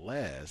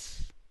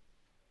 unless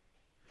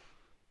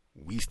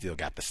we still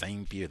got the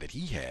same fear that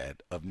he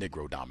had of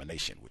Negro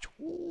domination, which,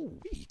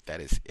 woo-wee,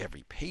 that is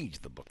every page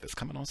of the book that's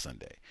coming on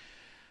Sunday.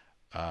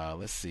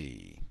 Let's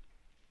see.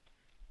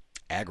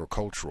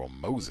 Agricultural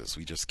Moses.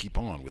 We just keep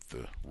on with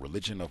the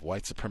religion of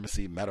white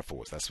supremacy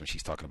metaphors. That's when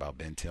she's talking about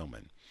Ben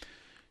Tillman.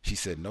 She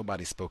said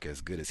nobody spoke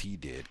as good as he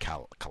did.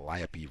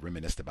 Calliope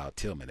reminisced about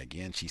Tillman.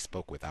 Again, she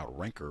spoke without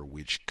rancor,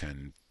 which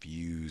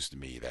confused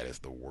me. That is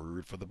the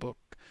word for the book.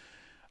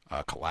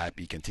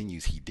 Calliope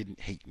continues, he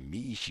didn't hate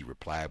me, she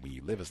replied. When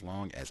you live as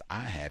long as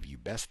I have, you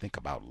best think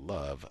about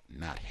love,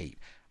 not hate.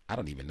 I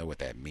don't even know what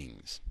that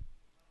means.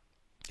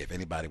 If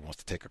anybody wants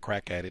to take a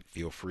crack at it,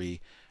 feel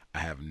free. I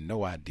have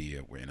no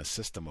idea. We're in a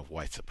system of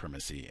white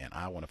supremacy, and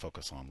I want to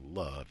focus on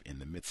love in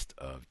the midst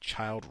of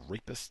child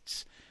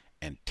rapists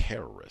and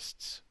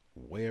terrorists.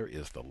 Where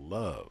is the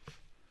love?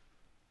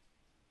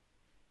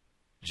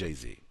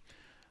 Jay-Z.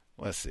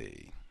 Let's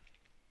see.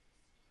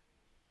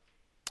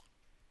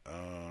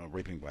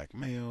 Raping black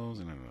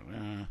males.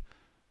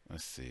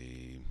 Let's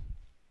see.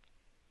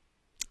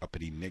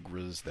 Uppity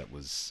Negras that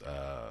was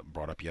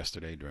brought up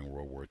yesterday during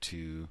World War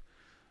II.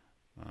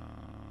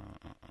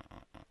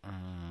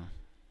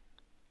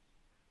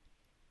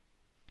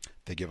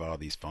 They give all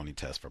these phony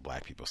tests for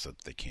black people so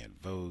that they can't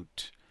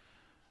vote.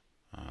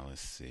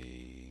 Let's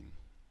see.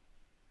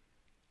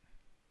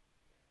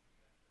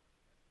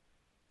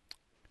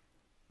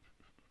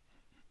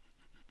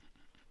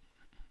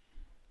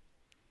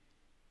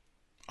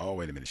 Oh,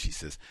 wait a minute. She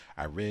says,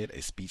 I read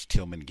a speech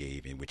Tillman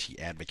gave in which he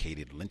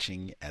advocated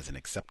lynching as an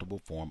acceptable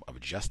form of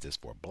justice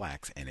for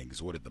blacks and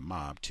exhorted the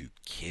mob to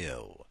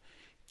kill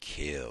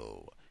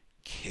the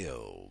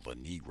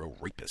Negro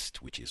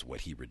rapist, which is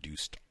what he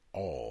reduced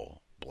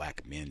all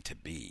black men to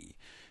be.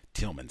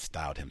 Tillman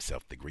styled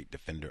himself the great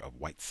defender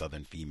of white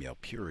Southern female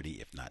purity,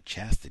 if not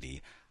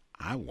chastity.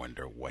 I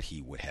wonder what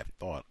he would have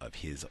thought of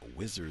his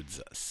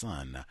wizard's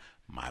son,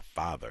 my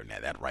father.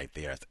 Now that right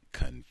there is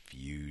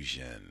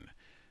confusion.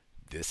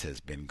 This has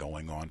been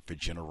going on for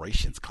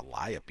generations.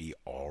 Calliope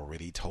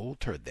already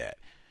told her that.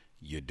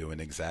 You're doing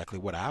exactly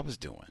what I was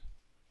doing.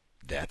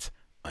 That's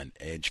an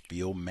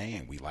Edgefield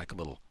man. We like a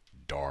little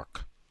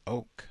dark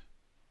oak.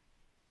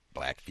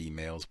 Black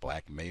females,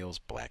 black males,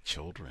 black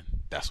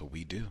children. That's what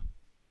we do.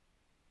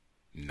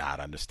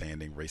 Not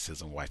understanding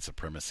racism, white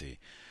supremacy.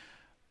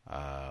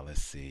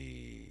 Let's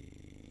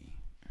see.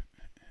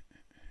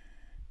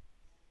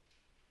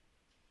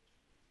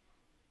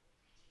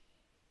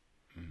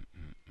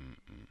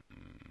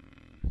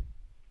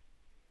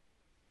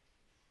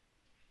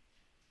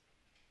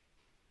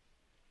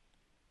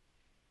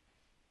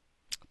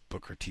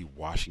 Booker T.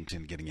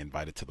 Washington getting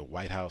invited to the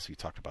White House. We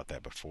talked about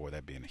that before,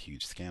 that being a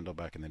huge scandal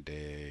back in the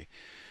day.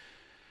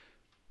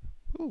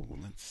 Ooh,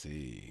 let's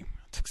see.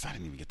 I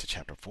didn't even get to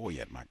chapter 4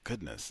 yet. My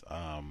goodness.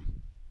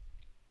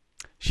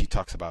 She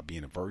talks about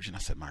being a virgin. I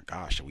said, my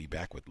gosh, are we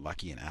back with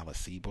Lucky and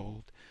Alice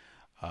Sebold?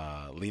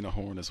 Lena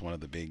Horne is one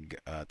of the big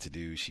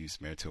to-do. She's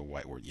married to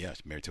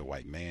a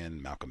white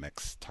man. Malcolm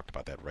X talked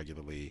about that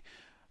regularly.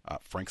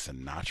 Frank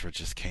Sinatra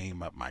just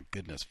came up. My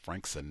goodness,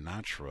 Frank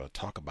Sinatra.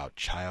 Talk about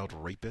child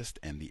rapist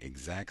and the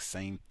exact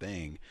same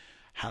thing.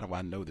 How do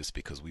I know this?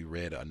 Because we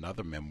read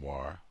another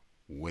memoir,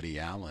 Woody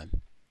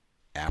Allen,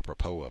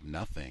 apropos of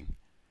nothing.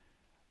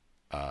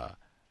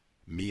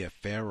 Mia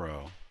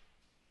Farrow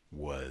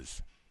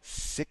was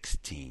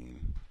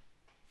 16.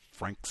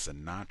 Frank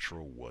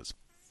Sinatra was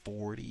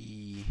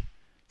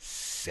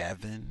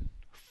 47,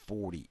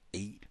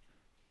 48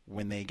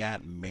 when they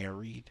got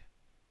married.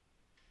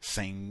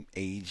 Same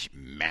age,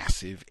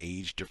 massive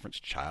age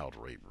difference, child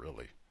rape,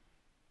 really.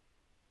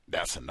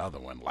 That's another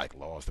one, like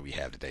laws that we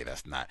have today.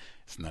 It's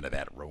none of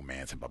that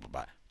romance and blah, blah,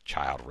 blah.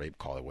 Child rape,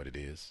 call it what it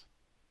is.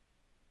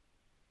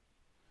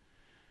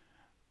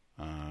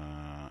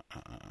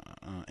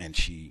 And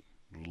she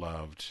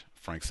loved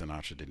Frank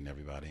Sinatra, didn't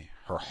everybody?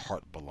 Her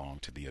heart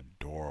belonged to the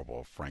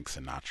adorable Frank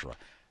Sinatra,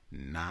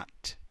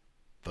 not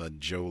the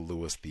Joe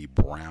Louis, the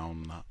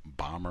brown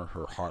bomber.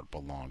 Her heart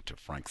belonged to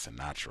Frank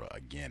Sinatra.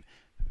 Again,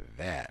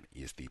 that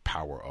is the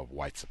power of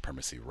white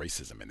supremacy,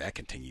 racism, and that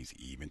continues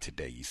even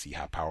today. You see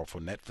how powerful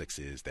Netflix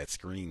is, that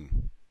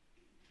screen.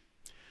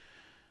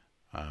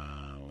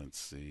 Let's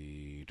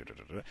see.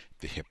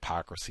 The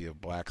hypocrisy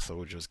of black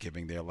soldiers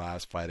giving their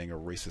lives fighting a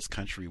racist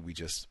country. We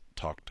just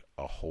talked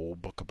a whole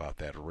book about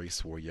that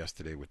race war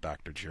yesterday with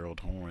Dr. Gerald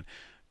Horne.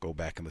 Go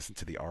back and listen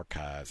to the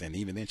archives. And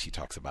even then she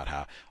talks about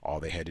how all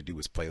they had to do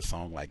was play a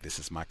song like This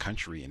Is My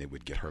Country and it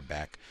would get her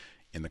back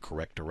in the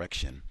correct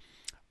direction.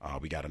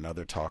 We got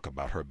another talk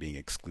about her being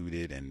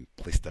excluded and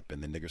placed up in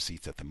the nigger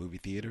seats at the movie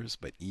theaters.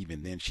 But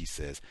even then she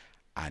says,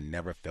 I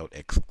never felt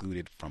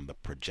excluded from the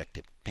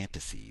projected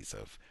fantasies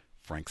of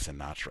Frank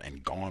Sinatra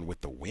and Gone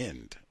with the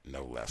Wind,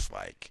 no less.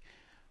 Like,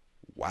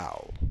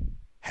 wow.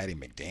 Hattie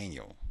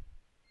McDaniel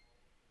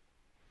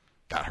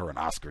got her an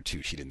Oscar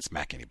too. She didn't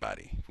smack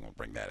anybody. We won't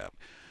bring that up.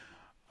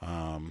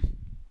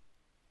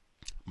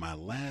 My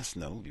last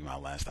note would be my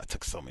last. I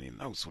took so many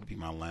notes. Would be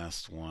my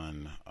last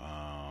one.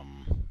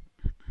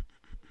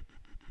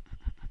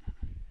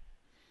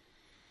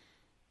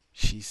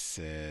 She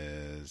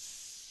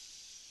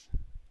says,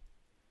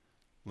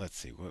 let's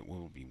see, what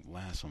will be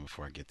last one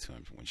before I get to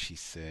him? When she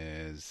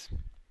says,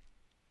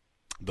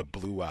 the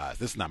blue eyes.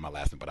 This is not my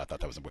last one, but I thought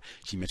that was important.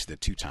 She mentioned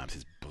it 2 times.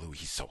 His blue,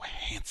 he's so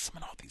handsome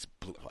and all these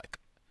blue, like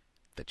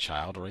the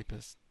child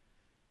rapist.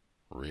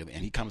 Really?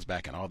 And he comes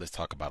back and all this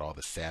talk about all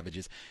the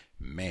savages.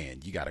 Man,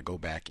 you got to go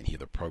back and hear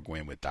the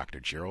program with Dr.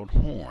 Gerald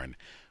Horne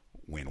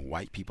when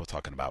white people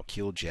talking about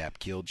kill Jap,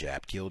 kill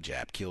Jap, kill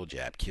Jap, kill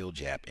Jap, kill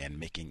Jap, and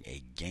making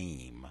a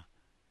game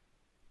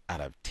out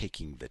of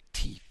taking the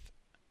teeth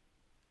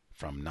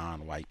from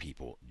non-white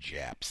people,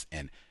 Japs,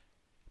 and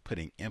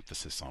putting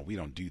emphasis on we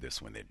don't do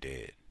this when they're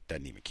dead.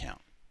 Doesn't even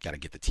count. Got to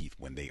get the teeth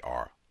when they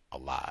are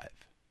alive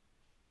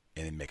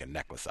and then make a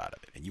necklace out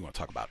of it. And you want to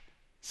talk about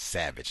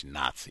savage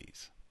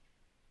Nazis.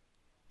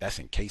 That's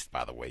encased,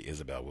 by the way,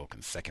 Isabel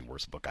Wilkins' second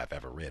worst book I've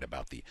ever read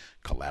about the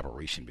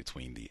collaboration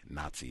between the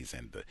Nazis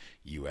and the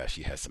U.S.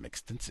 She has some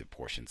extensive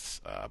portions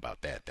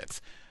about that.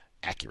 That's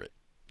accurate.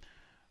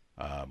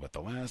 But the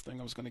last thing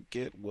I was going to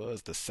get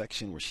was the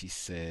section where she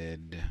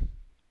said,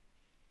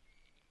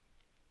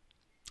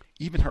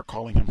 even her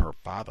calling him her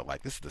father,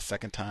 like this is the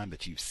second time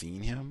that you've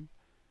seen him.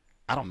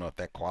 I don't know if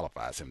that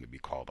qualifies him to be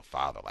called a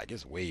father. Like,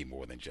 it's way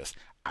more than just,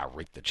 I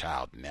raped the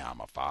child, now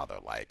I'm a father.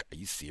 Like, are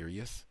you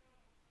serious?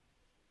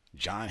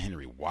 John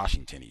Henry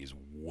Washington is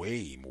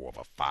way more of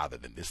a father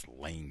than this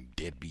lame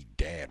deadbeat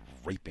dad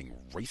raping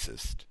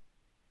racist.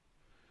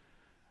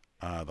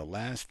 The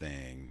last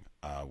thing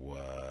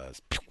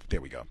was,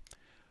 there we go.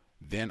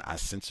 Then I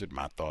censored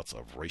my thoughts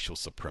of racial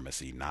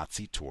supremacy,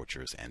 Nazi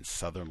tortures, and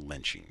Southern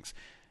lynchings.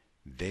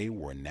 They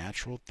were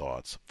natural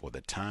thoughts for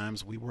the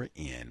times we were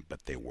in,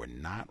 but they were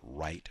not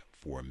right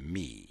for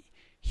me.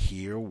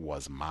 Here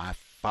was my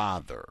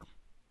father.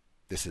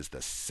 This is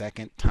the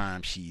second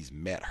time she's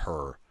met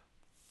her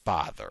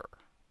father.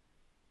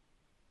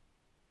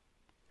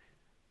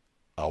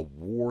 A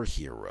war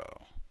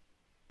hero.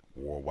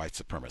 War white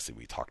supremacy.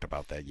 We talked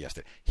about that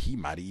yesterday. He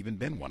might have even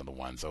been one of the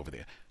ones over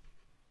there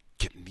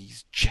getting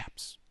these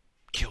Japs.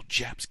 Kill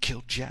Japs,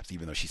 kill Japs.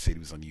 Even though she said he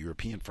was on the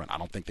European front, I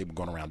don't think they were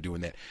going around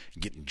doing that,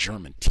 getting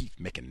German teeth,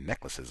 making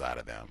necklaces out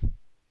of them.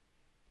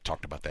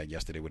 Talked about that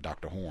yesterday with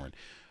Dr. Horn.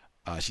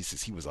 She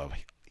says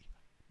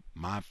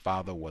my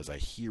father was a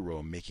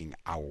hero, making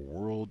our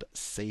world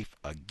safe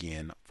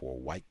again for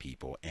white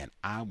people, and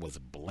I was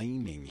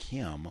blaming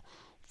him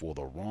for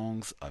the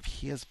wrongs of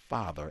his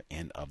father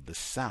and of the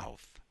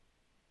South.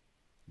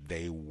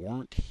 They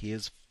weren't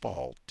his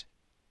fault.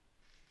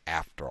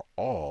 After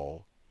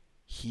all,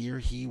 here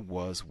he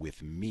was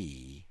with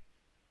me.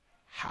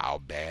 How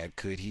bad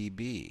could he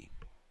be?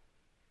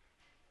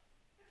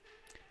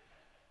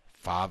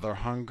 Father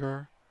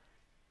hunger?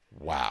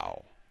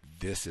 Wow.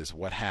 This is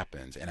what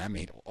happens. And I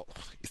mean,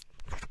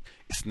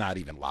 it's not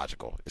even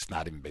logical. It's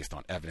not even based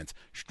on evidence.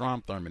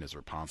 Strom Thurmond is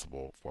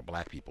responsible for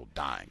black people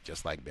dying,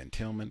 just like Ben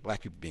Tillman,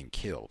 black people being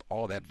killed.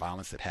 All that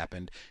violence that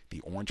happened,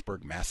 the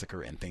Orangeburg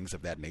massacre and things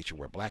of that nature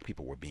where black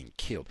people were being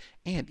killed.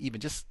 And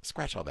even just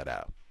scratch all that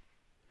out.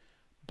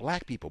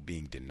 Black people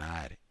being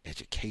denied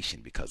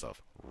education because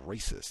of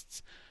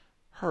racists.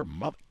 Her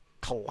mother,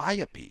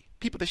 Calliope,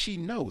 people that she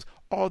knows,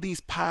 all these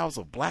piles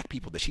of black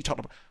people that she talked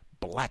about,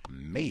 black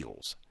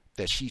males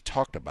that she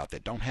talked about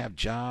that don't have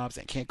jobs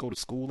and can't go to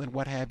school and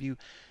what have you,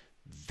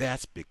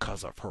 that's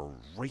because of her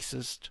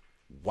racist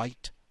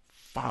white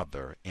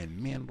father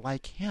and men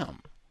like him.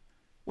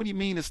 What do you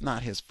mean it's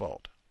not his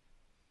fault?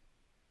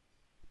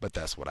 But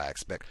that's what I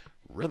expect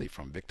really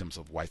from victims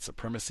of white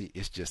supremacy.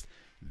 It's just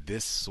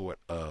this sort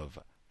of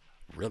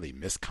really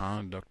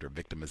misconduct or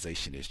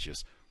victimization is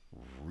just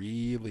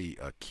really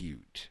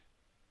acute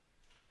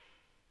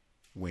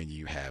when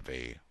you have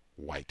a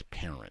white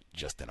parent,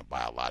 just in a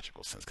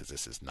biological sense, because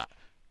this is not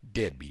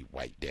deadbeat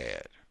white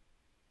dad.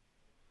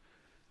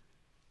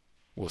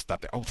 We'll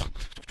stop there. Oh,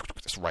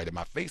 it's right in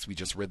my face. We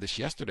just read this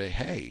yesterday.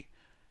 Hey,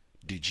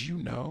 did you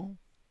know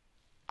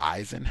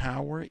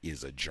Eisenhower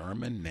is a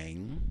German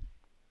name?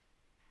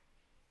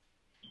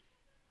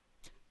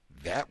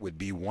 That would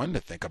be one to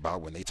think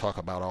about when they talk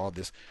about all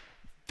this.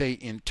 They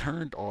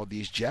interned all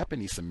these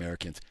Japanese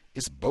Americans.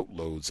 It's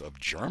boatloads of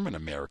German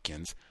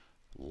Americans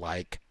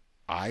like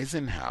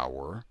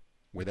Eisenhower,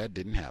 where that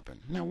didn't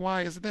happen. Now,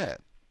 why is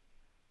that?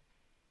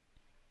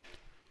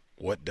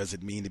 What does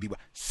it mean to be white?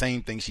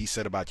 Same thing she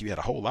said about you had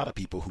a whole lot of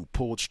people who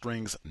pulled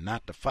strings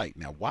not to fight.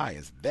 Now, why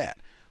is that?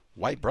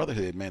 White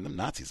brotherhood, man, them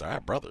Nazis are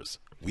our brothers.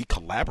 We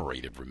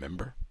collaborated,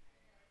 remember?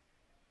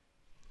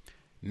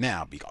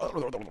 Now,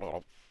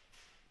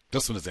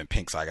 this one is in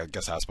pink, so I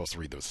guess I was supposed to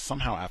read this.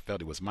 Somehow I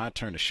felt it was my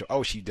turn to show.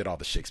 Oh, she did all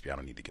the Shakespeare. I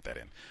don't need to get that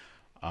in.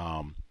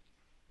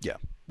 Yeah,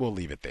 we'll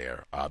leave it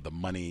there. The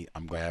money,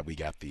 I'm glad we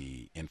got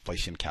the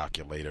inflation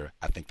calculator.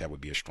 I think that would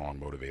be a strong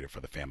motivator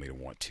for the family to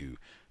want to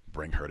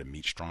bring her to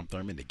meet Strom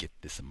Thurmond to get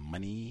this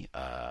money.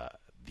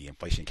 The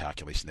inflation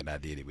calculation that I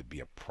did, it would be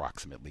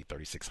approximately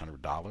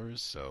 $3,600.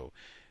 So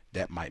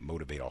that might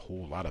motivate a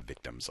whole lot of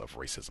victims of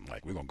racism.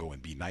 Like, we're going to go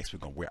and be nice. We're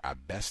going to wear our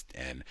best.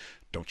 And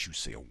don't you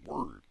say a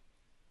word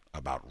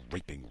about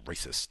raping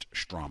racist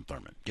Strom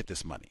Thurmond. Get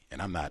this money.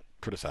 And I'm not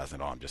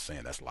criticizing at all. I'm just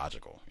saying that's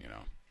logical, you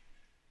know.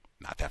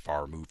 Not that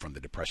far removed from the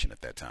Depression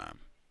at that time.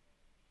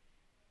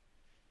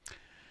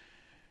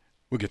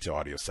 We'll get to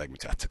audio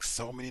segment 2. I took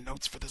so many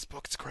notes for this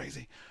book. It's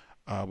crazy.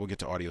 We'll get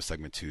to audio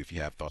segment 2. If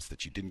you have thoughts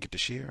that you didn't get to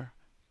share,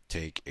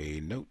 take a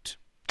note.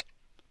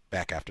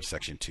 Back after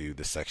section 2.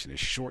 This section is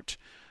short.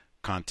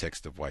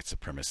 Context of white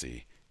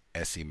supremacy.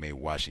 Essie Mae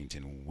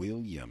Washington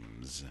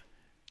Williams.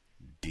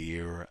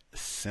 Dear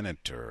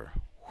Senator.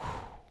 Whew.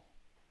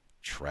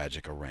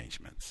 Tragic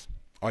arrangements.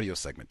 Audio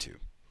segment 2.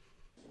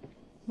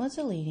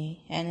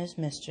 Mussolini and his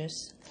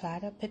mistress,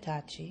 Clara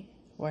Petacci,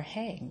 were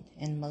hanged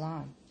in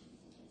Milan.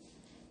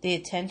 The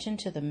attention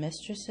to the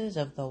mistresses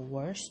of the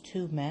worst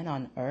 2 men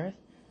on earth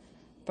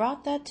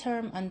brought that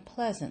term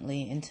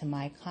unpleasantly into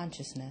my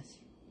consciousness.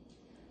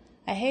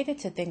 I hated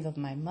to think of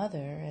my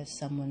mother as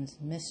someone's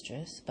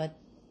mistress, but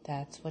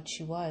that's what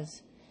she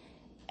was.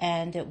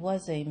 And it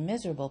was a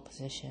miserable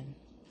position,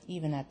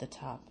 even at the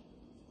top.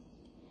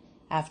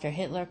 After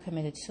Hitler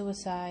committed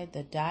suicide,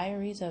 the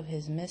diaries of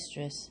his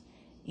mistress,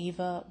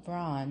 Eva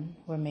Braun,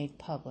 were made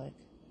public.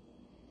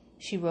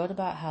 She wrote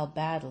about how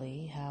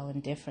badly, how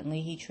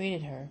indifferently he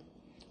treated her,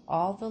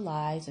 all the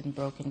lies and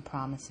broken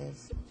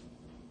promises.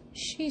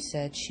 She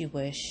said she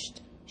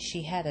wished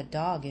she had a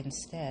dog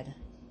instead.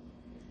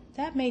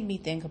 That made me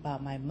think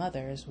about my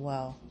mother as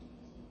well.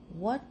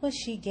 What was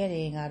she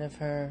getting out of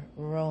her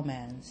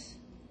romance,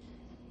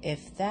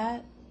 if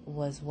that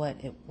was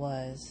what it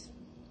was,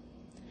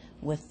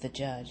 with the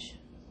judge?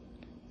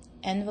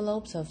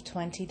 Envelopes of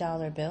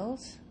 $20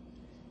 bills?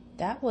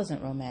 That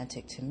wasn't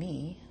romantic to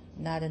me,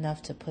 not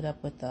enough to put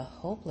up with the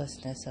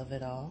hopelessness of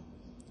it all.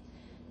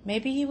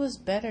 Maybe he was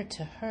better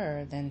to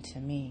her than to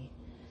me.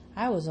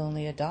 I was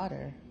only a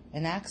daughter,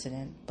 an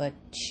accident, but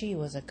she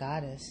was a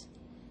goddess.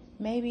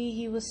 Maybe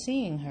he was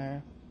seeing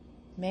her.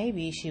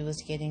 Maybe she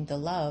was getting the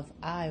love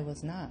I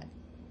was not.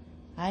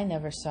 I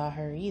never saw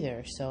her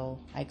either, so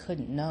I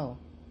couldn't know.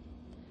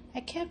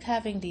 I kept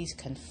having these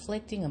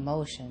conflicting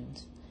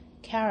emotions,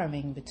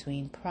 caroming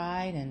between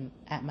pride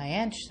at my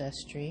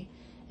ancestry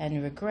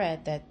and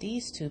regret that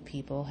these two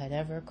people had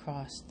ever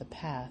crossed the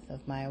path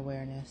of my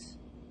awareness.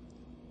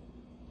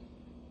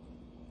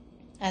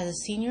 As a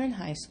senior in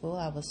high school,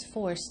 I was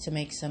forced to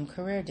make some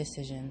career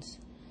decisions.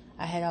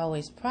 I had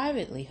always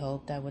privately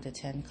hoped I would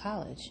attend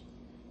college.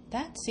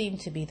 That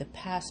seemed to be the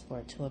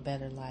passport to a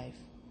better life.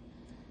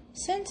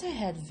 Since I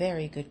had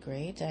very good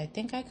grades, I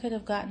think I could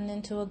have gotten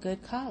into a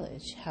good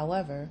college.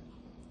 However,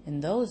 in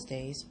those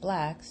days,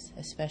 blacks,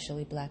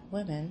 especially black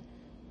women,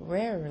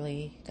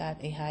 rarely got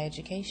a high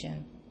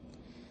education.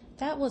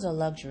 That was a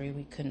luxury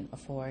we couldn't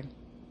afford.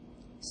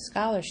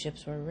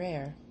 Scholarships were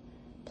rare.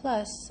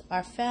 Plus,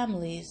 our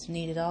families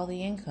needed all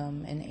the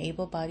income an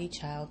able-bodied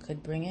child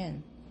could bring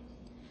in.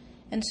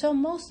 And so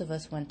most of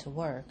us went to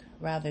work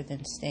rather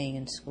than staying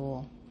in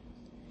school.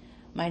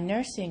 My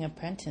nursing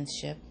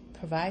apprenticeship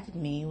provided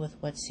me with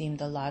what seemed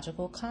a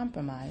logical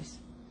compromise.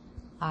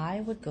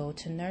 I would go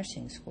to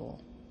nursing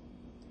school.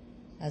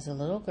 As a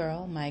little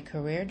girl, my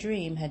career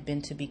dream had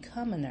been to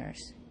become a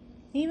nurse.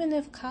 Even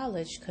if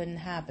college couldn't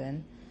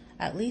happen,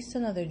 at least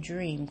another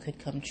dream could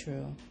come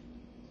true.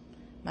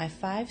 My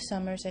 5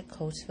 summers at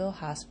Coatesville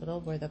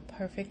Hospital were the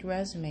perfect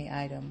resume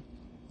item.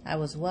 I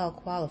was well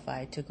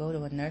qualified to go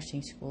to a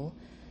nursing school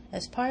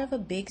as part of a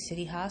big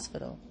city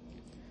hospital.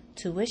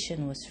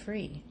 Tuition was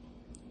free.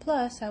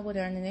 Plus, I would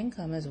earn an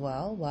income as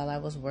well while I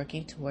was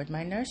working toward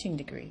my nursing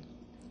degree.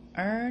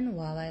 Earn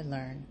while I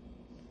learn.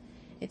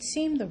 It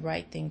seemed the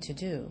right thing to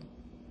do,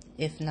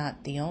 if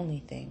not the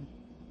only thing.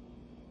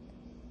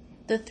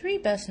 The 3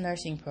 best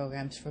nursing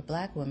programs for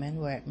black women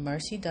were at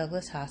Mercy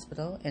Douglas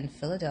Hospital in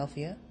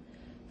Philadelphia,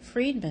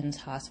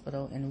 Freedman's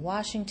Hospital in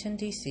Washington,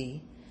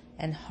 D.C.,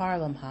 and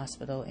Harlem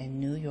Hospital in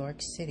New York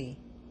City.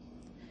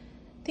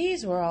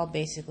 These were all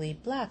basically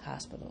black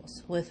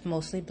hospitals, with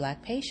mostly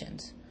black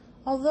patients,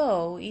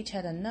 although each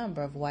had a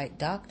number of white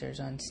doctors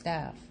on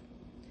staff.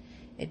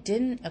 It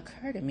didn't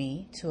occur to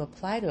me to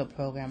apply to a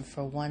program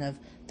for one of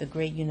the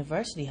great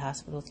university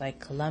hospitals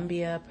like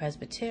Columbia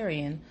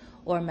Presbyterian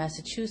or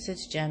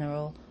Massachusetts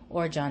General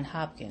or Johns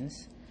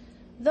Hopkins,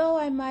 though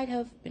I might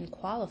have been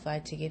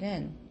qualified to get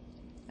in.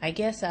 I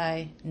guess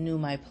I knew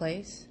my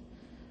place,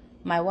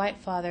 my white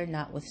father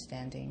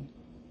notwithstanding.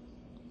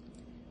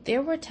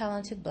 There were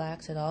talented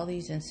blacks at all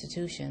these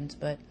institutions,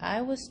 but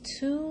I was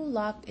too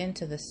locked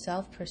into the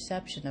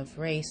self-perception of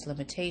race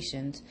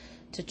limitations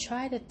to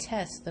try to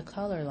test the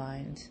color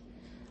lines.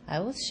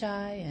 I was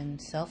shy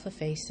and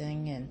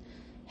self-effacing and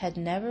had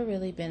never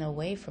really been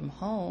away from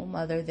home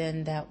other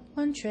than that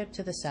one trip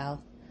to the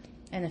South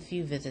and a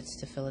few visits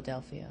to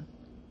Philadelphia.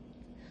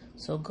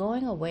 So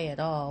going away at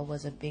all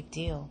was a big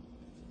deal.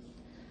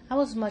 I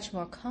was much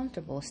more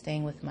comfortable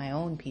staying with my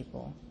own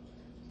people.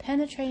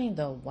 Penetrating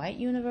the white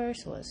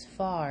universe was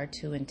far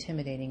too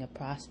intimidating a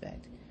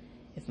prospect.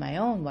 If my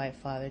own white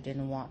father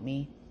didn't want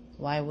me,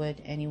 why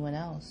would anyone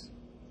else?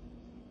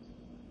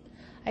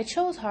 I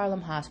chose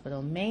Harlem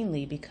Hospital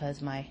mainly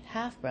because my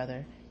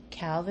half-brother,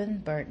 Calvin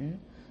Burton,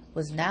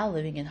 was now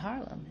living in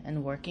Harlem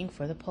and working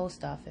for the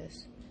post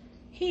office.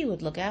 He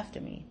would look after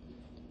me.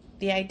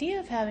 The idea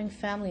of having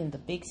family in the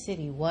big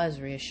city was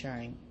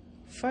reassuring.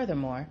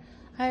 Furthermore,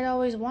 I had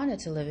always wanted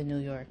to live in New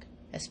York,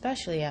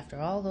 especially after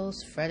all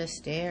those Fred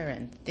Astaire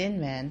and Thin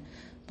Man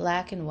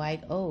black and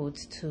white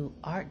odes to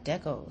Art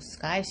Deco,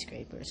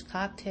 skyscrapers,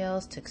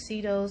 cocktails,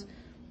 tuxedos,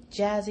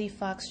 jazzy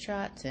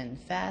foxtrots, and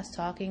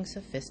fast-talking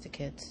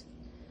sophisticates.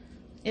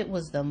 It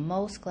was the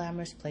most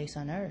glamorous place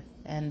on earth,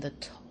 and the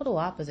total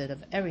opposite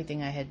of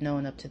everything I had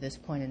known up to this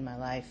point in my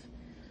life.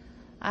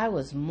 I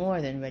was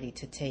more than ready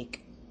to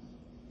take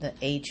the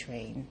A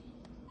train.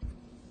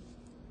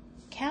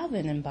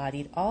 Calvin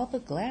embodied all the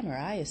glamour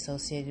I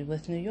associated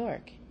with New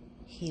York.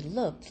 He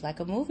looked like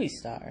a movie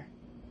star,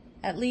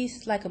 at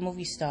least like a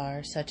movie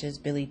star such as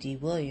Billy D.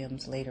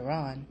 Williams later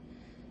on.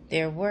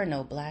 There were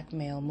no black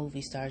male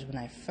movie stars when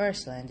I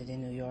first landed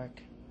in New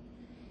York.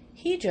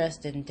 He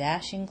dressed in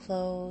dashing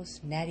clothes,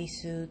 natty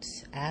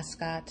suits,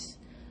 ascots.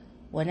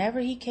 Whenever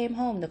he came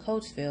home to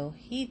Coatesville,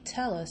 he'd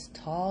tell us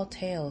tall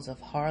tales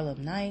of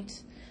Harlem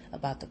nights,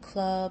 about the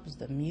clubs,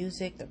 the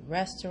music, the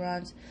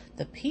restaurants,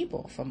 the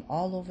people from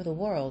all over the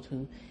world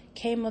who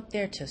came up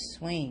there to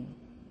swing.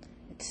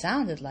 It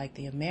sounded like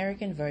the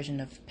American version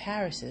of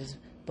Paris's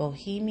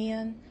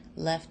Bohemian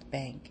Left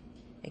Bank,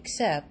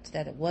 except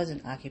that it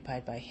wasn't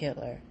occupied by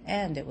Hitler,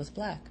 and it was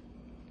black.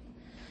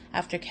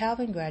 After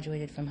Calvin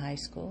graduated from high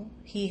school,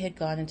 he had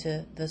gone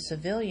into the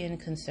Civilian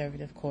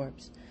Conservative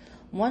Corps,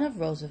 one of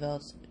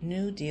Roosevelt's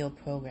New Deal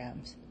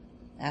programs.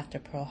 After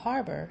Pearl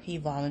Harbor, he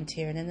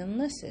volunteered and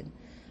enlisted,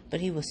 but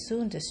he was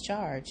soon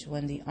discharged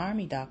when the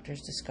Army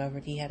doctors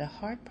discovered he had a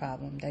heart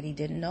problem that he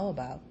didn't know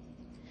about.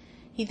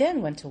 He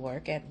then went to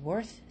work at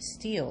Worth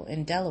Steel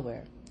in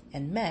Delaware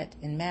and met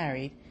and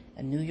married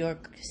a New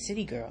York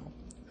City girl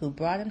who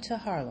brought him to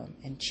Harlem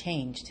and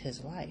changed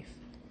his life.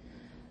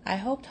 I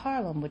hoped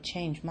Harlem would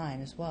change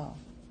mine as well.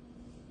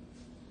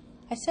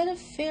 I said a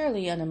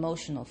fairly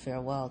unemotional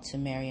farewell to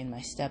Mary and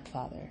my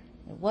stepfather.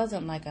 It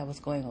wasn't like I was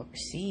going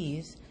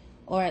overseas,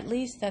 or at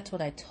least that's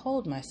what I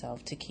told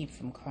myself to keep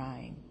from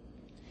crying.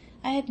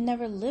 I had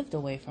never lived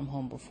away from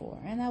home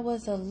before, and I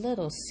was a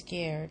little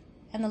scared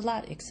and a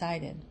lot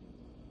excited.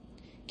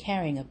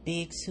 Carrying a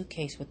big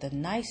suitcase with the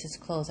nicest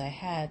clothes I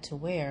had to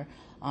wear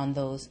on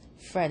those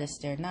Fred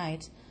Astaire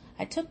nights,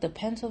 I took the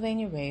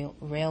Pennsylvania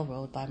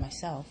Railroad by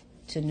myself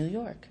to New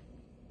York,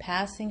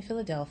 passing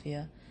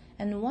Philadelphia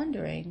and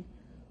wondering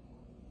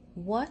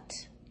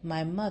what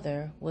my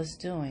mother was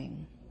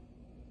doing.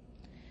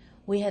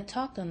 We had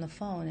talked on the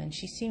phone, and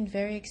she seemed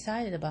very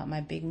excited about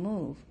my big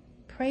move,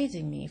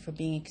 praising me for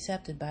being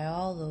accepted by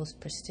all those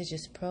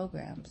prestigious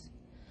programs.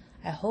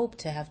 I hoped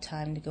to have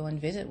time to go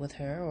and visit with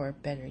her, or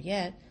better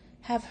yet,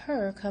 have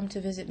her come to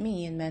visit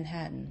me in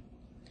Manhattan,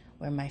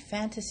 where my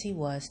fantasy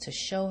was to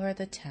show her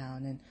the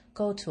town and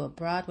go to a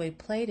Broadway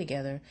play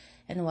together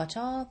and watch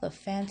all the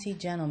fancy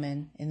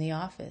gentlemen in the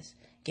office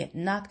get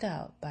knocked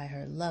out by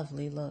her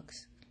lovely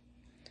looks.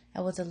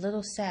 I was a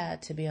little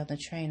sad to be on the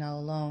train all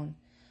alone,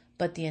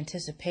 but the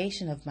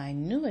anticipation of my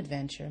new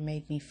adventure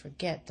made me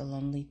forget the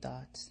lonely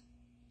thoughts.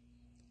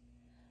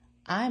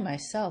 I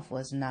myself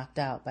was knocked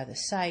out by the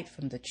sight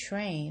from the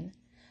train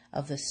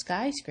of the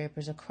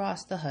skyscrapers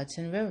across the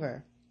Hudson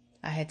River.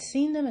 I had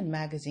seen them in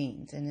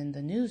magazines and in the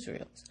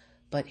newsreels,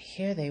 but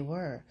here they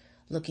were,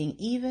 looking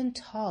even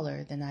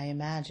taller than I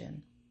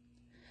imagined.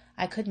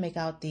 I could make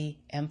out the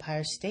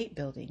Empire State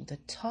Building, the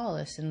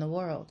tallest in the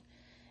world,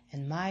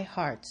 and my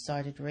heart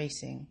started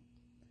racing.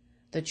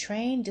 The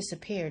train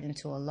disappeared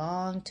into a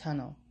long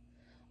tunnel.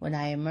 When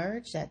I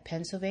emerged at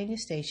Pennsylvania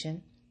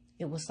Station,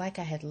 it was like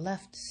I had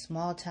left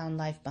small-town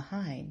life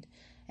behind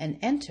and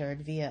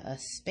entered via a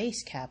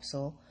space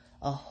capsule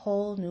a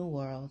whole new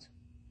world.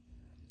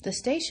 The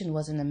station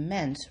was an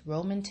immense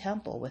Roman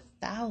temple with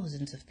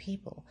thousands of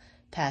people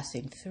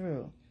passing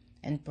through,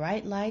 and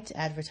bright lights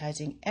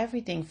advertising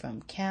everything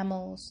from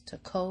camels to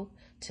Coke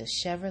to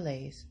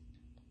Chevrolets.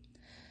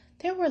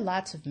 There were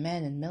lots of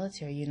men in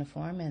military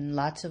uniform and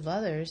lots of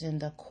others in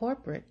the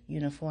corporate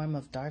uniform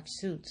of dark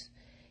suits,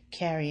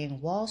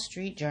 carrying Wall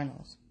Street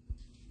journals.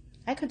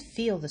 I could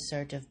feel the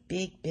surge of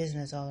big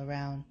business all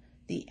around,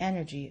 the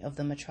energy of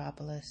the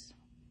metropolis.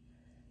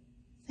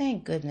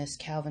 Thank goodness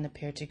Calvin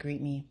appeared to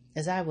greet me,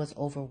 as I was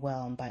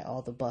overwhelmed by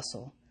all the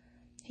bustle.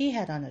 He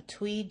had on a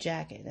tweed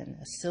jacket and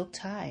a silk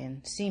tie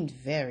and seemed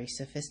very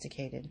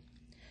sophisticated.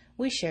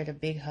 We shared a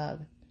big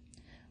hug.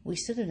 We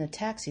stood in a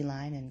taxi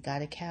line and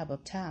got a cab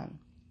uptown.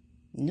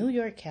 New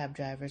York cab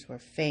drivers were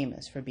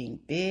famous for being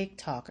big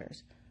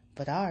talkers,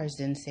 but ours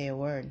didn't say a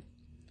word,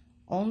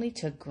 only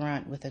to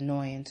grunt with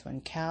annoyance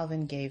when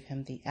Calvin gave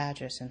him the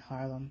address in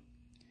Harlem.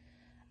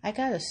 I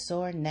got a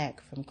sore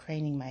neck from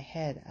craning my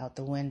head out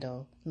the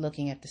window,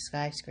 looking at the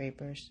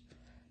skyscrapers.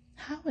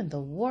 How in the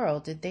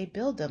world did they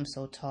build them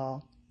so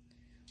tall?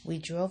 We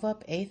drove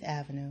up 8th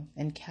Avenue,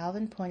 and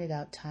Calvin pointed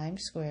out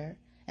Times Square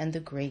and the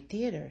great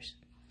theaters.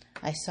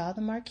 I saw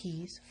the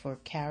marquees for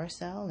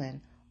Carousel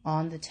and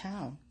On the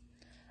Town.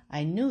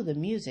 I knew the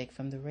music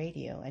from the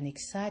radio and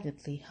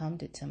excitedly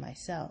hummed it to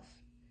myself.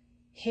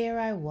 Here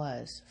I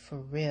was, for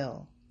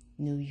real.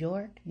 New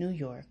York, New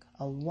York,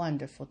 a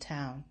wonderful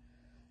town.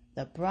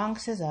 The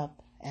Bronx is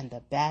up and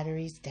the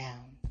Battery's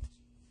down.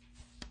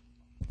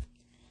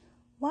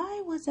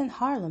 Why wasn't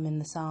Harlem in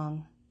the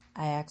song?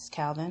 I asked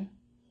Calvin.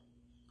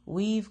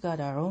 We've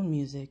got our own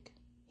music,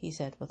 he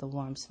said with a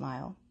warm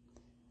smile.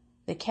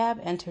 The cab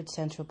entered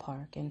Central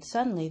Park, and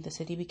suddenly the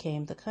city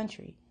became the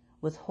country,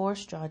 with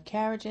horse-drawn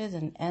carriages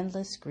and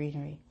endless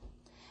greenery.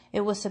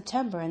 It was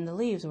September, and the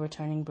leaves were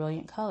turning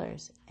brilliant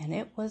colors, and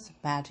it was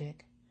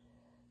magic.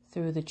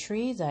 Through the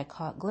trees I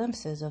caught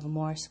glimpses of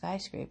more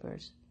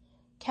skyscrapers.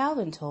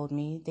 Calvin told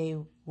me they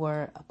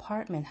were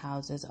apartment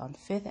houses on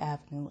 5th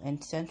Avenue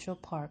and Central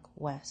Park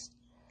West.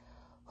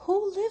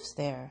 Who lives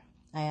there?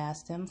 I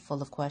asked him,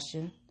 full of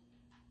question.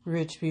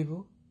 Rich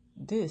people.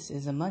 This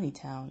is a money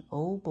town,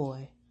 oh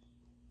boy.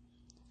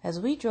 As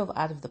we drove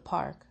out of the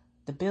park,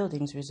 the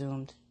buildings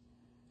resumed.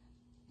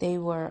 They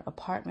were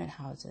apartment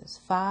houses,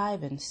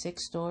 5 and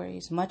 6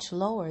 stories, much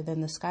lower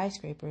than the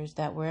skyscrapers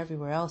that were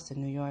everywhere else in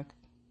New York.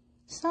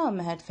 Some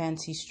had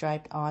fancy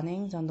striped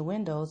awnings on the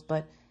windows,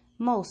 but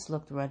most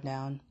looked run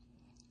down.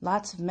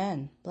 Lots of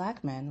men,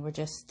 black men, were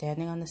just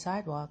standing on the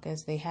sidewalk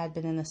as they had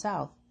been in the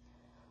South.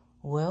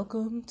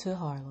 "Welcome to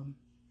Harlem,"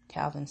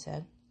 Calvin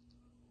said.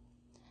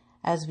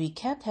 As we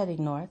kept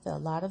heading north, a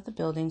lot of the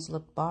buildings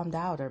looked bombed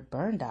out or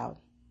burned out.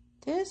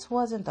 This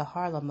wasn't the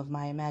Harlem of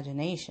my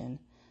imagination.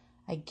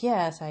 I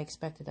guess I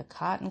expected a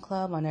cotton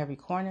club on every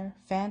corner,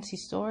 fancy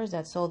stores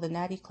that sold the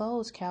natty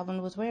clothes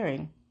Calvin was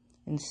wearing.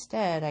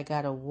 Instead, I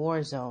got a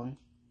war zone.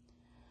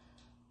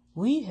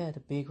 "We had a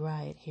big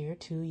riot here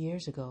 2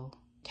 years ago,"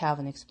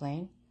 Calvin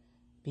explained.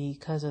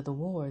 "Because of the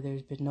war,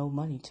 there's been no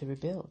money to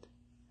rebuild."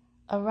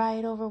 "A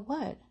riot over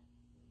what?"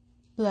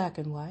 "Black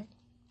and white.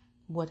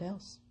 What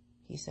else?"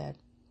 he said.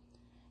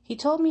 He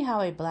told me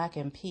how a black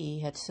MP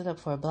had stood up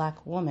for a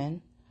black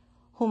woman,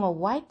 whom a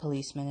white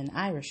policeman, an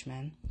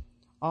Irishman,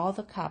 all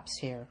the cops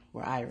here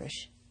were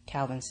Irish,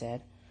 Calvin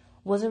said,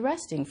 was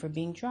arresting for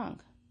being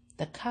drunk.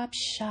 The cops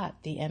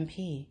shot the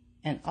MP,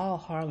 and all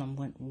Harlem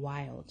went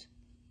wild.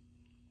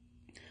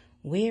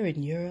 "We're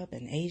in Europe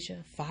and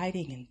Asia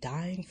fighting and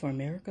dying for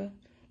America,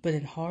 but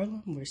in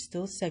Harlem we're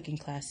still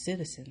second-class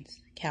citizens,"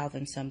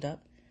 Calvin summed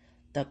up.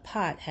 The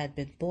pot had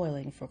been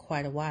boiling for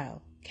quite a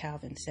while,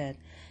 Calvin said,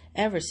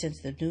 ever since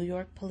the New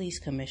York police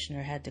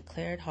commissioner had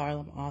declared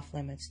Harlem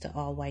off-limits to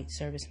all white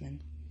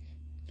servicemen.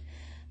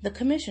 The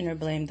commissioner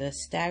blamed the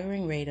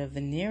staggering rate of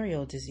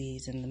venereal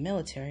disease in the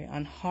military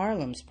on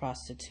Harlem's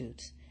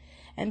prostitutes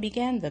and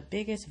began the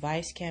biggest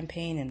vice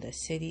campaign in the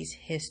city's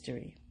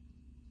history.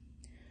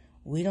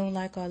 "We don't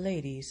like our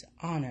ladies'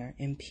 honor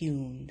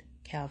impugned,"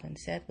 Calvin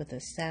said with a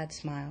sad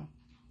smile.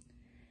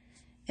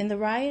 In the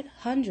riot,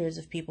 hundreds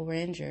of people were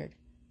injured.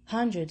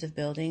 Hundreds of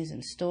buildings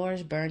and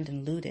stores burned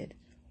and looted.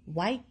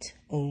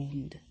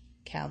 White-owned,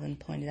 Calvin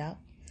pointed out.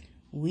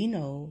 "We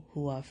know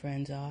who our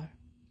friends are."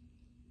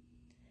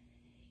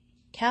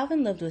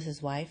 Calvin lived with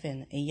his wife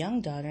and a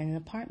young daughter in an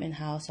apartment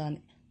house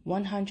on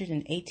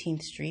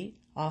 118th Street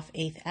off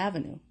 8th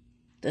Avenue.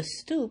 The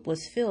stoop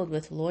was filled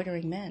with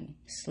loitering men,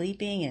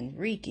 sleeping and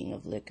reeking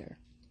of liquor.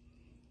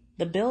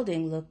 The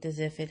building looked as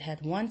if it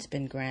had once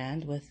been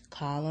grand, with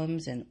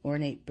columns and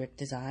ornate brick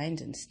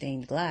designs and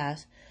stained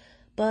glass,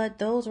 but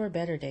those were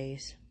better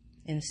days.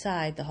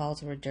 Inside, the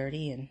halls were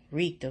dirty and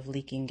reeked of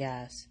leaking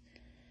gas.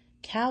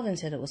 Calvin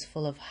said it was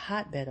full of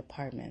hotbed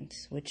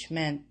apartments, which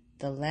meant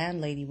the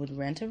landlady would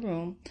rent a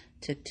room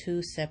to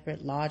 2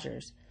 separate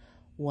lodgers,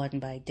 one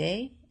by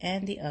day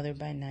and the other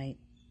by night.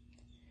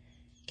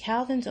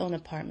 Calvin's own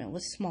apartment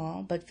was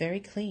small but very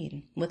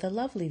clean, with a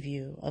lovely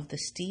view of the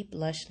steep,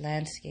 lush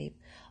landscape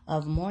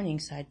of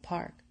Morningside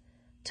Park,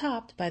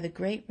 topped by the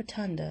great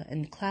rotunda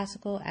and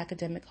classical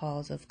academic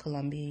halls of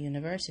Columbia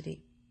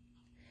University.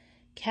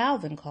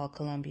 Calvin called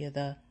Columbia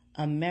the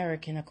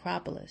American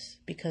Acropolis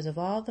because of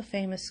all the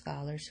famous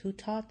scholars who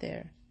taught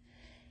there.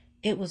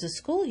 It was a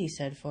school, he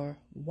said, for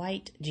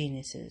white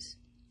geniuses.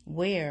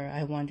 Where,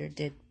 I wondered,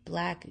 did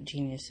black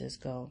geniuses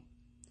go?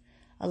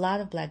 A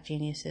lot of black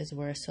geniuses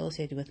were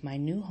associated with my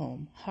new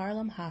home,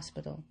 Harlem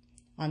Hospital,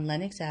 on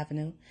Lenox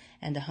Avenue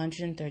and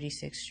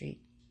 136th Street.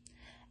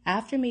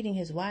 After meeting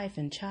his wife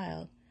and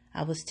child,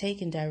 I was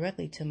taken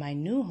directly to my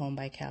new home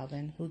by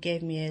Calvin, who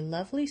gave me a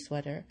lovely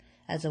sweater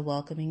as a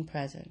welcoming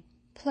present,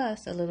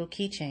 plus a little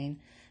keychain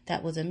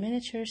that was a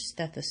miniature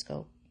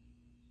stethoscope.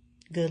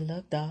 "Good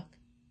luck, Doc,"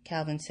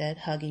 Calvin said,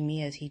 hugging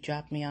me as he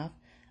dropped me off.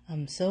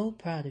 "I'm so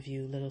proud of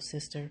you, little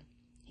sister,"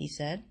 he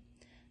said.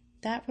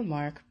 That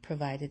remark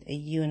provided a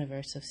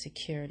universe of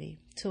security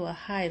to a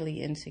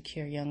highly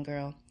insecure young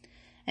girl,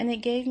 and it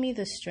gave me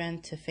the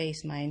strength to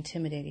face my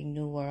intimidating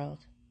new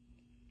world.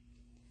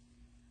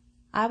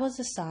 I was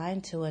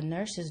assigned to a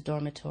nurse's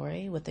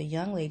dormitory with a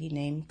young lady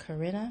named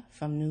Corinna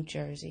from New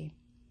Jersey.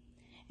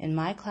 In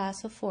my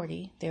class of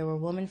 40, there were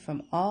women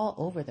from all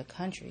over the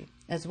country,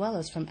 as well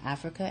as from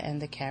Africa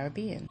and the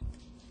Caribbean.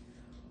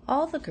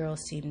 All the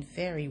girls seemed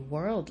very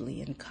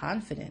worldly and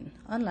confident,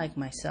 unlike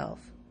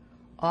myself.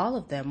 All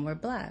of them were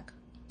black,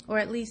 or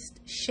at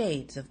least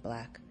shades of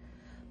black.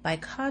 By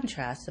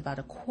contrast, about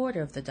a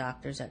quarter of the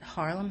doctors at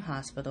Harlem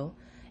Hospital,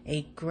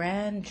 a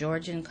grand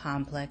Georgian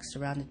complex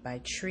surrounded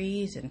by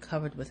trees and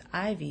covered with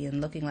ivy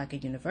and looking like a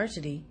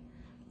university,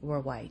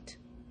 were white.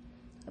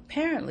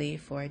 Apparently,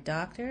 for a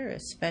doctor,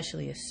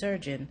 especially a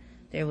surgeon,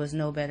 there was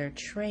no better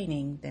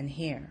training than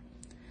here.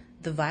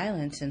 The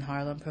violence in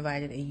Harlem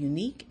provided a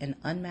unique and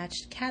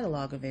unmatched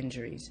catalog of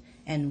injuries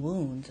and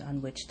wounds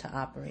on which to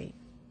operate.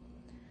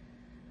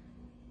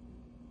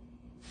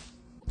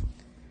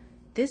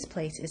 "This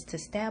place is to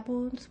stab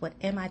wounds what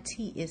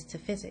MIT is to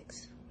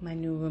physics," my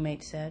new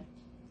roommate said.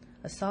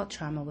 Assault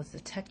trauma was the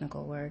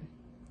technical word.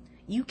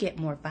 "You get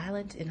more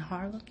violence in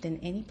Harlem than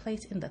any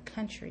place in the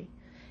country,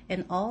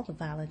 and all the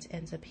violence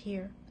ends up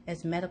here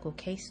as medical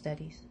case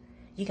studies.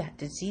 You got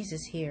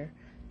diseases here,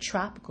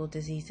 tropical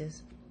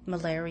diseases,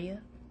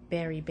 malaria,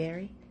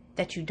 beriberi,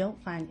 that you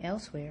don't find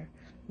elsewhere,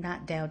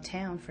 not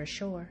downtown for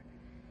sure,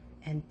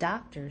 and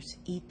doctors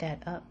eat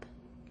that up.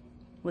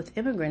 With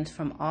immigrants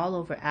from all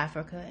over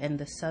Africa and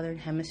the southern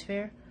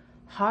hemisphere,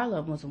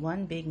 Harlem was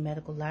one big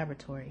medical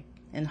laboratory,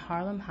 and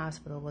Harlem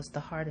Hospital was the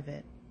heart of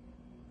it.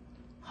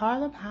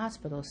 Harlem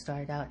Hospital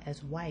started out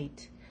as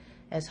white,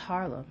 as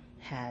Harlem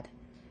had,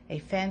 a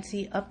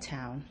fancy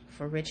uptown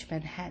for rich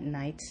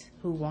Manhattanites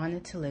who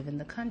wanted to live in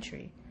the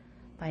country.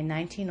 By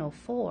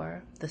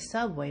 1904, the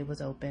subway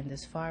was opened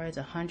as far as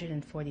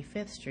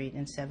 145th Street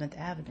and 7th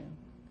Avenue,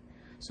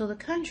 so the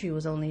country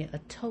was only a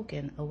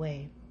token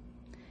away.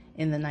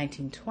 In the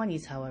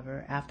 1920s,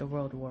 however, after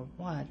World War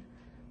I,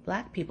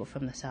 black people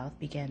from the South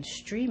began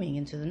streaming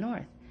into the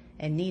North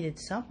and needed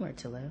somewhere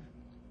to live.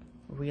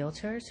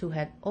 Realtors who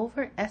had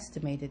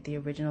overestimated the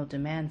original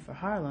demand for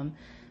Harlem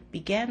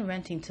began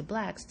renting to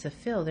blacks to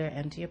fill their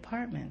empty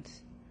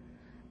apartments.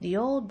 The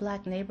old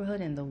black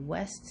neighborhood in the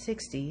West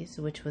 60s,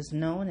 which was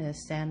known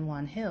as San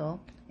Juan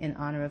Hill in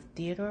honor of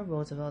Theodore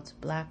Roosevelt's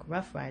black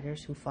Rough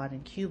Riders who fought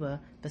in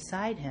Cuba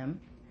beside him,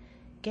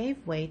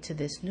 gave way to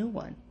this new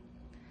one,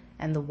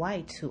 and the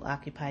whites who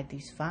occupied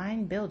these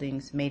fine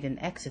buildings made an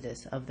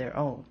exodus of their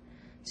own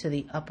to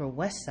the Upper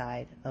West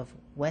Side of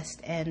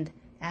West End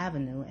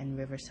Avenue and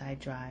Riverside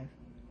Drive.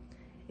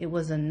 It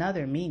was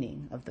another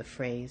meaning of the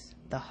phrase,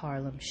 the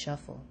Harlem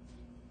Shuffle.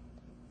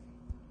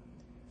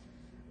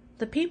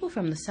 The people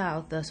from the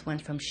South thus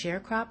went from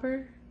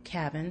sharecropper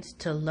cabins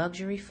to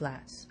luxury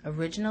flats,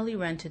 originally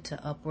rented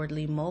to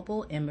upwardly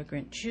mobile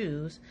immigrant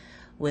Jews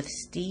with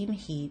steam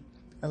heat,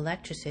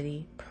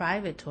 electricity,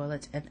 private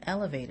toilets, and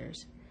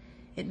elevators.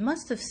 It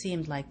must have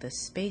seemed like the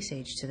space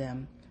age to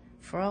them.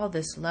 For all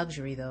this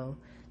luxury, though,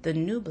 the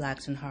new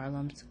blacks in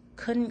Harlem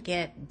couldn't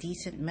get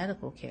decent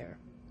medical care.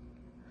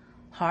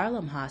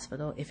 Harlem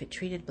Hospital, if it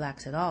treated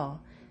blacks at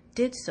all,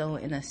 did so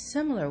in a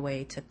similar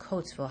way to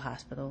Coatesville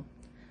Hospital,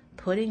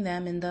 putting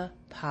them in the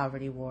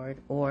poverty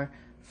ward, or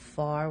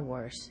far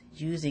worse,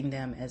 using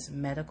them as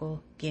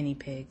medical guinea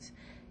pigs,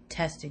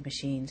 testing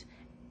machines,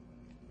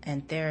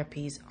 and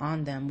therapies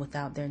on them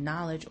without their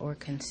knowledge or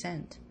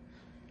consent.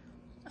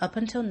 Up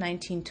until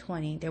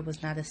 1920, there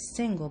was not a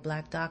single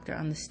black doctor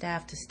on the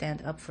staff to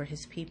stand up for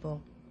his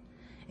people.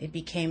 It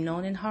became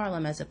known in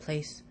Harlem as a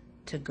place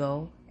to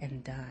go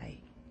and die.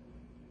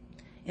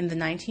 In the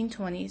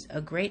 1920s,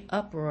 a great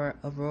uproar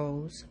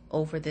arose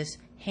over this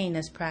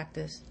heinous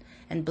practice,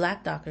 and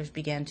black doctors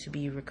began to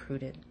be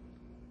recruited.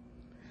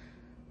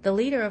 The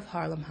leader of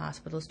Harlem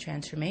Hospital's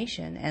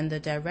transformation and the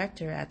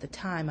director at the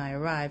time I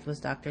arrived was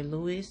Dr.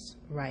 Lewis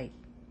Wright,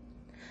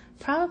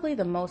 probably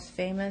the most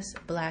famous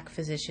black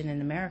physician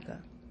in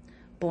America.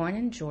 Born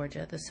in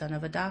Georgia, the son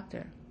of a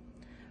doctor,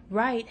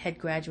 Wright had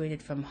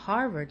graduated from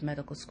Harvard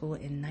Medical School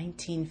in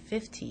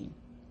 1915.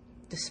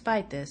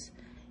 Despite this,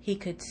 he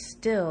could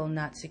still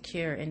not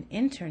secure an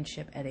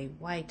internship at a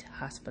white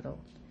hospital.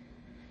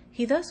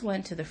 He thus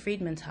went to the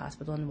Freedmen's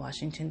Hospital in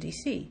Washington,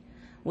 D.C.,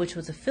 which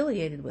was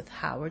affiliated with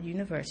Howard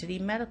University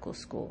Medical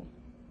School.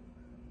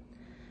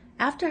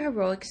 After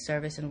heroic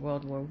service in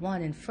World War I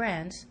in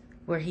France,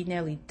 where he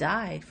nearly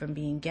died from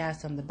being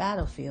gassed on the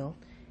battlefield,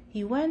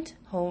 he went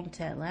home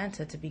to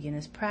Atlanta to begin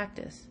his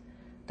practice.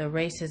 The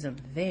racism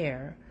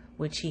there,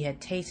 which he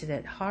had tasted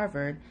at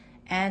Harvard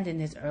and in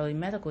his early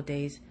medical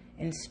days,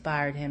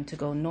 inspired him to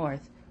go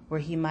north, where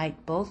he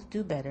might both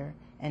do better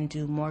and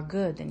do more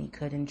good than he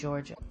could in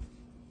Georgia.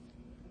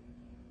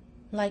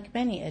 Like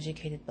many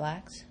educated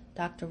blacks,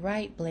 Dr.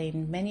 Wright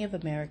blamed many of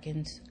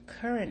Americans'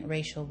 current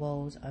racial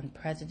woes on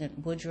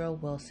President Woodrow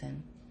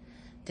Wilson.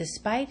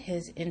 Despite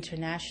his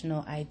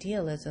international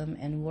idealism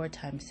and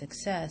wartime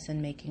success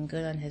in making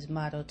good on his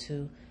motto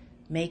to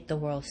make the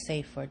world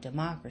safe for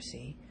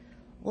democracy,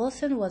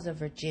 Wilson was a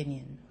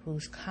Virginian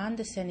whose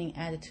condescending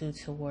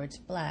attitudes towards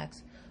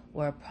blacks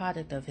were a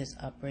product of his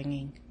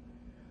upbringing.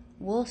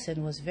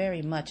 Wilson was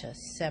very much a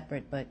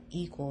separate but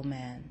equal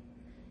man.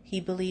 He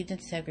believed in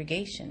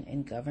segregation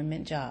in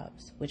government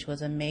jobs, which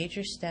was a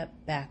major step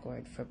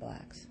backward for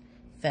blacks,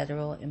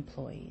 federal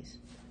employees.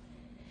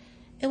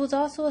 It was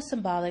also a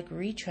symbolic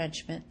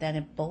retrenchment that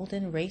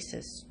emboldened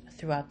racists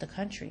throughout the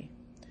country.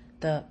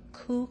 The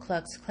Ku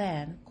Klux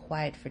Klan,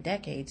 quiet for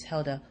decades,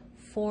 held a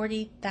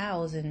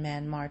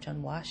 40,000-man march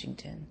on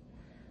Washington.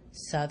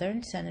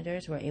 Southern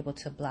senators were able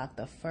to block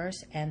the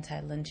first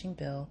anti-lynching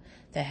bill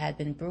that had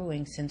been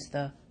brewing since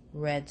the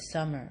Red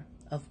Summer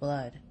of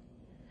Blood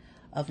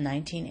of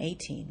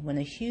 1918, when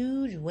a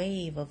huge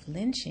wave of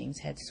lynchings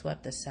had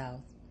swept the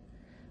South.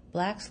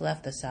 Blacks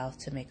left the South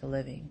to make a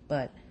living,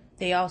 but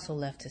they also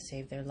left to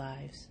save their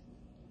lives.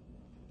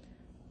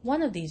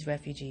 One of these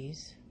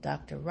refugees,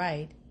 Dr.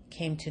 Wright,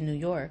 came to New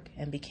York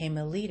and became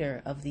a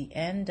leader of the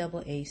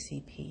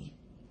NAACP.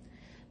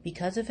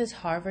 Because of his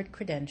Harvard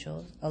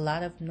credentials, a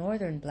lot of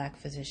northern black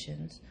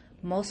physicians,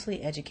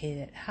 mostly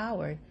educated at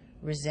Howard,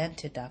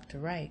 resented Dr.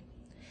 Wright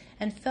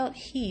and felt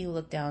he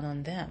looked down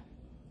on them.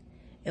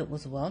 It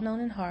was well known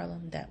in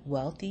Harlem that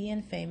wealthy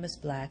and famous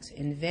blacks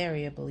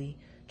invariably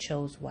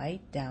chose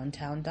white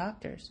downtown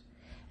doctors,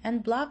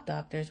 and block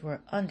doctors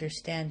were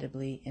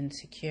understandably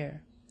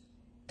insecure.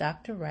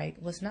 Dr.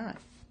 Wright was not.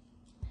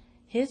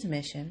 His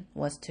mission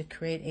was to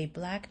create a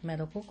black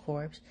medical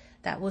corps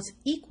that was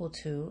equal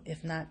to,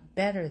 if not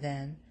better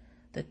than,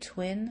 the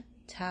twin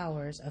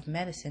towers of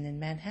medicine in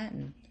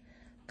Manhattan,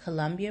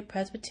 Columbia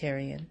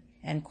Presbyterian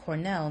and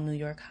Cornell New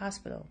York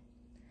Hospital.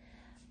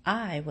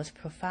 I was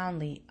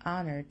profoundly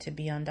honored to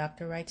be on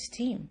Dr. Wright's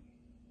team.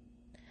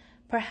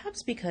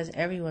 Perhaps because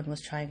everyone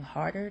was trying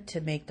harder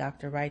to make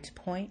Dr. Wright's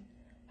point,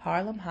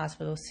 Harlem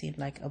Hospital seemed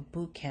like a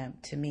boot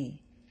camp to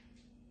me.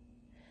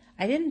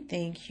 I didn't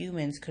think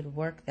humans could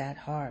work that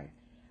hard.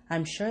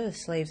 I'm sure the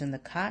slaves in the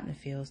cotton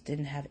fields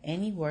didn't have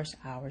any worse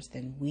hours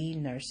than we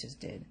nurses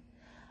did.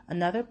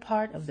 Another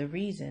part of the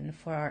reason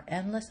for our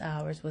endless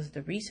hours was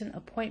the recent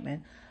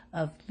appointment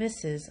of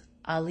Mrs.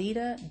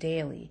 Alida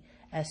Daly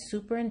as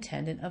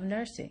superintendent of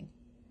nursing.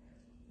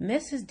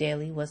 Mrs.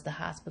 Daly was the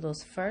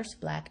hospital's first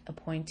black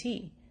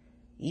appointee.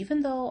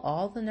 Even though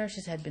all the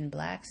nurses had been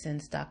black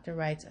since Dr.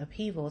 Wright's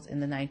upheavals in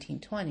the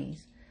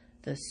 1920s,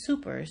 the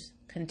supers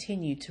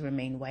continued to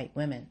remain white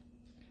women.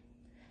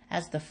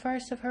 As the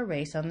first of her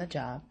race on the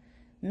job,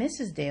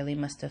 Mrs. Daly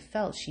must have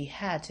felt she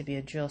had to be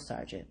a drill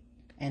sergeant,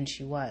 and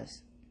she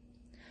was.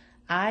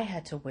 I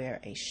had to wear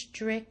a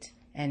strict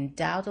and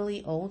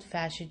dowdily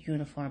old-fashioned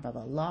uniform of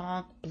a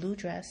long blue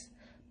dress,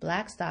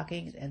 black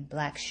stockings, and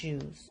black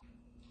shoes.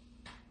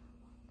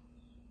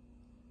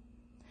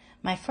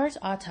 My first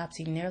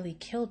autopsy nearly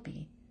killed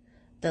me.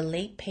 The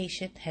late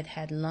patient had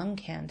had lung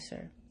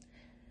cancer,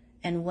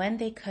 and when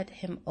they cut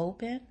him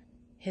open,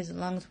 his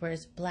lungs were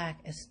as black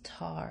as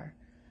tar.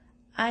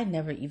 I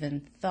never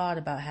even thought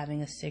about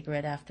having a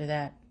cigarette after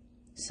that.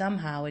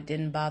 Somehow it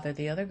didn't bother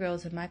the other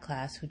girls in my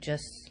class who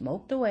just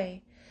smoked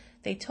away.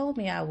 They told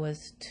me I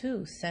was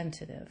too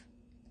sensitive.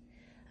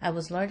 I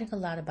was learning a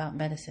lot about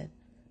medicine,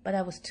 but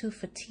I was too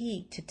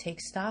fatigued to take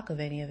stock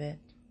of any of it.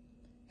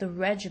 The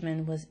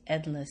regimen was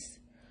endless.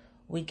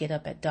 We'd get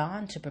up at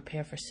dawn to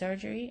prepare for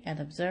surgery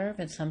and observe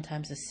and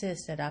sometimes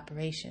assist at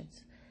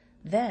operations.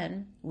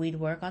 Then we'd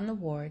work on the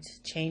wards,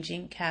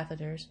 changing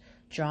catheters,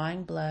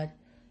 drawing blood,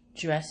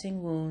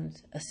 dressing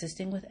wounds,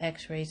 assisting with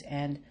x-rays,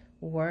 and,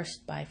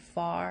 worst by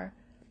far,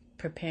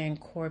 preparing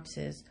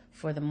corpses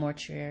for the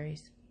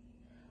mortuaries.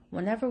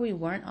 Whenever we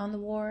weren't on the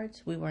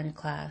wards, we were in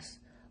class,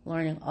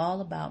 learning all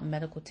about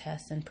medical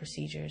tests and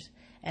procedures,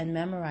 and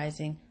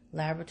memorizing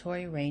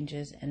laboratory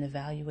ranges and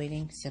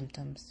evaluating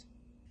symptoms.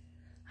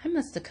 I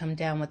must have come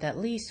down with at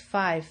least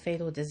 5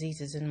 fatal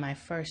diseases in my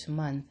first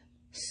month.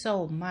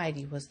 So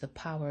mighty was the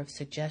power of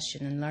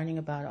suggestion in learning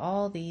about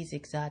all these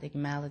exotic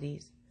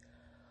maladies.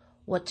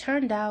 What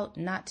turned out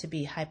not to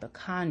be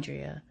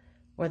hypochondria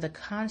were the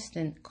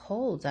constant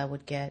colds I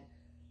would get.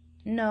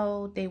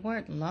 No, they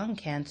weren't lung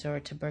cancer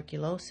or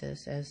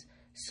tuberculosis, as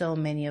so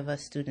many of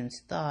us students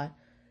thought,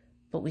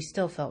 but we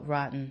still felt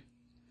rotten,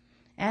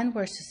 and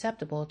were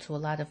susceptible to a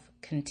lot of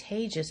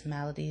contagious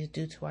maladies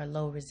due to our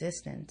low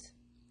resistance.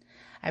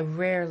 I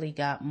rarely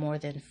got more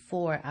than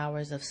 4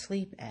 hours of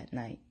sleep at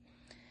night.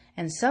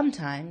 And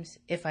sometimes,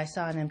 if I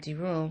saw an empty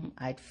room,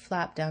 I'd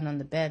flop down on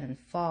the bed and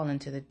fall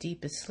into the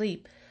deepest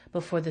sleep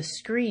before the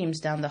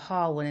screams down the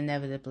hall would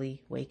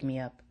inevitably wake me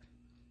up.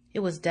 It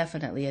was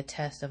definitely a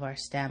test of our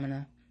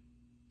stamina.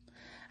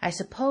 I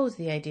suppose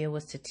the idea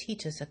was to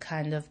teach us a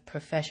kind of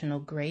professional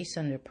grace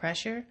under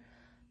pressure,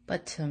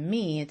 but to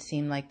me it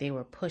seemed like they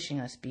were pushing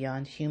us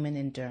beyond human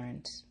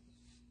endurance.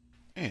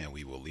 And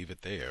we will leave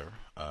it there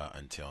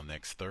until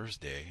next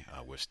Thursday.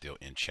 We're still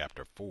in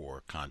Chapter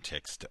 4,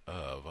 Context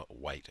of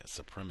White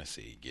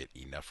Supremacy. Get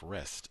enough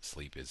rest.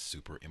 Sleep is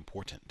super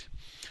important.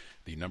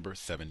 The number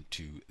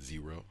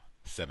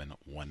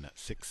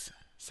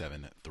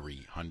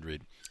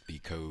 720-716-7300. The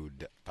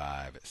code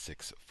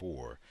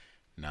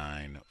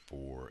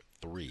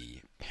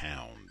 564943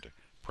 pound.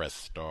 Press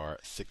star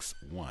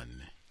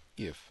 61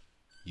 if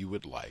you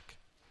would like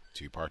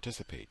to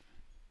participate.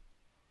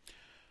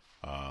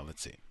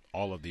 Let's see.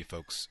 All of the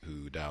folks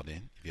who dialed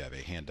in, if you have a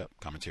hand up,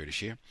 commentary to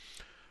share,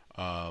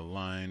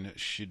 line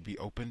should be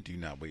open. Do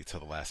not wait till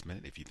the last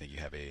minute if you think you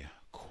have a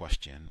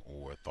question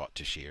or thought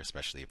to share,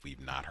 especially if we've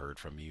not heard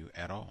from you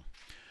at all.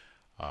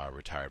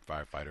 Retired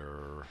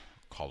firefighter,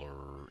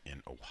 caller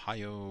in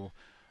Ohio,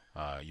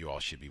 you all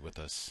should be with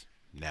us.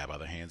 Nab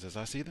other hands as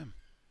I see them.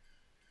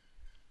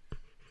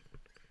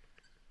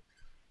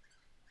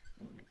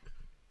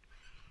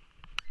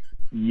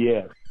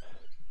 Yes.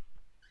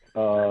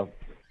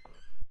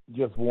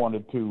 Just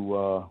wanted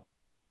to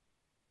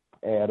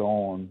add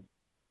on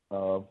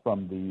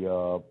from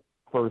the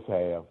first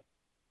half.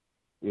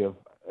 If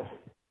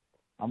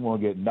I'm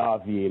going to get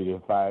nauseated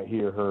if I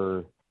hear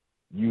her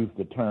use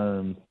the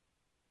terms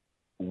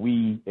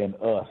 "we" and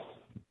 "us"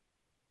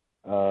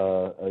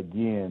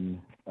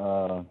 again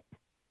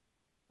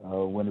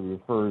when it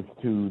refers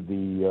to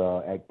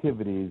the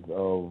activities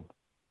of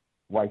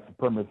white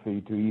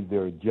supremacy to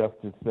either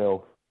adjust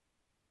itself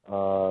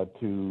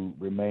to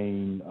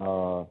remain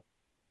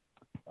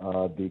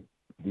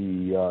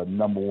the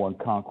number one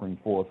conquering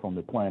force on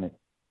the planet,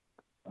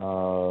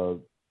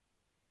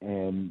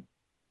 and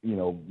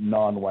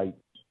non-white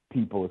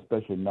people,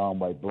 especially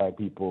non-white black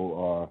people,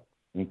 are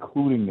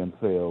including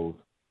themselves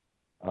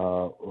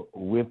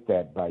with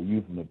that by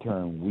using the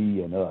term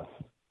 "we" and "us,"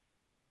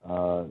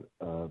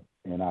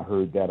 and I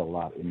heard that a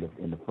lot in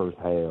the first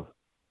half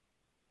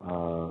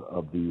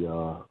of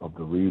the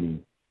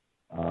reading.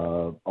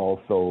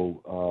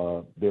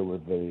 Also, there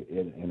was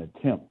an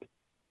attempt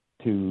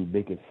to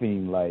make it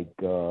seem like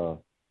the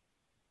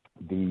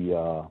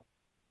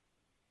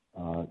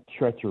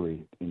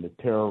treachery in the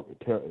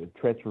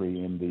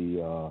treachery in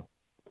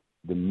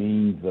the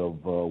means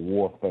of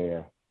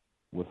warfare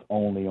was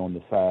only on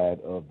the side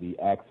of the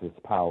Axis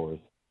powers,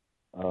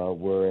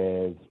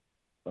 whereas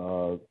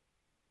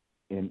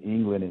in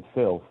England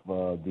itself,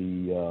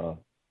 the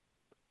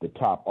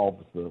top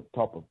officer,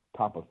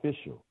 top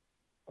official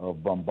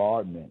of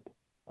bombardment,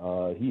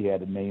 he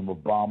had the name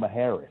of Bomber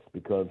Harris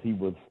because he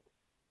was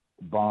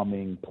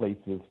bombing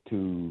places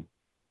to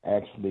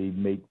actually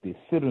make the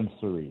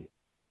citizenry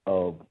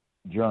of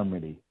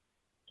Germany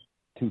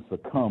to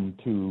succumb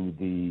to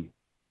the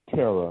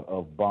terror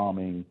of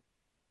bombing,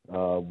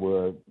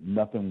 where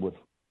nothing was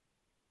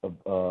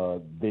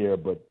there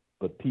but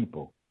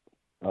people.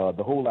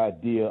 The whole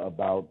idea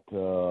about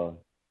World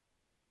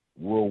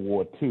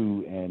War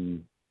II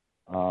and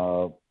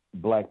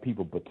black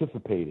people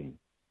participating,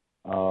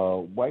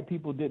 white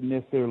people didn't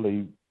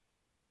necessarily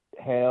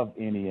have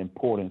any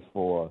importance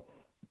for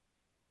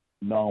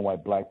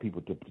non-white black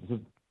people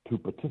to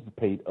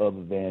participate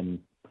other than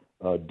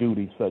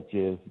duties such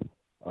as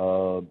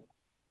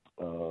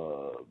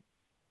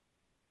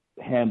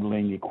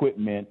handling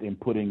equipment and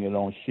putting it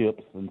on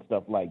ships and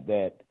stuff like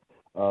that.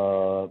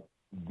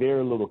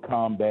 Very little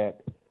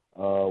combat.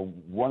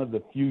 One of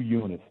the few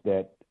units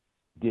that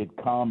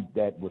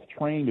was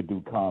trained to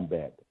do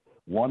combat.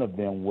 One of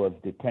them was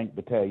the tank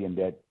battalion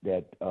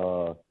that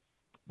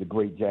the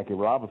great Jackie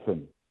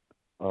Robinson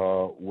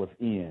was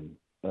in,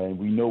 and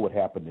we know what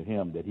happened to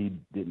him, that he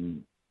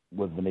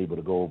wasn't able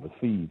to go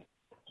overseas.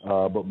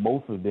 But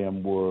most of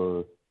them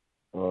were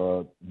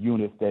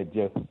units that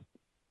just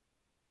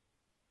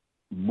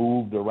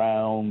moved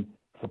around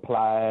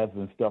supplies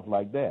and stuff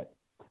like that.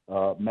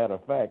 Matter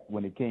of fact,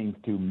 when it came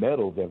to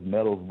medals, as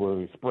medals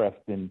were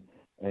expressed in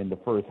the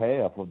first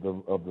half of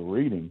the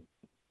reading,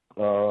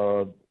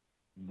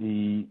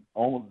 the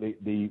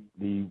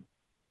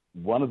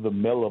one of the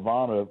Medal of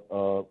Honor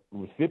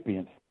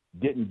recipients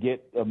didn't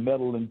get a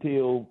medal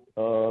until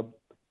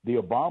the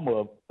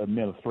Obama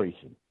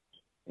administration,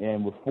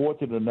 and was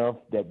fortunate enough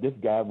that this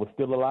guy was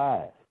still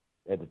alive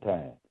at the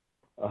time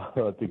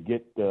to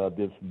get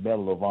this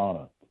Medal of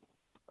Honor.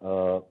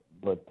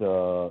 But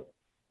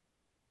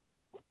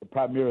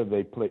primarily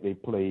they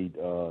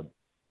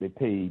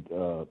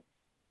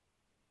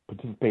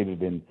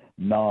participated in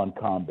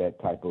non-combat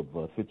type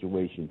of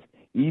situations.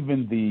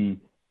 Even the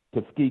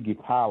Tuskegee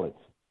pilots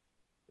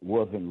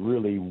wasn't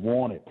really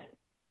wanted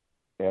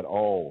at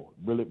all.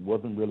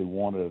 Wasn't really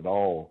wanted at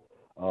all.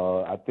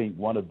 I think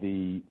one of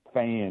the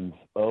fans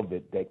of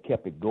it that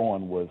kept it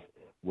going was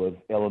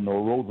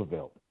Eleanor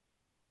Roosevelt,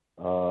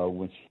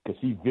 because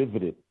she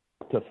visited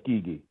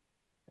Tuskegee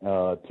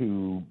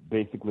to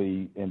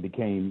basically and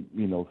became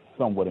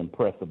somewhat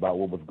impressed about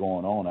what was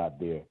going on out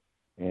there,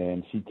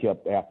 and she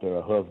kept after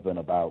her husband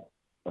about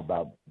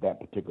that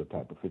particular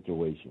type of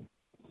situation.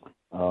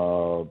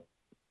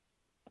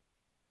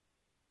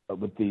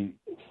 With the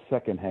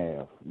second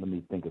half, let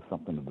me think of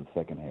something of the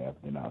second half,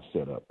 then I'll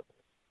shut up.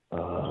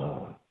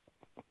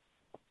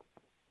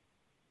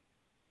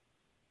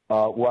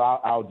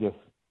 Well, I'll just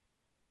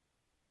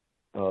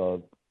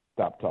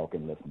stop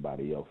talking, let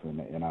somebody else,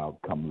 and I'll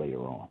come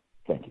later on.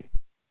 Thank you.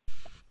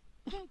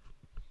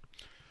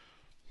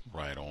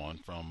 Right on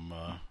from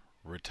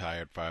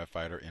retired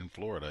firefighter in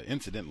Florida.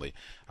 Incidentally,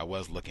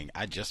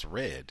 I just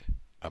read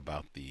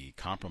about the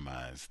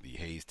compromise, the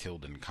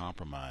Hayes-Tilden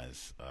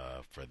compromise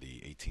for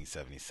the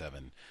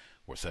 1877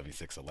 or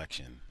 76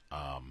 election.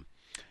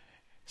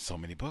 So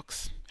many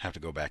books. Have to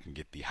go back and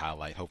get the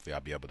highlight. Hopefully I'll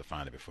be able to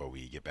find it before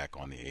we get back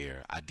on the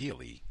air.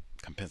 Ideally,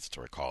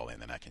 compensatory call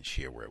in, and I can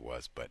share where it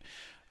was. But,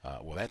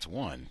 well, that's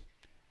one.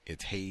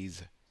 It's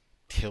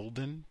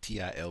Hayes-Tilden,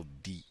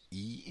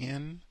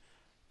 Tilden,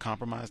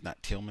 compromise,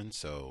 not Tillman.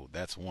 So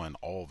that's one.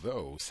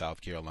 Although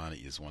South Carolina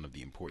is one of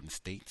the important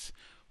states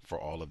for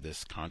all of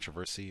this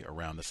controversy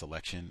around this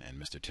election, and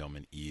Mr.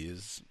 Tillman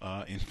is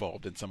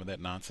involved in some of that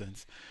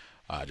nonsense.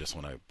 I just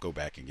want to go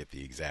back and get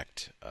the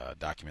exact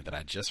document that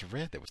I just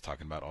read that was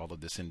talking about all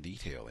of this in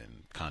detail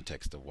in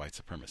context of white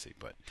supremacy.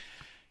 But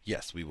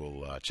yes, we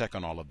will check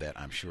on all of that.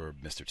 I'm sure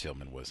Mr.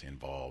 Tillman was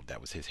involved. That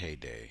was his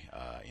heyday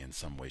in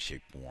some way,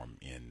 shape, form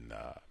in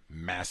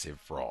massive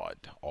fraud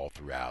all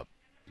throughout,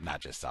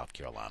 not just South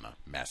Carolina,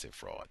 massive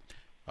fraud.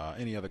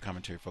 Any other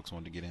commentary folks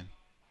wanted to get in?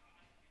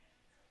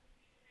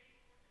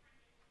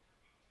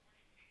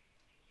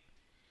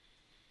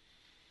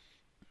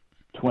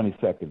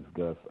 $20 seconds,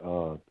 Gus.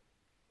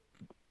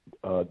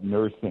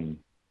 Nursing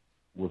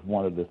was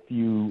one of the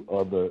few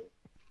other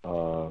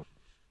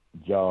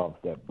jobs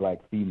that black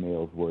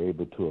females were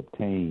able to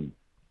obtain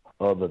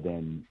other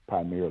than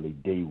primarily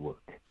day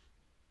work.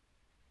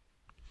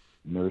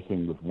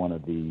 Nursing was one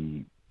of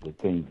the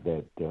things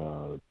that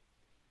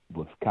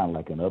was kind of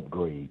like an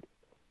upgrade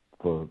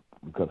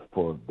because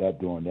for that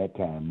during that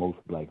time, most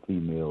black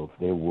females,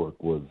 their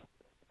work was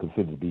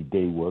considered to be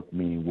day work,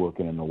 meaning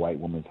working in a white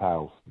woman's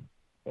house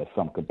at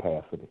some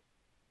capacity.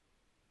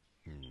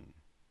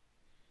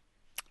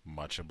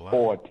 Much obliged.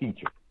 Or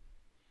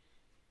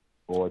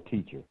a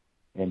teacher.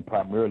 And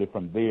primarily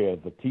from there, as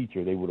a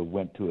teacher, they would have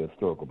went to a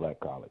historical black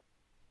college.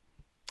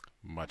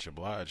 Much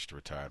obliged,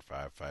 retired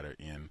firefighter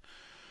in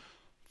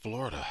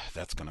Florida.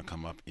 That's going to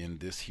come up in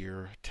this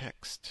here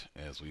text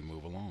as we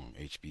move along.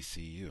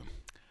 HBCU.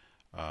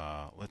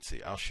 Let's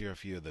see. I'll share a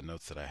few of the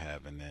notes that I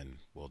have, and then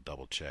we'll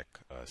double check,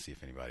 see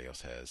if anybody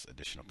else has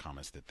additional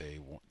comments that they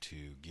want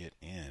to get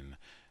in.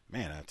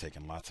 Man, I've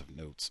taken lots of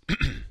notes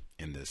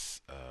in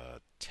this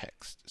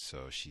text.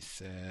 So she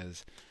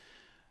says,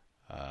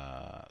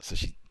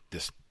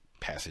 this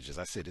passage, as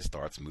I said, it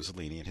starts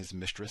Mussolini and his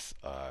mistress,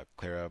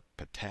 Clara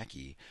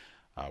Pataki,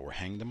 were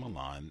hanged in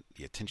Milan.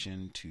 The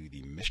attention to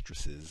the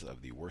mistresses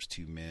of the worst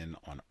two men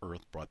on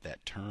earth brought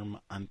that term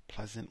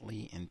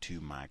unpleasantly into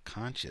my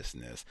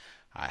consciousness.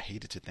 I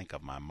hated to think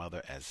of my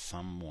mother as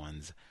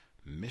someone's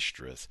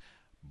mistress,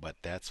 but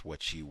that's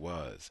what she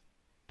was.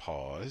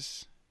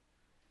 Pause.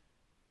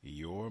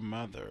 Your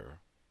mother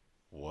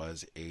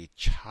was a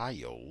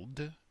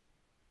child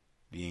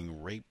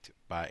being raped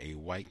by a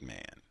white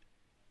man.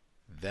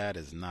 That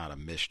is not a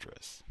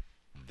mistress.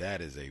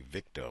 That is a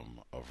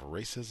victim of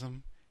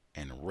racism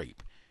and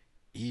rape.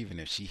 Even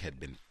if she had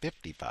been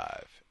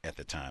 55 at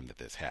the time that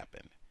this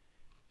happened,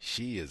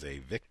 she is a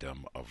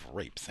victim of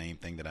rape. Same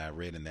thing that I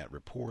read in that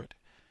report.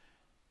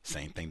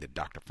 Same thing that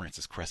Dr.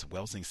 Frances Cress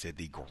Welsing said,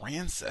 the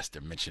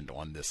grandsester mentioned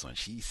on this one.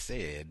 She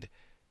said,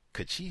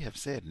 could she have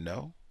said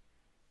no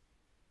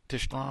to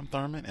Strom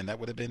Thurmond and that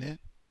would have been it?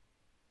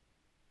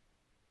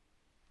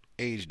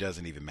 Age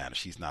doesn't even matter.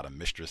 She's not a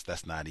mistress.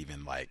 That's not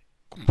even like,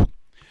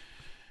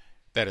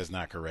 that is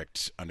not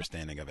correct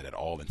understanding of it at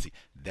all. And see,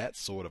 that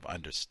sort of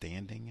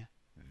understanding,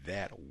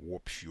 that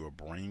warps your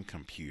brain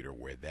computer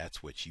where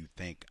that's what you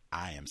think.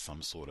 I am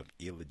some sort of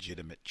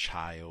illegitimate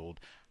child.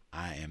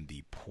 I am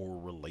the poor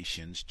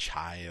relations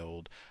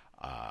child.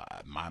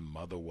 My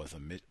mother was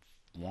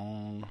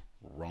wrong.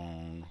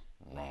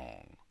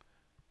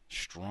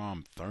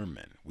 Strom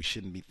Thurmond, we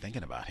shouldn't be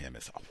thinking about him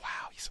as, oh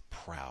wow, he's a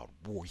proud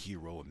war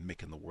hero and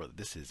making the world.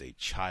 This is a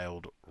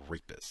child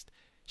rapist.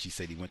 She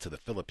said he went to the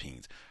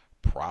Philippines,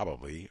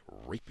 probably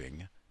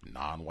raping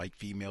non-white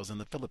females in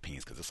the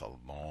Philippines, because it's a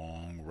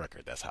long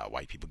record. That's how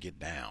white people get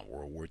down.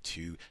 World War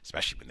II,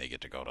 especially when they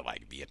get to go to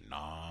like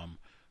Vietnam,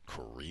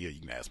 Korea. You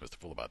can ask Mr.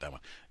 Full about that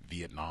one.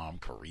 Vietnam,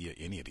 Korea,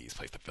 any of these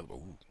places. The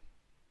Philippines.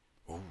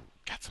 Ooh,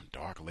 got some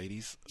dark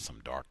ladies,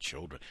 some dark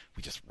children.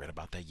 We just read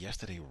about that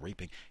yesterday,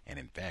 raping, and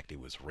in fact, it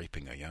was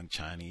raping a young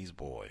Chinese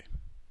boy.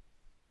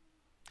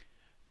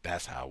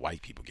 That's how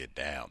white people get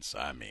down. So,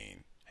 I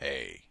mean,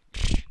 hey,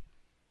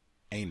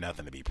 ain't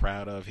nothing to be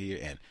proud of here,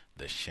 and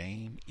the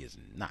shame is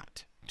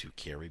not to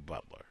Carrie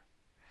Butler.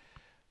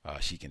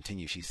 She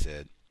continued, she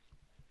said,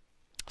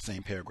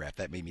 same paragraph,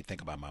 that made me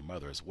think about my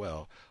mother as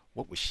well.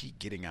 What was she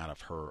getting out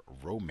of her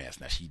romance?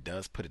 Now, she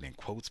does put it in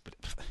quotes, but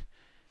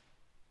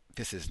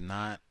this is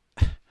not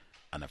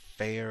an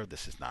affair.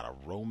 This is not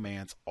a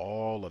romance.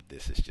 All of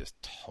this is just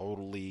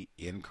totally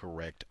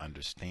incorrect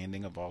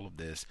understanding of all of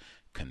this,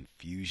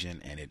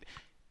 confusion, and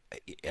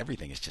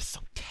everything is just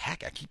so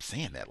tacky. I keep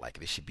saying that like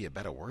there should be a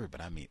better word, but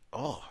I mean,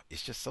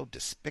 it's just so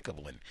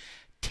despicable and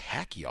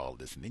tacky, all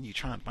this. And then you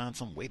try and find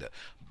some way to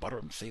butter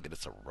and say that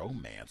it's a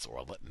romance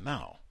or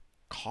no.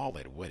 Call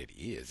it what it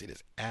is. It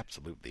is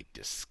absolutely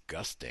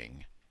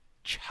disgusting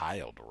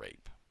child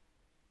rape.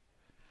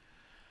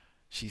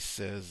 She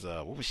says,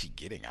 what was she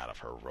getting out of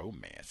her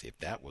romance? If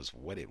that was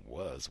what it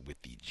was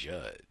with the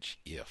judge,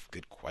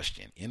 good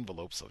question,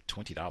 envelopes of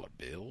 $20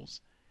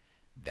 bills,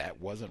 that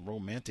wasn't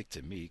romantic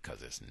to me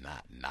because it's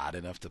not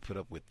enough to put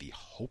up with the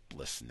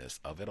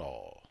hopelessness of it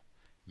all.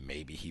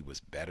 Maybe he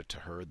was better to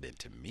her than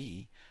to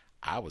me.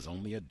 I was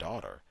only a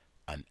daughter,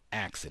 an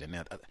accident.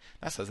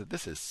 That says that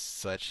this is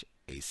such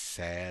a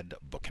sad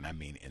book, and I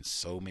mean in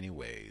so many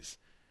ways.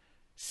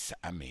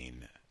 I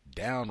mean,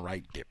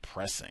 downright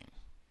depressing.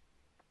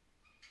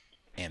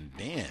 And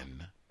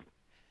then,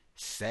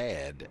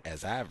 sad,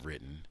 as I've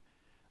written,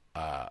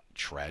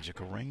 tragic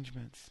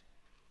arrangements.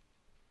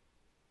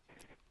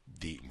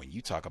 When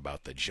you talk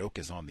about the joke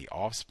is on the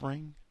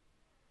offspring,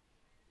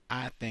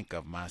 I think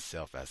of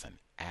myself as an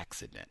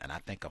accident, and I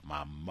think of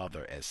my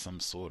mother as some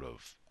sort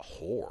of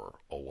whore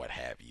or what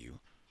have you,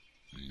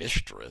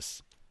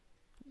 mistress.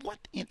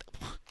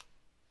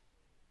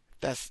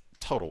 That's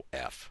total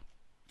F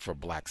for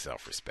black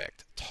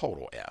self-respect.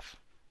 Total F.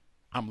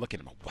 I'm looking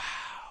at him, wow.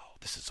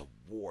 This is a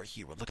war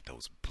hero. Look at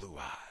those blue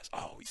eyes.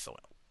 Oh, he's so...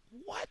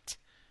 What?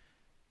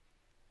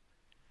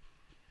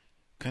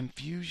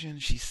 Confusion,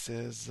 she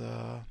says,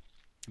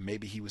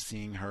 maybe he was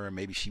seeing her.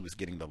 Maybe she was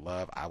getting the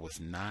love. I was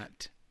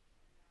not.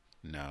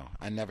 No,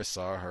 I never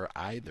saw her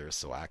either,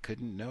 so I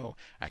couldn't know.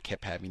 I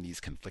kept having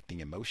these conflicting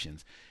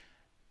emotions,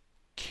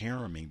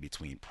 caroming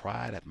between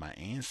pride at my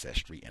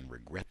ancestry and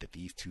regret that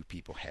these two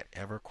people had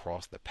ever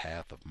crossed the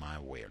path of my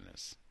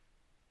awareness.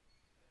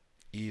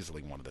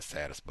 Easily one of the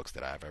saddest books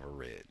that I've ever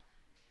read.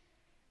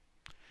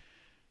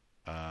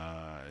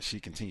 She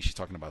continues, she's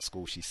talking about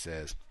school. She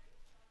says,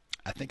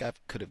 I think I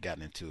could have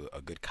gotten into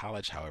a good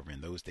college. However,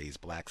 in those days,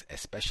 blacks,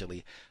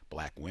 especially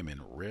black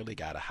women, rarely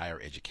got a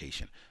higher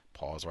education.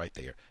 Pause right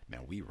there. Now,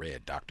 we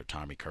read Dr.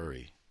 Tommy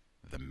Curry,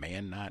 The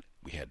Man Not.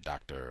 We had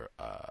Dr.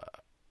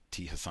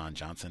 T. Hassan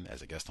Johnson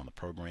as a guest on the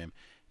program.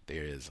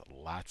 There is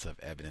lots of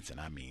evidence, and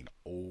I mean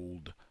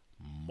old,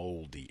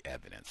 moldy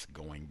evidence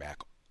going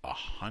back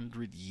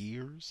 100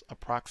 years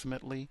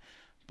approximately.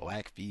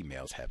 Black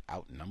females have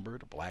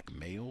outnumbered black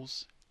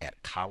males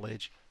at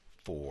college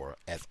for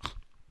as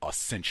a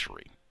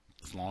century,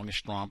 as long as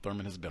Strom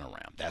Thurmond has been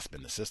around. That's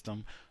been the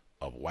system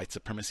of white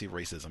supremacy,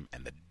 racism,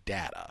 and the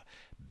data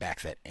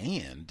backs that.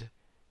 And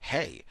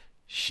hey,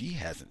 she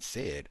hasn't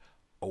said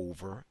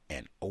over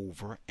and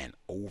over and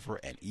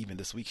over, and even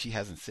this week she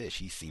hasn't said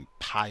she's seen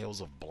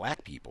piles of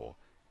black people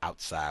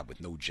outside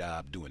with no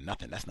job doing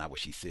nothing. That's not what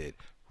she said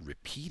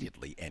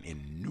repeatedly and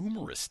in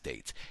numerous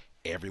states.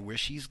 Everywhere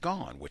she's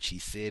gone, what she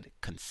said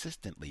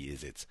consistently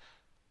is it's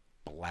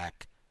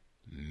black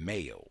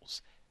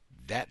males.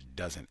 That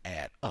doesn't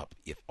add up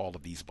if all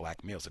of these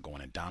black males are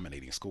going and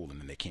dominating school and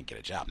then they can't get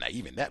a job. Now,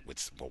 even that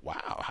would, well,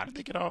 wow, how did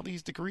they get all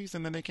these degrees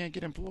and then they can't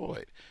get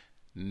employed?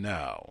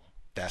 No,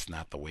 that's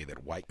not the way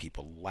that white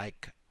people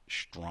like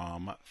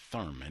Strom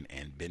Thurmond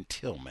and Ben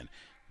Tillman,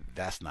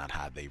 that's not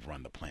how they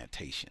run the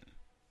plantation.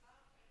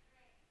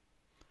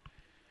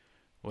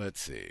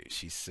 Let's see.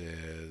 She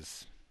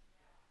says,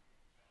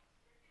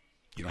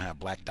 you don't have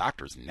black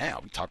doctors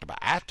now.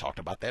 I've talked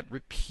about that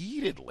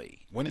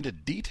repeatedly. Went into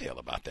detail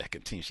about that.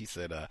 Continue. She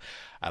said,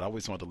 I'd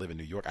always wanted to live in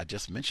New York. I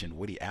just mentioned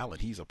Woody Allen.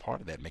 He's a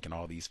part of that, making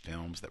all these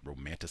films that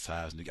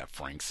romanticize. You got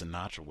Frank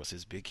Sinatra was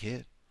his big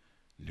hit.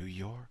 New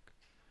York.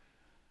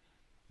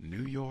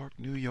 New York,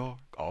 New York.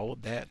 All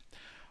of that.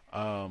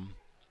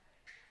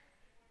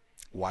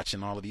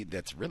 Watching all of these,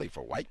 that's really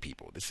for white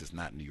people. This is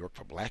not New York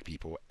for black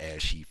people,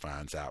 as she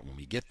finds out when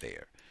we get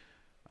there.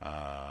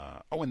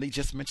 And they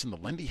just mentioned the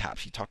Lindy Hop.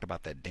 She talked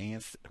about that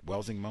dance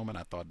Welsing moment.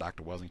 I thought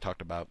Dr. Welsing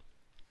talked about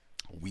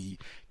we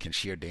can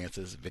share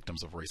dances,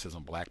 victims of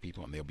racism, black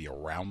people, and they'll be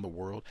around the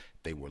world.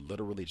 They were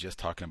literally just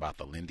talking about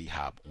the Lindy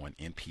Hop on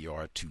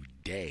NPR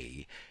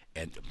today,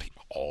 and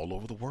all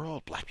over the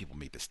world, black people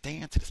made this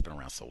dance. It's been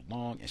around so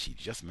long, and she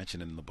just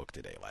mentioned it in the book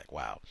today. Like,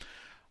 wow.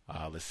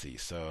 Let's see.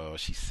 So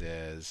she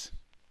says,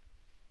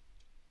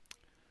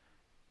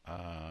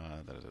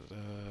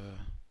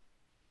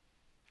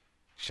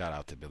 shout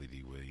out to Billy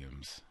D.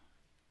 Williams.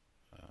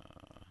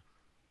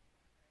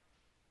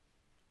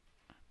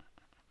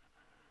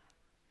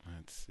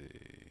 Let's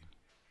see.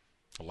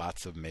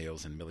 Lots of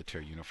males in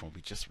military uniform.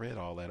 We just read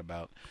all that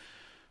about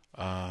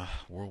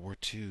World War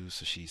II.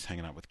 So she's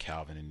hanging out with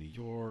Calvin in New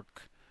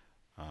York.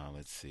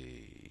 Let's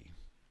see.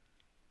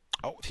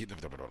 Oh,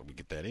 we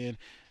get that in.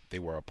 They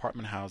were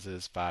apartment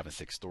houses, 5 and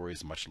 6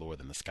 stories, much lower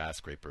than the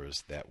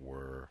skyscrapers that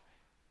were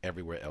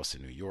everywhere else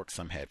in New York.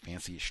 Some had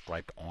fancy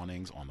striped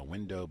awnings on the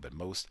window, but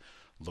most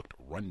looked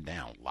run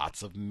down.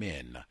 Lots of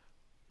men,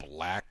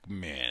 black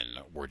men,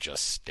 were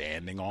just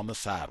standing on the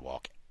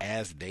sidewalk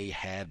as they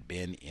had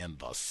been in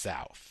the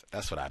South.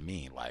 That's what I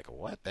mean. Like,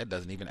 what? That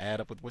doesn't even add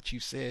up with what you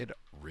said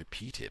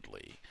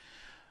repeatedly.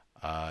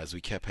 As we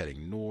kept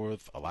heading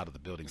north, a lot of the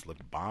buildings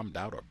looked bombed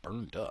out or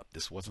burned up.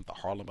 This wasn't the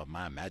Harlem of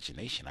my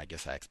imagination. I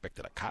guess I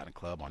expected a cotton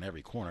club on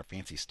every corner,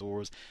 fancy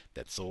stores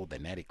that sold the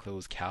natty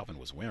clothes Calvin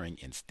was wearing.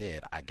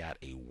 Instead, I got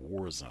a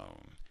war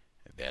zone.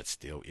 That's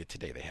still it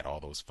today. They had all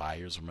those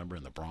fires, remember,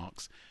 in the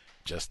Bronx?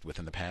 Just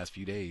within the past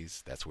few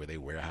days, that's where they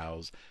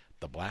warehouse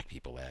the black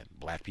people at.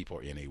 Black people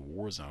are in a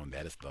war zone.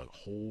 That is the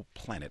whole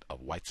planet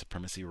of white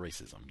supremacy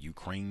racism.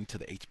 Ukraine to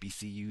the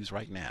HBCUs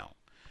right now.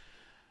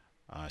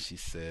 She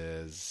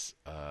says,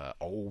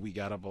 we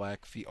got a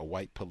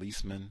white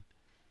policeman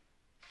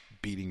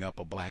beating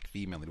up a black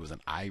female. It was an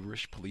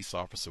Irish police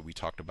officer. We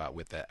talked about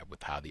with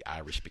how the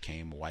Irish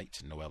became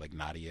white. Noel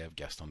Ignatieff,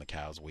 guest on the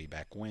Cows way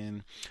back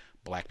when.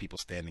 Black people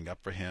standing up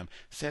for him.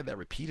 Said that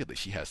repeatedly.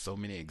 She has so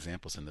many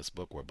examples in this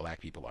book where black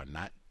people are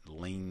not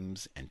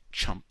lames and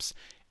chumps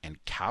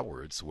and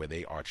cowards, where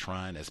they are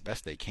trying as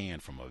best they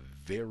can from a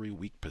very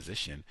weak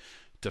position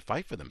to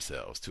fight for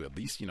themselves, to at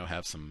least,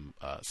 have some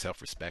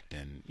self-respect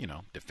and,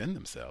 defend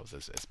themselves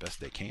as best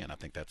they can. I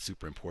think that's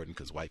super important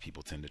because white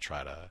people tend to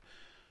try to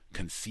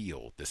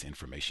conceal this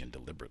information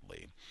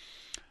deliberately.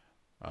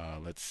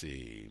 Let's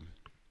see.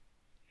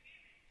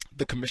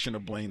 The commissioner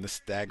blamed the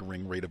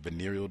staggering rate of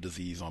venereal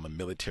disease on the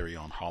military,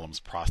 on Harlem's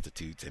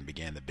prostitutes, and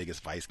began the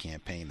biggest vice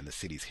campaign in the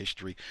city's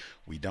history.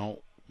 We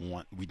don't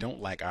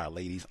like our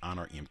ladies'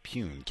 honor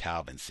impugned,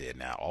 Calvin said.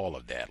 Now, all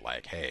of that,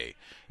 like, hey,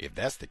 if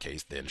that's the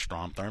case, then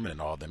Strom Thurmond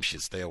and all of them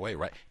should stay away,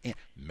 right? And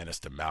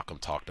Minister Malcolm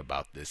talked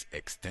about this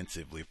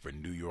extensively for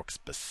New York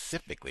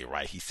specifically,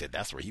 right? He said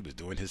that's where he was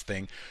doing his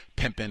thing,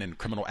 pimping and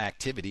criminal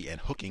activity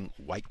and hooking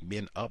white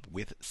men up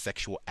with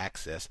sexual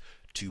access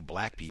to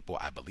black people.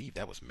 I believe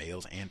that was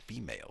males and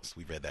females.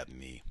 We read that in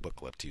the book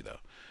club too, though.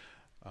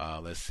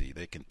 Let's see.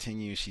 They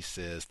continue. She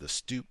says the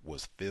stoop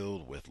was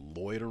filled with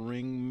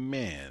loitering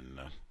men.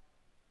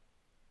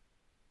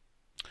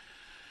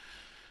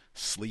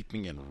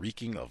 sleeping and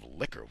reeking of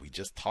liquor. We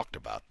just talked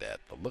about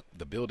that.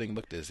 The building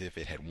looked as if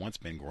it had once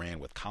been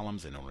grand with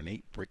columns and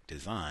ornate brick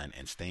design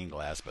and stained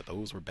glass, but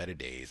those were better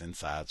days.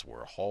 Insides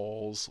were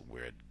halls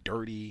where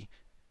dirty,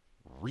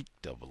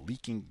 reeked of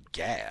leaking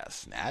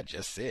gas. Now, I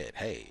just said,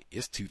 hey,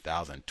 it's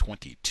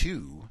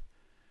 2022,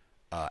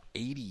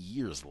 80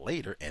 years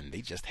later, and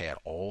they just had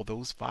all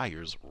those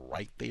fires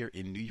right there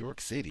in New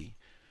York City.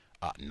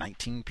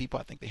 19 people,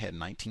 I think they had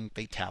 19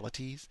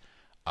 fatalities,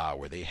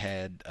 where they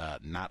had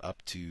not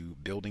up to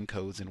building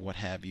codes and what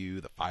have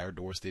you. The fire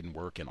doors didn't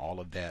work and all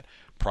of that.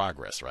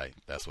 Progress, right?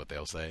 That's what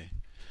they'll say.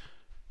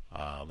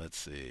 Let's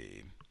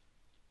see.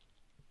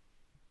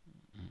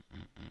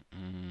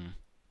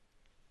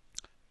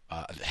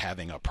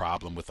 Having a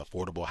problem with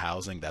affordable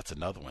housing, that's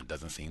another one.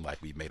 Doesn't seem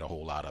like we've made a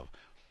whole lot of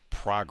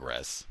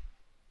progress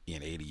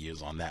in 80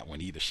 years on that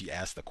one either. She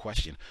asked the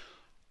question,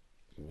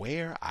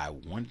 where, I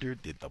wonder,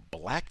 did the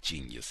black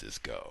geniuses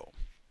go?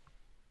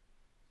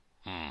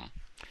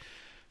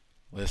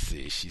 Let's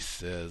see. She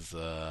says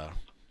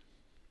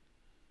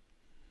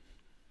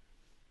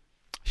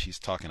she's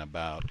talking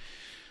about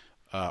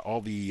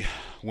all the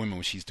women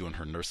when she's doing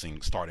her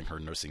nursing, starting her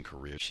nursing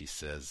career. She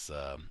says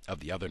of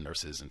the other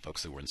nurses and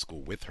folks who were in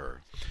school with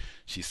her,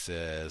 she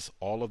says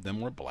all of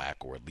them were black,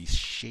 or at least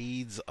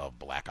shades of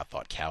black. I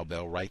thought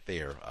cowbell right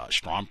there.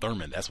 Strom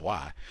Thurmond, that's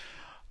why.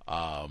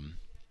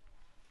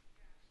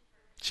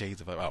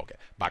 Shades of, okay.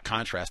 By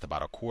contrast,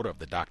 about a quarter of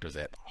the doctors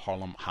at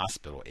Harlem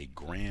Hospital, a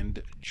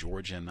grand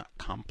Georgian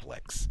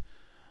complex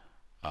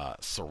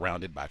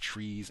surrounded by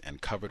trees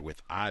and covered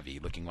with ivy,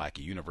 looking like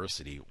a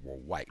university, were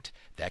white.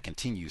 That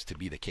continues to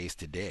be the case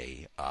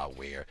today,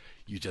 where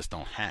you just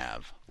don't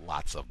have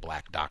lots of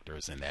black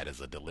doctors, and that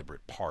is a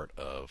deliberate part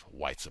of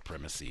white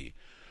supremacy,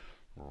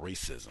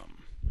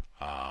 racism.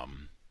 Oh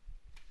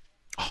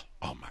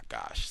my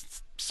gosh,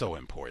 it's so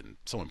important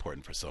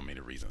for so many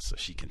reasons. So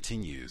she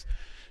continues.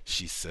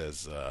 She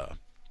says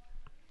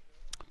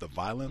the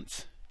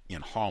violence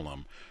in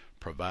Harlem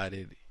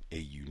provided a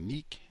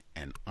unique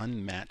and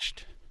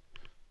unmatched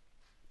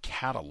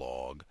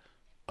catalog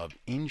of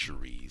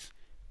injuries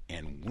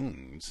and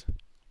wounds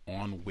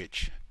on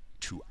which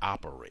to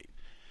operate.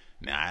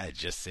 Now, I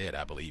just said,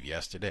 I believe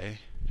yesterday,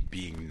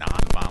 being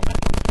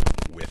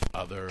nonviolent with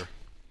other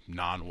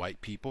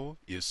non-white people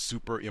is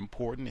super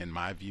important in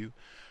my view.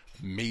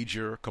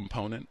 Major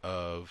component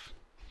of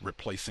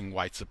replacing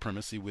white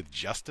supremacy with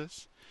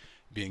justice,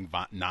 being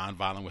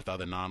nonviolent with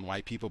other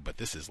non-white people. But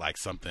this is like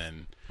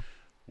something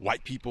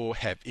white people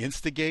have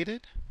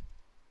instigated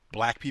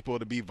black people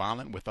to be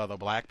violent with other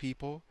black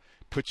people,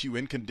 put you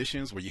in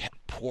conditions where you have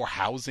poor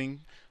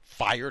housing,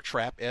 fire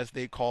trap as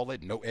they call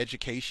it, no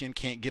education,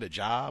 can't get a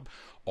job,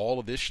 all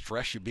of this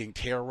stress, you're being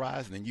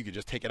terrorized, and then you can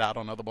just take it out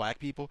on other black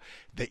people.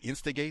 They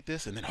instigate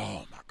this, and then,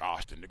 oh my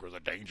gosh, the Negroes are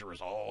dangerous,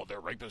 oh,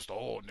 they're rapists,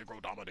 oh,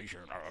 Negro domination,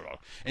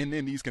 and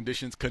then these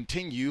conditions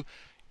continue.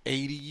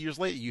 80 years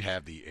later, you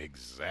have the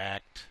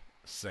exact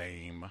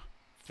same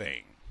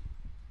thing.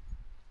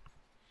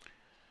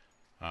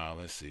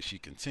 Let's see. She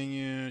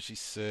continues. She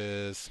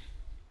says,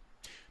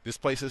 this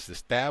place is the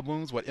stab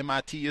wounds. What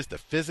MIT is the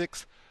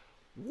physics.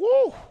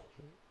 Woo!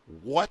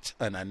 What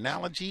an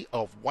analogy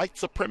of white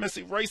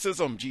supremacy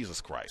racism.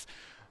 Jesus Christ.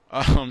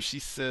 She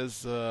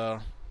says,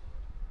 all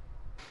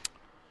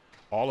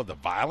of the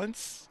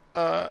violence.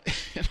 And I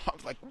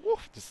was like, woo,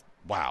 just,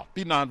 wow.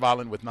 Be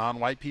nonviolent with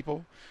non-white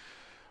people.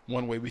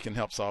 One way we can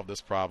help solve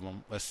this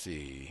problem. Let's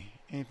see.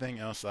 Anything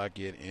else I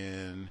get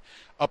in?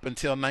 Up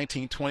until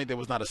 1920, there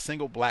was not a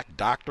single black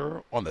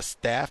doctor on the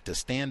staff to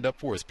stand up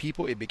for his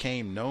people. It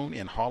became known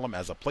in Harlem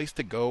as a place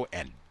to go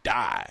and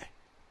die.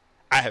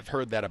 I have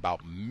heard that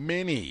about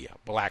many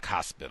black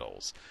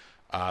hospitals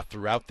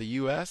throughout the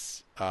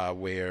U.S.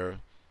 Where,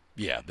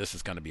 yeah, this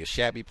is going to be a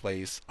shabby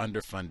place,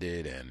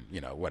 underfunded, and,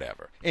 you know,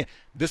 whatever. And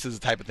this is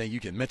the type of thing you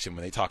can mention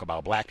when they talk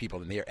about black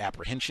people and their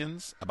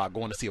apprehensions about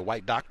going to see a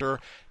white doctor.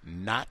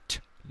 Not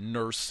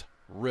Nurse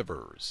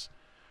Rivers.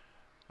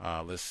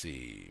 Let's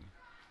see.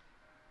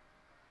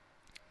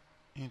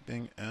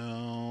 Anything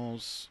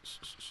else?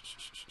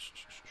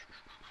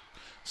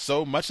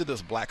 So much of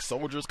this black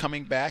soldiers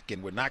coming back,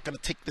 and we're not going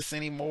to take this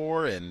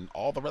anymore, and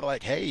all the other,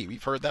 like, hey,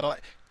 we've heard that a lot.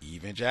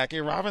 Even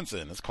Jackie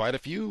Robinson. There's quite a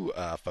few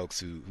folks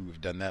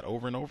who've done that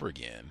over and over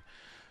again.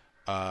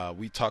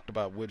 We talked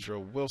about Woodrow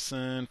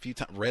Wilson a few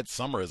times. Red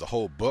Summer is a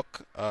whole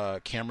book.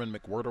 Cameron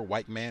McWhirter,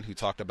 white man, who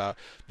talked about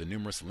the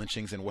numerous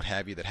lynchings and what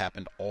have you that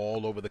happened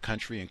all over the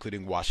country,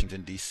 including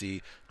Washington,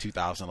 D.C.,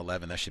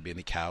 2011. That should be in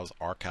the Cow's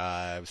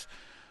archives.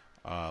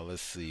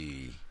 Let's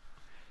see.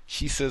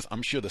 She says,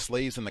 I'm sure the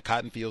slaves in the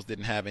cotton fields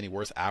didn't have any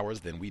worse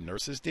hours than we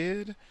nurses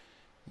did.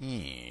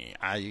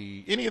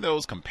 Any of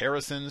those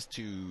comparisons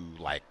to,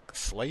 like,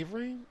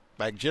 slavery,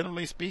 like,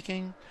 generally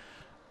speaking,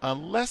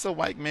 unless a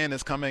white man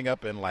is coming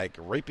up and, like,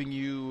 raping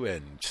you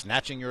and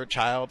snatching your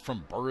child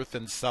from birth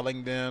and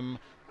selling them,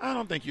 I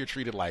don't think you're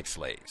treated like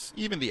slaves.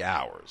 Even the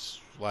hours.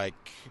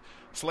 Like,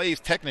 slaves,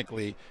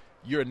 technically,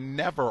 you're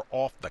never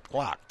off the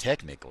clock,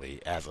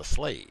 technically, as a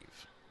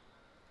slave.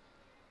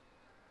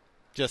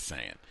 Just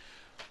saying.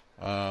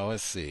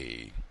 Let's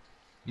see.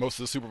 Most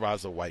of the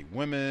supervisors are white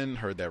women.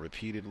 Heard that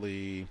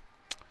repeatedly.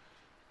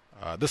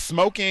 The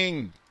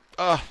smoking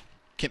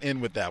can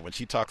end with that when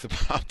she talks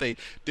about they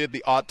did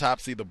the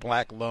autopsy, the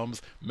black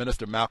lungs.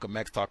 Minister Malcolm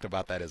X talked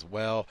about that as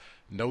well.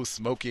 No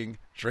smoking,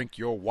 drink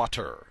your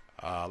water.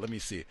 Let me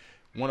see.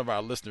 One of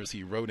our listeners,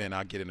 he wrote in,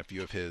 I'll get in a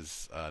few of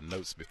his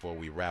notes before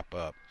we wrap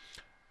up.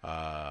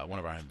 One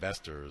of our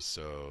investors,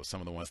 so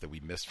some of the ones that we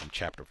missed from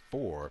chapter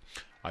 4.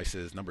 He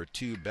says, number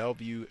 2,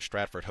 Bellevue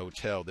Stratford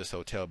Hotel. This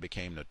hotel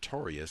became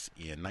notorious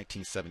in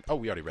 1970. Oh,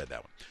 we already read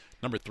that one.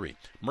 Number 3,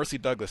 Mercy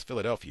Douglas,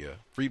 Philadelphia,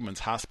 Freedman's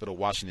Hospital,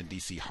 Washington,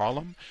 D.C.,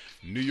 Harlem,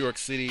 New York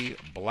City,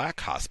 black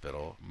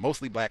hospital,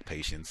 mostly black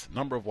patients,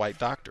 number of white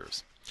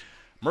doctors.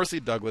 Mercy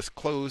Douglas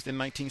closed in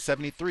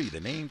 1973.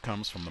 The name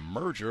comes from the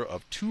merger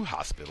of 2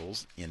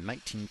 hospitals in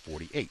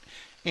 1948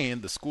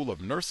 and the School of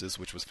Nurses,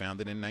 which was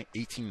founded in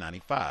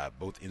 1895.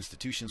 Both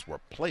institutions were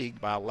plagued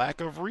by a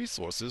lack of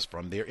resources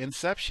from their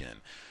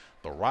inception.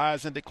 The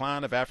Rise and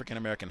Decline of African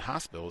American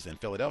Hospitals in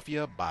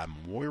Philadelphia by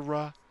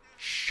Moira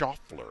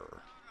Schaffler,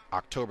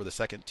 October the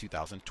 2nd,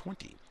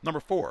 2020. Number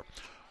 4,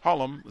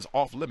 Harlem is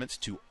off limits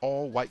to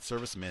all white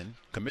servicemen.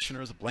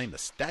 Commissioners blame the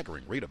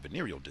staggering rate of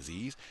venereal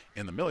disease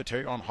in the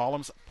military on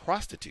Harlem's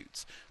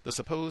prostitutes. The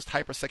supposed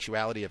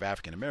hypersexuality of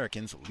African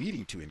Americans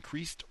leading to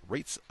increased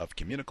rates of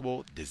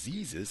communicable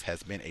diseases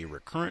has been a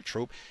recurrent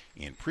trope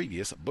in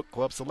previous book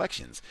club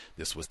selections.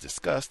 This was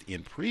discussed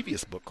in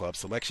previous book club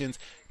selections,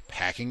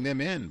 Packing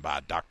Them In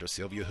by Dr.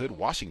 Sylvia Hood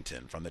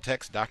Washington. From the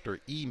text, Dr.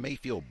 E.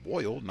 Mayfield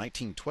Boyle,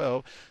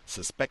 1912,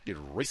 suspected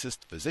racist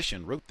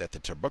physician, wrote that the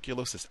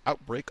tuberculosis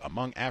outbreak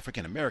among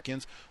African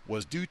Americans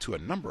was due to a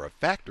number of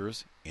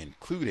factors,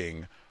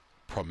 including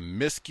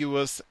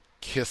promiscuous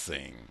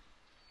kissing.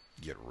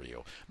 Get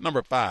real.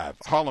 Number 5,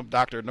 Harlem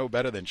doctor no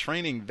better than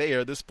training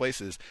there. This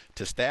place is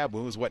to stab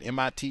wounds what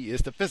MIT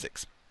is to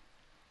physics.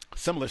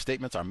 Similar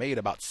statements are made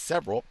about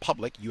several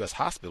public U.S.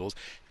 hospitals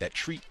that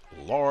treat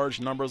large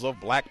numbers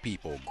of black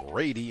people.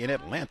 Grady in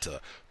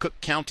Atlanta,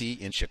 Cook County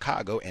in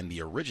Chicago, and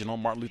the original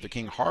Martin Luther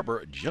King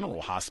Harbor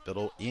General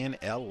Hospital in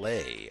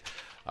L.A.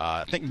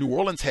 I think New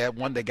Orleans had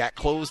one that got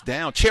closed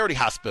down. Charity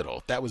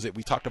Hospital. That was it.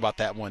 We talked about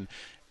that one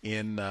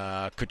in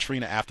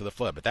Katrina after the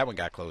flood, but that one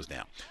got closed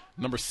down.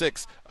 Number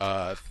 6,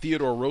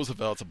 Theodore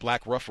Roosevelt's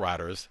Black Rough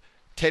Riders.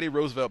 Teddy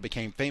Roosevelt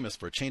became famous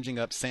for changing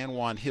up San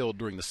Juan Hill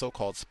during the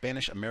so-called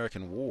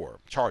Spanish-American War.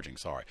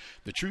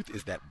 The truth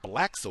is that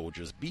black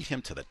soldiers beat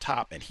him to the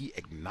top, and he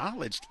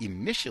acknowledged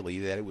initially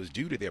that it was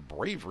due to their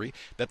bravery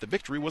that the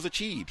victory was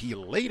achieved. He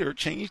later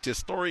changed his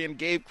story and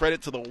gave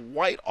credit to the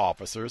white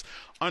officers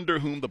under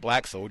whom the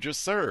black soldiers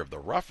served. The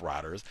Rough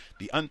Riders,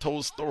 the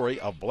untold story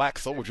of black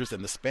soldiers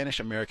in the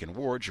Spanish-American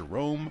War.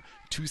 Jerome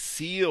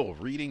Tusil,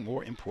 reading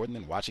more important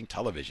than watching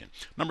television.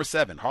 Number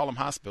 7, Harlem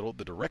Hospital.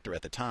 The director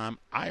at the time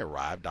I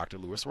arrived, Dr.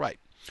 Lewis Wright.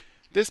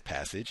 This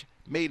passage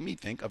made me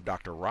think of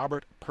Dr.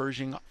 Robert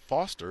Pershing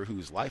Foster,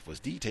 whose life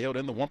was detailed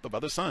in The Warmth of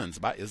Other Suns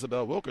by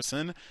Isabel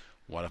Wilkerson,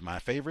 one of my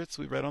favorites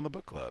we read on the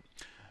book club.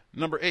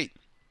 Number 8,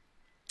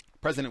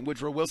 President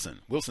Woodrow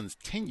Wilson. Wilson's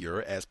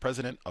tenure as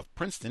president of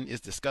Princeton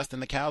is discussed in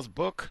the Cow's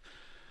book.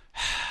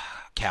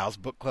 Cal's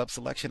Book Club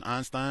selection,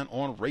 Einstein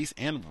on Race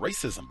and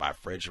Racism by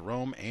Fred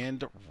Jerome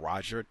and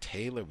Roger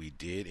Taylor. We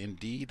did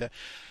indeed.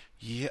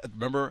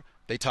 Remember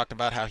they talked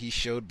about how he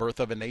showed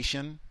Birth of a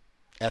Nation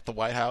at the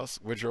White House.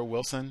 Woodrow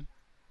Wilson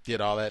did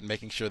all that,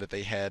 making sure that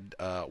they had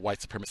white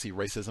supremacy,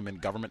 racism,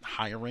 and government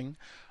hiring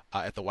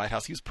at the White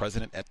House. He was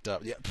president at,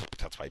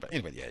 that's right. But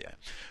anyway, yeah.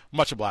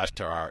 Much obliged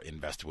to our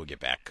investor. We'll get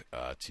back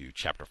to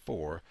chapter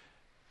 4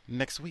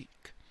 next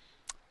week.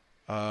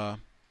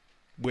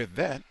 With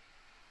that,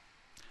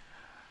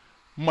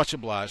 much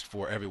obliged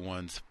for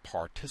everyone's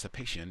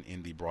participation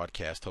in the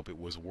broadcast. Hope it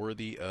was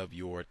worthy of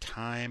your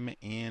time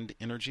and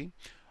energy.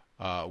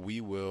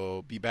 We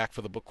will be back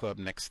for the book club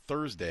next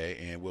Thursday,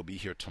 and we'll be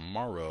here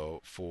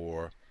tomorrow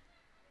for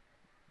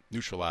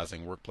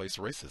Neutralizing Workplace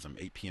Racism,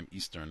 8 p.m.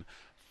 Eastern,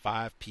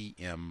 5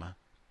 p.m.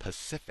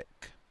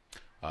 Pacific.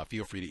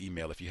 Feel free to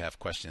email if you have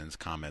questions,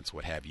 comments,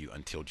 what have you,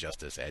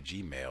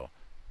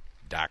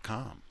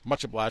 untiljustice@gmail.com.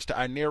 Much obliged to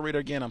our narrator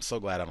again. I'm so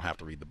glad I don't have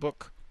to read the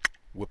book.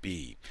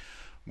 Whoopee.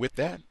 With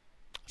that,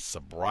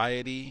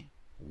 sobriety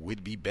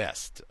would be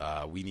best.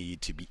 We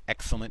need to be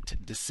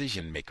excellent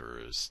decision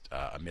makers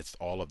amidst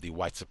all of the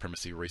white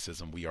supremacy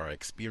racism we are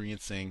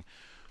experiencing.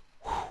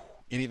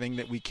 Anything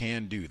that we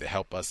can do to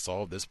help us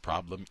solve this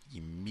problem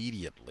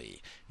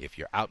immediately. If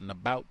you're out and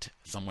about,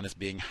 someone is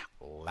being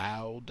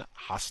loud,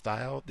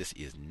 hostile, this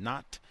is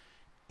not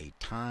a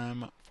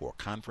time for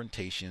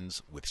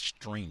confrontations with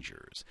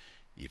strangers.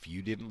 If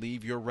you didn't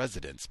leave your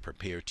residence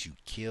prepared to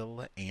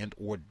kill and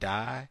or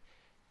die,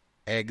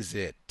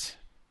 exit.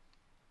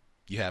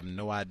 You have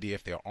no idea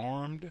if they're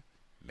armed,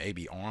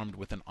 maybe armed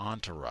with an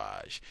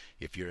entourage.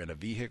 If you're in a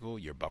vehicle,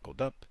 you're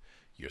buckled up,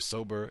 you're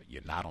sober,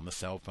 you're not on the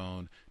cell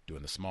phone,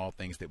 doing the small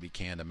things that we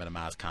can to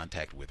minimize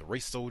contact with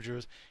race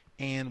soldiers,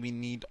 and we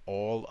need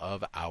all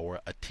of our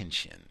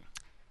attention.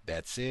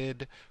 That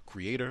said,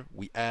 Creator,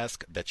 we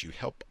ask that you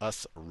help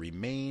us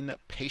remain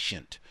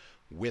patient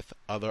with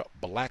other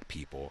black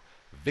people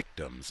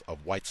victims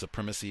of white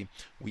supremacy,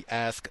 we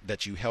ask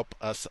that you help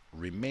us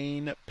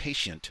remain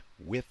patient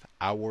with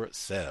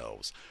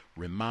ourselves.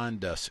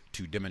 Remind us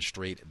to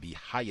demonstrate the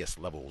highest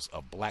levels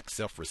of black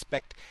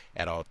self-respect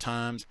at all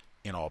times,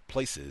 in all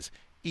places,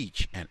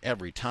 each and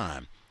every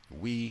time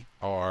we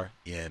are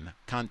in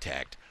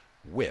contact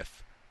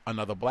with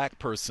another black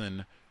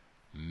person.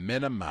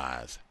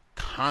 Minimize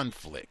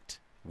conflict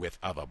with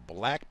other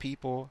black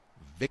people,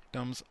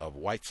 victims of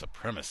white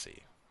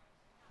supremacy.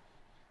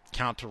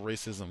 Counter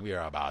racism, we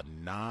are about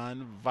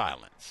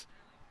non-violence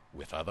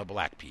with other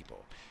black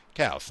people.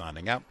 Cal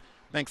signing out.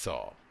 Thanks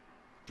all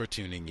for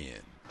tuning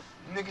in.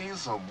 Nigga, you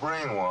so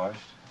brainwashed.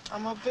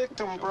 I'm a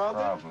victim, No brother.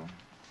 problem.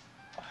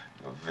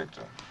 You're a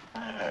victim.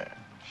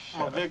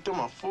 I'm a victim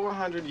of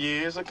 400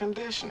 years of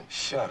conditioning.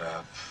 Shut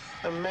up.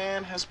 The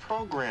man has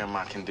programmed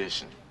my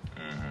conditioning.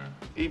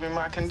 Even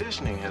my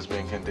conditioning has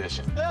been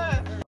conditioned.